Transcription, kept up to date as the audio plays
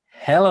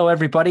Hello,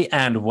 everybody,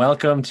 and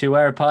welcome to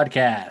our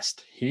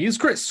podcast. He's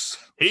Chris.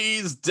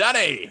 He's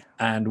Danny.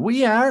 And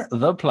we are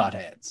the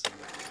Plotheads.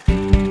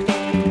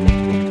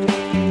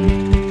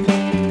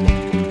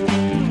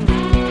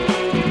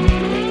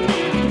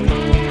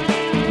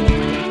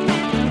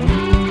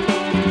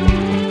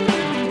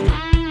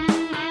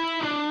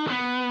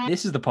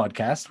 This is the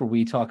podcast where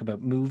we talk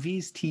about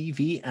movies,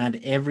 TV, and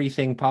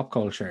everything pop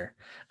culture.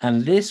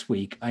 And this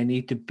week, I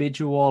need to bid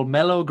you all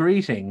mellow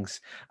greetings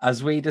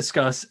as we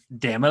discuss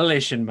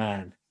Demolition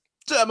Man.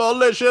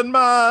 Demolition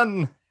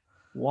Man!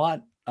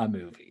 What a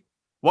movie.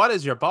 What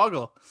is your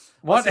boggle?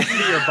 What is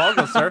your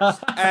boggle, sir?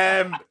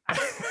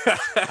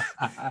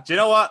 Do you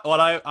know what? Well,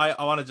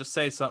 I want to just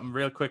say something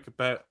real quick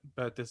about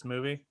this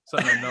movie.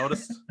 Something I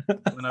noticed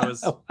when I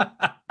was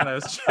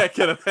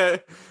checking it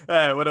out,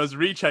 when I was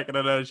rechecking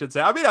it, I should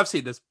say. I mean, I've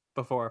seen this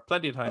before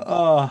plenty of times,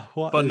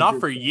 but not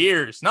for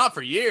years. Not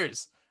for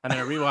years. And then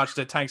I rewatched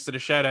it thanks to the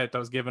shout out that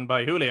was given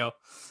by Julio.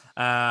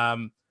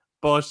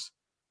 But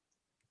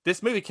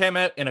this movie came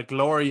out in a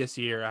glorious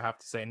year, I have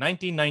to say.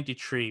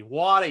 1993.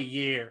 What a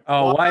year.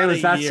 Oh, why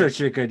was that such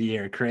a good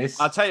year,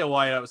 Chris? I'll tell you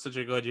why that was such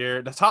a good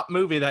year. The top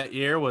movie that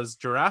year was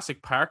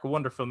Jurassic Park, a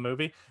wonderful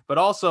movie. But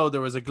also there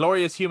was a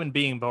glorious human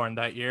being born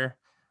that year.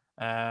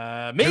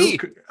 Me.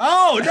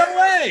 Oh, no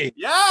way.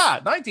 Yeah,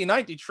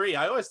 1993.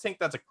 I always think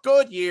that's a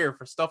good year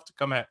for stuff to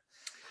come out.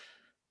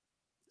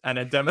 And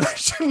then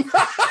Demolition.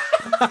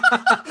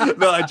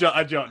 No, I'm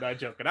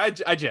joking.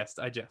 I jest.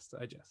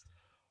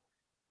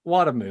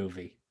 What a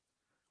movie.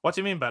 What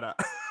do you mean by that?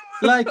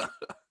 Like,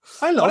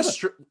 I love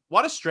it.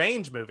 What a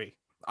strange movie.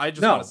 I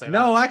just want to say that.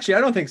 No, actually, I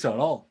don't think so at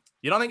all.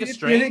 You don't think it's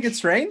strange? You think it's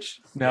strange?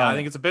 No. Yeah, I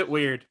think it's a bit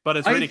weird, but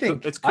it's really cool.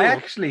 It's cool. I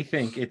actually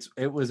think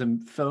it was a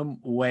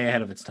film way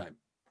ahead of its time.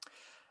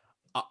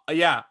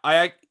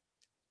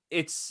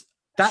 It's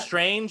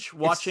strange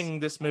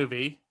watching this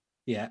movie.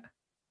 Yeah.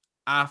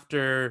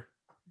 After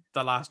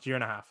the last year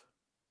and a half.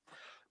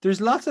 There's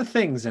lots of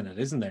things in it,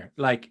 isn't there?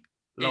 Like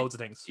loads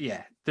of things.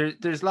 Yeah.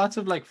 There's lots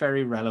of like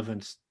very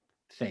relevant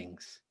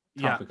things,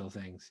 topical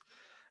things.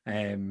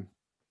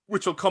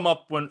 Which will come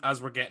up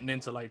as we're getting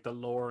into like the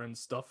lore and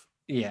stuff.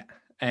 Yeah.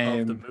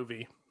 Of the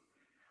movie.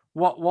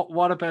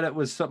 What about it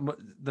was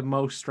the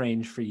most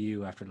strange for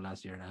you after the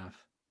last year and a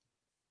half?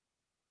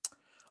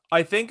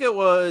 I think it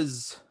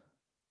was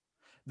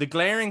the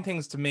glaring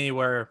things to me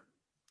were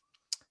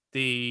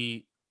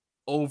the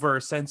over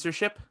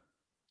censorship.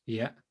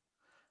 Yeah.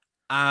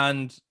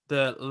 And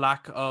the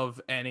lack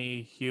of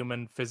any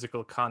human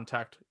physical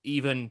contact,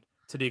 even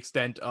to the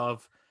extent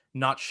of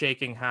not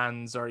shaking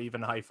hands or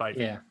even high-fiving.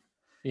 Yeah.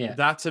 Yeah.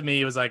 That to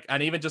me was like,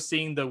 and even just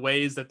seeing the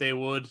ways that they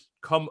would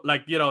come,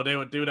 like, you know, they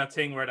would do that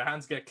thing where the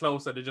hands get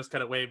close and they just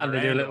kind of wave and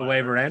around. they do a little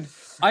wave around.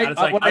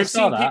 I've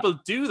seen people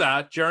do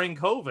that during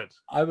COVID.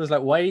 I was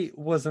like, why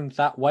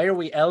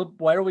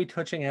are we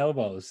touching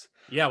elbows?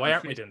 Yeah, why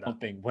aren't we doing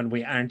that? When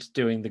we aren't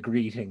doing the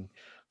greeting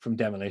from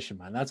Demolition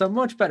Man? That's a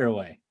much better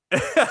way.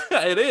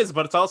 It is,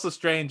 but it's also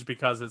strange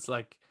because it's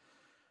like,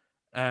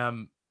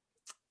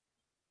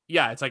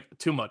 it's like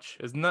too much,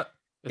 isn't it?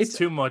 It's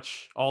too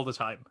much all the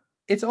time.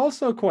 It's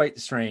also quite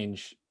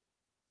strange.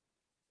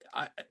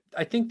 I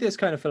think this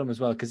kind of film as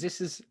well, because this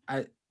is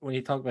when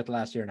you talk about the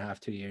last year and a half,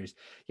 2 years,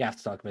 you have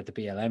to talk about the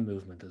BLM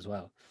movement as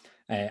well,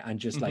 and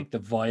just like the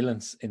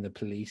violence in the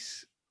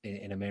police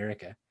in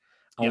America.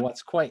 And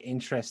what's quite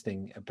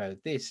interesting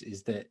about this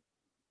is that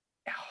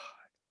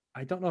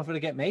I don't know if it'll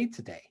get made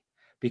today.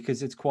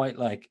 Because it's quite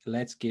like,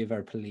 let's give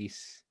our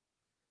police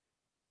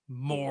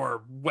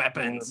more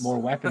weapons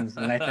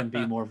and let them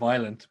be more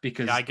violent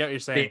because I get what you're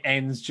saying. The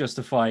ends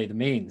justify the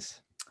means.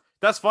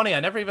 That's funny. I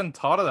never even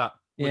thought of that,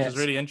 which is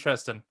really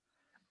interesting.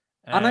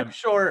 And I'm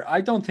sure,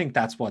 I don't think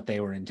that's what they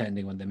were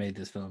intending when they made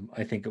this film.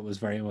 I think it was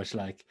very much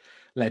like,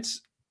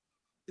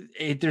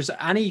 there's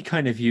any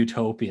kind of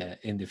utopia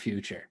in the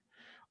future,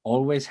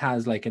 always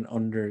has like an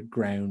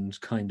underground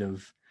kind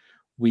of,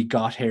 we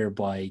got here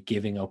by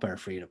giving up our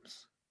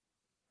freedoms.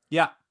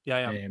 Yeah.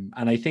 And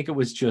I think it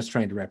was just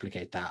trying to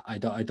replicate that. I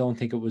don't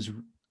think it was.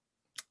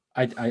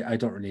 I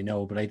don't really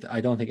know, but I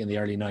don't think in the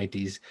early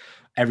 90s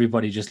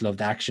everybody just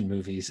loved action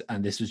movies,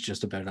 and this was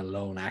just about a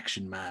lone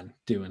action man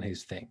doing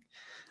his thing.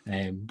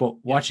 But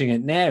watching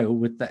it now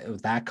with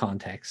that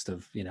context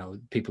of, you know,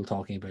 people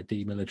talking about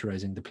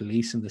demilitarizing the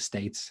police in the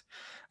States,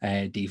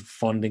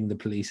 defunding the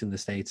police in the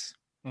States,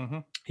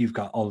 you've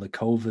got all the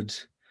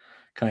COVID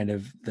kind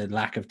of the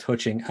lack of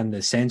touching and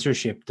the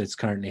censorship that's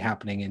currently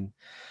happening in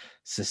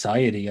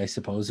society. I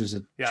suppose there's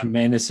a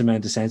tremendous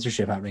amount of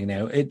censorship happening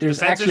now.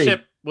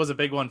 Censorship was a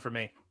big one for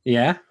me.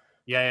 Yeah.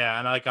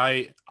 And like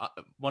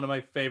one of my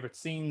favorite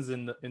scenes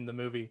in the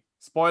movie,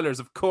 spoilers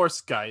of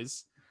course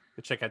guys,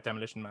 go check out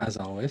Demolition Man as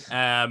always,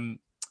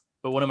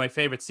 but one of my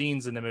favorite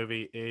scenes in the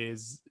movie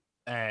is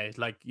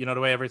like, you know, the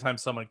way every time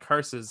someone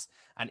curses,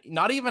 and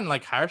not even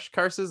like harsh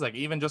curses, like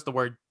even just the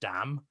word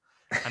damn,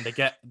 and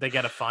they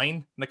get a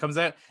fine that comes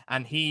out,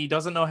 and he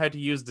doesn't know how to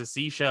use the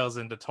seashells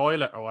in the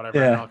toilet or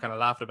whatever, and all kind of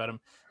laughed about him.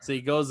 So he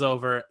goes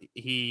over,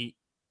 he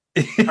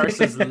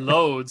curses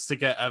loads to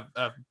get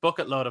a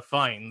bucket load of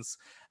fines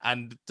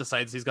and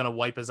decides he's going to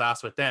wipe his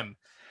ass with them.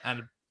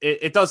 And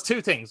it does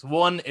two things.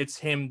 One, it's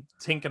him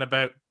thinking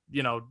about,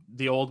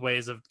 the old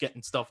ways of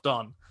getting stuff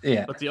done.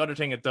 Yeah. But the other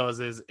thing it does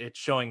is it's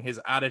showing his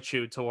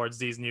attitude towards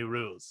these new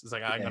rules. It's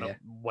like, I'm going to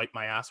wipe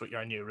my ass with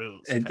your new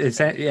rules.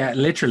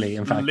 Literally,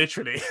 in fact.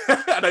 Literally.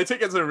 And I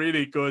think it's a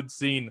really good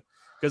scene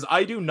because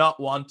I do not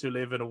want to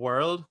live in a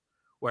world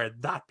where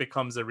that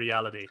becomes a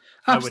reality.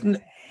 I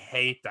would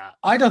hate that.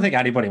 I don't think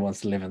anybody wants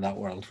to live in that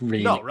world,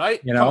 really. No,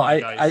 right? Come on,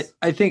 guys.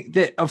 I think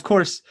that, of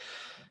course,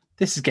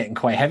 this is getting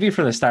quite heavy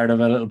for the start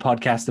of a little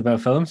podcast about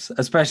films,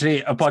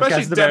 especially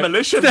podcast about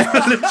Demolition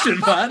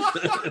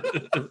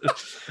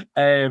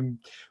Man.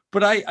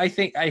 But I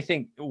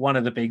think one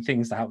of the big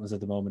things that happens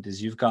at the moment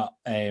is you've got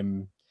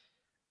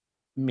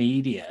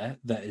media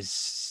that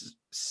is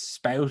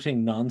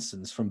spouting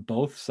nonsense from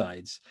both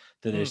sides,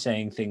 that are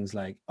saying things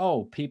like,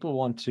 oh, people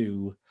want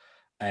to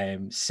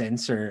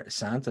censor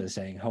Santa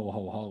saying ho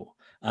ho ho,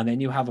 and then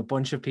you have a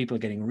bunch of people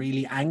getting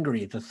really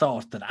angry at the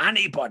thought that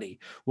anybody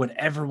would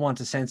ever want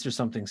to censor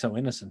something so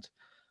innocent.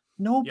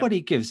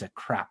 Nobody gives a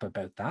crap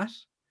about that.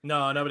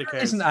 No, nobody cares.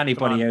 There isn't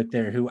anybody out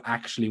there who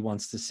actually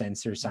wants to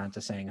censor Santa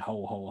saying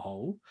ho ho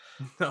ho.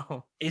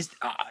 No,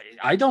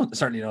 I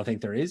certainly don't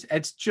think there is.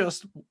 It's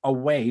just a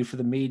way for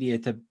the media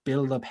to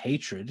build up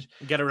hatred,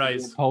 get a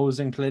rise, the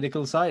opposing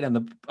political side and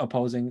the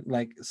opposing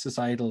like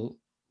societal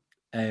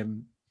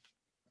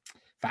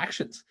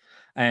factions.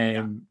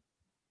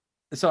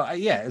 So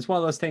it's one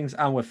of those things.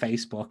 And with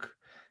Facebook,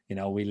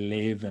 we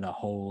live in a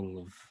hole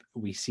of,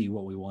 we see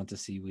what we want to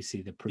see. We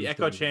see the proof. The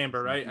echo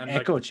chamber, right? And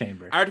echo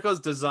chamber. Articles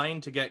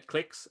designed to get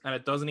clicks, and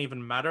it doesn't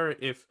even matter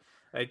if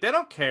they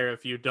don't care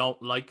if you don't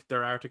like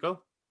their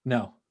article.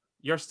 No,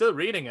 you're still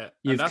reading it.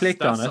 You've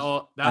clicked on it,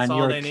 and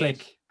your they click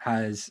need.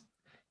 Has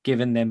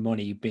given them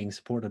money being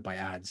supported by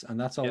ads, and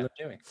that's all they're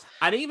doing.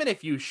 And even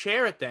if you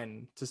share it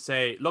then to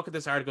say, look at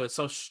this article, it's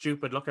so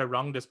stupid, look how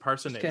wrong this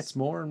person is, gets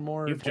more and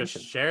more you've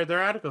attention. just shared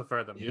their article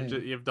for them.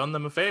 You've done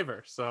them a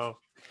favor. So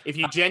if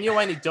you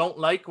genuinely don't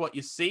like what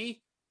you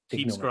see,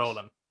 keep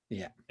scrolling.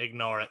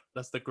 Ignore it.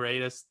 That's the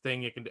greatest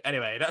thing you can do.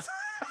 Anyway, that's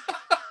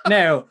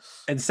now,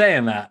 in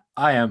saying that,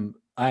 I am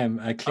a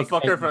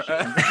fucker for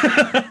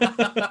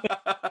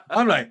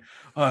I'm like,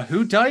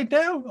 who died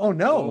now? Oh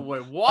no.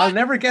 Wait, what? I'll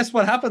never guess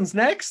what happens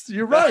next.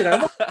 You're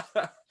right.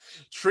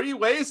 3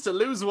 ways to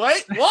lose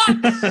weight. What?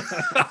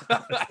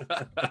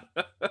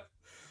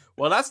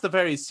 Well, that's the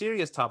very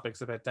serious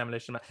topics about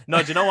Demolition Man.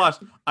 No, do you know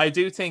what? I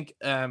do think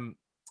on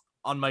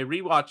my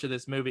rewatch of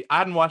this movie, I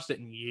hadn't watched it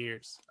in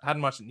years.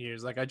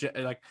 Like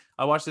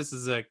I watched this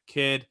as a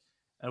kid.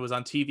 It was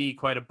on TV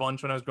quite a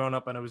bunch when I was growing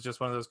up, and it was just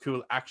one of those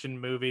cool action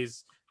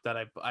movies that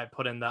I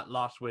put in that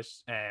lot with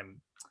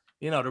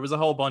there was a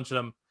whole bunch of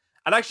them.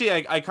 And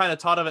actually I kind of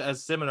thought of it as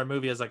a similar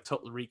movie as like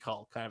Total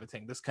Recall kind of a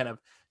thing, this kind of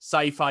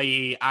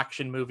sci-fi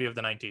action movie of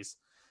the 90s.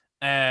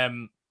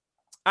 And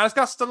it's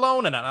got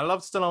Stallone in it. I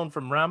love Stallone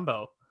from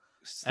Rambo.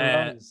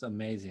 Stallone is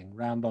amazing.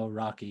 Rambo,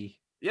 Rocky.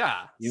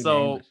 Yeah.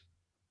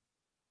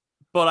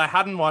 But I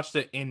hadn't watched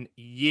it in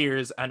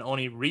years and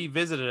only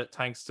revisited it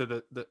thanks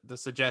to the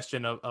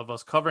suggestion of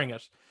us covering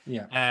it.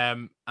 Yeah.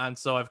 And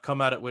so I've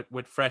come at it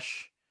with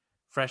fresh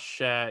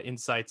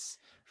insights.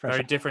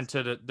 Very different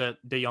to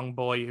the young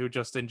boy who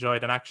just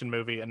enjoyed an action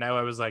movie. And now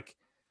I was like,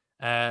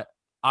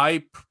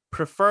 I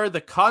prefer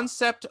the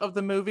concept of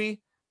the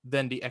movie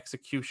than the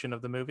execution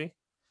of the movie.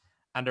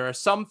 And there are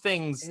some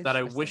things that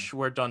I wish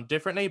were done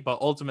differently, but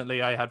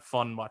ultimately I had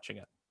fun watching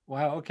it.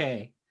 Wow.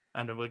 Okay.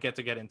 And we'll get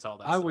into all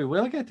that. We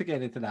will get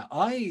into that.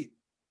 I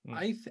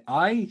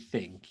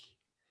think,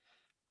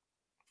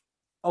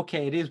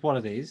 okay, it is what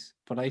it is,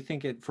 but I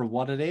think for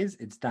what it is,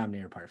 it's damn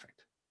near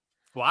perfect.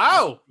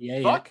 Wow.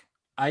 Yeah.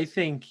 I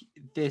think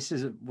this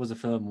was a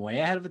film way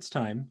ahead of its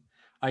time.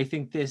 I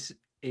think this,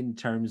 in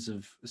terms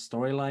of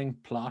storyline,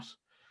 plot,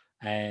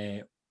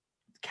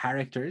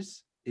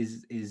 characters,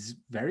 is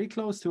very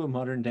close to a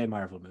modern day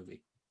Marvel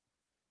movie.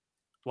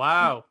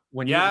 Wow.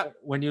 When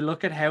you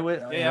look at how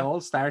it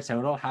all starts, how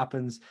it all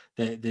happens,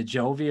 the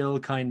jovial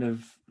kind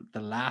of,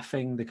 the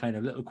laughing, the kind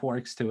of little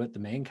quirks to it, the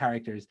main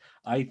characters,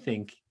 I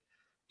think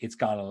it's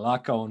got a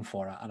lot going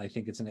for it, and I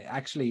think it's an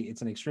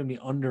extremely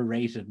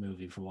underrated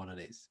movie for what it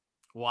is.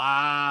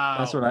 Wow.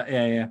 That's what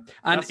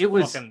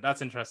And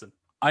that's interesting.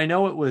 I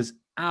know it was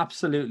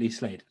absolutely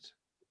slated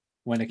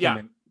when it came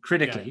in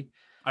critically. Yeah,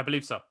 I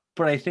believe so.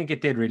 But I think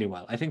it did really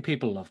well. I think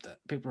people loved it.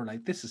 People were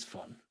like, this is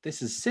fun.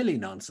 This is silly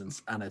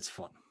nonsense, and it's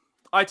fun.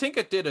 I think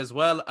it did as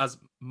well as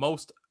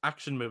most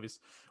action movies.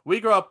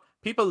 We grew up,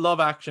 people love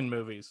action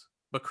movies,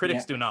 but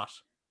critics do not.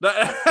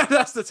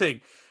 That's the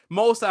thing.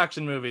 Most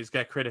action movies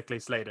get critically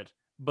slated,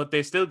 but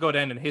they still go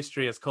down in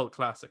history as cult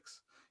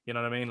classics. You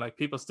know what I mean? Like,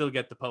 people still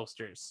get the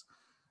posters.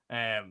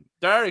 There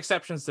are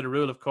exceptions to the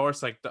rule, of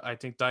course. Like, I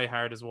think Die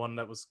Hard is one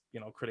that was,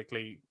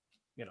 critically,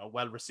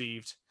 well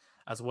received,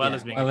 as well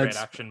as being a great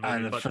action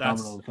movie.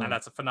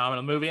 That's a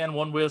phenomenal movie, and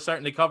one we'll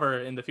certainly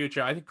cover in the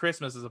future. I think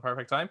Christmas is a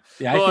perfect time.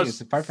 Yeah, I think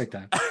it's a perfect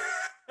time.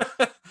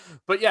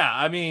 But yeah,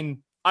 I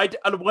mean,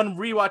 when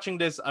rewatching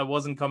this, I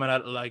wasn't coming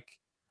out like,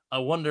 I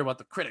wonder what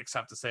the critics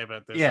have to say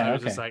about this. Yeah, I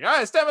was just like,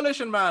 it's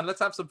Demolition Man. Let's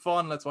have some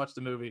fun. Let's watch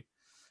the movie,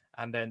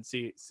 and then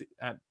see.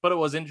 But it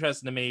was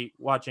interesting to me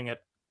watching it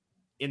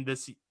in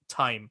this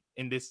time,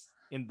 in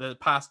the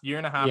past year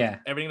and a half. Yeah.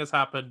 Everything that's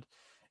happened,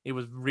 it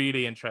was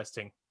really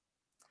interesting.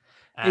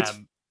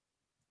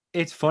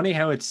 It's funny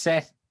how it's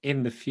set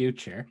in the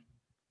future,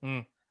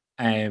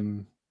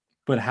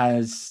 but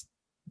has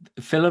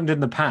filmed in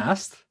the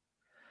past,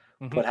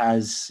 but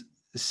has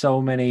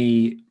so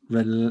many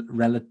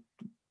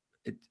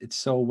it's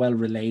so well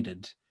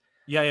related.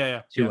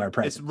 To our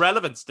present. It's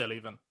relevant still,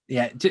 even.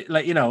 Yeah,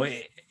 like, you know,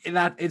 it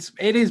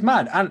is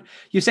mad. And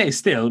you say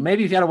still,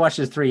 maybe if you had watched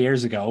this 3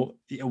 years ago,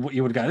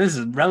 you would go, this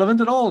isn't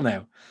relevant at all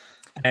now.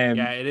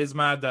 It is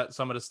mad that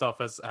some of the stuff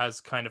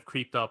has kind of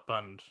creeped up.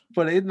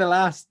 But in the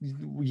last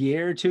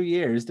year, 2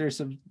 years, there's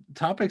some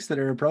topics that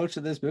are approached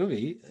to this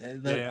movie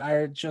that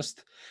are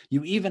just,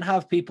 you even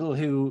have people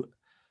who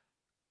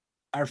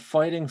are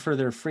fighting for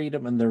their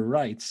freedom and their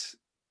rights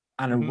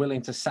and are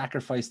willing to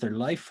sacrifice their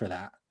life for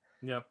that.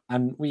 Yeah.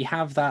 And we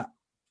have that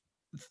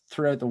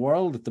throughout the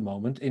world at the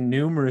moment in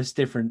numerous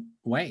different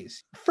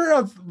ways. For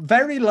a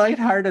very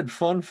light-hearted,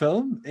 fun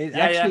film,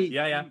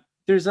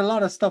 there's a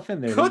lot of stuff in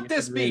there. Could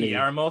this be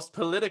our most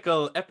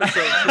political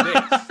episode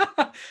today?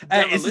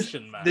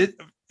 Demolition Man.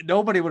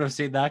 Nobody would have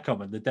seen that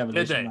coming, the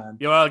Demolition Man.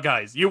 Well,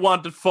 guys, you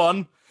wanted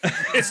fun?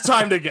 It's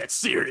time to get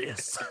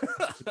serious.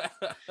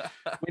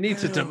 We need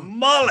to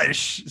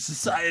demolish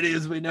society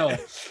as we know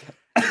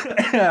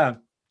it.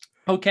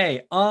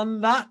 Okay,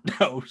 on that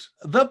note,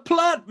 the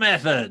plot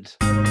method.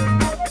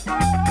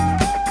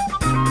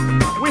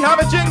 We have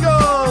a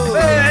jingle!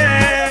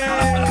 Hey!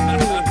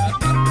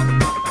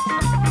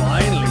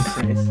 Finally,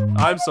 Chris.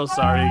 I'm so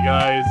sorry,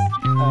 guys.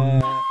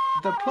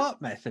 The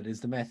plot method is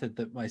the method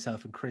that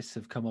myself and Chris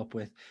have come up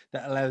with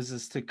that allows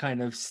us to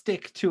kind of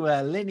stick to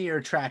a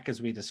linear track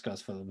as we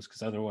discuss films,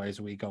 because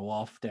otherwise we go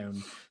off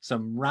down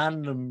some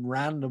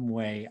random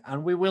way,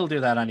 and we will do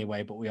that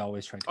anyway, but we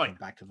always try to come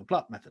back to the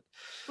plot method,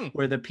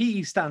 where the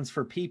P stands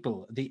for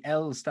people, the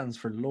L stands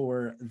for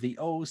lore, the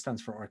O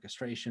stands for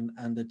orchestration,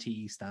 and the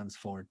T stands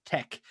for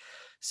tech.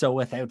 So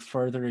without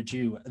further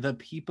ado, the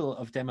people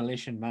of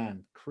Demolition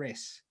Man.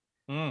 Chris.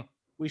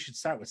 We should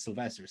start with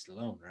Sylvester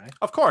Stallone, right?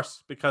 Of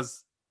course,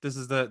 because this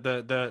is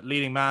the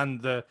leading man.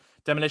 The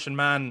Demolition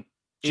Man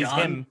is John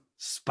him.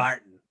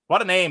 Spartan.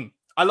 What a name!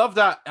 I love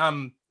that.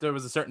 There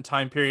was a certain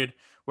time period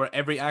where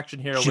every action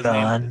hero was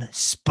named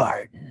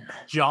Spartan.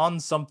 John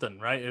something,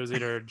 right? It was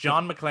either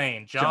John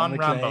McClane, John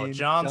Rambo,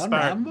 John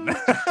Spartan.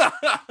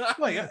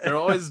 They're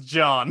always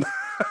John.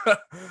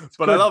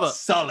 But I love it.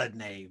 Solid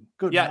name.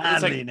 Good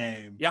manly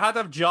name. You had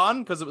to have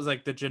John because it was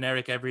like the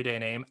generic everyday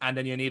name, and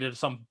then you needed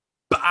some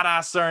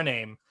badass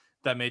surname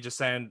that made you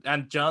sound,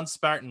 and John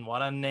Spartan,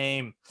 what a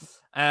name.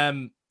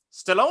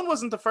 Stallone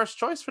wasn't the first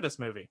choice for this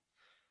movie.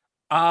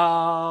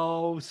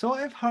 Oh, so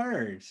I've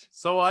heard.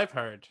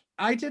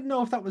 I didn't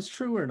know if that was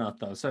true or not,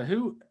 though. So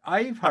who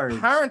I've heard.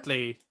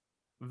 Apparently,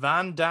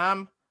 Van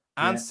Damme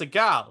and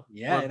Seagal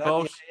were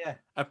both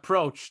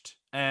approached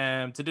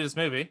to do this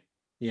movie.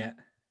 Yeah.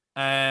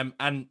 And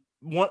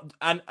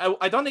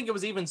I don't think it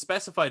was even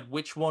specified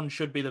which one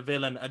should be the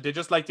villain. They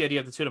just liked the idea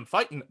of the two of them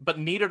fighting, but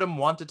neither of them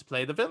wanted to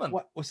play the villain.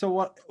 What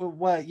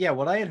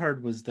I had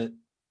heard was that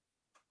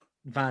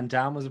Van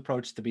Damme was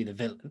approached to be the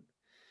villain,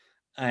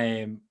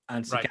 and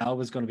Seagal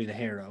was going to be the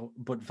hero,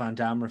 but Van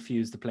Damme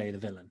refused to play the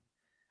villain.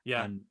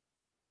 Yeah, and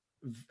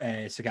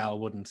Seagal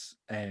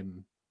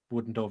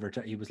wouldn't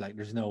overturn. He was like,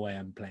 "There's no way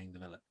I'm playing the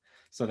villain."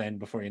 So then,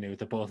 before you knew it,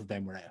 the both of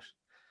them were out.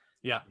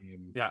 Yeah,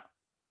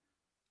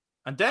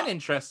 and then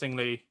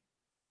interestingly,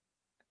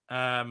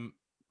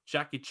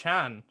 Jackie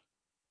Chan,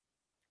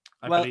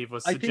 I believe,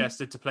 was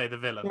suggested to play the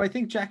villain. Well, I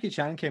think Jackie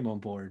Chan came on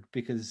board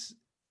because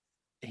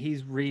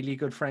he's really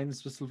good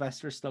friends with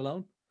Sylvester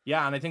Stallone.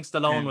 Yeah, and I think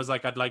Stallone was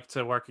like, I'd like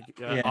to work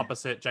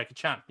opposite Jackie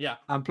Chan. Yeah.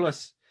 And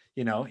plus,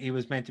 he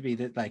was meant to be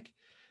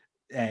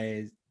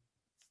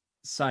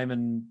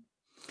Simon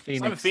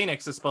Phoenix. Simon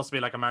Phoenix is supposed to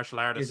be like a martial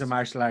artist. He's a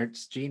martial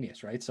arts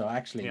genius, right? So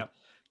actually,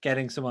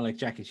 getting someone like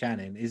Jackie Chan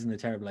in isn't a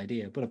terrible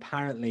idea. But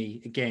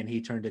apparently, again,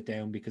 he turned it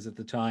down because at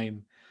the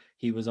time,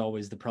 he was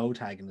always the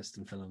protagonist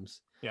in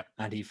films. Yeah.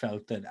 And he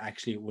felt that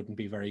actually it wouldn't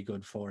be very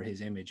good for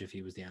his image if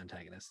he was the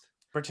antagonist.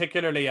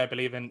 Particularly, I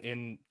believe,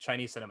 in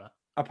Chinese cinema.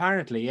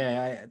 Apparently,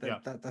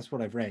 that's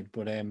what I've read.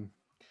 But and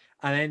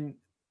then,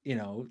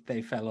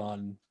 they fell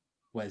on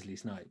Wesley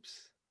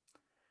Snipes,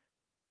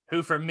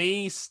 who for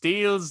me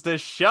steals the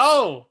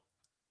show.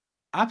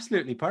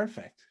 Absolutely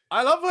perfect.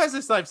 I love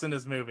Wesley Snipes in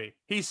this movie.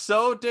 He's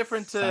so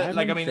different to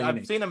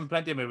I've seen him in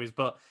plenty of movies,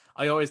 but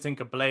I always think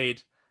of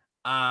Blade,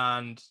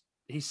 and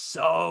he's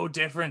so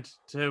different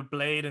to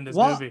Blade in this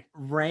movie.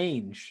 What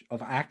range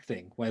of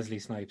acting Wesley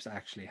Snipes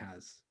actually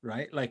has,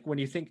 right? Like when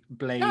you think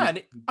Blade,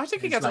 and I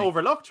think he gets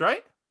overlooked,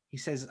 right? He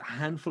says a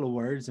handful of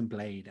words in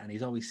Blade, and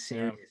he's always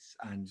serious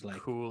and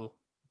like cool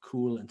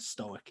and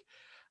stoic.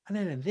 And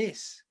then in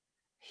this,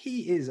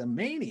 he is a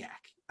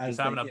maniac. He's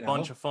having a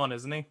bunch of fun,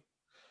 isn't he?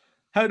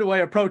 How do I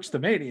approach the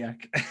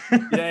maniac?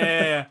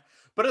 Yeah.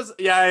 But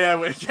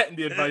we're getting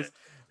the advice.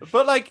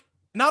 But like,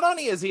 not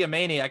only is he a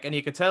maniac, and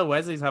you could tell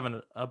Wesley's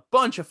having a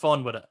bunch of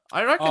fun with it.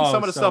 I reckon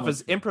some of the so stuff much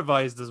is fun.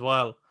 improvised as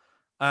well.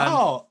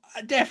 And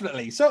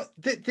Definitely. So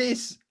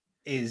this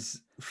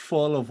is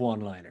full of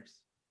one-liners.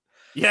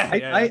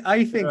 yeah.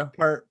 I think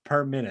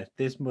per minute,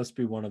 this must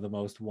be one of the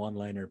most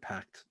one-liner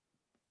packed,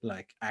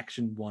 like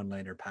action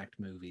one-liner packed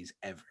movies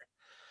ever.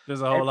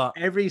 There's a whole lot.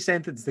 Every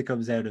sentence that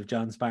comes out of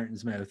John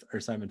Spartan's mouth or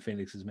Simon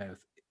Phoenix's mouth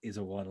is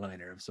a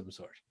one-liner of some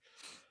sort.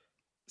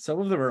 Some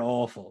of them are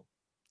awful.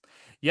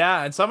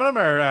 Yeah, and some of them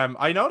are.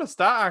 I noticed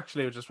that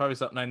actually, which is probably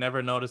something I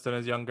never noticed when I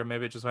was younger.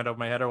 Maybe it just went over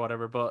my head or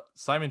whatever. But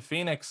Simon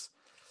Phoenix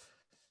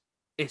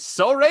is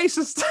so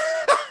racist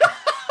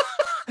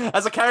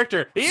as a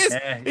character. He is.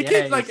 He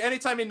keeps like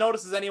anytime he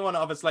notices anyone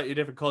of a slightly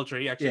different culture,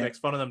 he actually makes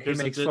fun of them. He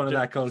makes fun of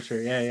that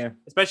culture. Yeah.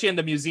 Especially in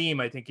the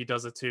museum, I think he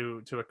does it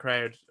to a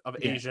crowd of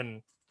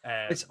Asian.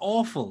 It's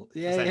awful.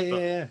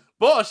 Yeah.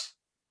 But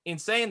in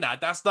saying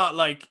that, that's not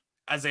like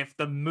as if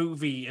the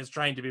movie is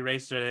trying to be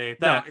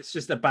racist. No, it's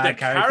just a bad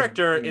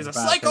character is a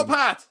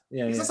psychopath.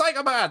 He's a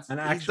psychopath. An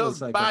actual he does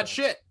psychopath. Bad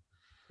shit.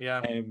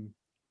 Yeah.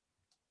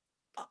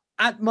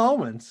 At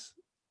moments,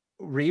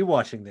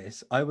 rewatching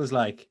this, I was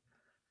like,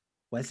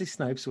 Wesley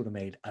Snipes would have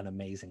made an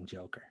amazing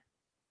Joker.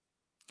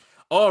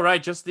 Oh,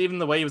 right. Just even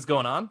the way he was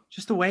going on.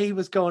 Just the way he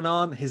was going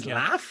on. His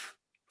laugh.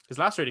 His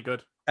laugh's really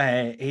good.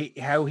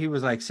 How he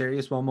was like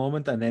serious one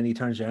moment and then he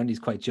turns around, he's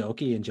quite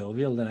jokey and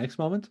jovial the next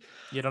moment.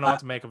 You don't know what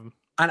to make of him.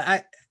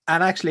 And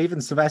actually even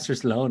Sylvester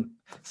Stallone,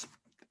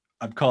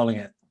 I'm calling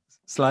it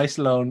Sly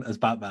Stallone as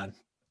Batman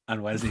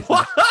and Wesley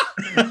Snipes.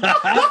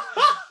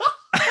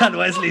 And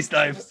Wesley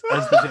Snipes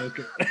as the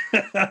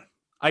Joker.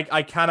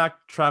 I cannot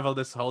travel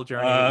this whole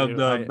journey. I'm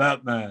the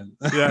Batman.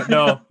 Yeah,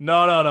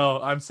 no.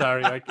 I'm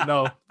sorry.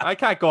 I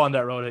can't go on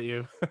that road at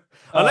you.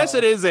 Unless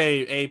it is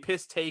a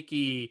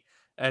piss-takey,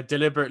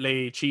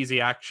 deliberately cheesy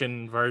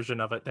action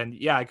version of it, then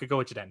yeah, I could go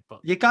with you then.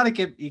 But you gotta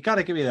give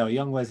me though.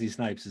 Young Wesley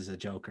Snipes as a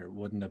Joker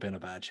wouldn't have been a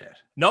bad shit.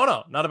 No,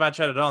 not a bad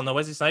shit at all. No,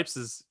 Wesley Snipes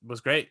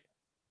was great,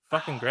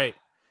 fucking great.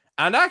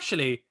 And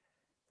actually,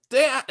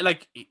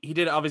 he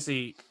did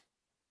obviously,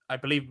 I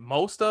believe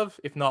most of,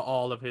 if not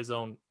all of his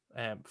own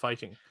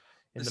fighting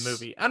in the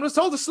movie, and was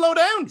told to slow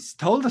down. He's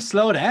told to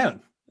slow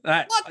down.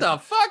 What the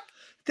fuck?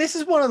 This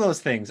is one of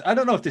those things. I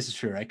don't know if this is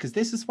true, right? Because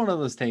this is one of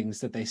those things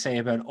that they say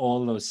about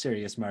all those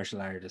serious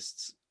martial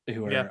artists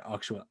who are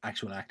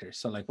actual actors.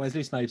 So like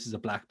Wesley Snipes is a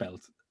black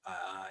belt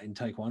in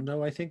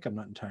Taekwondo, I think. I'm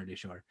not entirely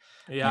sure.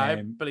 Yeah,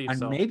 I believe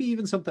so. And maybe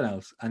even something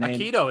else. And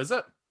Aikido, is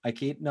it?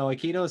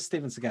 Aikido is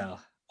Steven Seagal.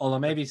 Although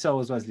maybe so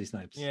is Wesley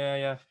Snipes.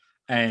 Yeah.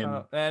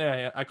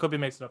 Anyway, I could be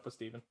mixing up with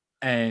Steven.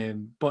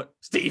 But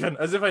Stephen,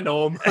 as if I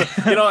know him.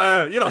 you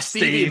know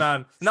Stevie,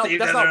 man. No, Steve,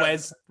 that's not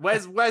Wes.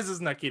 Wes is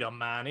an Aikido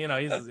man.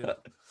 He's.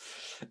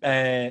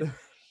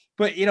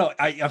 But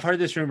I've heard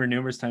this rumor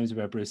numerous times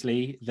about Bruce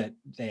Lee that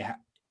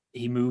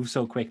he moves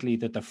so quickly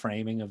that the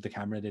framing of the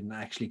camera didn't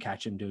actually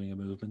catch him doing a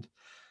movement.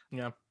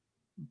 Yeah.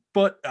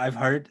 But I've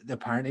heard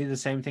apparently the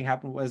same thing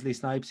happened with Wesley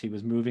Snipes. He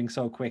was moving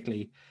so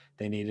quickly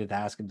they needed to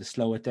ask him to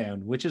slow it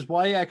down, which is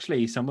why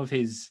actually some of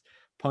his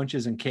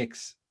punches and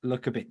kicks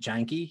look a bit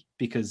janky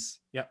because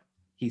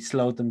he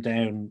slowed them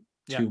down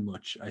too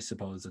much, I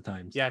suppose, at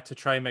times. Yeah, to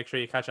try and make sure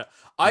you catch it.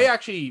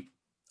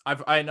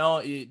 I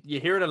know you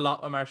hear it a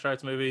lot in martial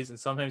arts movies, and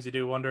sometimes you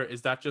do wonder,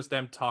 is that just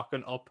them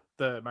talking up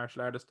the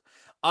martial artist?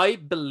 I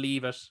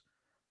believe it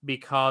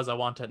because I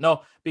want it.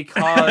 No,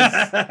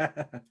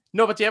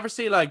 but do you ever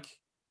see like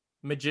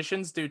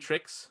magicians do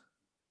tricks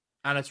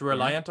and it's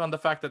reliant on the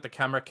fact that the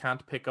camera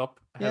can't pick up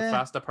how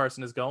fast the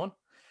person is going?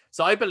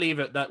 So I believe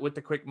it that with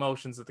the quick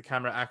motions that the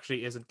camera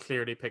actually isn't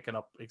clearly picking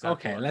up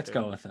exactly. Okay, let's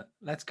go with it.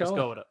 Let's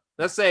go with it.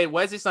 Let's say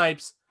Wesley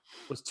Snipes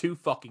was too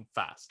fucking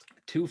fast.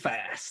 Too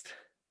fast.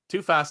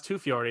 Too fast, too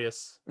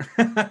furious.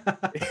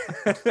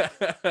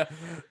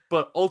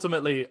 But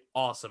ultimately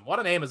awesome. What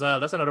a name as well.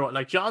 That's another one.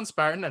 Like John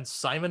Spartan and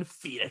Simon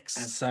Phoenix.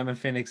 And then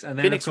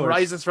Phoenix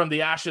rises from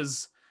the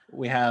ashes.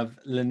 We have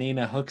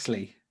Lenina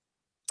Huxley.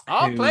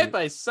 Played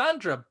by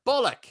Sandra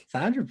Bullock.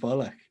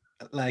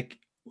 Like,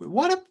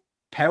 what a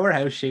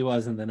powerhouse she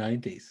was in the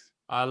 90s.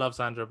 I love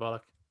Sandra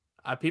Bullock.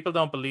 People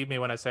don't believe me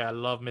when I say I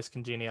love Miss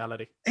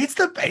Congeniality.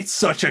 It's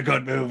such a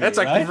good movie. It's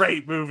a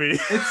great movie.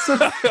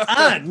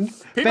 And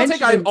people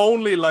think I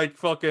only like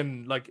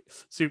fucking like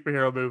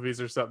superhero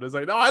movies or something. It's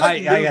like, no, I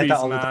like movies,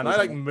 man. I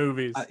like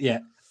movies. Yeah.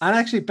 And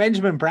actually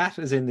Benjamin Bratt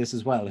is in this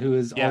as well, who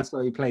is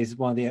also, he plays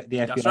one of the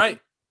FBI. That's right.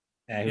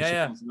 Who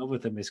falls in love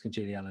with the Miss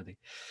Congeniality.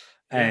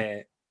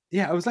 I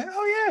was like,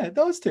 oh yeah,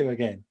 those two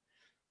again.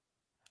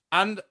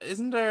 And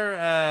isn't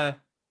there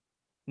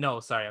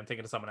no, sorry, I'm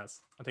thinking of someone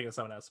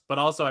else. But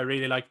also I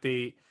really like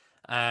the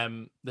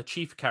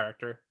chief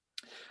character.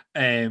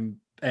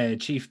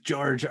 Chief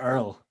George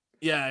Earl.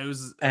 Yeah, it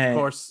was of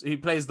course he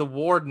plays the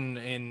warden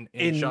in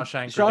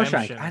Shawshank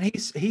Redemption. And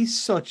he's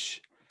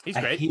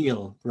great.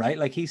 Heel, right?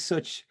 Like he's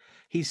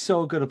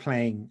so good at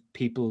playing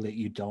people that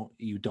you don't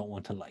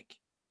want to like.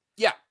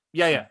 Yeah.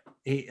 Yeah.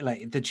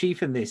 Like the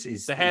chief in this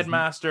is The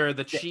headmaster,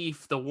 the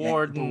chief, the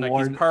warden. the Like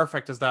warden. he's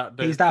perfect as that.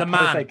 He's that the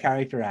perfect man.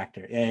 character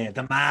actor. Yeah,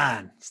 the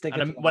man. Stick it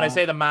And to the when I man.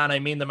 say the man, I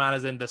mean the man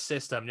is in the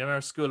system. You remember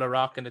School of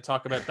Rock, and they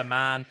talk about the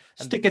man.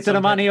 And Stick it to the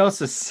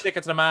maniosis. Stick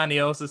it to the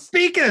maniosis.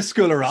 Speaking of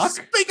School of Rock.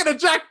 Speaking of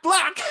Jack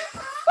Black.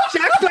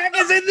 Jack Black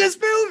is in this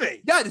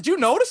movie. Yeah, did you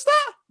notice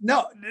that?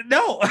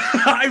 No.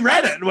 I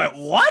read it and went,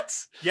 what?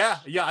 Yeah,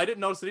 I didn't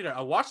notice it either.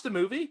 I watched the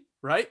movie,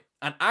 right?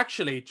 And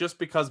actually, just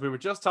because we were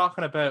just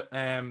talking about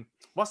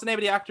what's the name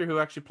of the actor who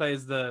actually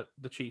plays the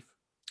chief?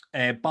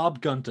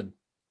 Bob Gunton.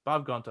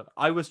 Bob Gunton.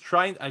 I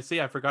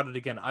forgot it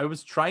again. I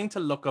was trying to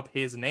look up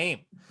his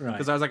name. Right.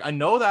 Because I was like, I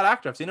know that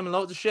actor. I've seen him in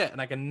loads of shit,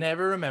 and I can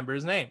never remember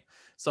his name.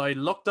 So I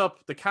looked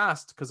up the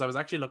cast because I was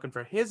actually looking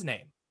for his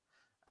name.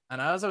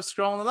 And as I was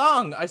scrolling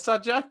along, I saw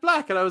Jack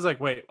Black, and I was like,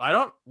 wait,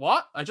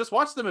 what? I just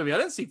watched the movie. I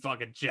didn't see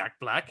fucking Jack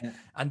Black. Yeah.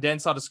 And then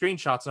saw the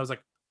screenshots, and I was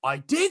like, I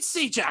did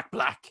see Jack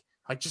Black.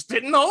 I just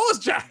didn't know it was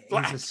Jack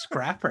Black. He's a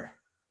scrapper.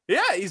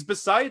 Yeah, he's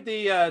beside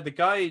the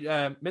guy,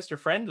 Mr.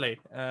 Friendly.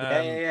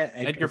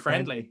 Edgar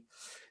Friendly.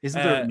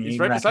 Isn't there a he's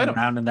right beside him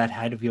around in that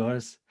head of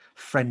yours?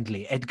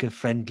 Friendly, Edgar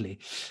Friendly.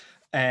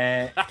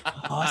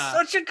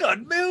 Such a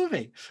good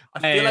movie.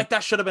 I feel like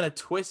that should have been a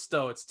twist,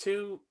 though. It's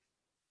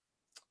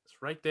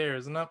right there,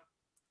 isn't it?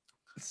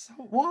 So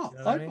what?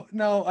 You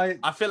know what I mean?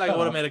 I feel like it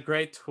would have made a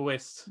great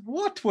twist.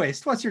 What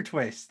twist? What's your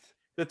twist?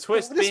 The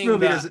twist this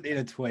movie doesn't need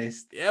a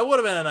twist. Yeah, it would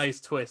have been a nice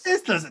twist.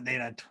 This doesn't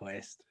need a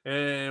twist.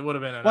 It would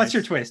have been What's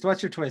your twist?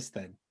 What's your twist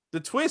then? The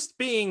twist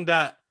being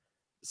that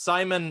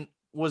Simon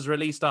was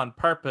released on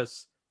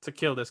purpose to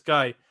kill this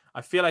guy.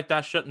 I feel like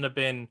that shouldn't have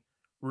been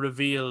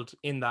revealed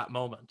in that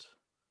moment.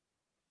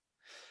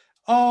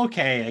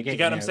 Okay, I get you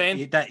get what I'm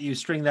saying? That you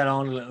string that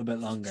on a little bit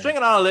longer. String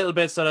it on a little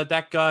bit so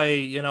that guy,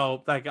 you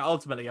know, like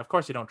ultimately, of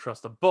course you don't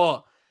trust him,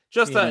 but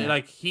just that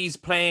like he's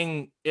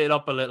playing it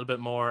up a little bit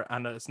more,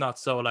 and it's not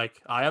so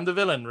like, I am the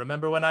villain.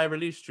 Remember when I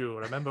released you?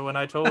 Remember when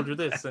I told you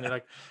this? And you're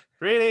like,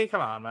 really?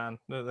 Come on, man.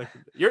 Like,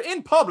 you're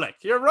in public.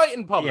 You're right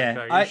in public.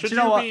 Yeah, you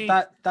know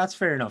what? That's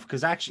fair enough,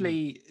 because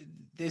actually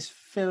this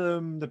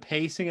film, the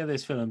pacing of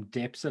this film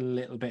dips a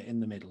little bit in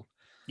the middle.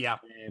 Yeah.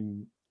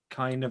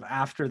 Kind of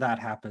after that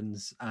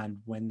happens, and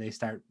when they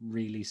start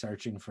really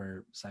searching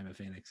for Simon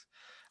Phoenix.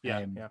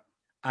 Yeah.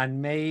 And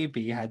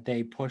maybe had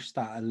they pushed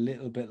that a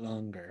little bit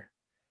longer,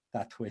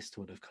 that twist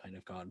would have kind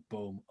of gone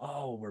boom.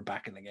 Oh, we're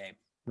back in the game.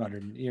 Rather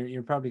than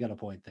you're probably got a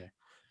point there.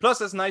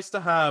 Plus, it's nice to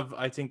have,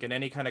 I think, in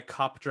any kind of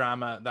cop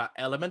drama, that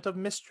element of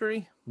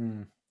mystery.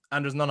 And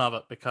there's none of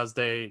it because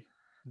they're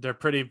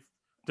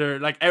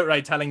like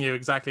outright telling you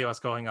exactly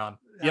what's going on.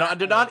 You know,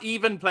 and they're not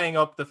even playing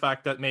up the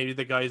fact that maybe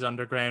the guys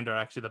underground are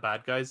actually the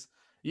bad guys.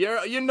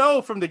 You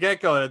know from the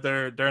get-go that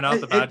they're not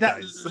the bad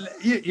guys.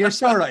 You're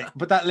so right,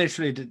 but that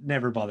literally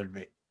never bothered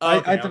me.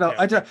 Okay, I don't know.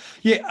 I don't.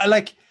 Yeah,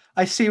 like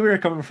I see where you're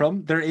coming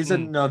from. There is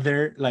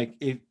another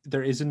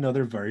there is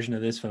another version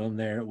of this film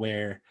there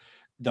where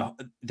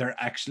they're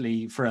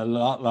actually, for a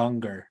lot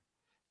longer,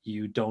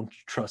 you don't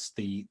trust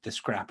the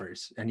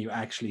scrappers and you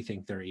actually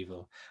think they're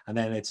evil. And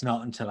then it's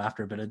not until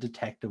after a bit of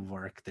detective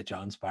work that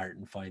John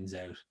Spartan finds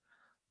out,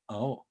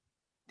 oh,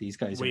 these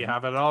guys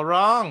have it all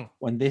wrong.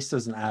 When this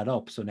doesn't add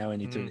up. So now I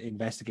need to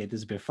investigate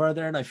this a bit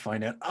further, and I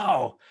find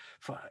out,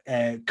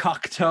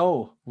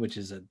 Cocteau, which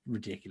is a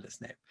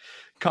ridiculous name.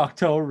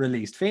 Cocteau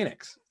released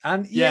Phoenix.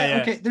 And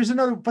okay, there's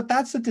another, but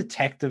that's a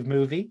detective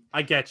movie.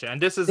 I get you.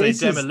 And this is a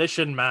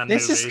Demolition Man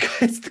movie.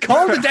 It's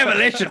called the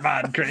Demolition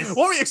Man, Chris.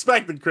 What were you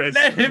expecting, Chris?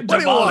 Let him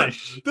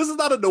demolish. This is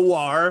not a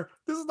noir.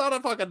 This is not a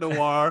fucking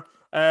noir.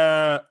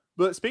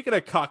 But speaking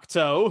of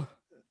Cocteau,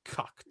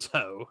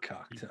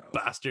 you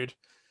bastard.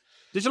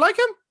 Did you like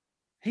him?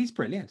 He's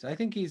brilliant. I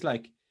think he's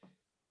brilliant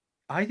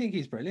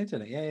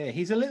in it. Yeah.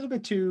 He's a little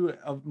bit too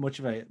much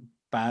of a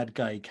bad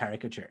guy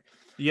caricature.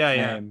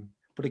 Yeah.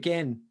 But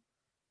again,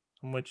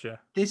 I'm with you.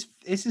 This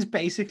is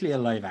basically a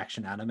live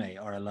action anime,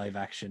 or a live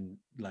action,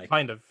 like,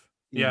 kind of.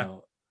 Yeah.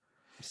 Know,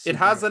 it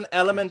has an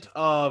element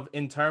of,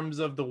 in terms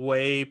of the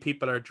way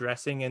people are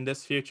dressing in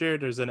this future,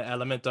 there's an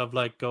element of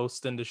like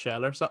Ghost in the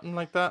Shell or something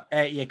like that.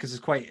 Yeah, because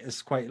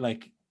it's quite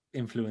like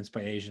influenced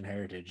by Asian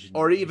heritage,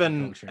 or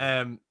even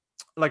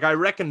like, I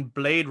reckon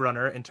Blade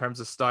Runner in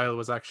terms of style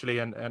was actually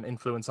an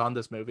influence on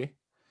this movie.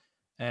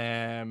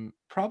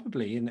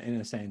 Probably in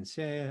a sense.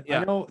 Yeah.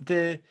 I know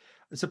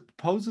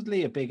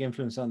supposedly a big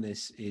influence on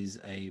this is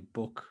a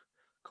book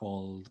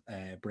called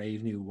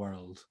Brave New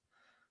World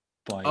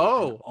by an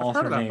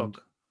author named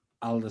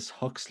Aldous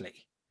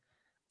Huxley.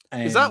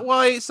 Is that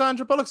why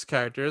Sandra Bullock's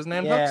character is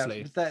named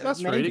Huxley?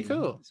 That's really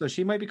cool. So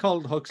she might be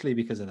called Huxley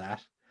because of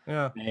that.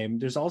 Yeah.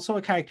 There's also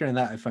a character in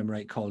that, if I'm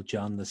right, called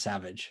John the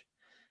Savage.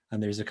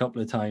 And there's a couple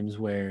of times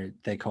where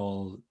they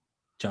call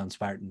John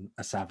Spartan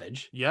a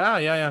savage. Yeah.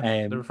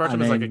 They refer to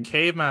him as like a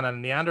caveman and a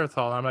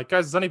Neanderthal. I'm like,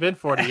 guys, it's only been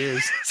 40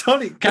 years. It's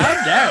only,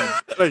 calm down.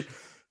 Like,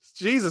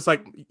 Jesus,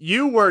 like,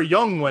 you were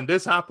young when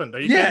this happened. Are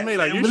you kidding me?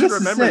 Like, you should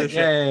remember this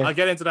shit. Yeah. I'll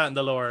get into that in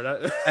the lore.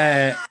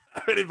 That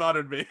really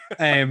bothered me.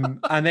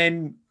 And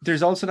then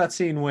there's also that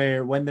scene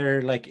where when they're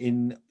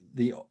in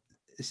the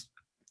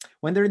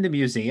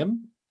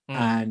museum,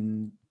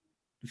 and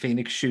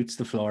Phoenix shoots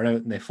the floor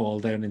out and they fall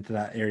down into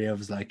that area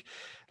of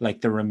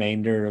like the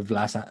remainder of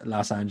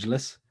Los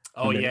Angeles.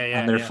 Oh yeah,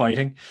 And they're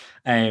fighting.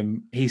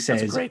 He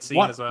says, that's a great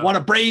scene as well. What a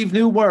brave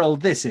new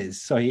world this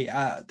is. So he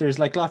there's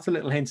like lots of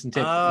little hints and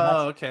tips.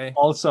 Oh, okay.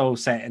 Also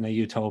set in a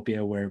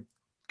utopia where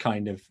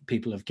kind of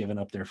people have given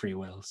up their free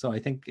will. So I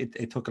think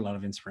it took a lot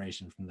of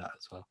inspiration from that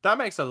as well. That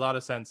makes a lot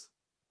of sense.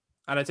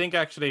 And I think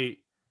actually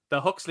the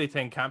Huxley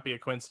thing can't be a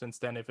coincidence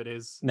then if it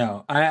is.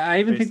 No, I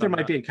even think there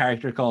might be a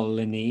character called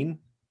Lenine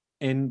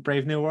in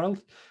Brave New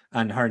World,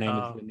 and her name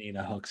is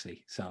Lenina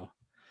Huxley. So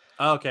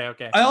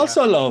okay. I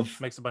also love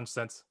makes a bunch of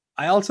sense.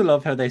 I also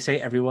love how they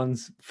say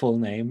everyone's full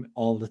name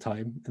all the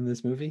time in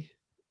this movie.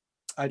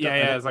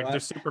 It's like they're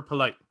super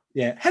polite.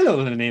 Yeah. Hello,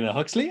 Lenina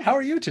Huxley. How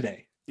are you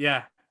today?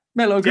 Yeah.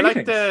 Mellow greetings.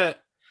 Like the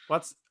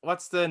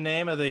what's the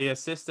name of the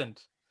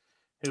assistant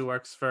who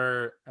works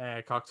for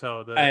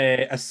Cocteau?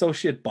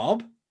 Associate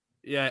Bob.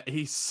 Yeah,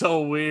 he's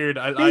so weird.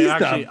 He's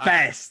the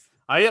best.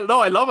 I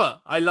love it.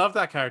 I love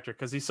that character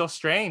because he's so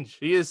strange.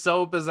 He is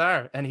so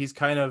bizarre, and he's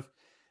kind of,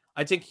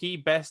 I think he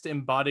best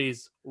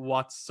embodies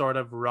what's sort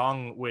of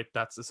wrong with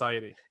that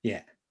society.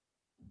 Yeah,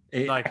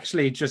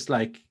 actually just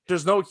like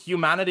there's no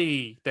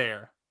humanity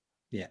there.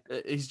 Yeah,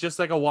 he's just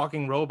like a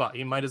walking robot.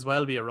 He might as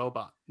well be a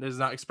robot. There's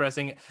not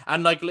expressing,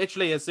 and like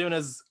literally as soon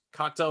as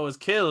Cocteau is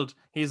killed,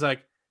 he's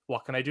like,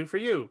 what can I do for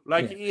you?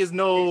 Like he is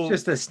no. He's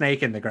just a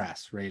snake in the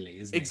grass, really,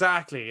 isn't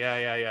exactly. He?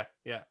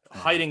 Yeah.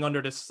 Hiding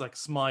under this like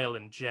smile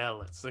and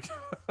gel. It's like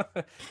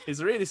he's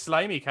a really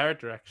slimy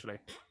character, actually.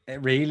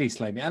 Really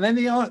slimy. And then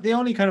the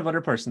only kind of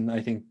other person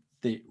I think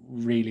that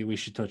really we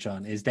should touch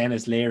on is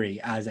Dennis Leary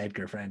as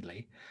Edgar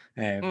Friendly.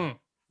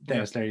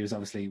 Dennis Leary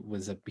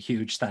was a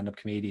huge stand-up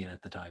comedian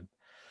at the time.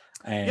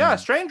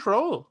 Strange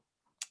role.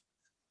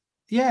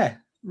 Yeah.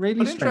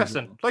 Really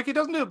interesting. Like he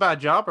doesn't do a bad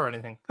job or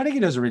anything. I think he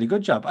does a really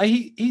good job.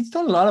 He's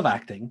done a lot of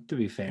acting, to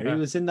be fair. He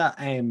was in that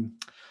I can't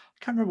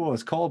remember what it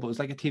was called, but it was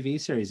like a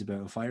TV series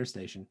about a fire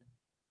station.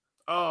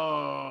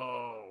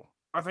 Oh,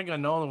 I think I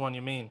know the one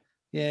you mean.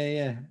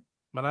 Yeah.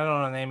 But I don't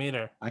know the name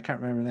either. I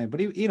can't remember the name. But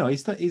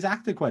he's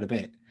acted quite a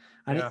bit.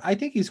 And I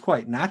think he's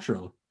quite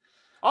natural.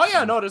 Oh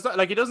yeah, no, there's not,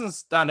 like he doesn't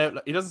stand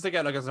out. He doesn't stick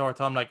out like a sore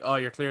thumb. Like, oh,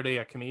 you're clearly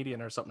a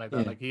comedian or something like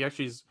that. Like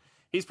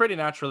he's pretty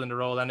natural in the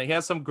role, and he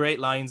has some great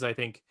lines, I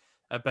think,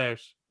 about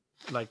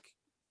like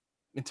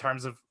in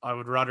terms of I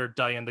would rather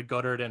die in the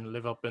gutter than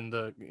live up in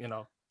the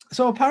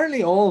So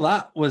apparently all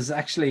that was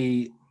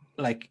actually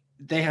like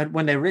they had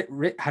when they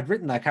had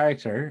written that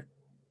character,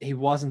 he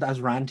wasn't as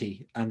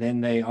ranty, and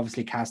then they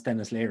obviously cast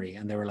Dennis Leary,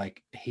 and they were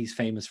like, he's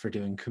famous for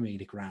doing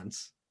comedic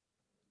rants.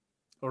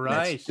 All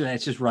right,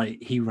 let's just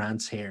write he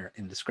rants here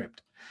in the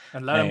script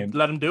and let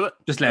him do it.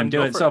 Just let him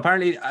do it. So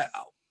apparently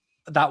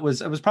it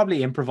was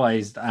probably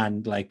improvised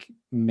and like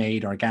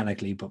made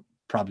organically, but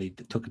probably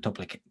took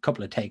a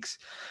couple of takes.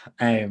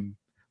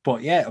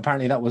 But yeah,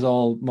 apparently that was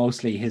all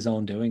mostly his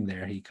own doing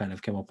there. He kind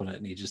of came up with it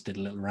and he just did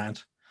a little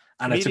rant.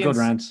 And it's a good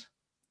rant.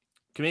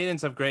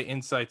 Comedians have great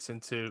insights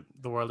into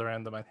the world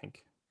around them, I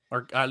think.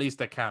 Or at least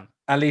they can.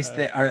 At least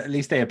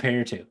they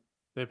appear to.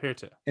 They appear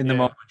to. In the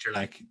moment you're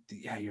like,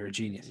 yeah, you're a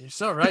genius. You're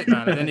so right,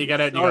 man. And then you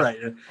get out and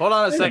you go, hold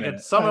on a second.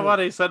 Some of what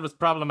he said was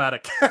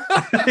problematic. Or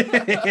something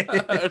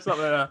like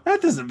that.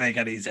 That doesn't make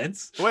any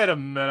sense. Wait a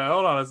minute.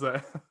 Hold on a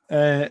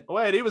second.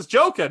 Wait, he was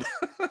joking.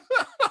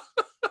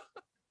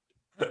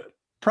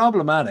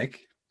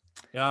 Problematic.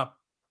 Yeah.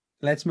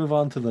 Let's move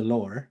on to the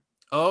lore.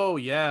 Oh,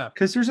 yeah.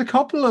 Because there's a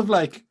couple of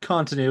like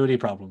continuity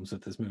problems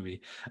with this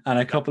movie, and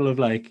a couple of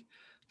like,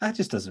 that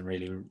just doesn't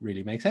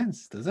really make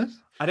sense, does it?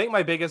 I think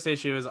my biggest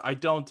issue is I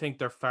don't think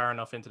they're far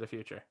enough into the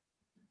future.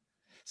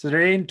 So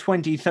they're in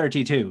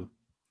 2032.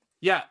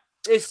 Yeah.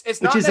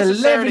 It's not which is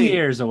necessarily 11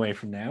 years away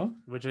from now.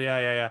 Which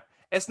yeah.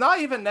 It's not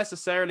even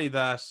necessarily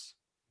that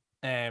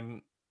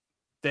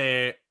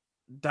they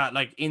that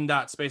like in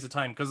that space of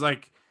time, because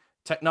like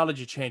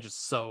technology changes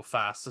so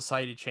fast,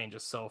 society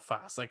changes so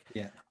fast. Like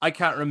I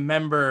can't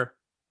remember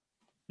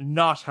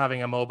not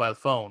having a mobile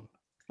phone.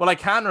 Well, I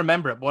can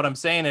remember it, but what I'm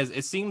saying is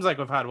it seems like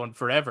we've had one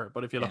forever,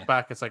 but if you look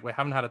back, it's like we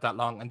haven't had it that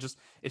long, and just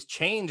it's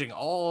changing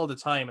all the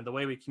time, and the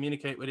way we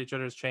communicate with each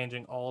other is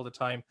changing all the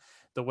time.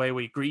 The way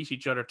we greet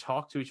each other,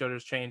 talk to each other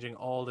is changing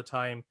all the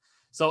time.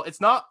 So it's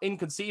not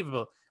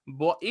inconceivable.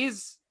 What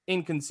is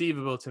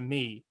inconceivable to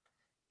me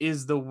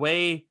is the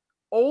way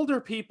older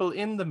people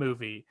in the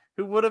movie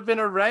who would have been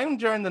around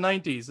during the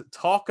 90s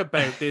talk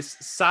about this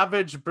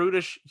savage,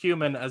 brutish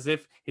human as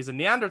if he's a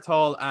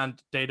Neanderthal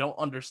and they don't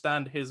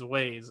understand his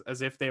ways,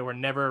 as if they were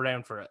never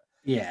around for it.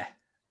 Yeah.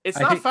 It's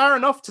not far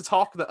enough to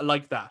talk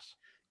like that.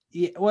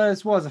 Yeah, well,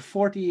 it was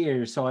 40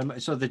 years.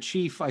 So the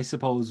chief, I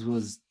suppose,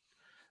 was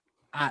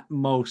at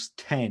most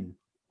 10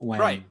 when.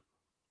 Right.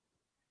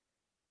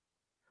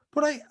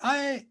 But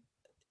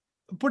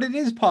but it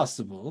is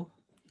possible.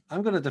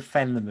 I'm going to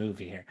defend the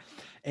movie here.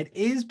 It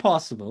is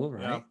possible,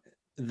 right?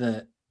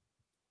 Yeah.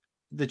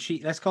 The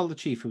chief, let's call the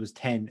chief who was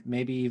 10,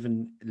 maybe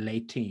even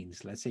late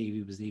teens. Let's say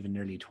he was even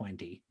nearly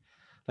 20.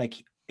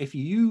 Like if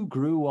you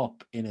grew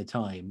up in a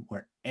time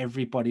where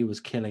everybody was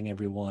killing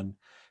everyone,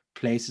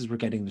 places were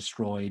getting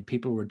destroyed,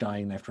 people were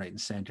dying left, right, and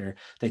center.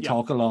 They Yeah.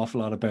 talk an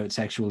awful lot about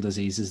sexual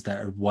diseases that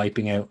are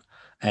wiping out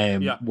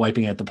Yeah.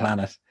 the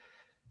planet,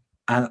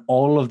 and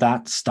all of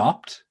that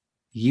stopped.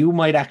 You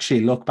might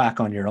actually look back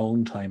on your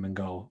own time and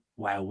go,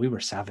 wow, we were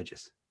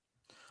savages.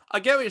 I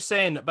get what you're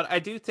saying, but I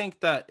do think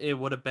that it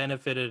would have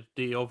benefited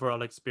the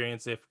overall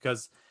experience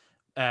because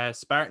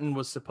Spartan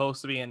was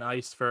supposed to be in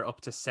ice for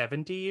up to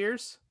 70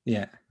 years.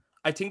 Yeah.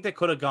 I think they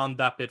could have gone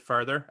that bit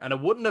further, and it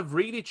wouldn't have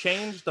really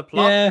changed the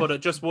plot, Yeah. but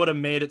it just would have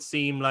made it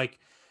seem like,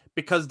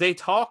 because they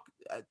talk,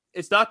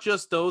 it's not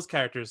just those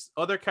characters.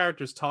 Other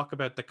characters talk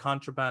about the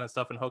contraband and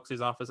stuff in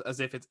Huxley's office as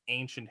if it's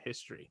ancient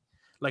history.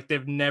 Like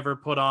they've never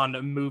put on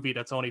a movie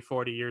that's only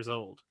 40 years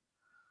old.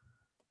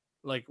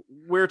 Like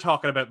we're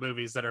talking about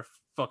movies that are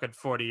fucking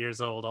 40 years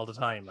old all the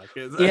time. Like,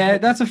 yeah,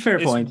 that's a fair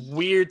point. It's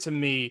weird to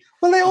me.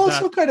 Well, they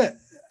also kind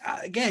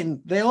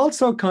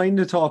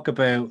of talk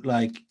about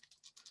like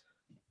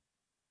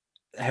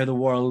how the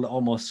world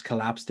almost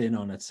collapsed in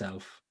on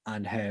itself,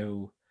 and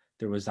how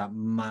there was that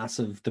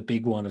massive, the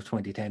big one of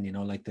 2010, you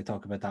know, like they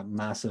talk about that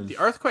massive the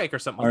earthquake or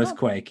something.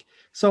 Earthquake.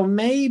 So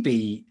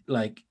maybe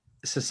like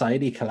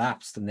society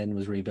collapsed and then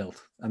was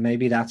rebuilt, and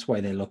maybe that's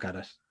why they look at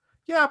it.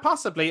 Yeah,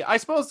 possibly. I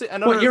suppose.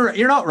 But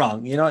you're not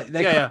wrong. You know,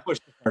 they could push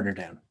it further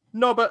down.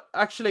 No, but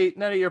actually,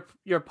 now that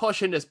you're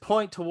pushing this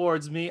point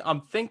towards me,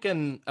 I'm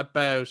thinking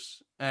about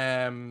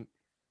you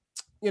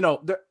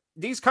know,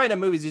 these kind of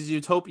movies, these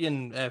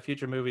utopian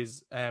future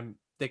movies,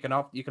 you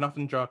can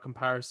often draw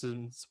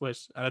comparisons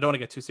with, and I don't want to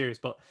get too serious,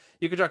 but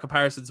you can draw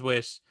comparisons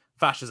with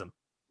fascism.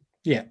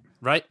 Yeah.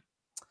 Right.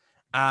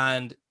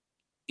 And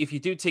if you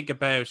do think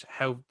about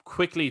how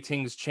quickly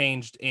things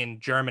changed in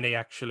Germany,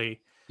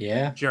 actually,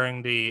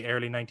 during the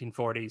early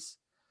 1940s,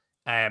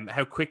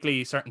 how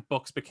quickly certain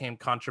books became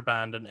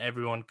contraband, and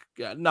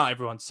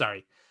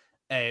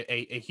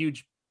a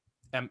huge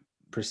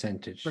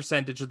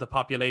percentage of the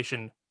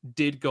population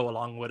did go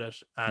along with it,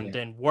 and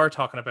then we're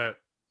talking about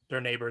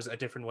their neighbors a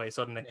different way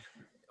suddenly.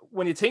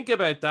 When you think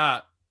about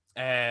that,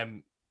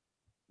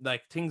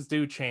 like things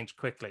do change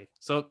quickly.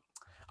 So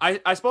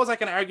I suppose I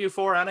can argue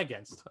for and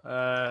against.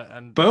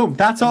 And boom,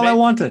 that's all I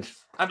wanted.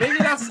 And maybe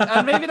that's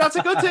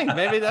a good thing.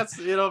 Maybe that's,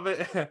 you know,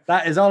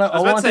 that is all I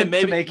wanted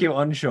to make you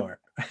unsure.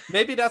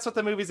 Maybe that's what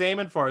the movie's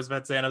aiming for, is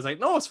about saying. I was like,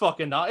 no, it's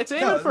fucking not. It's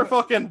aiming for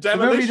fucking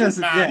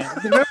Demolition Man.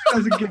 The movie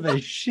doesn't give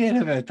a shit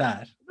about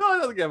that. No, it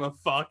doesn't give a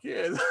fuck.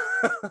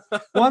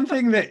 One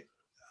thing that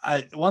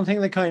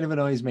kind of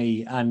annoys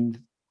me, and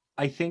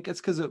I think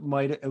it's because it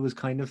was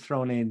kind of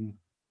thrown in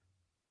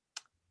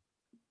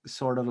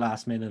sort of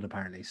last minute,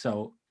 apparently.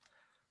 So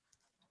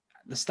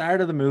the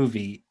start of the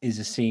movie is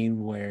a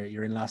scene where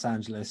you're in Los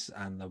Angeles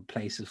and the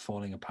place is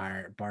falling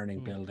apart,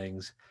 burning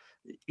buildings.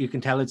 You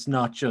can tell it's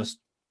not just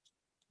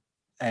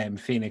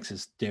Phoenix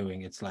is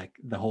doing, it's like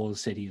the whole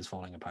city is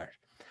falling apart.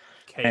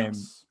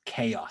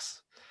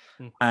 Chaos.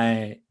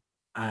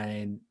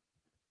 And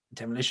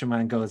Demolition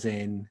Man goes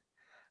in,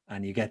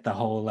 and you get the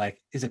whole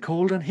like, is it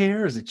cold in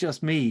here or is it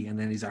just me? And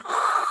then he's like,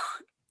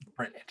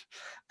 brilliant.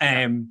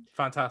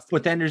 Fantastic.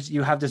 But then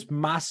you have this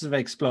massive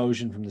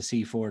explosion from the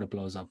C4 that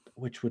blows up,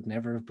 which would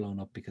never have blown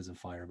up because of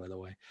fire, by the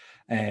way.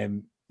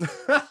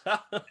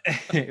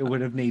 It would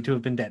have need to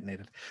have been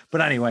detonated.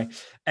 But anyway,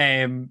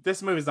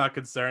 this movie's not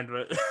concerned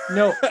with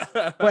no.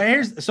 But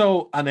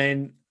and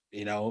then,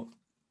 you know,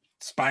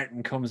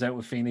 Spartan comes out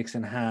with Phoenix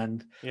in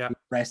hand, he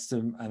arrests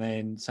him, and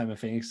then Simon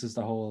Phoenix is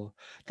the whole,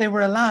 they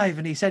were alive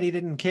and he said he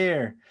didn't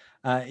care.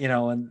 You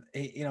know, and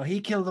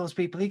he killed those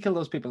people,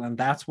 and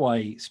that's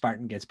why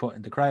Spartan gets put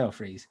into cryo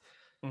freeze.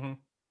 Mm-hmm.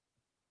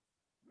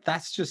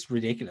 That's just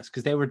ridiculous,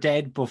 because they were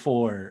dead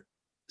before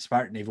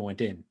Spartan even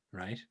went in,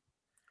 right?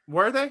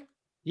 Were they?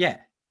 Yeah.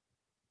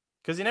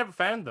 Because he never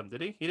found them,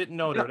 did he? He didn't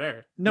know they were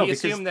there. No, he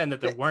assumed then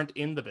that they weren't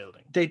in the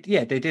building. They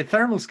did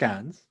thermal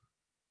scans.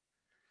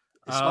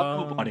 They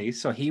saw no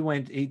bodies, so he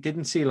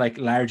didn't see like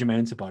large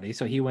amounts of bodies,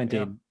 so he went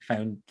in,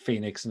 found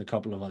Phoenix and a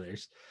couple of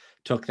others,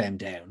 took them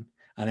down.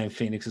 And then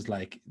Phoenix is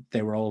like,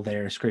 they were all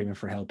there screaming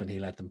for help, and he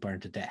let them burn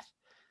to death.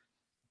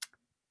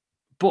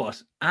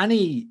 But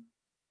any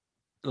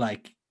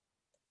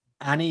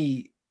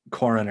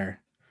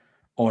coroner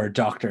or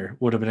doctor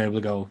would have been able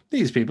to go,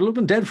 these people have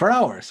been dead for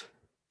hours.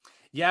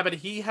 Yeah, but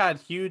he had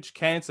huge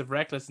counts of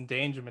reckless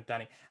endangerment,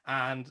 Danny.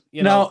 And,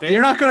 you know... No,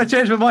 you're not going to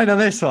change my mind on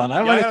this one.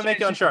 I'm going to make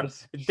you unsure.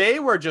 They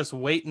were just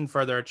waiting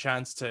for their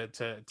chance to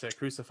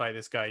crucify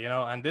this guy, you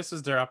know, and this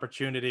is their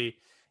opportunity.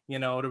 You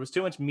know, there was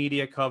too much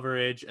media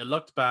coverage. It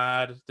looked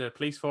bad. The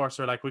police force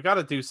were like, we got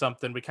to do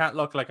something. We can't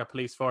look like a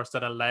police force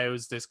that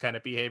allows this kind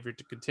of behavior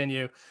to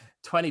continue.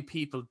 20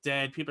 people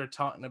dead. People are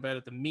talking about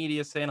it. The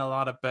media saying a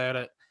lot about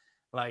it.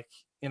 Like,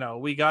 you know,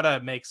 we got to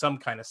make some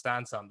kind of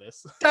stance on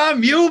this.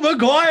 Damn you,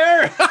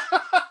 Maguire!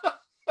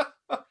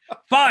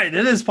 Fine,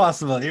 it is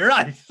possible. You're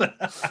right.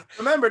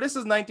 Remember, this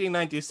is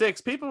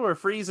 1996. People were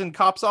freezing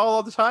cops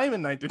all the time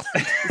in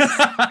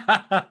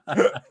 1996.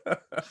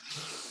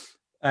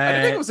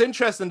 I think it was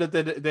interesting that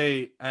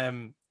they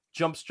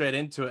jumped straight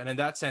into it, and in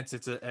that sense,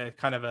 it's a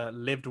kind of a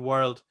lived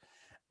world.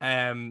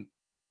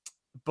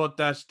 But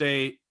that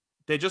they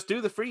they just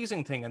do the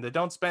freezing thing and they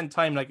don't spend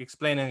time like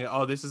explaining,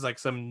 oh, this is like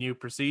some new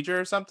procedure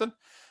or something.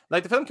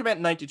 Like the film came out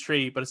in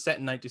 93, but it's set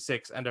in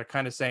 96, and they're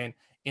kind of saying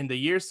in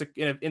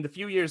the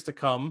few years to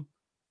come,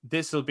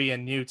 this will be a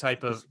new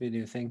type of a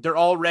new thing. There's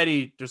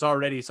already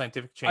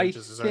scientific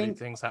changes, there's already think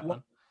things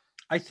happening.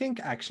 I think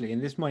actually,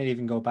 and this might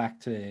even go back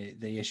to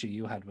the issue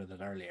you had with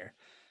it earlier,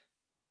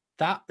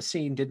 that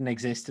scene didn't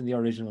exist in the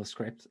original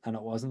script, and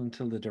it wasn't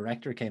until the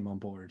director came on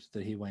board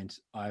that he went,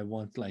 I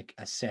want like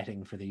a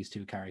setting for these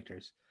two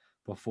characters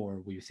before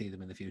we see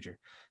them in the future.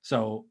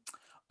 So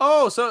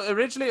so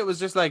originally it was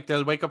just like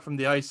they'll wake up from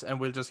the ice and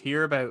we'll just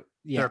hear about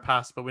their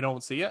past, but we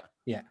don't see it.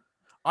 Yeah.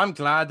 I'm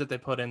glad that they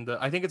put in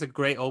I think it's a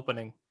great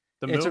opening.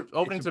 The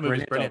opening to the movie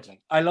is brilliant. Opening.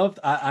 I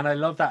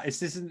love that.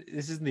 This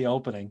isn't the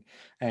opening,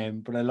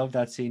 but I love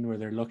that scene where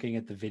they're looking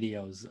at the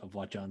videos of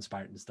what John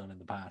Spartan's done in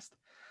the past.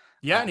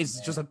 Yeah, and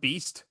he's just a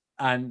beast.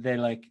 And they're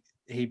like,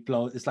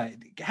 it's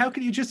like, how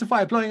can you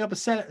justify blowing up a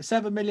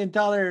 $7 million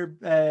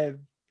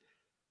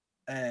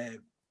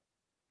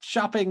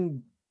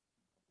shopping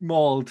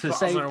mall to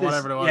save this,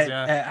 whatever it was,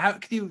 how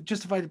can you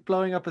justify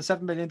blowing up a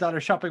 $7 million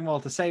shopping mall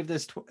to save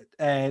this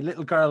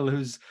little girl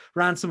whose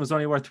ransom was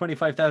only worth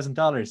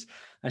 $25,000?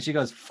 And she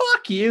goes,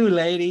 fuck you,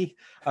 lady.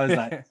 I was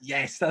like,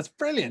 yes, that's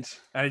brilliant.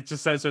 And it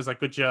just says there's like,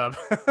 good job.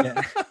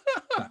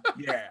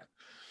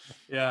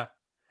 Yeah.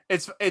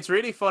 It's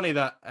really funny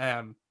that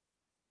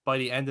by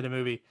the end of the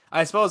movie,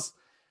 I suppose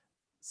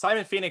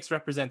Simon Phoenix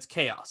represents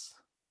chaos,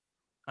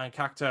 and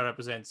Cacta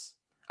represents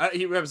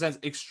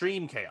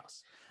extreme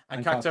chaos,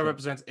 and Cacta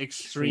represents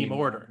extreme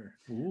order.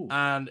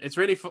 And it's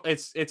really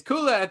it's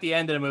cool that at the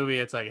end of the movie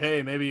it's like,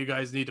 hey, maybe you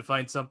guys need to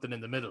find something in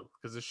the middle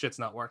because this shit's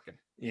not working.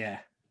 Yeah.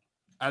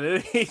 And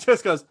then he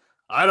just goes,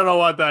 I don't know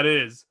what that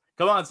is.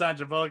 Come on,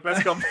 Sandra Bullock,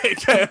 let's go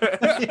make it.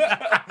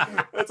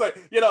 It's like,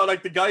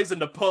 like the guys in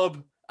the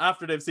pub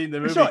after they've seen the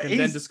movie can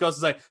then discuss,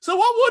 it's like, so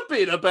what would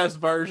be the best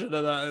version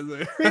of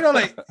that?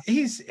 Like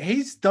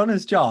he's done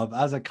his job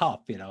as a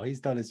cop. He's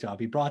done his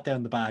job. He brought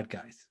down the bad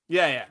guys.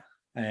 Yeah.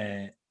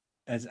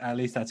 As at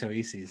least that's how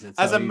he sees it.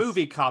 As a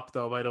movie cop,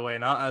 though, by the way,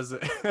 not as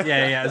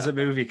as a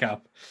movie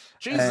cop.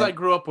 Jesus, I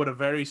grew up with a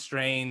very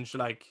strange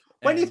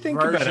when you think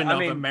version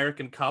about it, of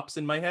American cops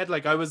in my head.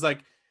 Like I was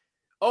like,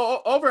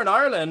 over in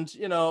Ireland,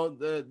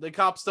 the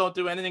cops don't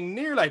do anything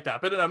near like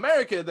that. But in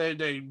America,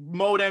 they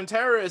mow down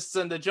terrorists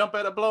and they jump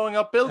out of blowing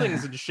up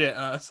buildings and shit.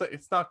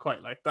 It's not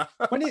quite like that.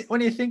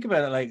 when you think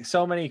about it, like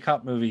so many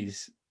cop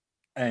movies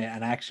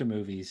and action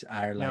movies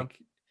are like,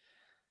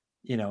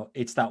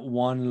 it's that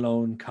one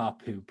lone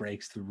cop who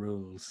breaks the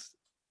rules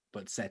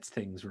but sets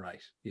things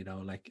right.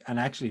 And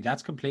actually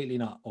that's completely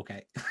not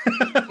okay.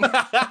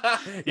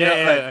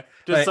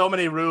 There's so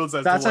many rules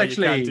as to why you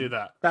can't do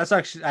that. That's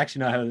actually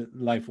not how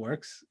life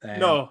works.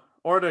 No,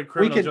 or the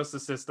criminal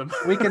justice system.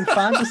 We can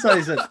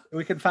fantasize it.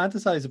 We can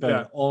fantasize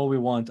about it all we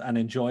want and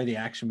enjoy the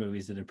action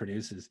movies that it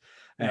produces.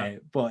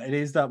 But it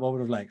is that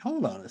moment of like,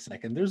 hold on a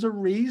second, there's a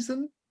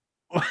reason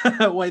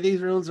why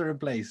these rules are in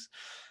place.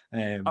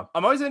 I'm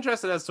always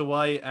interested as to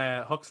why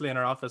Huxley in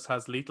our office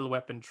has Lethal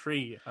Weapon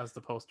 3 as the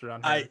poster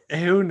on here.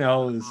 Who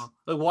knows?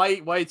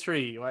 Why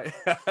 3? Why?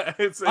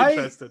 It's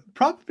interesting.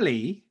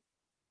 Probably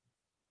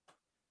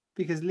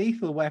because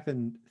Lethal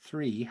Weapon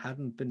 3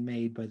 hadn't been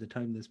made by the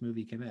time this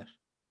movie came out.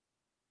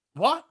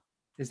 What?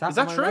 Is that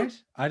true?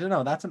 Right? I don't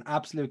know. That's an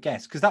absolute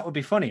guess, because that would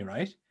be funny,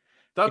 right?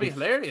 That'd be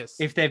hilarious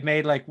if they've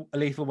made like a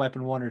Lethal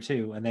Weapon 1 or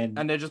 2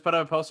 and they just put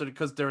out a poster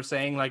because they were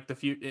saying like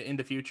in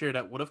the future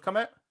that would have come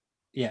out.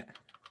 Yeah.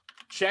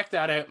 Check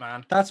that out,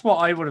 man. That's what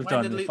I would have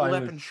done. When did Lethal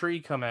Weapon 3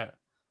 come out?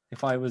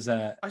 If I was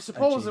I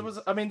suppose it was.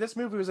 I mean, this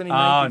movie was only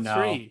 93.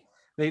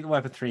 No. Lethal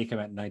Weapon 3 came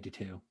out in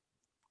 92.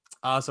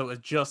 So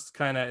it's just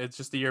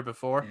the year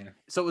before. Yeah.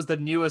 So it was the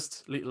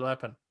newest Lethal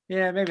Weapon.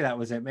 Yeah, maybe that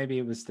was it. Maybe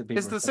it was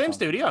It's the same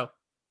studio.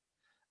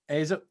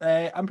 Is it?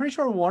 I'm pretty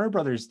sure Warner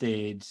Brothers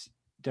did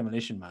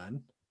Demolition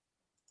Man.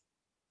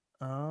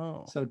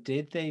 Oh. So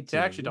did they do? I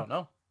actually don't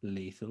know.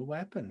 Lethal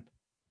Weapon.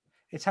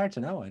 It's hard to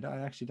know. I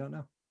actually don't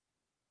know.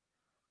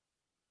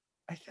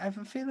 I have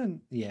a feeling,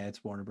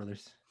 it's Warner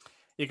Brothers.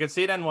 You can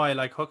see then why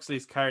like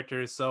Huxley's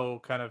character is so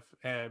kind of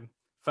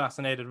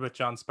fascinated with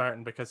John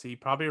Spartan, because he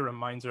probably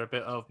reminds her a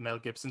bit of Mel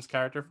Gibson's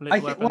character from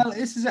Lethal Weapon. Well,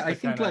 this is it. I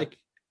think like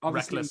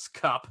obviously, reckless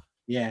cop.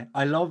 Yeah,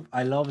 I love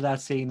that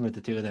scene with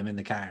the two of them in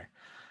the car,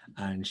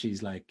 and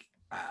she's like,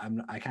 I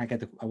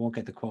won't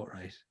get the quote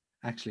right.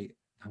 Actually,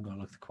 I'm going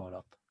to look the quote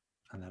up,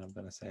 and then I'm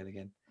going to say it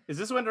again. Is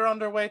this when they're on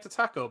their way to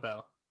Taco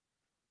Bell?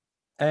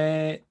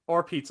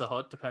 Or Pizza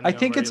Hut, depending on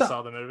where you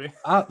saw the movie.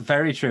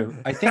 Very true.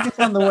 I think it's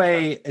on the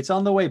way. It's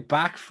on the way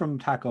back from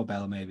Taco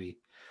Bell, maybe.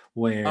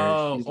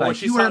 Where she's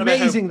like, you were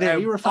amazing there.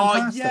 You were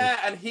fantastic. Oh yeah,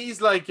 and he's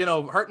like,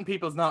 hurting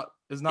people is not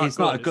it's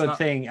not a good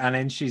thing. And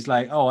then she's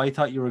like, oh, I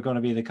thought you were going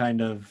to be the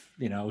kind of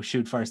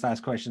shoot first,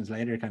 ask questions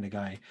later kind of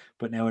guy.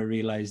 But now I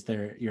realize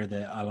you're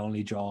the I'll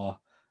only draw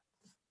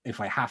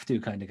if I have to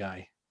kind of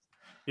guy.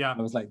 Yeah,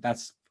 I was like,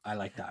 I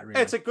like that.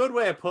 Really. It's a good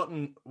way of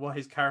putting what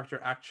his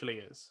character actually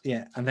is.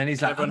 Yeah, and then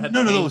he's like, none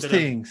of those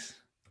things.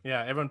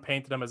 Yeah, everyone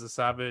painted him as a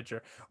savage,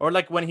 or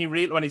like when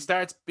he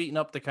starts beating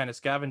up the kind of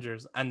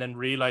scavengers and then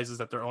realizes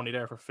that they're only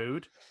there for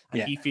food, and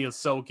Yeah, he feels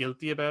so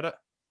guilty about it.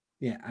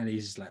 yeah, and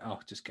he's just like, oh,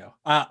 just go.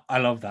 I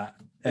love that.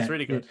 It's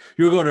really good.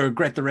 You're going to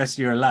regret the rest of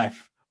your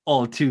life,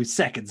 all 2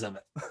 seconds of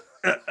it.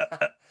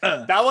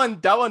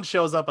 That one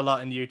shows up a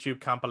lot in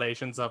YouTube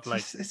compilations of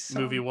like It's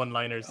so movie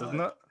one-liners, doesn't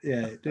it?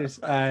 Yeah, there's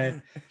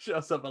It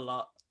shows up a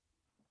lot.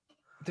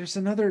 there's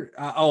another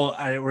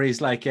where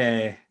he's like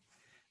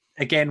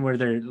again where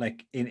they're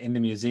like in the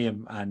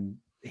museum and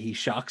he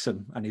shocks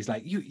him and he's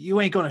like, you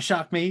ain't gonna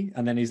shock me,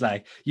 and then he's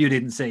like, you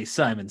didn't say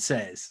Simon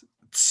Says.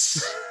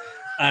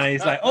 And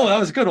he's like, oh, that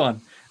was a good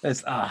one.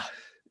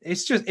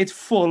 It's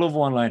full of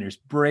one-liners.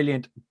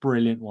 Brilliant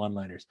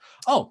one-liners.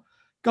 Oh,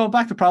 going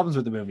back to problems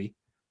with the movie,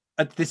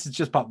 this is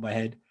just popped in my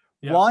head.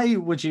 Yeah. Why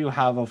would you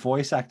have a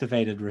voice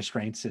activated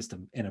restraint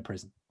system in a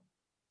prison?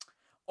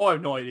 Oh, I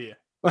have no idea.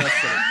 That's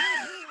silly.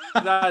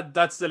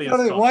 That's silly as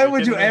fuck. Why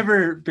would you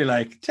ever be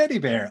like, teddy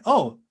bear?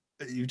 Oh,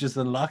 you just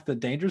unlocked a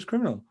dangerous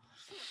criminal.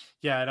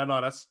 Yeah, I don't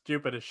know. That's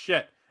stupid as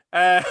shit.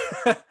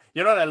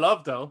 You know what I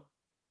love though?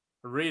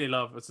 I really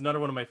love. It's another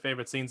one of my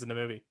favorite scenes in the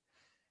movie.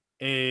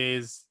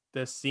 Is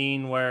the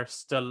scene where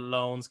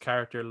Stallone's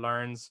character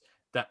learns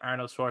that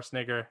Arnold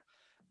Schwarzenegger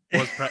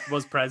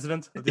was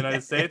president of the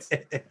United States,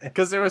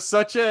 because there was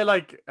such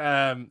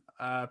a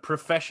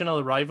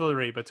professional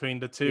rivalry between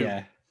the two.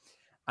 Yeah.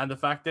 And the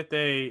fact that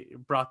they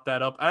brought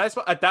that up, and I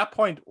suppose at that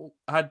point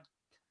had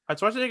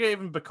Schwarzenegger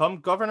even become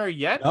governor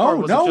yet? No, or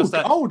was it just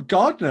that oh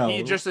God, no.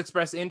 he just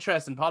expressed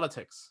interest in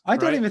politics? I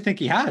don't even think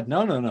he had.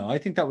 No. I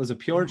think that was a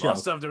pure joke.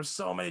 Must have. There's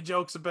so many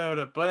jokes about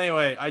it, but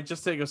anyway, I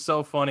just think it's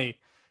so funny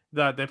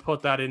that they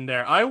put that in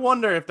there. I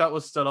wonder if that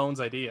was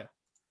Stallone's idea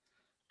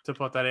to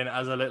put that in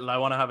as a little. I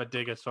want to have a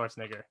dig at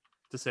Schwarzenegger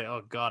to say,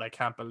 "Oh God, I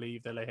can't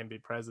believe they let him be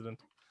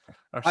president,"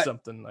 or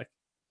something like.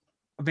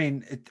 I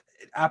mean,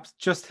 it's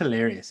just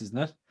hilarious, isn't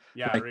it?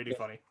 Yeah, like, really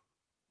funny.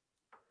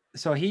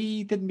 So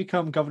he didn't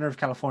become governor of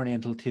California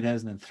until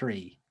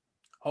 2003.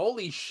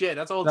 Holy shit,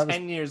 that's all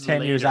 10 years 10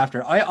 later. years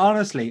after. I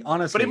honestly.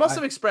 But he must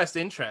have expressed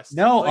interest.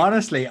 No,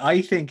 honestly,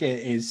 I think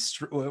it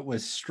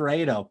was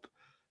straight up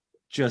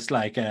just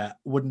like,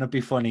 wouldn't it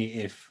be funny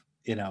if,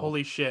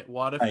 Holy shit,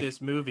 what if this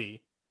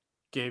movie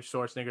gave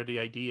Schwarzenegger the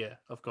idea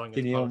of going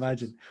into politics?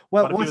 Imagine?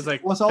 Well, what if he was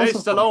like, hey,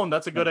 Stallone,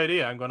 that's a good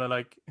idea. I'm going to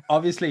like...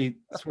 Obviously,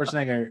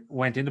 Schwarzenegger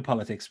went into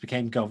politics,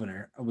 became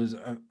governor. It was,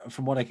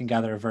 from what I can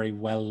gather, a very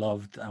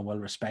well-loved and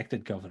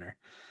well-respected governor.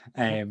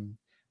 And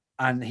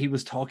he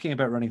was talking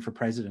about running for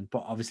president,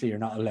 but obviously you're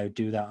not allowed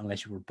to do that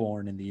unless you were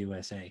born in the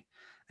USA.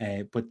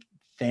 But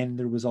then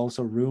there was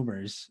also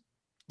rumors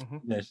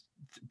that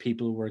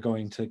people were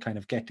going to kind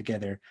of get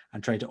together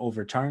and try to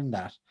overturn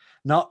that.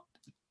 Not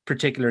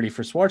particularly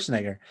for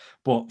Schwarzenegger,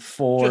 but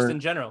for just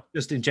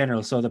in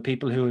general, so the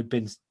people who had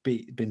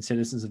been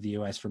citizens of the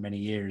US for many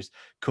years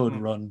could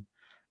run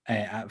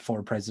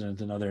for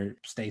president in other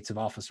states of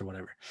office or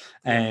whatever.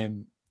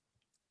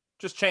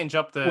 Just change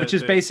up which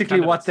is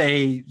basically candidates. What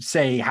they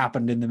say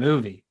happened in the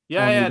movie.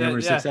 They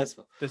were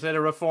successful. They said it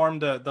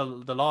reformed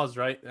the laws,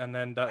 right? And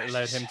then that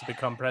led him to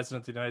become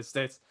president of the United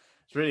States.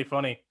 It's really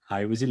funny.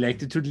 I was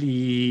elected to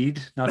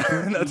lead, not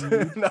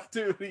to not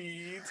to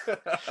lead.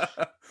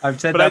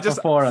 I've said that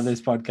before on this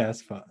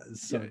podcast, but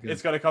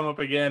it's going to come up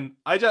again.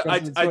 I just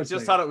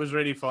thought it was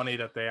really funny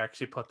that they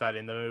actually put that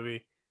in the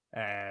movie,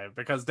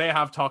 because they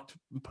have talked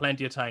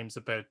plenty of times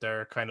about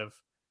their kind of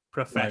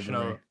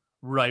professional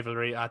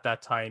rivalry at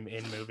that time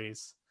in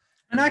movies.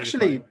 And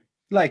actually, really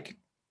like,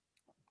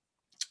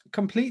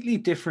 completely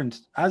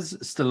different, as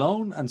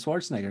Stallone and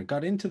Schwarzenegger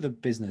got into the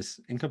business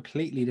in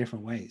completely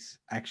different ways,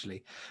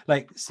 actually.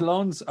 Like,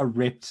 Stallone's a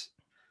ripped,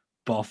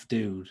 buff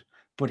dude,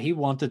 but he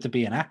wanted to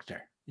be an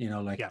actor.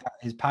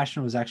 His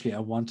passion was actually, I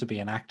want to be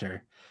an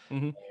actor.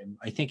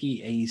 I think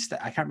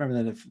I can't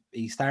remember that if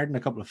he starred in a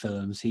couple of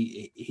films.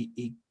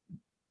 He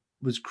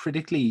was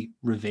critically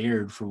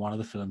revered for one of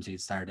the films he'd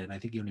starred in. I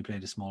think he only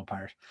played a small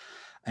part.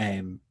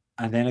 And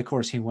then, of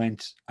course, he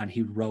went and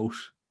he wrote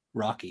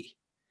Rocky.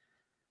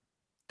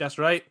 That's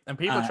right. And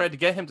people tried to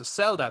get him to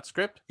sell that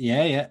script.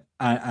 Yeah.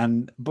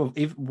 But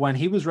when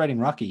he was writing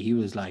Rocky, he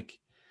was like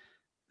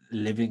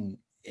living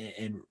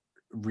in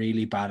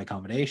really bad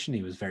accommodation.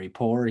 He was very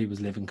poor. He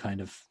was living kind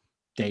of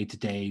day to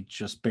day,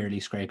 just barely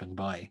scraping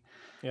by.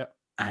 Yeah.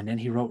 And then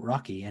he wrote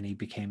Rocky and he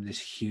became this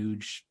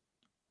huge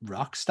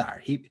rock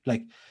star.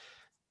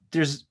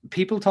 There's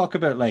people talk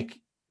about like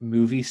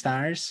movie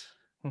stars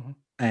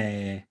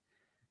and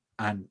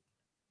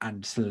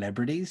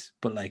celebrities,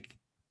 but like,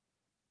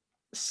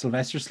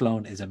 Sylvester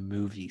Stallone is a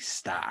movie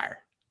star,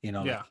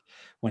 like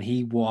when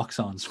he walks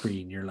on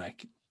screen, you're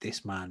like,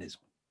 this man is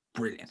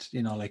brilliant,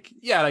 like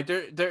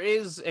there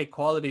is a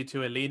quality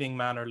to a leading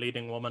man or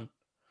leading woman,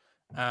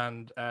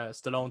 and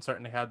Stallone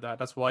certainly had that.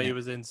 That's why he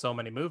was in so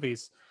many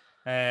movies,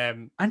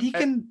 and he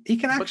can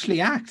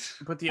actually act.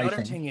 But the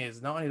other thing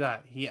is, not only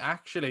that, he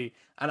actually,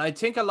 and I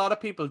think a lot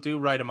of people do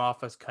write him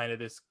off as kind of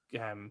this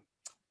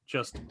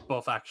just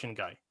buff action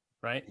guy,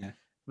 right?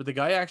 But the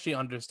guy actually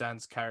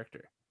understands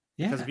character.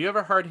 Because have you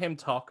ever heard him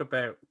talk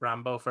about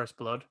Rambo First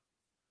Blood?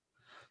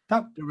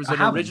 There was I an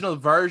haven't. original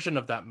version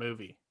of that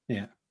movie.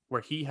 Yeah.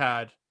 Where he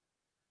had,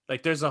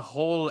 like, there's a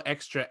whole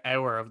extra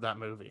hour of that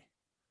movie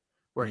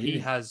where he Really?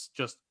 has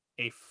just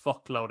a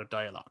fuckload of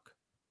dialogue,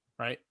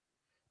 right?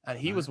 And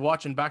he Wow. was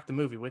watching back the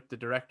movie with the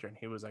director, and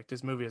he was like,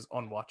 "This movie is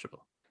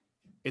unwatchable.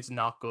 It's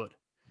not good."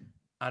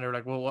 And they're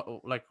like, "Well,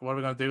 what are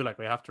we gonna do? Like,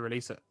 we have to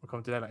release it. We're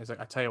coming to that." He's like,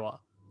 "I tell you what,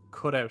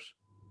 cut out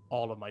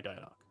all of my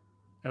dialogue."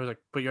 And I was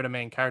like, "But you're the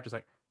main character." He's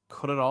like,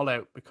 "Cut it all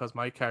out because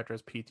my character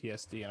has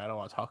PTSD and I don't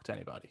want to talk to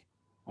anybody.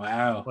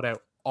 Wow. Cut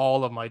out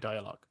all of my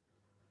dialogue."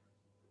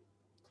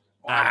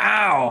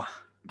 Wow.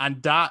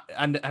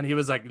 And he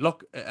was like,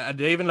 "Look," and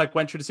they even like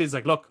went through the scenes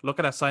like, look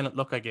at that silent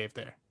look I gave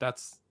there.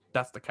 That's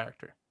the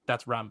character.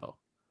 That's Rambo,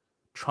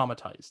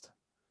 traumatized.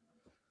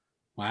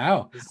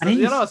 Wow. And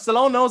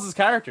Stallone knows his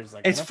characters.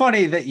 Like, it's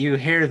funny that you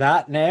hear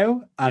that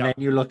now, and then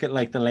you look at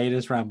like the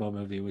latest Rambo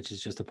movie, which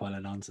is just a pile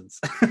of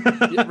nonsense.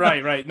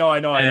 Right. No, I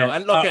know.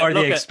 And look at the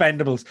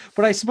Expendables.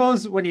 But I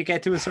suppose when you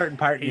get to a certain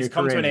part in your career, he's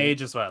come to an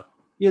age as well.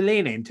 You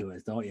lean into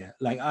it, don't you?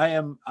 Like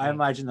I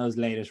imagine those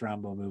latest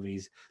Rambo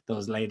movies,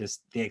 the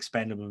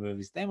Expendable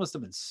movies, they must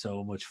have been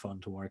so much fun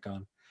to work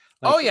on.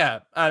 Like, oh yeah,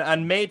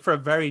 and made for a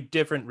very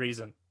different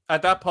reason.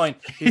 At that point,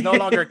 he's no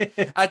longer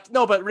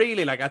but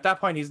really, like at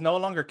that point, he's no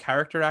longer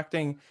character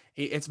acting.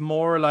 It's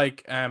more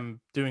like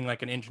doing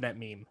like an internet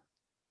meme.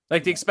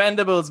 Like the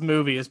Expendables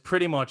movie is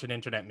pretty much an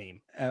internet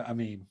meme. I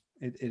mean,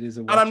 it is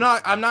a. And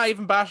I'm not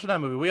even bashing that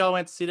movie. We all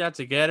went to see that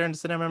together in the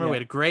cinema. Remember, we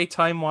had a great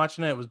time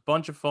watching it. It was a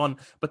bunch of fun.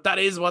 But that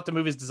is what the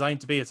movie is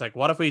designed to be. It's like,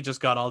 what if we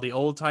just got all the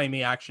old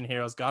timey action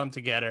heroes, got them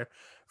together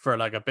for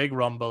like a big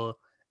rumble,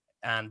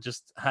 and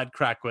just had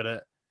crack with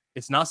it.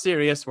 It's not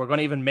serious. We're going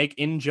to even make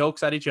in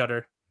jokes at each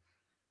other.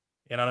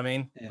 You know what I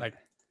mean? Yeah. Like,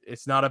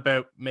 it's not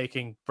about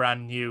making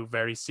brand new,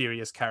 very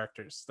serious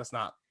characters. That's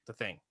not the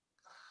thing.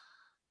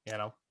 You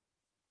know?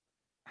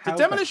 Did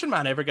Demolition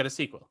Man ever get a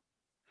sequel?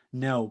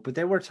 No, but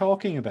they were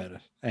talking about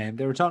it.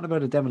 They were talking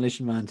about a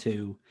Demolition Man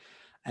 2,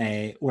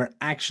 where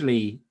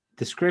actually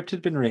the script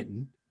had been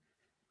written.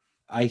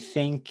 I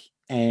think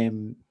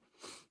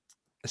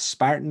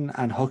Spartan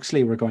and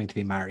Huxley were going to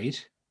be married.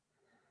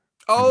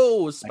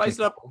 Oh, spice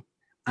it up.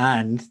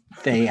 And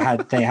they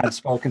had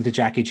spoken to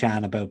Jackie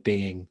Chan about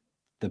being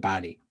the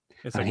baddie.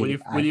 It's like,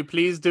 will you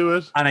please do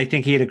it? And I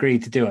think he had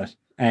agreed to do it.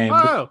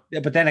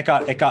 But then it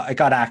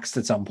got axed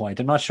at some point.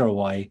 I'm not sure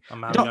why.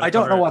 I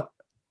don't know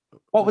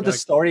what would the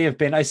story have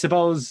been. I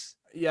suppose.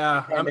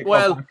 Yeah.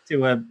 Back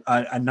to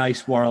a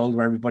nice world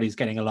where everybody's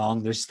getting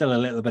along. There's still a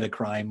little bit of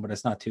crime, but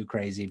it's not too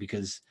crazy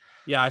because.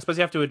 Yeah, I suppose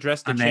you have to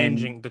address the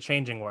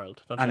changing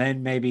world.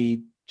 Then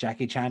maybe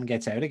Jackie Chan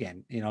gets out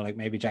again. You know, like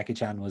maybe Jackie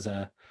Chan was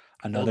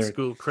another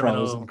school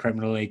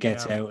criminal. He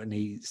gets out and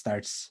he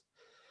starts.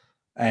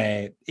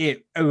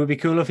 It would be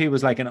cool if he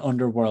was like an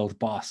underworld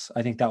boss.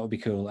 I think that would be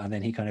cool, and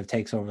then he kind of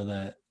takes over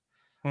the.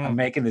 I'm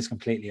making this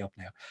completely up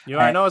now.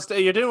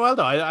 You're doing well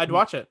though. I'd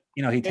watch it.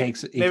 You know, he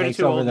takes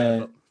over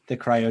the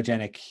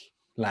cryogenic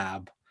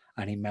lab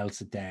and he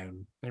melts it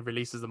down. And he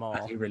releases them all.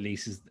 And he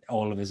releases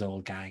all of his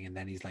old gang, and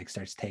then he's like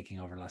starts taking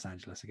over Los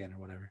Angeles again or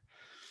whatever.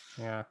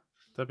 Yeah,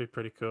 that'd be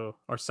pretty cool.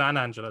 Or San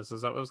Angeles,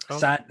 is that what it was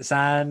called?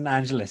 San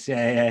Angeles,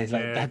 yeah. He's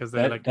like because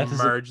they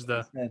merge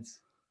the.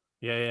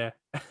 Yeah.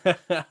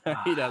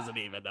 He doesn't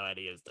even know how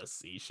to use the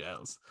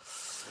seashells.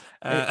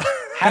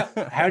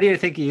 How do you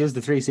think he used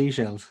the 3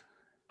 seashells?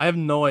 I have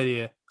no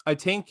idea. I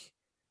think,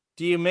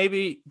 do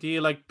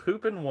you like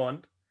poop in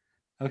one?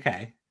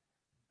 Okay.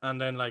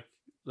 And then like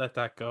let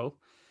that go.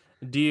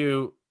 Do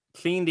you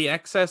clean the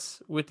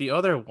excess with the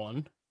other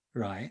one?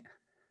 Right.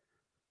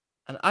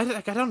 And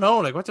I don't know.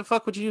 Like, what the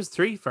fuck would you use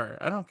 3 for?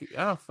 I don't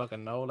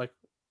fucking know. Like,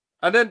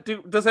 and then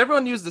does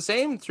everyone use the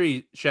same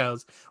 3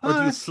 shells, or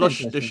do you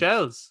flush the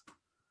shells?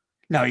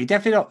 No, you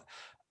definitely don't.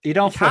 You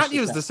don't. You can't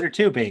use this. They're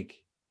too big.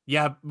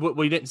 Yeah,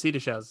 we didn't see the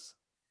shells.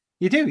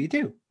 You do.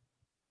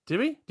 Did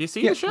we? Do you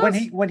see the shells?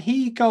 When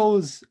he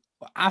goes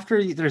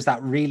after there's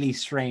that really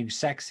strange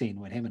sex scene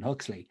with him and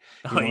Huxley.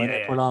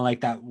 They put on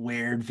like that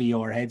weird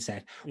VR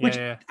headset, which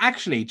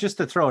actually, just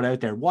to throw it out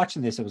there,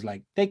 watching this, it was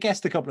like they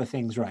guessed a couple of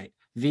things right.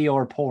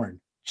 VR porn,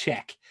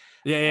 check.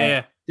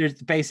 Yeah.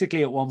 There's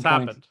basically at one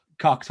point,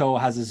 Cocteau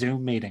has a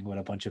Zoom meeting with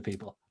a bunch of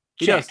people.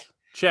 Check.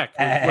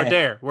 We're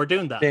there. We're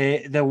doing that.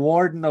 The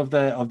warden of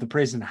the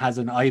prison has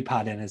an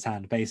iPad in his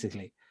hand,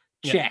 basically.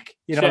 Check.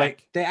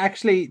 Like they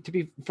actually,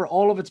 for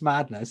all of its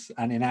madness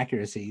and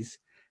inaccuracies,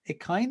 it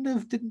kind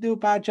of didn't do a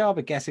bad job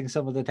at guessing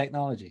some of the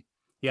technology.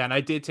 Yeah, and I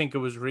did think it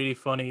was really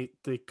funny.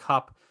 The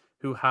cop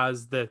who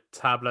has the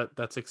tablet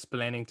that's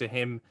explaining to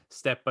him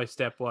step by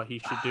step what he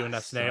should do in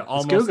that scenario,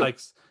 almost like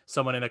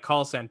someone in a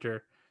call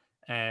center,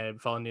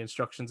 following the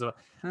instructions.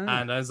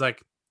 And I was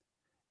like,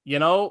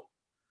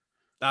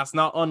 that's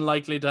not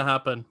unlikely to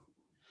happen.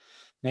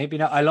 Maybe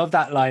not. I love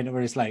that line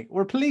where it's like,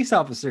 "We're police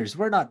officers.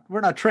 We're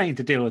not trained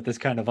to deal with this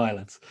kind of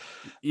violence."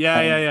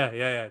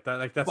 Yeah.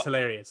 That's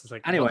hilarious. It's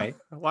like, anyway,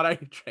 what are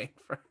you trained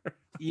for?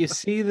 You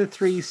see the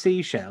 3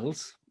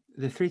 seashells.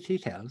 The 3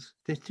 seashells.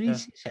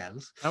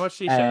 Seashells. How much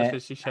seashells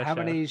did she shell? How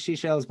many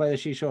seashells by the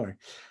seashore?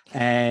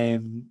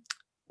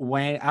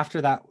 When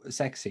after that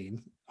sex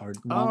scene, or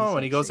Oh,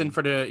 and he goes scene.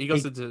 into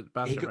the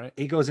bathroom, right?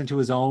 He goes into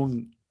his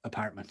own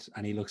apartment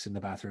and he looks in the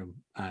bathroom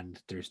and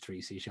there's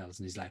 3 seashells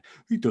and he's like,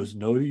 he doesn't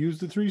know to use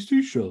the 3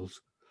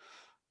 seashells.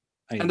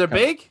 And they're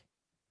big.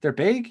 They're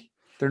big.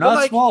 They're But, not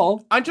like,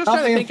 small. I'm just Not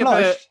trying to being think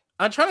flushed.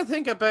 I'm trying to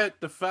think about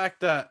the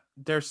fact that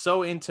they're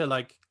so into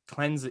like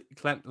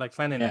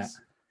cleanliness.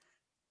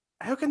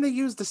 How can they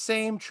use the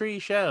same 3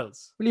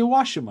 shells? Well, you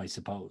wash them, I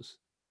suppose.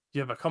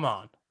 Yeah, but come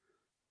on.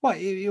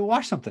 What, you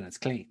wash something that's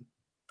clean?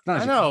 Not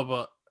as I you know,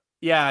 but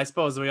yeah, I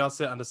suppose we all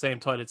sit on the same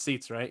toilet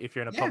seats, right? If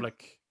you're in a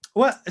public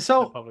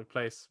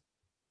place.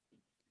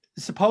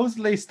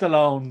 Supposedly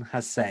Stallone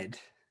has said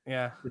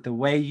Yeah, that the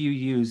way you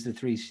use the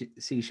 3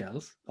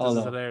 seashells, this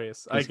is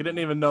hilarious. I didn't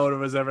even know there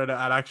was ever an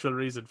actual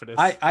reason for this.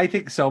 I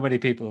think so many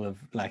people have,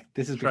 like,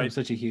 this has become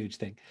such a huge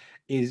thing,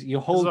 is you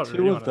hold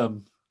 2 of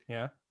them,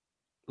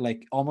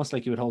 like almost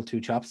like you would hold 2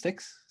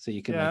 chopsticks, so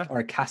you can like,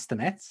 or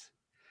castanets,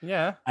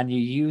 and you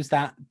use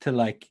that to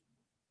like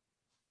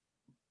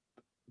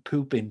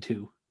poop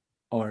into,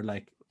 or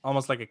like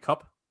almost like a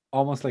cup,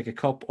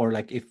 or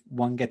like if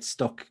one gets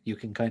stuck, you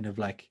can kind of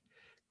like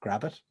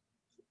grab it,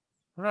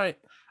 right?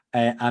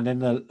 And then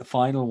the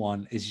final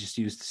one is just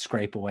used to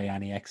scrape away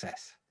any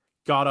excess.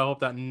 God, I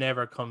hope that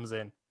never comes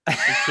in. Are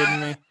you kidding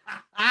me?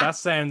 That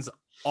sounds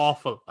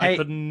awful. Hey, I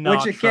could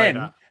not which try again,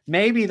 that.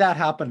 Maybe that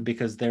happened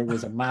because there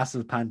was a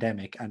massive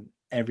pandemic and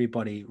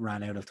everybody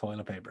ran out of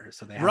toilet paper,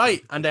 so they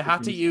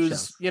had to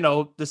use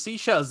the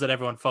seashells that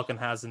everyone fucking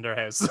has in their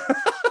house.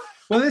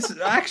 Well, this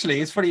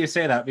actually, it's funny you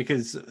say that,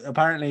 because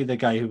apparently the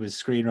guy who was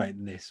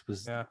screenwriting this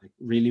was like,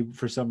 really,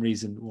 for some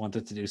reason,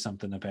 wanted to do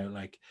something about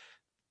like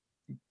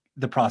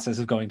the process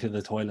of going to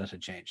the toilet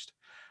had changed.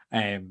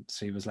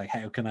 So he was like,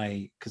 how can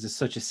I, because it's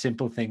such a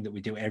simple thing that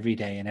we do every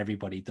day and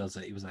everybody does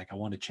it. He was like, I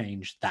want to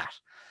change that.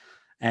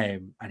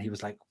 And he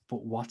was like,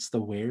 but what's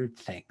the weird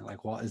thing?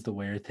 Like, what is the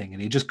weird thing?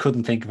 And he just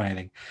couldn't think of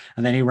anything.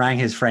 And then he rang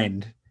his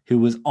friend who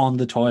was on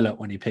the toilet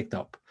when he picked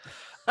up.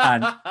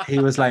 And he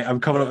was like, I'm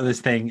coming up with this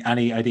thing,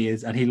 any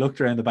ideas? And he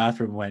looked around the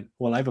bathroom and went,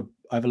 well, I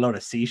have a lot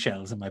of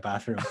seashells in my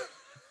bathroom.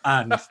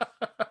 And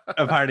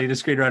apparently the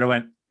screenwriter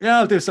went, yeah,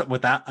 I'll do something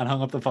with that, and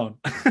hung up the phone.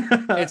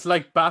 It's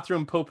like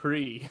bathroom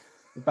potpourri.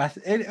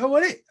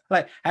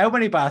 Like, how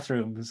many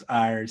bathrooms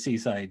are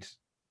seaside?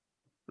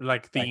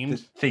 Like themed? Like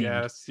themed.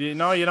 Yes. You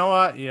know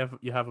what? You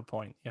have a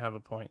point.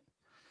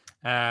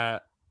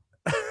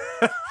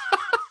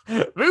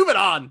 Moving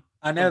on.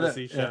 I know that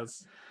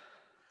seashells.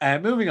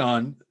 Moving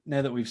on,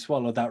 now that we've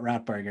swallowed that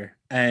rat burger,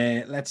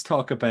 let's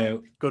talk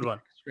about good one.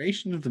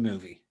 Illustration of the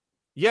movie.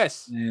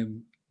 Yes.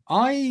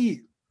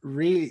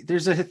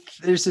 There's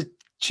a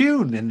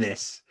tune in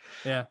this.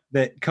 Yeah.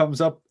 That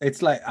comes up.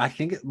 It's like, I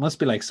think it must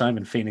be like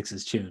Simon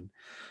Phoenix's tune.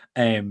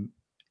 When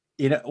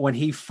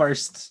he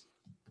first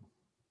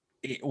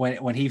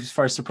when he was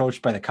first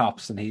approached by the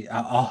cops, and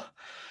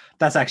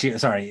that's actually,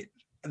 sorry,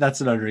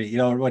 that's another,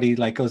 when he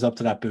like goes up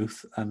to that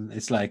booth and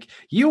it's like,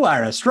 you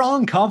are a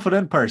strong,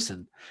 confident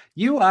person.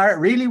 You are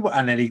really,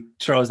 and then he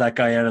throws that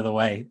guy out of the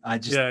way. I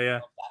just love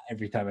that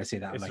every time I see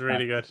that. It's like,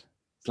 really good.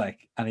 It's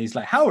like, and he's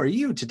like, how are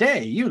you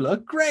today? You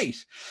look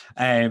great.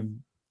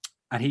 And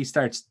he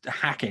starts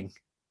hacking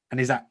and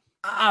he's like,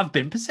 I've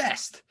been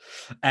possessed.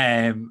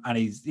 And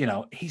he's,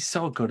 he's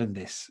so good in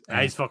this.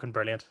 He's fucking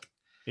brilliant.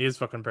 He is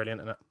fucking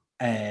brilliant in it.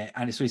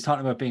 And so he's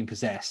talking about being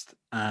possessed,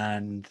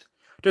 and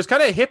there's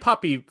kind of a hip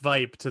hoppy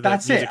vibe to the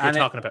music you're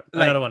talking about.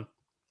 Like, another one.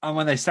 And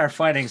when they start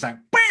fighting, it's like,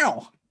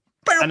 bow,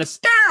 and it's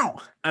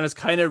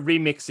kind of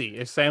remixy.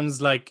 It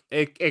sounds like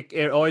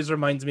it always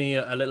reminds me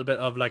a little bit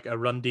of like a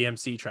Run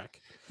DMC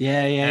track.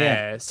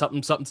 Yeah.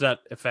 Something to that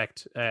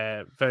effect.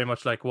 Very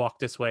much like Walk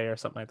This Way or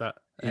something like that.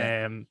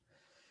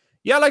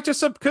 Like just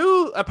some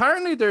cool.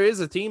 Apparently, there is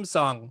a theme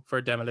song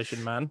for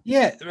Demolition Man.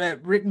 Yeah,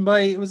 written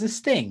by, it was a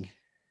Sting.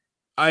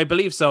 I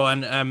believe so,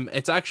 and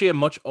it's actually a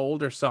much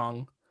older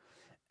song.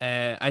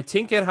 I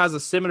think it has a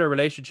similar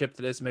relationship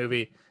to this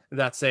movie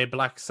that, say,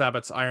 Black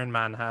Sabbath's Iron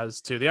Man has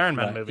to the Iron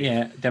Man movie.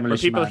 Yeah,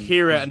 Demolition where people Man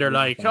hear it and they're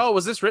like, "Oh,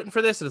 was this written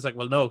for this?" And it's like,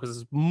 "Well, no,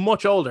 because it's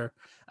much older."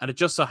 And it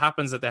just so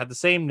happens that they had the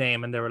same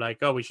name, and they were like,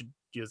 "Oh, we should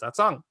use that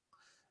song."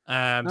 So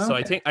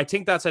I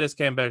think that's how this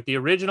came about. The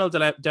original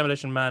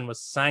Demolition Man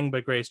was sang by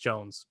Grace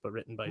Jones, but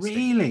written by Sting.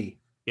 Really?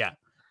 Yeah.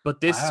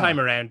 But this time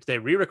around, they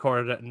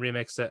re-recorded it and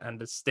remixed it, and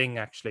the Sting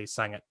actually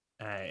sang it.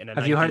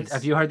 Have you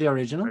heard the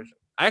original? Version.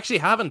 I actually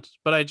haven't,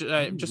 but I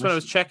just when I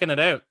was checking it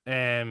out,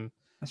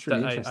 that's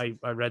really interesting.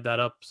 I read that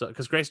up, so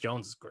because Grace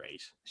Jones is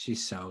great.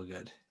 She's so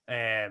good.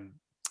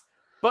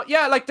 But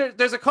yeah, like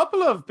there's a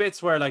couple of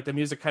bits where like the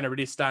music kind of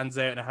really stands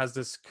out and it has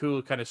this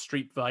cool kind of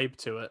street vibe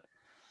to it.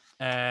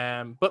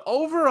 But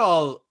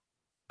overall,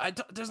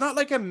 there's not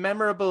like a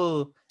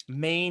memorable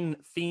main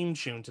theme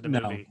tune to the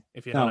movie,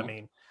 if you know what I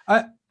mean.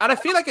 And I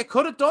feel like it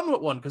could have done with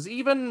one, because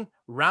even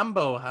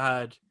Rambo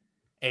had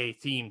a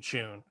theme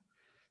tune.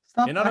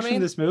 Stop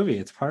bashing this movie.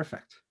 It's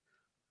perfect.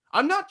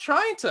 I'm not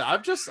trying to.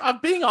 I'm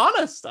being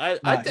honest.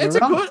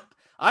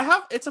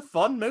 It's a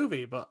fun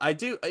movie, but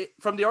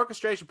from the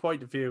orchestration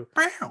point of view,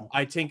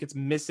 I think it's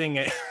missing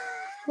it.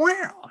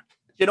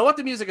 You know what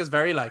the music is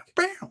very like?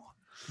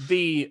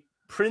 The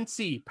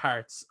Princey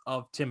parts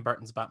of Tim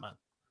Burton's Batman.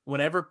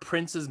 Whenever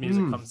Prince's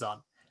music comes on,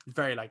 it's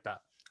very like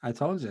that. I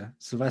told you,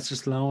 Sylvester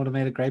Stallone would have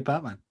made a great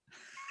Batman.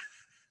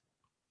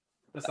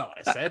 That's not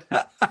what I said.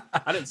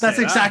 I didn't say That's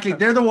exactly. that.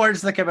 They're the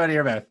words that came out of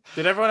your mouth.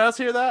 Did everyone else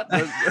hear that?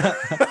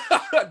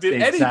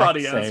 Did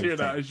anybody else hear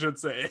that? I should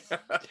say.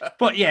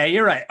 But yeah,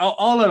 you're right.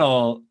 All in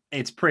all,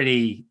 it's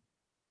pretty.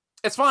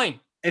 It's fine.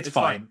 It's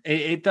fine.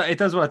 It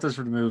does what it does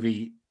for the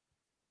movie.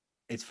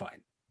 It's fine.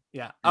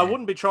 Yeah, I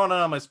wouldn't be throwing it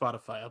on my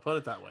Spotify. I'll put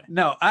it that way.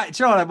 No, do you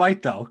know what I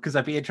might though, because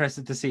I'd be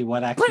interested to see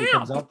what actually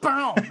comes up.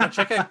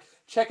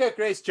 Check out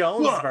Grace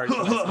Jones' version.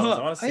 I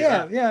want to see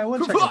that. Yeah, I will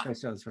check out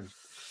Grace Jones' version.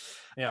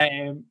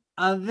 Yeah.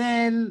 And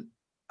then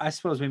I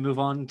suppose we move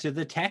on to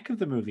the tech of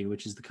the movie,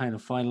 which is the kind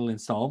of final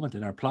installment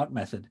in our plot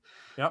method.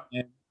 Yep.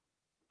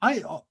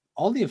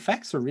 All the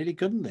effects are really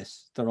good in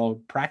this. They're all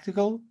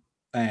practical.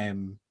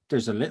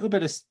 There's a little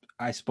bit of,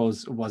 I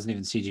suppose it wasn't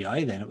even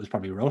CGI then, it was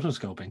probably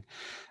rotoscoping.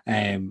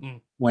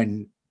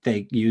 When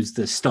they used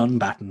the stun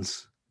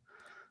battens.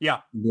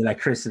 Yeah. The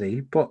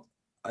electricity, but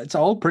it's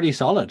all pretty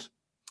solid.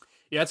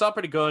 Yeah, it's all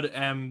pretty good.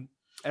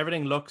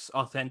 Everything looks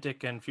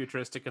authentic and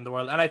futuristic in the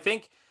world. And I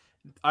think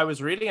I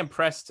was really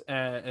impressed,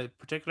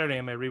 particularly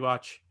in my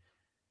rewatch,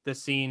 the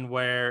scene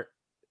where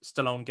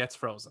Stallone gets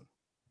frozen.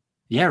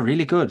 Yeah,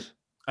 really good.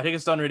 I think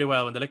it's done really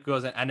well when the liquid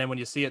goes in, and then when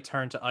you see it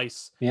turn to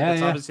ice,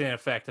 it's obviously an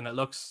effect, and it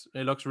looks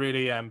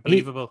really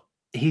believable.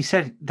 He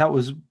said that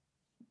was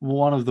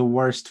one of the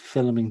worst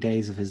filming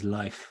days of his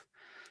life.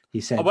 He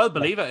said,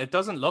 believe it. It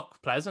doesn't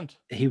look pleasant.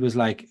 He was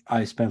like,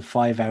 I spent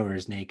 5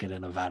 hours naked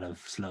in a vat of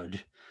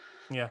sludge.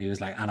 Yeah. He was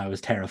like, and I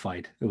was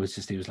terrified. He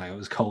was like, it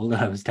was cold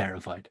and I was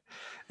terrified.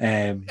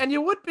 And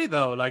you would be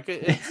though, like,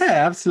 yeah,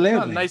 absolutely.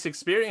 Not a nice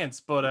experience,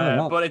 but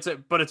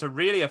it's a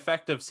really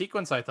effective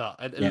sequence. I thought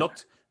it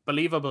looked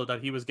believable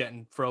that he was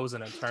getting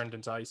frozen and turned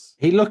into ice.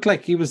 He looked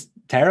like he was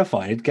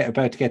terrified,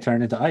 about to get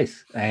turned into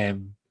ice.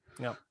 And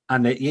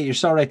you're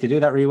so right to do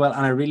that really well.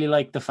 And I really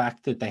like the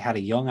fact that they had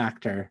a young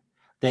actor.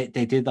 They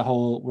did the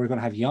whole, we're going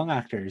to have young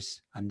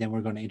actors and then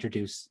we're going to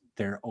introduce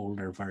their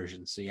older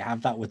versions. So you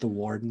have that with the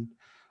warden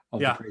of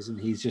the prison.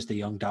 He's just a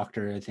young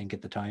doctor, I think,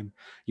 at the time.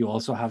 You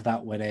also have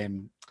that with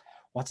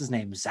what's his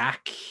name,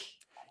 Zach.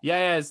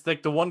 Yeah, it's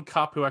like the one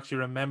cop who actually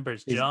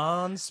remembers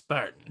John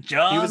Spartan. He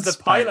was the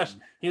Spartan. Pilot.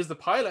 He was the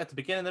pilot at the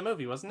beginning of the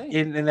movie, wasn't he?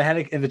 In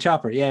the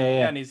chopper,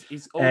 yeah. And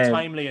he's old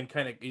timely and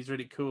he's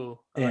really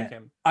cool. I like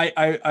him.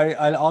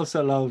 I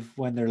also love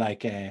when they're like,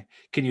 "Can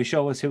you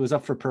show us who was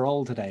up for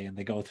parole today?" And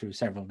they go through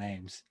several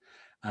names,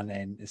 and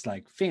then it's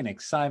like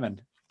Phoenix, Simon,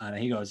 and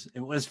he goes,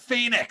 "It was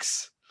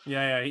Phoenix."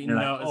 Yeah. I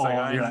know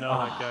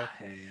that guy.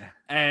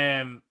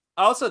 Yeah.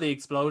 Also, the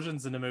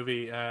explosions in the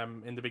movie,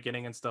 in the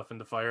beginning and stuff, and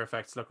the fire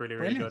effects look really,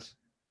 really good.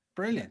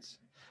 Brilliant.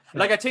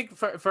 Like, I think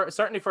for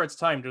certainly for its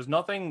time, there's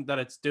nothing that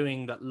it's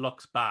doing that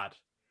looks bad.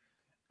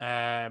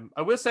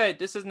 I will say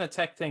this isn't a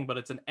tech thing, but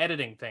it's an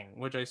editing thing,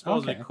 which I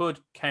suppose we could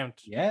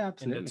count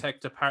in the tech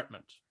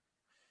department.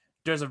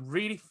 There's a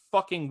really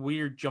fucking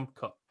weird jump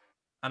cut,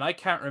 and I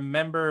can't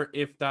remember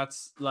if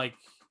that's like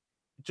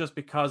just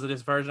because of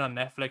this version on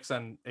Netflix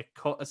and it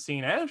cut a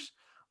scene out,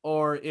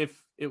 or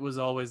if it was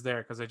always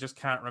there, because I just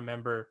can't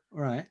remember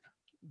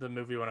the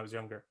movie when I was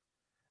younger.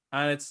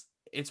 And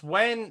it's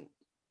when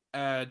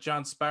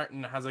John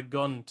Spartan has a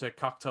gun to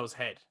Cocteau's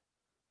head,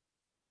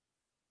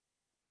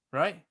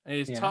 right? And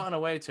he's talking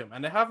away to him,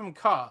 and they have him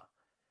caught,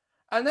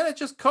 and then it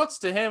just cuts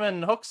to him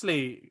and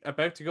Huxley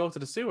about to go to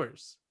the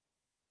sewers.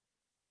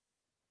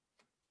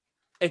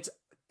 It's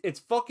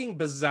fucking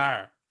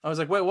bizarre. I was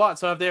like, wait, what?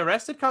 So have they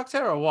arrested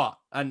Cocteau or what?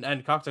 And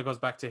Cocteau goes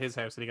back to his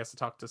house and he gets to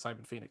talk to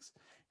Simon Phoenix.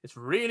 It's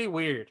really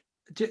weird.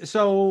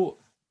 So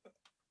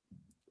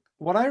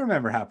what I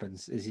remember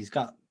happens is he's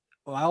got,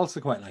 I also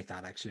quite like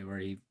that actually, where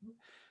he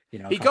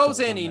goes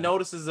in, he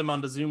notices him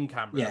on the Zoom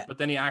camera, but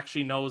then he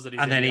actually knows that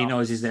he's and then he knows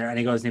office. he's there, and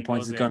he goes and he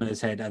points the gun at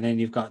his head, and then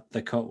you've got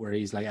the cut where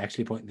he's like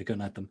actually pointing the gun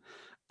at them,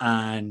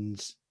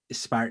 and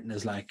Spartan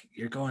is like,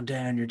 "You're going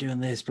down, you're doing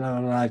this, blah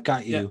blah blah, I've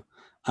got you." Yeah.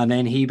 And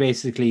then he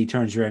basically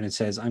turns around and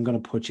says, "I'm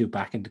going to put you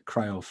back into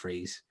cryo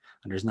freeze,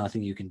 and there's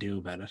nothing you can do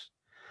about it."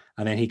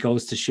 And then he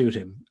goes to shoot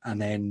him,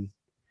 and then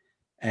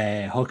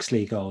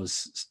Huxley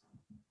goes,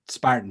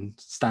 "Spartan,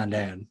 stand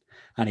down,"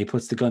 and he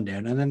puts the gun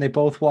down, and then they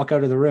both walk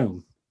out of the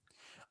room.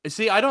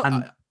 See, I don't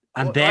know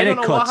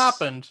what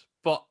happened,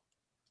 but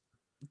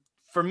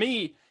for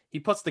me, he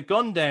puts the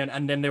gun down,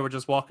 and then they were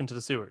just walking to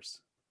the sewers.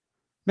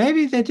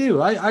 Maybe they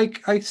do.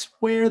 I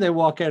swear they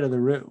walk out of the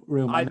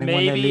room.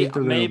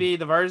 Maybe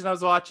the version I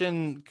was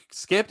watching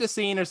skipped a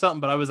scene or something,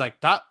 but I was like,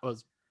 that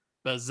was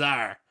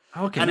bizarre.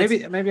 Okay, and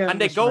maybe.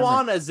 And they go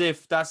on as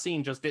if that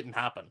scene just didn't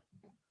happen.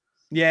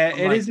 Yeah,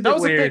 it is. That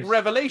was weird. A big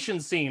revelation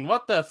scene.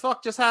 What the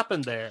fuck just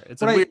happened there?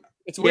 It's weird.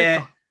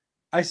 Yeah,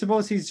 I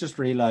suppose he's just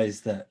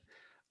realized that.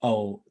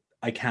 Oh,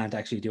 I can't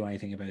actually do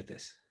anything about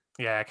this.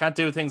 Yeah, I can't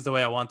do things the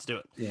way I want to do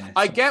it. Yeah,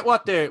 I get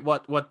what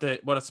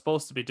it's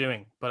supposed to be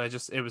doing, but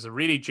it was a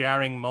really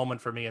jarring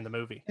moment for me in the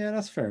movie. Yeah,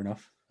 that's fair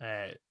enough.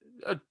 It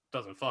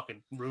doesn't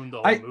fucking ruin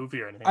the whole movie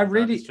or anything.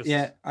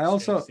 I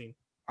also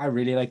I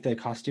really like the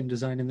costume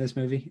design in this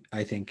movie.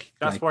 I think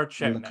That's like worth all the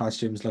shouting out.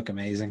 costumes look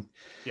amazing.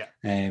 Yeah.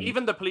 Um,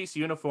 Even the police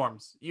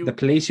uniforms. the You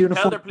police can tell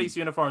uniform, they're police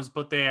uniforms,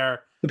 but they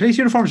are, the police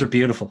uniforms are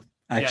beautiful.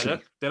 yeah,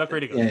 Actually, they look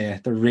really good. yeah,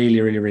 they're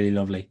really, really, really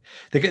lovely.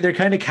 They're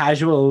kind of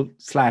casual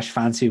slash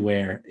fancy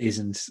wear.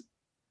 Is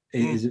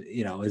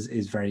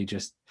very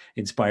just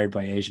inspired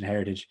by Asian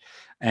heritage,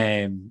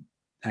 and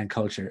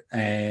culture.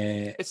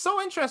 It's so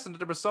interesting that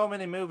there were so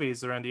many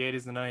movies around the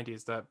 80s and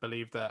 90s that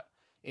believed that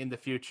in the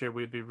future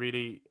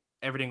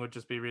everything would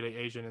just be really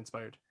Asian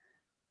inspired.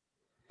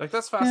 Like,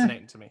 that's Yeah,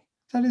 fascinating to me.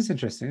 that is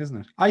interesting,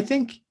 isn't it? I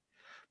think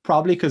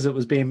probably because it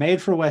was being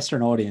made for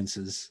Western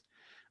audiences,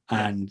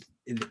 Yeah. and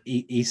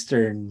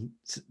Eastern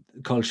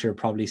culture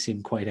probably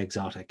seemed quite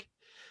exotic.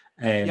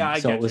 Yeah, I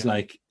So it get was you.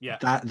 like Yeah.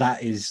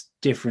 that is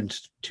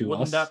different to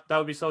Wouldn't us. that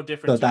would be so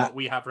different to what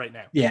we have right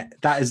now? Yeah,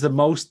 that is the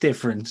most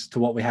different to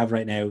what we have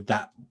right now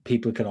that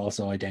people could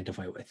also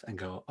identify with and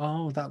go,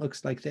 oh, that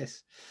looks like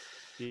this.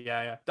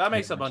 Yeah. That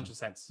makes a bunch of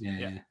sense.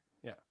 Yeah.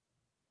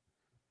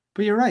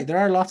 But you're right, there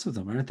are lots of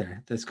them, aren't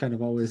there? There's kind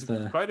of always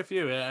quite a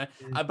few.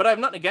 But I'm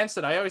not against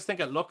it. I always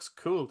think it looks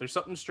cool. There's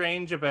something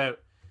strange about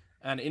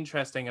and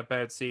interesting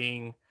about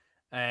seeing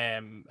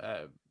kind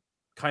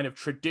of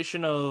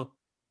traditional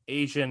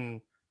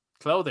Asian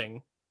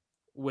clothing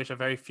with a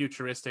very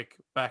futuristic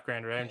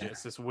background around it.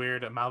 It's this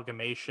weird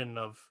amalgamation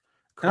of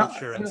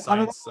culture and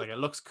science. Like, it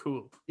looks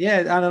cool. Yeah,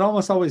 and it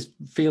almost always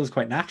feels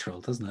quite natural,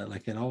 doesn't it?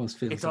 Like, it always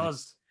feels. It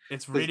does.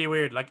 It's really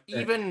weird. Like,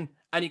 even,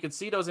 and you can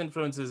see those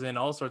influences in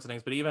all sorts of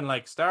things, but even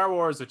like Star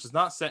Wars, which is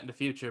not set in the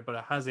future, but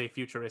it has a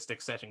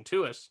futuristic setting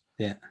to it.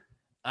 Yeah.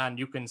 And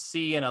you can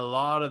see in a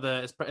lot of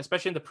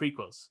especially in the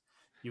prequels,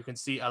 you can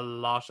see a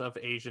lot of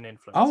Asian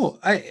influence. Oh,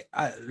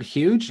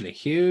 hugely.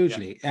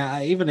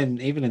 Even in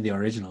the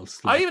originals.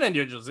 Even in the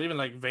originals, even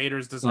like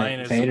Vader's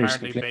design is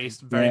apparently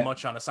based very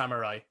much on a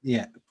samurai.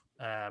 Yeah.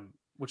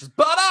 Which is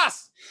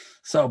badass.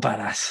 So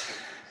badass.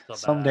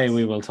 Someday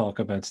we will talk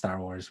about Star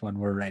Wars when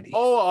we're ready.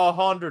 Oh,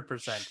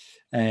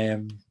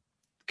 100%.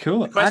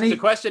 Cool. The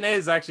question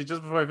is, actually,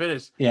 just before I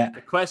finish, yeah. The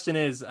question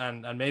is,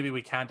 and maybe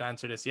we can't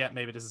answer this yet.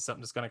 Maybe this is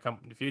something that's going to come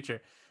in the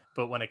future.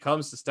 But when it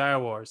comes to Star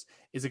Wars,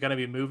 is it going to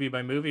be movie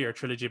by movie or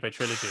trilogy by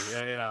trilogy?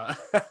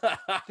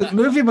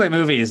 Movie by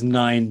movie is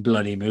 9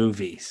 bloody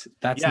movies.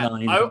 That's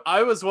 9.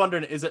 I was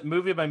wondering, is it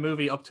movie by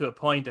movie up to a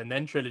point and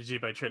then trilogy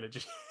by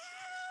trilogy?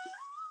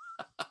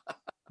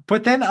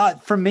 But then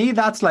for me,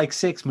 that's like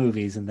 6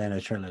 movies and then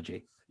a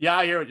trilogy. Yeah,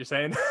 I hear what you're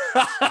saying.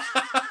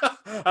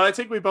 And I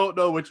think we both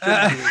know which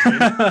trilogy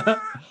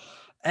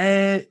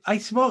I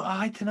suppose,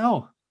 I don't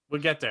know.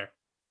 We'll get there.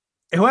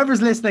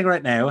 Whoever's listening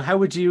right now, how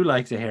would you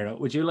like to hear it?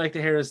 Would you like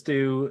to hear us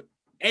do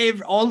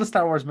all the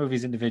Star Wars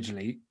movies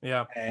individually?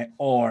 Yeah.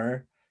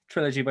 Or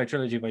trilogy by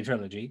trilogy by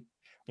trilogy?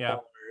 Yeah.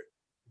 Or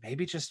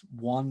maybe just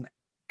one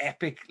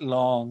epic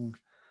long...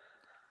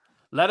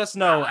 Let us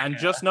know, and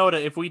just know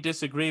that if we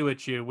disagree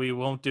with you, we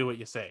won't do what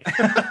you say.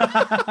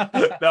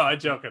 No, I'm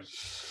joking.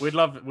 We'd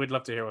love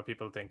to hear what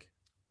people think.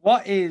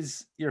 What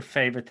is your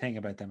favorite thing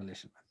about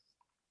Demolition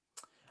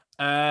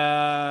Man?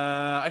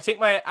 I think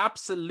my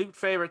absolute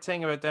favorite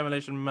thing about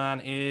Demolition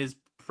Man is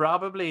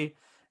probably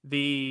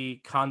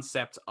the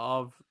concept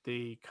of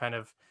the kind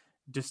of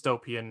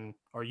dystopian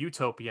or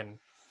utopian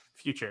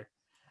future,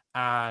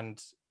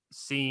 and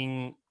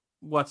seeing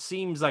what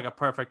seems like a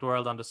perfect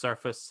world on the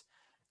surface,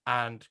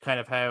 and kind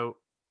of how,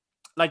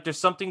 like, there's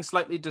something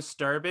slightly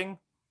disturbing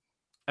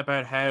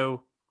about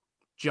how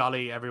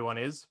jolly everyone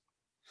is.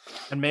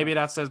 And maybe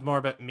that says more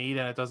about me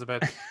than it does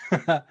about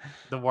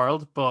the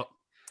world. But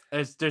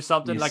there's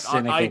something like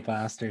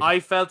I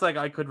felt like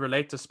I could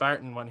relate to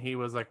Spartan when he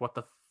was like, what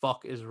the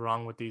fuck is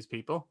wrong with these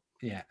people?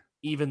 Yeah.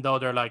 Even though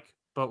they're like,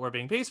 but we're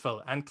being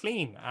peaceful and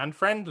clean and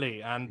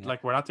friendly and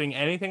like we're not doing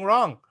anything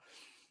wrong.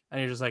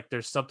 And you're just like,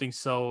 there's something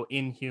so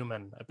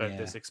inhuman about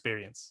this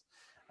experience.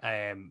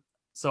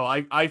 So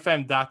I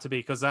found that to be,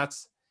 because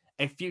that's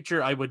a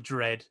future I would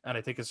dread, and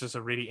I think it's just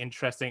a really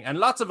interesting, and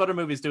lots of other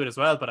movies do it as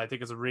well, but I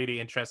think it's a really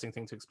interesting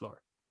thing to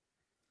explore.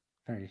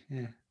 Very,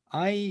 yeah.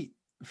 I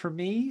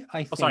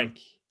think... sorry,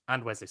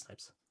 and Wesley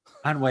Snipes.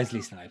 And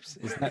Wesley Snipes,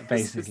 isn't that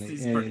basically?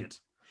 He's brilliant.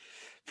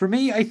 For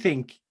me, I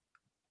think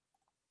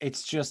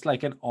it's just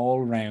like an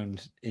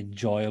all-round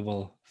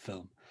enjoyable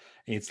film.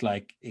 It's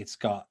like, it's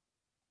got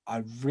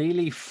a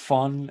really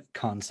fun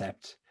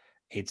concept.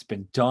 It's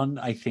been done,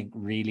 I think,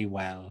 really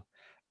well.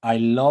 I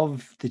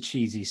love the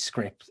cheesy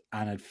script,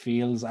 and it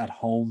feels at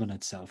home in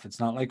itself. It's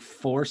not like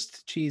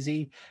forced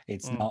cheesy.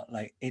 It's not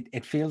like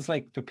it feels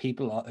like the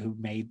people who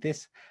made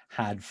this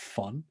had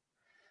fun.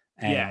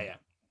 Yeah.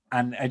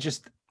 And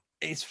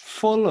it's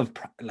full of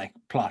like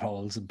plot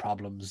holes and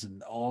problems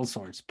and all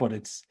sorts, but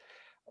it's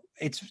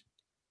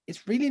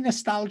really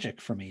nostalgic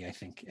for me. I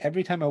think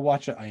every time I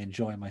watch it, I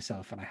enjoy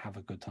myself and I have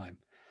a good time.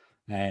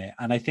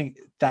 And I think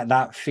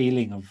that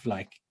feeling of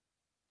like,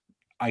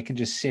 I can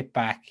just sit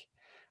back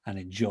and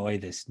enjoy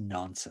this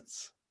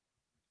nonsense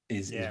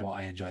is what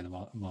I enjoy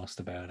the most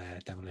about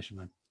Demolition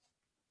Man.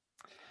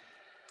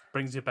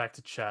 Brings you back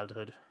to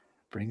childhood.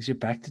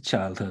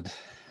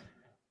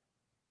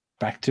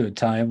 back to a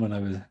time when I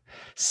was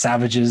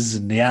savages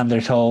and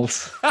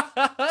Neanderthals.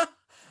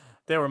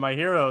 They were my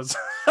heroes.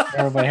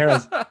 They were my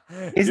heroes.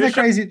 Isn't it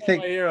crazy to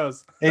think my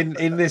heroes.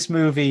 in this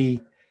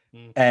movie,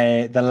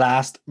 the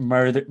last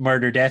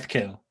murder death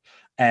kill,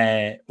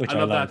 which I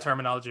love that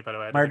terminology, by the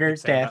way. Murder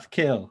death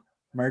kill,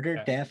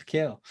 death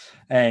kill,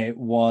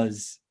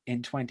 was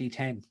in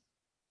 2010.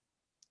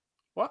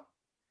 What?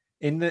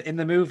 In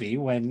the movie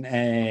when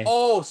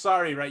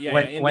sorry, right,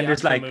 yeah, when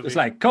there's like movie. It's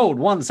like code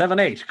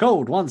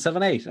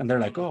 178, and they're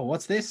like, oh,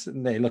 what's this?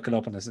 And they look it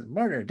up and it says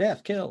murder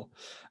death kill.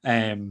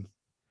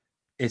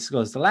 It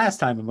goes, the last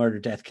time a murder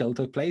death kill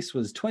took place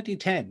was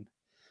 2010,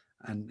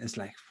 and it's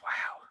like,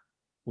 wow,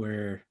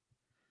 we're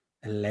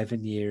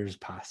 11 years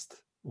past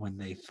when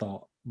they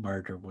thought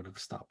murder would have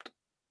stopped.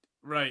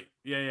 Right,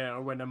 yeah,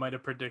 or when they might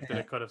have predicted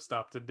it could have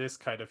stopped in this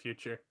kind of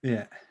future.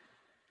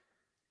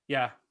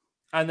 Yeah.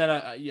 And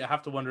then you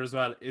have to wonder as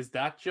well, is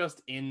that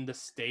just in the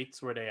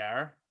States where they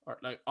are? Or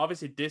like,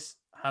 obviously this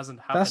hasn't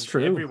happened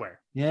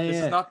everywhere. This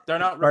is not, they're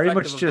not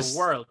reflective of the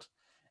world.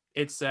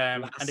 It's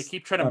and they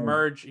keep trying to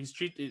merge.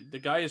 The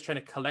guy is trying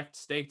to collect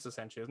states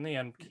essentially, isn't he?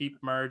 And keep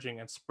merging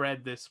and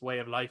spread this way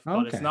of life,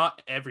 but it's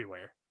not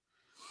everywhere.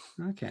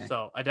 Okay.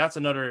 So that's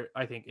another,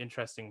 I think,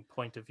 interesting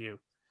point of view.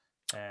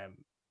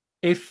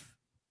 If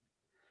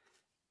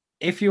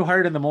you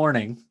heard in the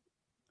morning,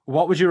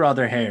 what would you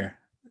rather hear?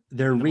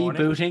 They're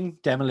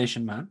rebooting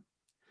Demolition Man.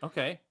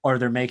 Okay. Or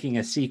they're making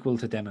a sequel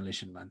to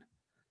Demolition Man.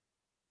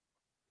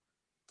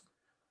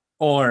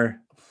 Or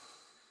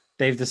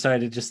they've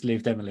decided just to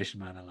leave Demolition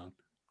Man alone.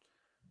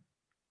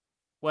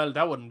 Well,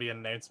 that wouldn't be an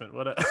announcement,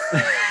 would it?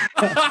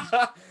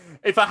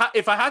 If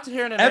I had to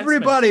hear an announcement,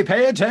 everybody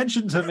pay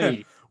attention to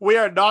me. We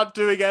are not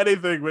doing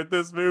anything with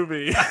this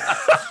movie.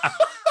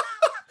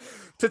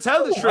 To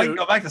tell the truth, I can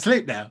go back to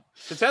sleep now.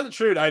 To tell the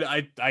truth,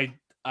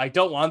 I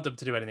don't want them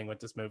to do anything with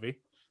this movie.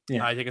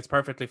 Yeah. I think it's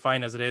perfectly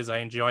fine as it is. I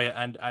enjoy it,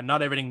 and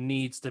not everything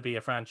needs to be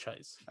a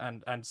franchise.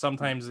 And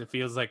sometimes it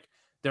feels like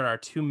there are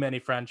too many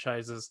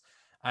franchises,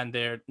 and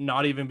they're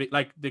not even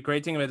like, the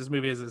great thing about this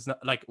movie is it's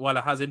not like, while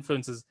it has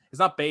influences, it's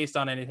not based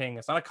on anything.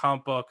 It's not a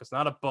comic book. It's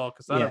not a book.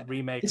 It's not a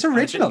remake. It's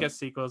original. It get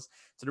sequels.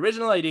 It's an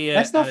original idea.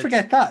 Let's not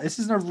forget that this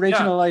is an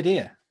original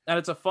idea, and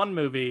it's a fun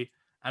movie,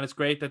 and it's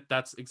great that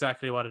that's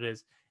exactly what it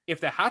is. If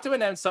they had to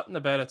announce something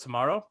about it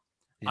tomorrow,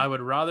 I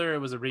would rather it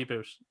was a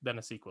reboot than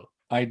a sequel.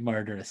 I'd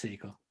murder a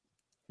sequel.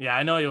 Yeah,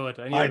 I know you would.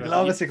 I'd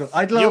love a sequel.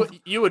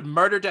 You would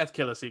murder death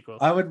kill a sequel.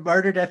 I would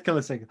murder death kill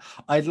a sequel.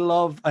 I'd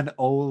love an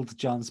old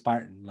John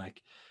Spartan.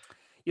 Like,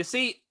 you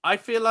see, I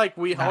feel like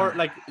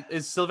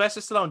is Sylvester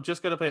Stallone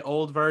just going to play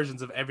old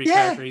versions of every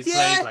character he's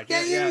played? Like,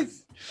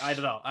 I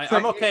don't know.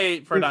 I'm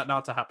okay for that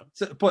not to happen.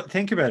 So, but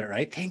think about it,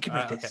 right? Think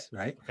about this,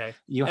 right? Okay.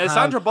 Is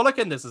Sandra Bullock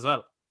in this as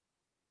well?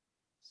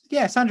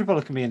 Yeah, Sandra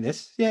Bullock can be in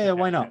this. Yeah,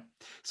 why not?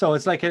 So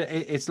it's like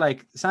it's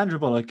like Sandra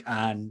Bullock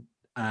and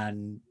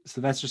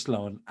Sylvester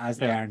Stallone as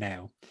they are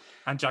now,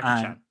 and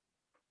Jackie Chan.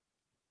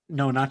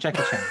 No, not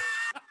Jackie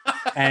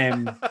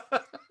Chan.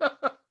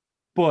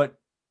 But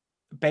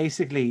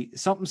basically,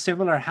 something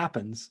similar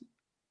happens,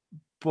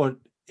 but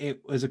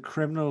it was a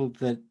criminal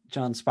that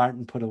John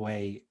Spartan put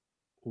away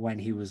when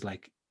he was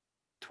like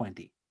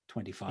 20,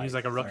 25. He was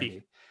like a rookie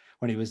 30,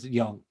 when he was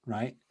young,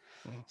 right?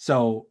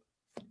 So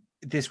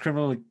this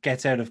criminal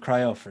gets out of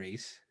cryo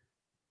freeze,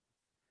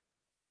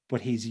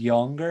 but he's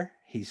younger,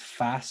 he's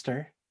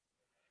faster,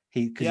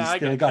 because he's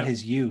still got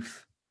his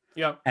youth.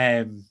 Yeah.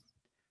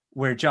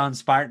 Where John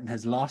Spartan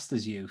has lost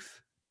his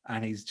youth,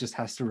 and he's just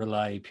has to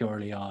rely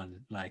purely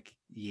on like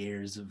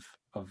years of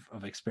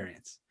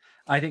experience.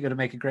 I think it'll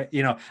make a great,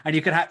 and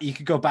you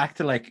could go back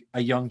to like a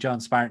young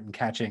John Spartan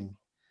catching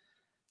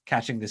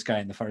this guy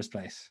in the first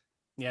place.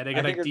 Yeah, they're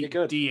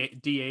gonna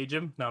de-age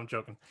him. No, I'm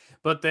joking.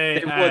 But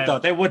they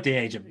would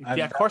de-age him.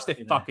 Yeah, of course they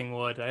fucking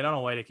would. I don't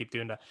know why they keep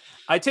doing that.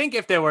 I think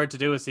if they were to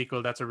do a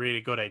sequel, that's a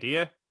really good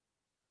idea.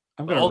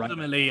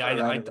 Ultimately, I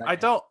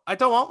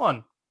don't want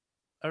one.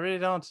 I really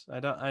don't.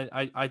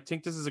 I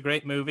think this is a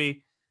great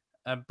movie,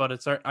 but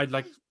it's I'd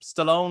like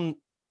Stallone.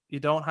 You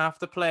don't have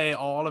to play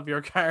all of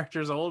your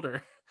characters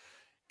older,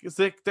 because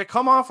they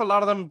come off, a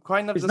lot of them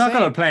kind of. He's not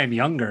going to play him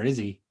younger, is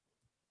he?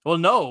 Well,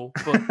 no,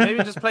 but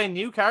maybe just play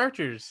new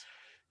characters.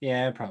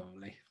 Yeah,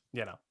 probably.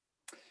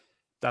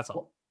 That's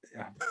all.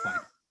 Yeah, fine.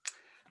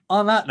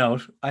 On that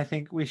note, I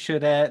think we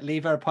should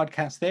leave our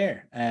podcast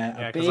there.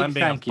 Because I'm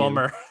being a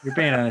bummer. You're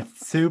being a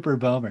super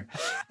bummer.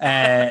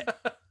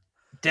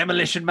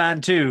 Demolition Man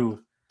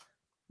 2.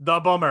 The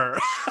bummer.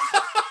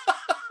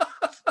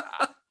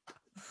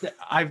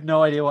 I have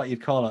no idea what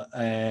you'd call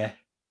it.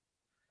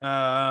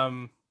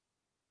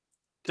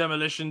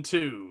 Demolition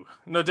 2.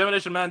 No,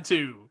 Demolition Man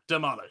 2.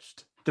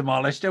 Demolished.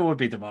 Demolished. It would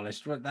be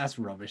demolished. That's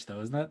rubbish,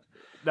 though, isn't it?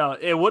 No,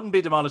 it wouldn't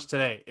be demolished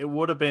today. It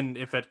would have been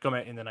if it come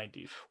out in the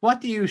 90s.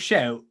 What do you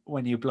shout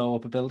when you blow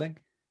up a building?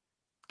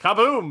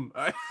 Kaboom!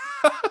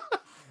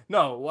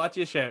 No, what do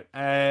you shout?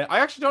 I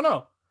actually don't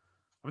know.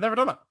 I've never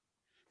done it.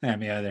 Yeah,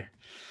 me either.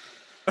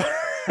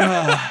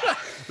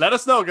 Let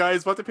us know,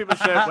 guys. What do people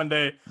shout when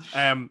they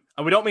and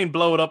we don't mean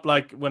blow it up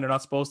like when they're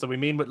not supposed to. We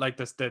mean with like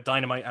this the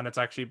dynamite and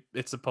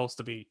it's supposed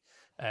to be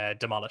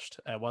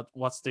demolished.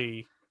 What's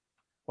the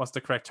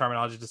correct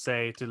terminology to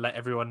say to let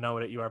everyone know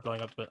that you are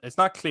blowing up? But it's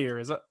not clear,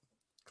 is it?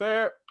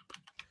 Clear.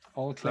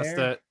 All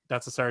clear.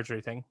 That's a surgery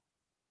thing.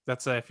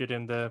 That's if you're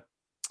doing the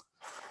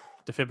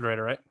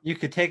defibrillator, right? You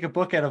could take a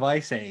book out of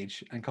Ice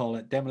Age and call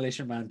it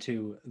Demolition Man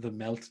 2: The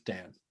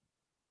Meltdown.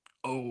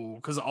 Oh,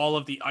 because all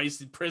of the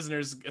ice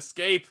prisoners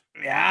escape.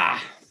 Yeah.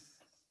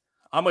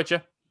 I'm with you.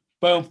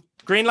 Boom.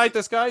 Green light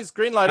this, guys.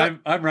 Green light it.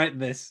 I'm writing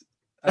this.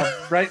 I'm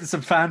writing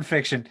some fan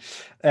fiction.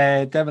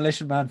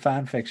 Demolition Man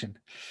fan fiction.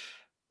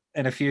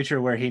 In a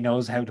future where he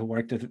knows how to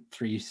work the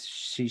 3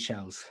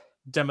 seashells.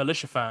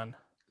 Demolition fan.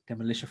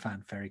 Demolition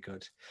fan, very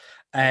good.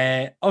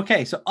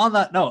 Okay, so on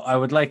that note, I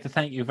would like to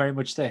thank you very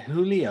much to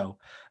Julio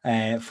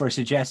for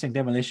suggesting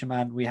Demolition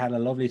Man. We had a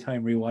lovely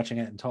time rewatching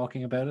it and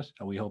talking about it,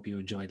 and we hope you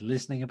enjoyed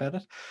listening about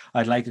it.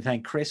 I'd like to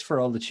thank Chris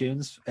for all the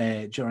tunes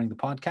during the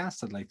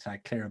podcast. I'd like to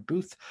thank Clara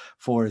Booth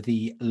for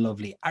the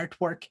lovely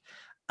artwork.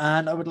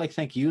 And I would like to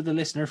thank you, the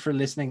listener, for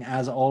listening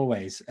as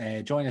always.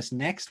 Join us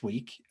next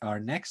week or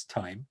next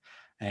time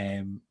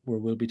where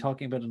we'll be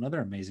talking about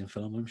another amazing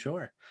film, I'm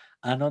sure.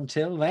 And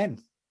until then,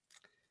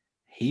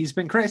 he's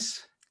been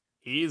Chris.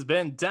 He's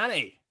been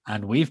Danny.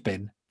 And we've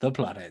been the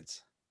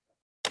Plotheads.